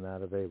things than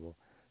that of Abel.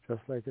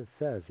 Just like it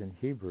says in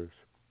Hebrews,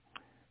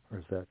 or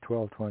is that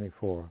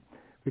 12:24?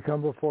 We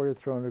come before your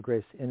throne of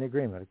grace in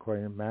agreement,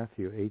 according to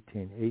Matthew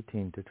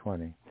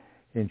 18:18-20,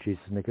 in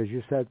Jesus' name. Because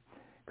you said,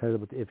 because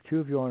if two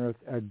of you on earth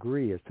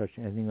agree as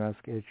touching anything you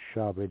ask, it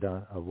shall be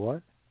done. Of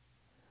what?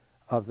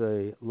 Of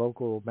the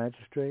local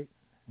magistrate?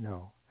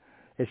 No.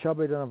 It shall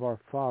be done of our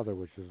Father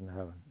which is in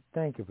heaven.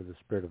 Thank you for the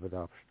spirit of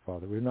adoption,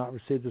 Father. We have not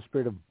received the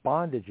spirit of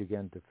bondage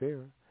again to fear,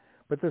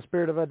 but the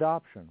spirit of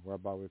adoption,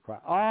 whereby we cry,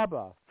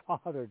 Abba,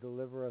 Father,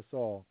 deliver us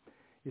all.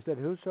 You said,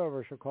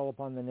 whosoever shall call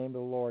upon the name of the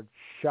Lord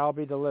shall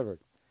be delivered.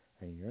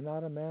 And you're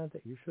not a man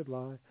that you should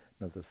lie,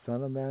 nor the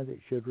son of man that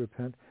you should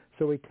repent.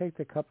 So we take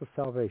the cup of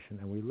salvation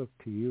and we look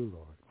to you,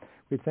 Lord.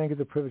 We thank you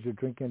for the privilege of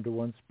drinking into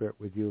one spirit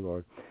with you,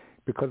 Lord,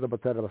 because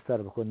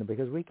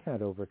we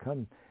can't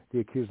overcome the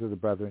accuser of the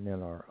brethren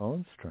in our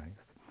own strength.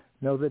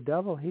 No, the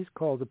devil, he's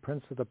called the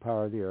prince of the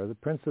power of the air, the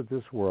prince of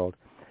this world.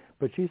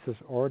 But Jesus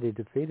already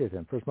defeated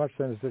him. For as much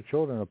then as the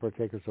children are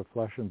partakers of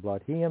flesh and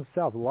blood, he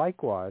himself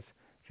likewise,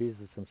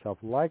 Jesus himself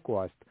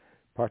likewise,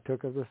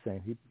 partook of the same.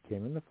 He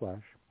came in the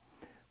flesh,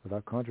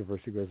 without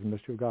controversy, because the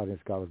mystery of God, his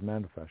God was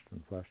manifest in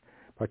the flesh,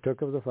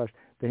 partook of the flesh,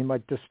 that he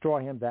might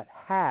destroy him that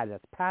had,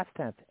 that's past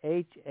tense,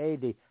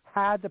 H-A-D,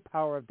 had the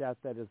power of death,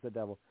 that is the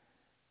devil.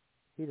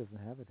 He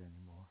doesn't have it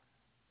anymore.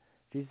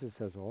 Jesus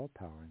has all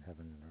power in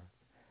heaven and earth.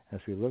 As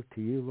we look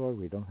to you, Lord,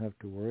 we don't have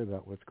to worry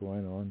about what's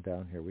going on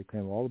down here. We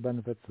claim all the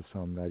benefits of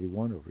Psalm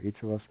 91 over each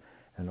of us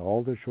and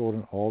all the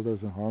children, all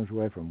those in harm's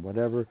way from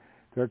whatever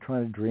they're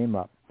trying to dream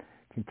up,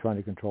 trying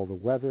to control the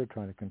weather,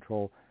 trying to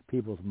control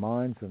people's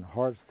minds and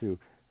hearts through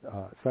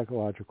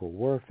psychological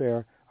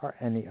warfare or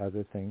any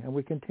other thing. And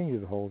we continue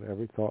to hold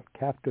every thought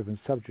captive and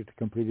subject to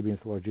complete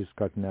obedience to the Lord Jesus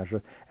Christ of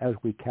Nazareth as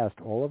we cast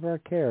all of our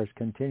cares,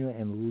 continue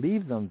and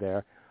leave them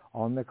there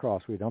on the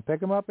cross. We don't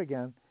pick them up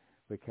again.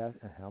 We cast,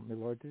 and help me,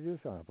 Lord, to do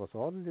so. Help us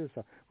all to do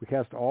so. We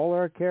cast all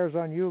our cares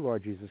on you,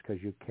 Lord Jesus,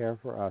 because you care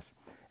for us.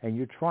 And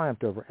you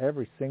triumphed over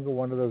every single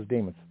one of those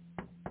demons.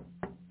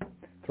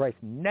 Thrice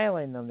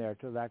nailing them there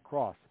to that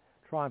cross,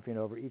 triumphing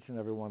over each and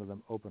every one of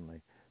them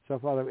openly. So,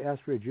 Father, we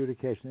ask for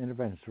adjudication,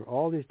 intervention through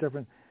all these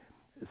different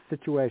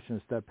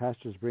situations that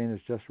Pastor Sabrina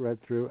has just read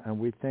through, and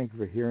we thank you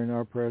for hearing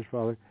our prayers,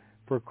 Father,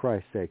 for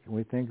Christ's sake. And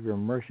we thank you for your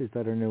mercies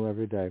that are new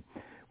every day.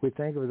 We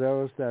thank you for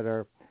those that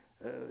are,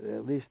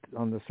 at least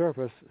on the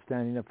surface,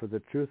 standing up for the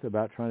truth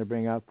about trying to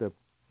bring out the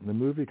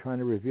movie, trying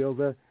to reveal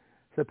the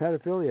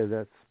pedophilia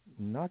that's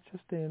not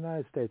just in the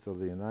United States. Or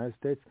the United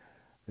States,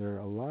 there are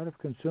a lot of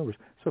consumers.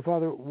 So,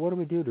 Father, what do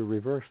we do to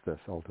reverse this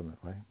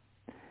ultimately?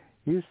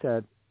 You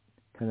said,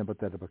 if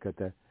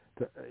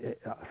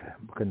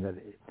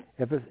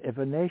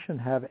a nation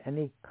have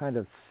any kind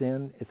of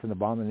sin, it's an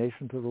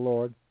abomination to the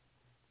Lord.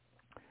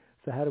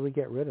 So how do we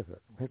get rid of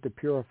it? We have to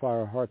purify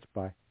our hearts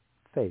by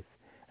faith.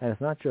 And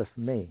it's not just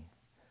me.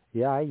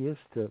 Yeah, I used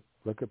to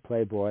look at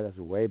Playboy. That's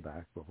way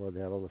back before they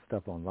had all the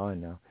stuff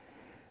online now.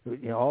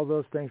 You know, all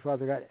those things,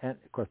 Father God. And,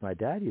 of course, my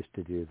dad used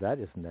to do that.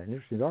 Isn't that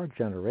interesting? There are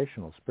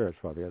generational spirits,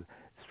 Father God.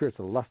 Spirits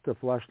of lust of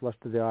flesh, lust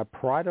of the eye,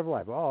 pride of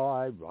life.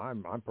 Oh,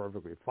 I'm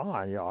perfectly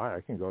fine. Yeah,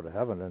 I can go to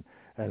heaven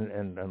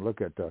and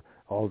look at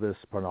all this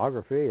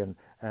pornography. And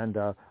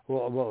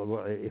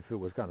well, if it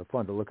was kind of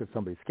fun to look at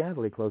somebody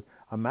scantily clothed,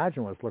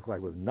 imagine what it's looked like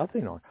with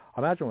nothing on.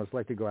 Imagine what it's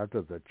like to go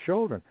after the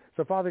children.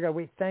 So, Father God,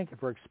 we thank you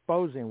for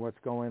exposing what's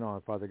going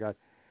on, Father God.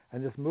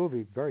 And this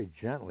movie very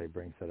gently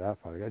brings it out,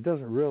 Father God. It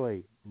doesn't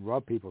really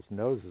rub people's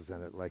noses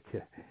in it like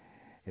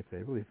if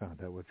they really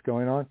found out what's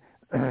going on.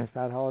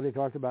 Pat Holliday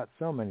talked about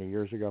so many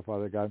years ago,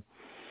 Father God,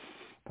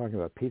 talking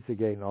about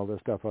Pizzagate and all this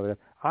stuff, Father God.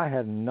 I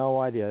had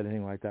no idea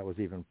anything like that was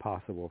even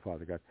possible,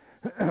 Father God.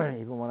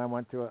 Even when I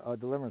went to a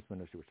deliverance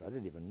ministry, which I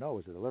didn't even know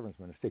was a deliverance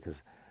ministry because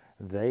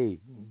they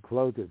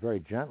clothed it very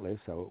gently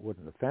so it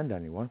wouldn't offend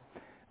anyone.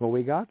 Well,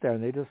 we got there,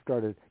 and they just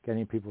started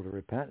getting people to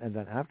repent, and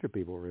then after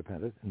people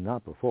repented,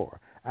 not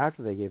before.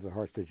 After they gave their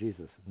hearts to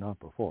Jesus, not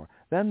before.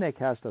 Then they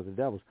cast out the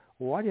devils.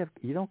 Well, why do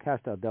you don't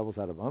cast out devils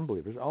out of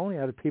unbelievers, only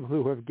out of people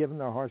who have given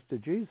their hearts to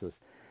Jesus,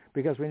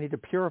 because we need to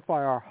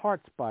purify our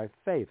hearts by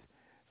faith.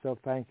 So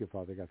thank you,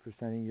 Father God, for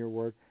sending your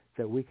word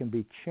that we can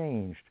be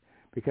changed,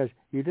 because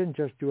you didn't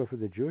just do it for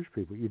the Jewish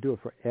people. You do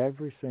it for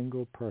every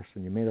single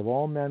person. You made of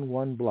all men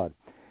one blood.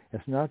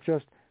 It's not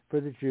just for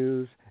the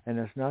Jews, and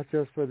it's not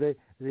just for the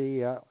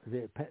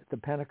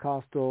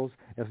Pentecostals.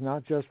 It's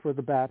not just for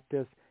the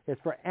Baptists. It's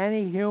for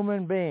any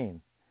human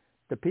being.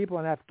 The people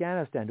in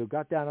Afghanistan who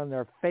got down on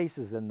their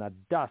faces in the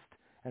dust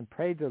and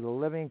prayed to the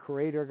living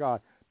Creator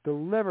God,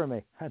 deliver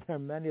me. And there are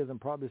many of them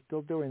probably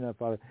still doing that,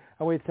 Father.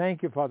 And we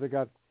thank you, Father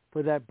God,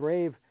 for that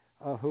brave,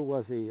 who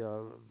was he?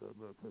 I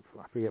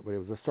forget what he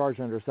was, a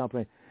sergeant or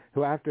something,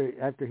 who after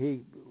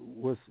he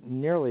was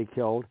nearly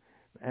killed,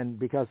 and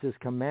because his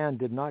command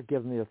did not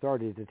give him the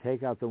authority to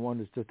take out the one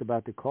who's just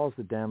about to cause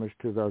the damage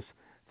to those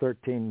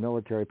 13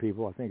 military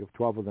people, I think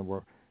 12 of them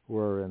were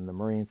in the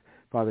Marines,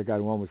 Father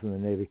God, one was in the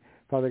Navy.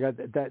 Father God,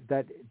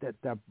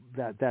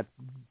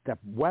 that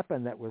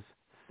weapon that was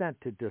sent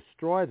to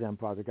destroy them,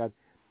 Father God,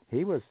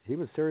 he was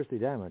seriously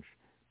damaged.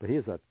 But he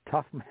is a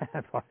tough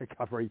man, Father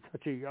God, for he's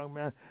such a young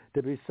man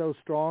to be so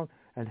strong.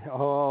 And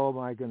oh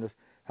my goodness,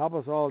 help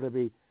us all to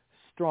be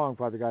strong,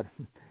 Father God.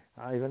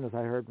 Even as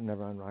I heard, I'm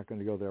not going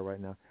to go there right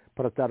now.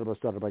 But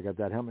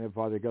help me,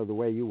 Father, go the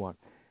way you want.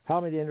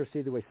 Help me to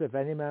intercede the way. So if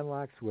any man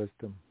lacks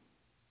wisdom,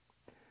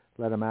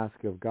 let him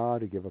ask of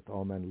God, who giveth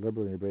all men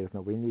liberally and abradeth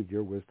not. We need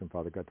your wisdom,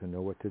 Father God, to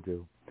know what to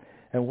do.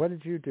 And what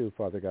did you do,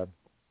 Father God?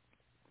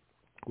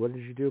 What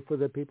did you do for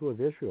the people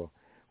of Israel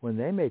when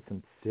they made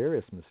some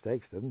serious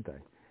mistakes, didn't they?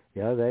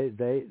 Yeah,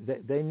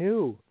 they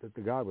knew that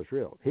the God was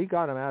real. He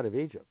got them out of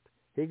Egypt.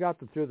 He got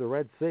them through the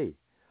Red Sea.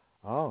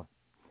 Oh,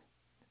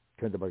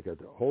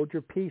 hold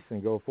your peace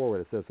and go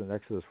forward, it says in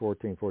Exodus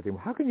 14:14.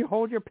 How can you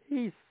hold your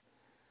peace?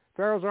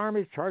 Pharaoh's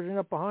army's charging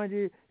up behind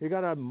you. You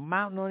got a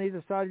mountain on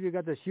either side of you. You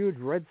got this huge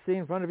Red Sea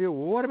in front of you.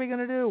 What are we going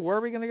to do? Where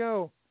are we going to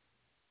go?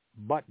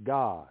 But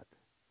God.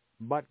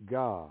 But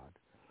God.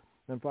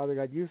 And Father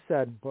God, you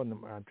said,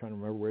 I'm trying to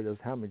remember where it is.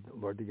 Help me,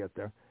 Lord, to get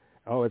there.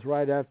 Oh, it's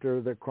right after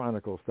the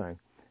Chronicles thing.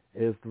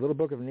 It's the little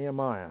book of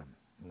Nehemiah.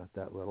 Not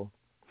that little.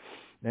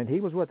 And he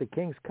was the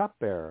king's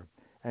cupbearer.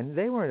 And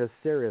they were in a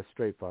serious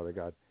strait, Father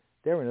God.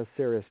 They were in a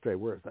serious strait.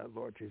 Where is that,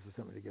 Lord Jesus?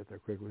 Let me get there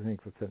quickly. I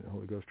think the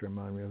Holy Ghost to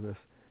remind me of this.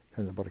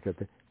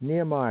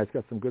 Nehemiah, it's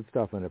got some good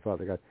stuff in it,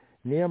 Father God.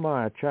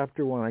 Nehemiah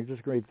chapter 1, I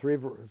just read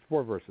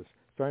 4 verses,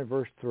 starting at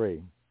verse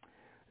 3.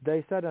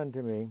 They said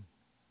unto me,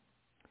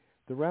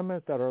 the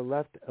remnant that are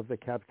left of the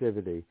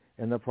captivity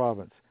in the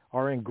province,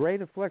 are in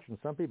great affliction.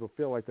 Some people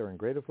feel like they're in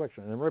great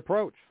affliction. And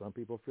reproach. Some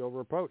people feel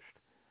reproached.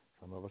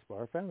 Some of us by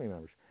our family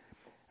members.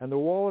 And the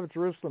wall of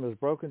Jerusalem is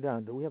broken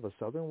down. Do we have a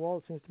southern wall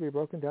that seems to be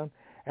broken down?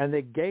 And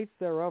the gates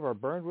thereof are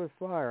burned with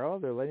fire. Oh,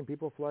 they're letting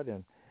people flood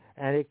in.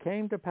 And it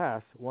came to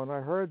pass, when I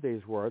heard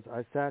these words,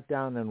 I sat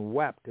down and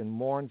wept and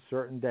mourned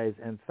certain days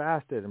and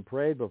fasted and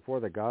prayed before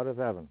the God of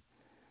heaven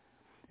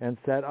and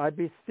said, I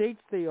beseech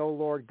thee, O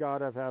Lord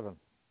God of heaven,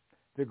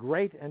 the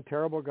great and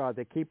terrible God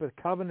that keepeth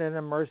covenant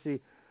and mercy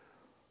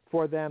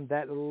for them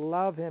that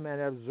love him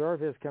and observe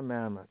his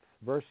commandments.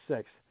 Verse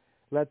 6,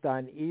 let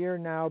thine ear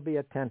now be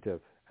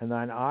attentive and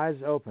thine eyes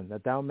open,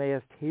 that thou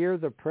mayest hear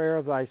the prayer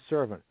of thy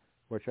servant,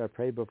 which I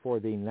pray before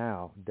thee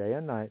now, day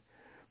and night,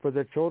 for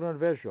the children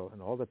of Israel,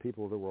 and all the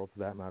people of the world for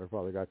that matter,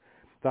 Father God,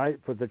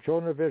 for the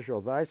children of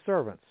Israel, thy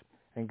servants,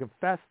 and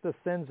confess the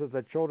sins of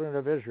the children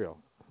of Israel,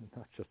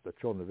 not just the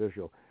children of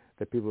Israel,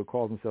 the people who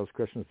call themselves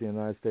Christians in the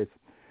United States,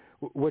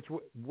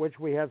 which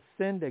we have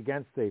sinned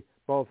against thee.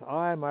 Both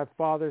I and my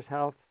father's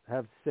house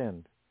have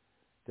sinned.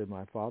 Did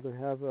my father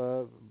have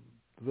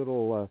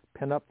little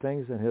pin-up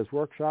things in his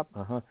workshop?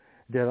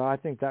 Did I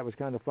think that was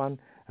kind of fun?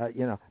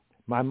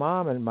 My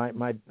mom and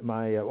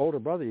my older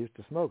brother used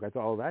to smoke. I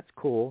thought, oh, that's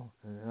cool.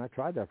 And I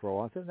tried that for a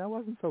while. I said, that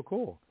wasn't so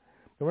cool.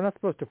 And we're not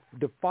supposed to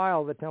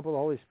defile the temple of the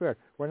Holy Spirit.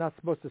 We're not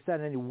supposed to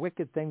set any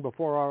wicked thing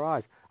before our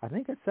eyes. I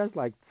think it says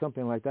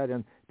something like that in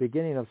the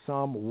beginning of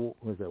Psalm,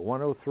 was it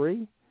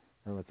 103?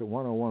 No, it's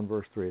 101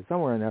 verse 3. It's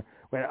somewhere in there.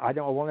 Where I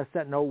don't want to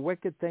set no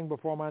wicked thing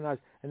before my eyes.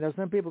 And there's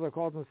some people that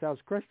call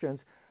themselves Christians,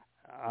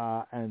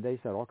 and they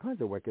set all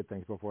kinds of wicked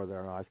things before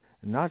their eyes,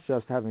 not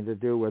just having to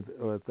do with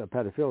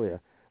pedophilia,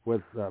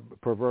 with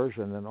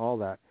perversion and all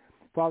that.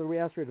 Father, we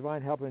ask for your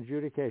divine help and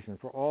adjudication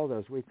for all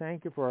those. We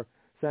thank you for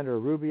Senator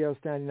Rubio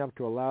standing up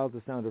to allow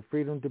the sound of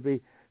freedom to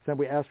be sent.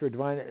 We ask for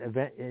divine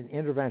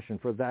intervention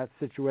for that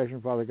situation,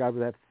 Father God,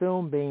 with that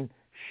film being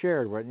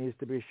shared where it needs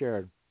to be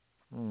shared.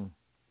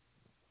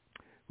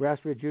 We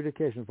ask for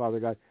adjudication, Father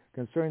God,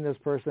 concerning this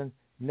person,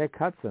 Nick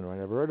Hudson, who I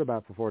never heard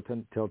about before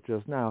till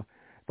just now.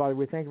 Father,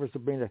 we thank you for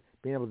Sabrina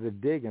being able to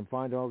dig and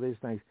find all these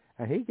things.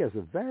 And he gives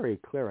a very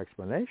clear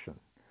explanation.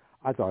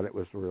 I thought it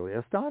was really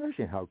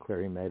astonishing how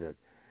clear he made it.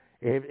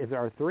 If there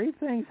are three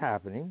things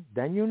happening,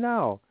 then you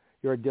know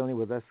you're dealing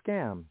with a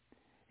scam.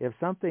 If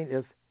something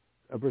is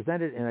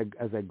presented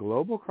as a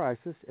global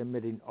crisis,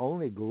 emitting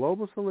only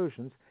global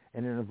solutions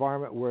in an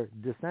environment where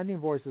dissenting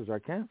voices are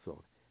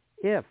canceled,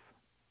 if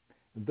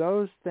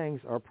those things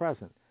are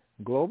present,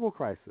 global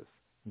crisis,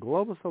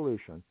 global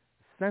solution,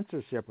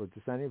 censorship of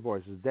dissenting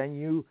voices, then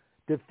you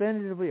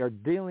definitively are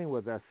dealing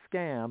with a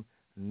scam,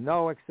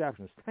 no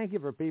exceptions. Thank you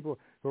for people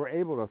who are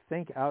able to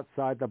think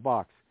outside the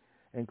box,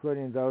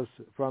 including those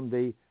from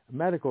the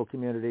medical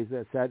communities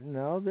that said,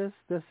 no, this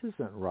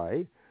isn't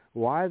right.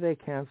 Why are they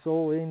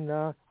canceling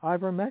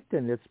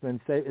ivermectin?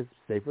 It's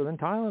safer than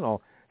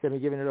Tylenol. They've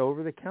been giving it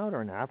over the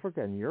counter in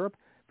Africa and Europe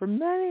for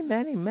many,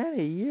 many,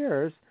 many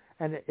years.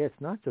 And it's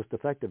not just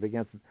effective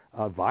against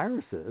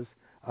viruses,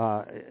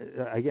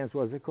 against,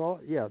 what is it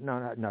called? Yeah,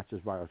 no, not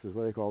just viruses.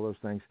 What do they call those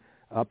things?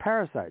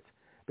 Parasites.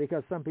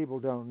 Because some people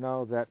don't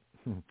know that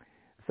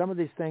some of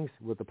these things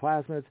with the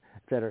plasmids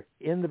that are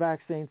in the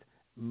vaccines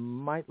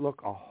might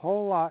look a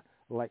whole lot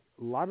like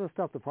a lot of the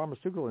stuff the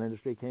pharmaceutical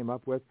industry came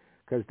up with,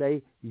 because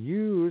they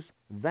use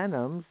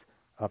venoms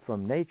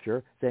from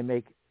nature. They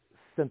make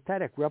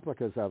synthetic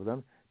replicas of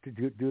them to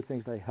do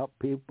things like help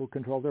people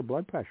control their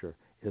blood pressure.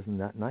 Isn't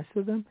that nice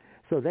of them?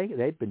 So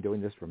they've been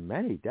doing this for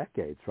many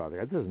decades, Father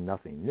God. This is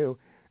nothing new,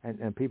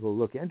 and people who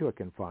look into it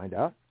can find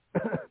out.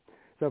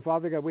 So,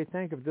 Father God, we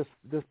think of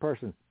this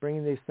person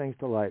bringing these things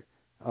to light.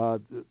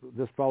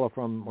 This fellow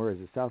from, where is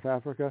it, South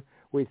Africa?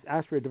 We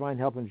ask for divine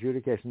help and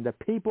adjudication. The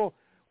people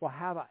will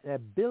have an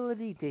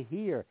ability to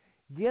hear.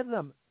 Give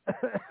them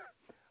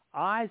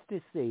eyes to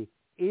see,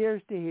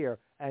 ears to hear,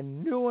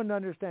 and new and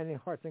understanding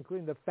hearts,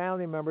 including the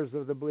family members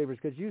of the believers.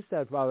 Because you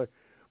said, Father,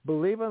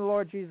 believe in the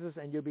Lord Jesus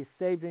and you'll be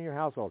saved in your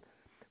household.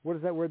 What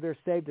is that word? They're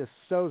saved as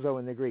sozo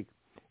in the Greek.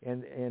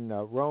 In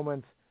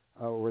Romans,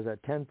 was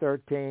that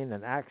 10:13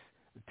 and Acts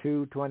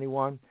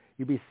 2:21?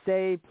 You'll be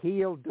saved,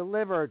 healed,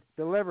 delivered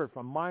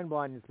from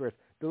mind-blinding spirits,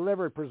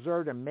 delivered,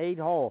 preserved, and made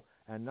whole.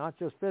 And not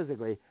just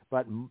physically,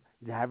 but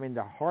having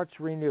their hearts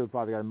renewed,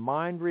 Father God,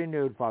 mind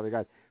renewed, Father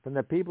God, from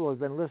the people who have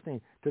been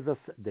listening to the,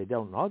 they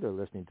don't know they're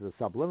listening to the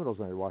subliminals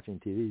when they're watching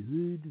TV.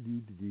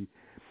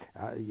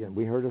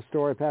 We heard a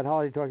story, Pat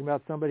Holly talking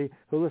about somebody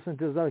who listened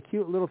to this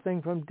cute little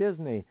thing from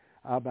Disney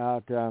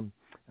about,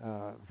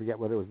 forget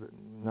what it was,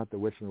 not the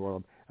Witch in the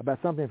World, about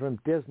something from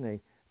Disney.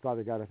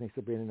 Father God, I think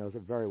Sabrina knows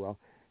it very well.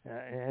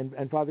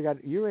 And Father God,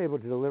 you're able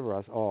to deliver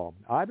us all.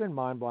 I've been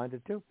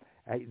mind-blinded too.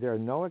 There are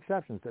no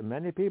exceptions.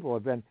 Many people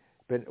have been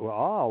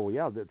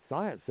that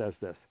science says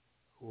this.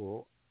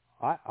 Well,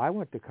 I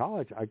went to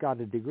college. I got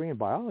a degree in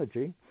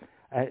biology.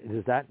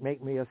 Does that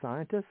make me a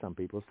scientist? Some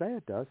people say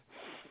it does.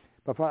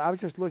 But I was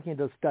just looking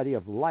into the study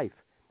of life.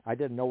 I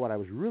didn't know what I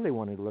was really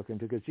wanting to look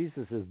into, because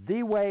Jesus is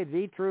the way,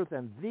 the truth,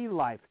 and the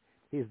life.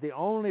 He's the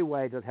only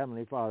way to the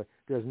Heavenly Father.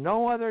 There's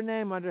no other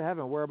name under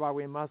heaven whereby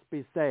we must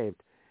be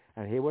saved.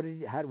 And what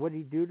did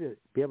he do to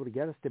be able to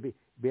get us to be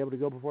able to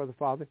go before the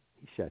Father?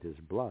 He shed his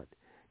blood.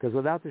 Because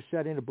without the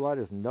shedding of blood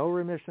is no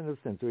remission of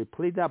sin. So we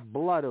plead that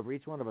blood over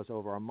each one of us,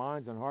 over our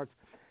minds and hearts,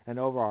 and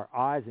over our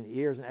eyes and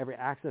ears, and every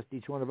access to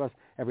each one of us,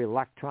 every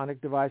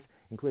electronic device,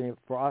 including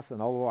for us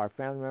and all of our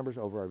family members,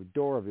 over every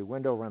door, every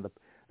window, around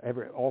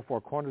all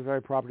four corners of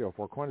every property, all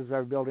four corners of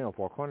every building, all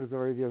four corners of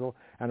every vehicle,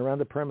 and around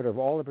the perimeter of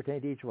all that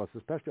pertain to each of us,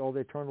 especially all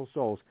the eternal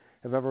souls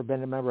have ever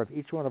been a member of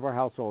each one of our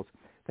households.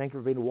 Thank you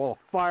for being a wall of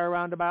fire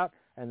round about,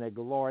 and they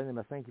glory in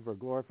them. Thank you for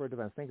glory for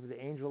defense. Thank you for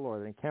the angel of the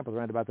Lord that encampeth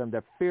round about them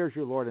that fears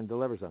you, Lord, and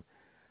delivers them.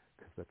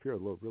 Because the fear of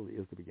the Lord really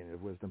is the beginning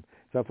of wisdom.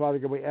 So, Father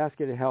God, we ask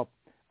you to help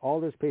all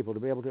those people to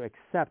be able to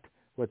accept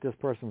what this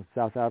person from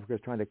South Africa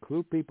is trying to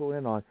clue people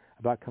in on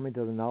about coming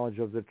to the knowledge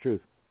of the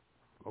truth.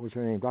 What was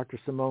her name? Dr.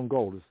 Simone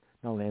Gold is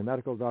not only a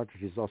medical doctor,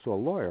 she's also a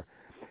lawyer.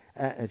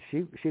 And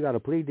she got a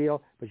plea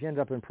deal, but she ended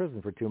up in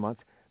prison for 2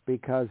 months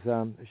because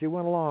she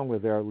went along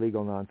with their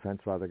legal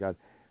nonsense, Father God.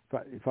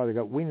 Father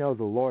God, we know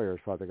the lawyers,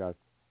 Father God.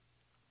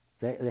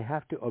 They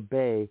have to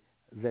obey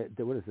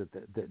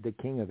the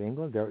King of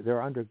England.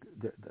 They're under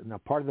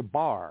part of the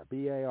bar,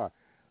 B-A-R,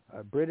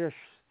 British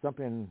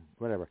something,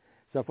 whatever.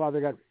 So, Father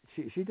God,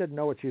 she didn't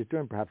know what she was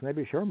doing, perhaps.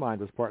 Maybe her mind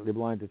was partly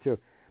blinded, too.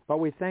 But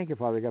we thank you,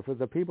 Father God, for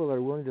the people that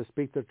are willing to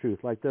speak the truth,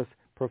 like this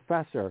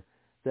professor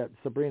that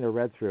Sabrina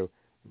read through.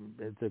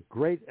 It's a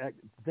great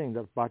thing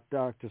that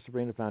Dr.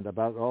 Sabrina found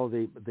about all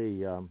the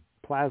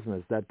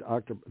plasmas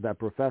that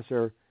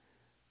Professor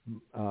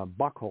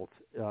Buchholz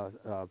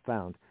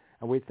found.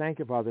 And we thank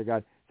you, Father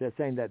God, that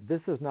saying that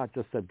this is not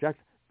just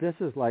subjective. This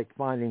is like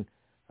finding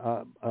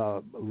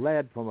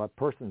lead from a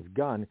person's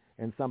gun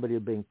and somebody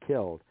being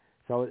killed.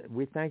 So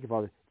we thank you,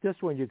 Father. This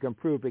one you can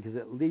prove because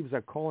it leaves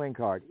a calling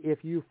card.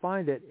 If you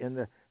find it in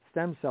the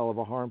stem cell of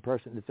a harmed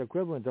person, it's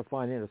equivalent to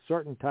finding a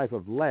certain type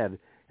of lead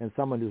in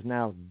someone who's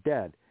now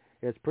dead.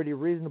 It's pretty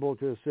reasonable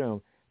to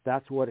assume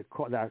that's what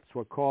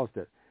caused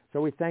it. So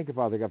we thank you,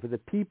 Father God, for the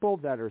people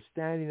that are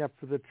standing up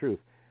for the truth,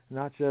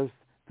 not just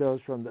those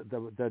from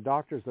the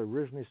doctors that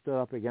originally stood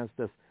up against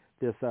this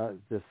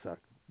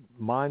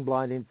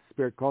mind-blinding,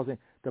 spirit-causing,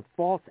 the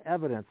false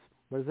evidence.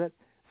 What is it?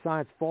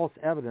 Science, false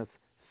evidence.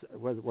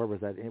 Where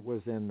was that? It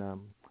was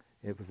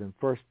in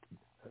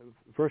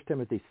First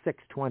Timothy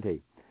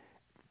 6:20.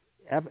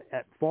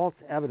 False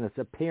evidence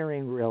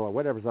appearing real, or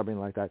whatever, something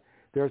like that.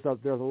 There's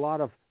a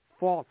lot of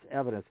false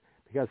evidence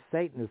because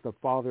Satan is the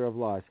father of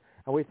lies.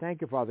 And we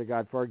thank you, Father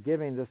God, for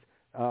giving this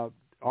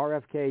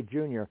RFK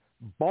Jr.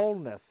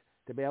 boldness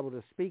to be able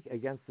to speak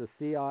against the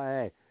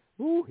CIA.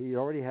 He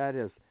already had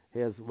his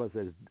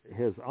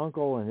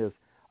uncle and his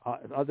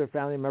other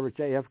family member,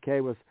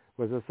 JFK,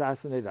 was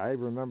assassinated. I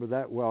remember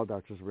that well,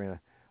 Dr. Sabrina.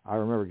 I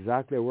remember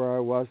exactly where I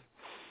was.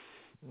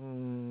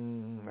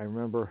 I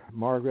remember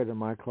Margaret in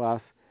my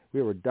class.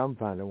 We were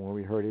dumbfounded when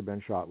we heard he'd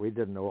been shot. We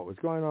didn't know what was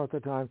going on at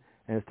the time,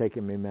 and it's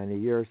taken me many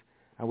years.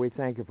 And we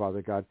thank you,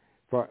 Father God,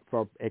 for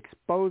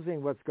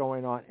exposing what's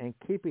going on and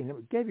keeping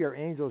him. Give your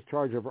angels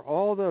charge over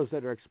all those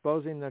that are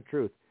exposing the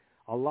truth.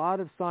 A lot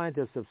of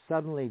scientists have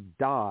suddenly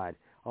died.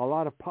 A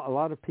lot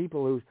of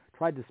people who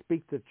tried to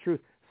speak the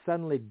truth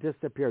suddenly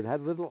disappeared,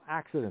 had little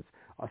accidents.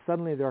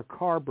 Suddenly their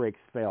car brakes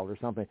failed or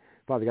something.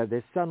 Father God,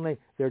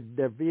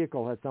 their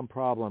vehicle had some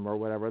problem or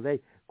whatever. They,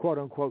 quote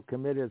unquote,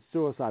 committed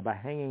suicide by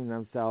hanging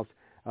themselves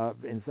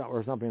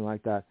or something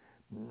like that.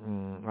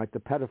 Like the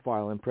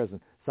pedophile in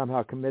prison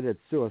somehow committed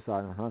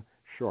suicide.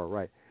 Sure,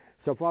 right.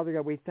 So, Father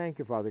God, we thank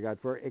you, Father God,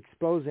 for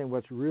exposing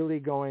what's really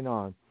going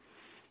on,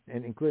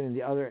 and including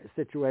the other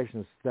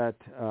situations that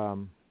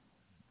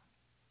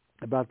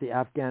about the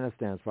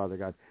Afghanistans, Father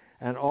God,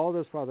 and all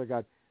this, Father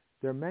God.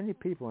 There are many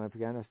people in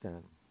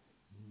Afghanistan,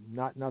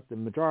 not the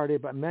majority,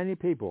 but many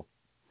people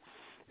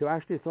who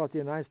actually thought the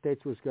United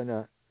States was going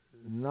to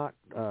not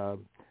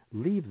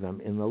leave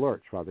them in the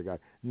lurch, Father God,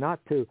 not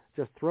to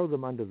just throw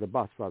them under the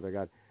bus, Father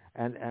God.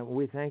 And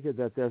we thank you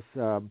that this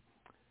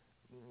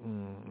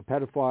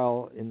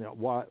pedophile in the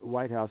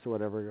White House or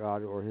whatever,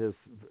 God, or his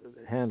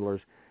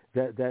handlers,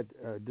 that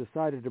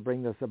decided to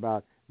bring this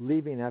about,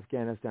 leaving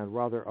Afghanistan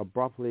rather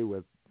abruptly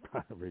with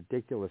a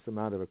ridiculous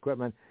amount of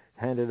equipment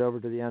handed over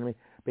to the enemy,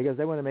 because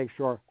they want to make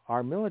sure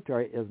our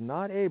military is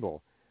not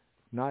able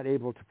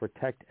to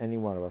protect any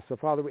one of us. So,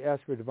 Father, we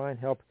ask for divine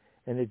help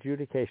in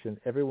adjudication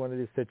every one of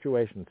these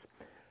situations.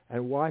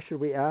 And why should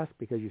we ask?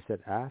 Because you said,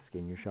 ask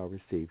and you shall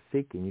receive,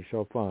 seek and you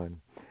shall find.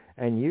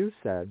 And you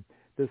said,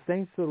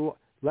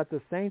 let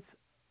the saints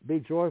be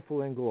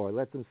joyful in glory.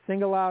 Let them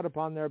sing aloud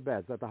upon their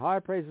beds. Let the high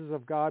praises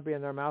of God be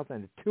in their mouth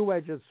and a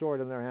two-edged sword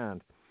in their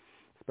hand,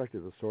 especially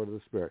the sword of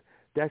the Spirit,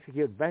 to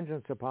execute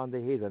vengeance upon the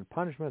heathen,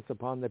 punishments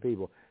upon the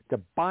people, to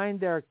bind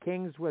their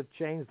kings with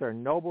chains, their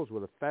nobles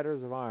with the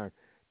fetters of iron,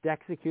 to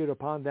execute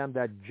upon them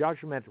that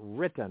judgment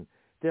written.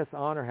 This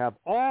honor have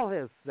all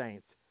his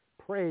saints.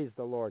 Praise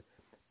the Lord.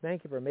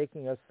 Thank you for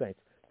making us saints.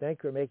 Thank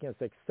you for making us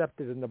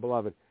accepted in the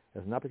beloved.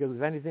 It's not because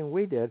of anything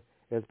we did.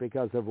 It's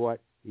because of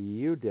what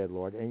you did,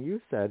 Lord. And you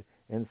said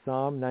in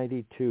Psalm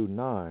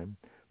 92:9,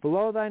 For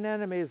lo, thine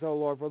enemies, O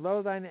Lord, for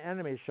lo, thine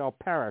enemies shall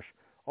perish.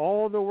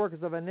 All the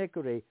workers of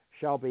iniquity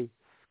shall be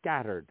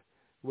scattered.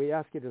 We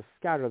ask you to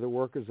scatter the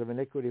workers of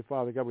iniquity,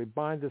 Father God. We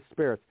bind the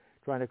spirits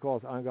trying to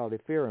cause ungodly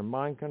fear and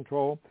mind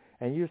control.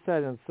 And you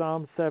said in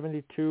Psalm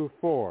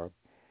 72:4,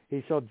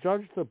 he shall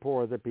judge the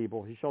poor of the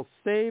people. He shall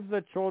save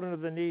the children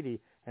of the needy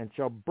and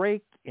shall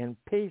break in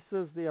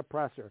pieces the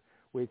oppressor.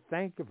 We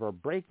thank you for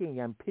breaking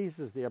in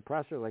pieces the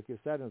oppressor, like you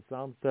said in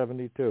Psalm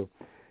 72.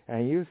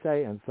 And you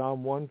say in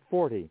Psalm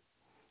 140,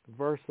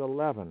 verse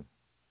 11,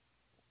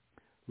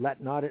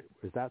 let not it,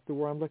 is that the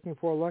word I'm looking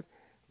for, look?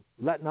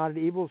 Let not an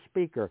evil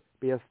speaker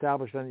be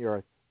established on the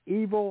earth.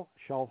 Evil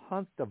shall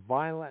hunt the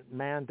violent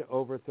man to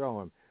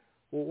overthrow him.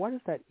 Well, what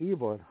is that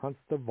evil that hunts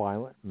the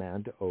violent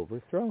man to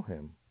overthrow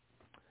him?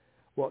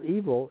 Well,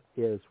 evil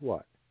is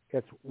what?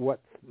 It's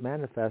what's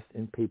manifest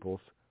in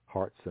people's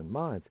hearts and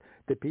minds.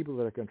 The people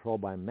that are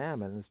controlled by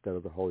mammon instead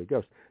of the Holy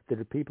Ghost.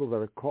 The people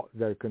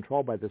that are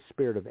controlled by the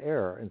spirit of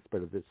error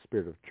instead of the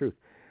spirit of truth.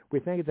 We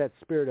think that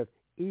spirit of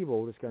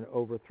evil is going to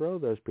overthrow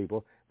those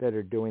people that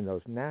are doing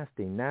those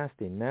nasty,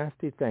 nasty,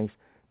 nasty things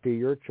to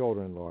your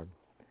children, Lord.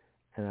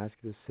 And ask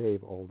you to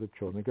save all the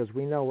children, because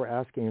we know we're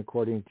asking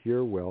according to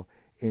your will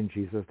in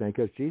Jesus' name,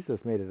 because Jesus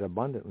made it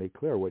abundantly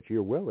clear what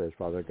your will is,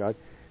 Father God.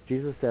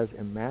 Jesus says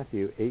in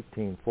Matthew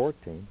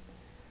 18:14,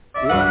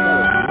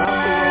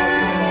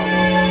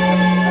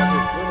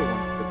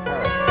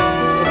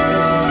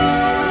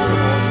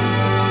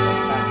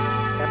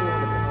 everyone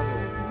of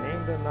the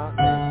unnamed and not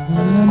named,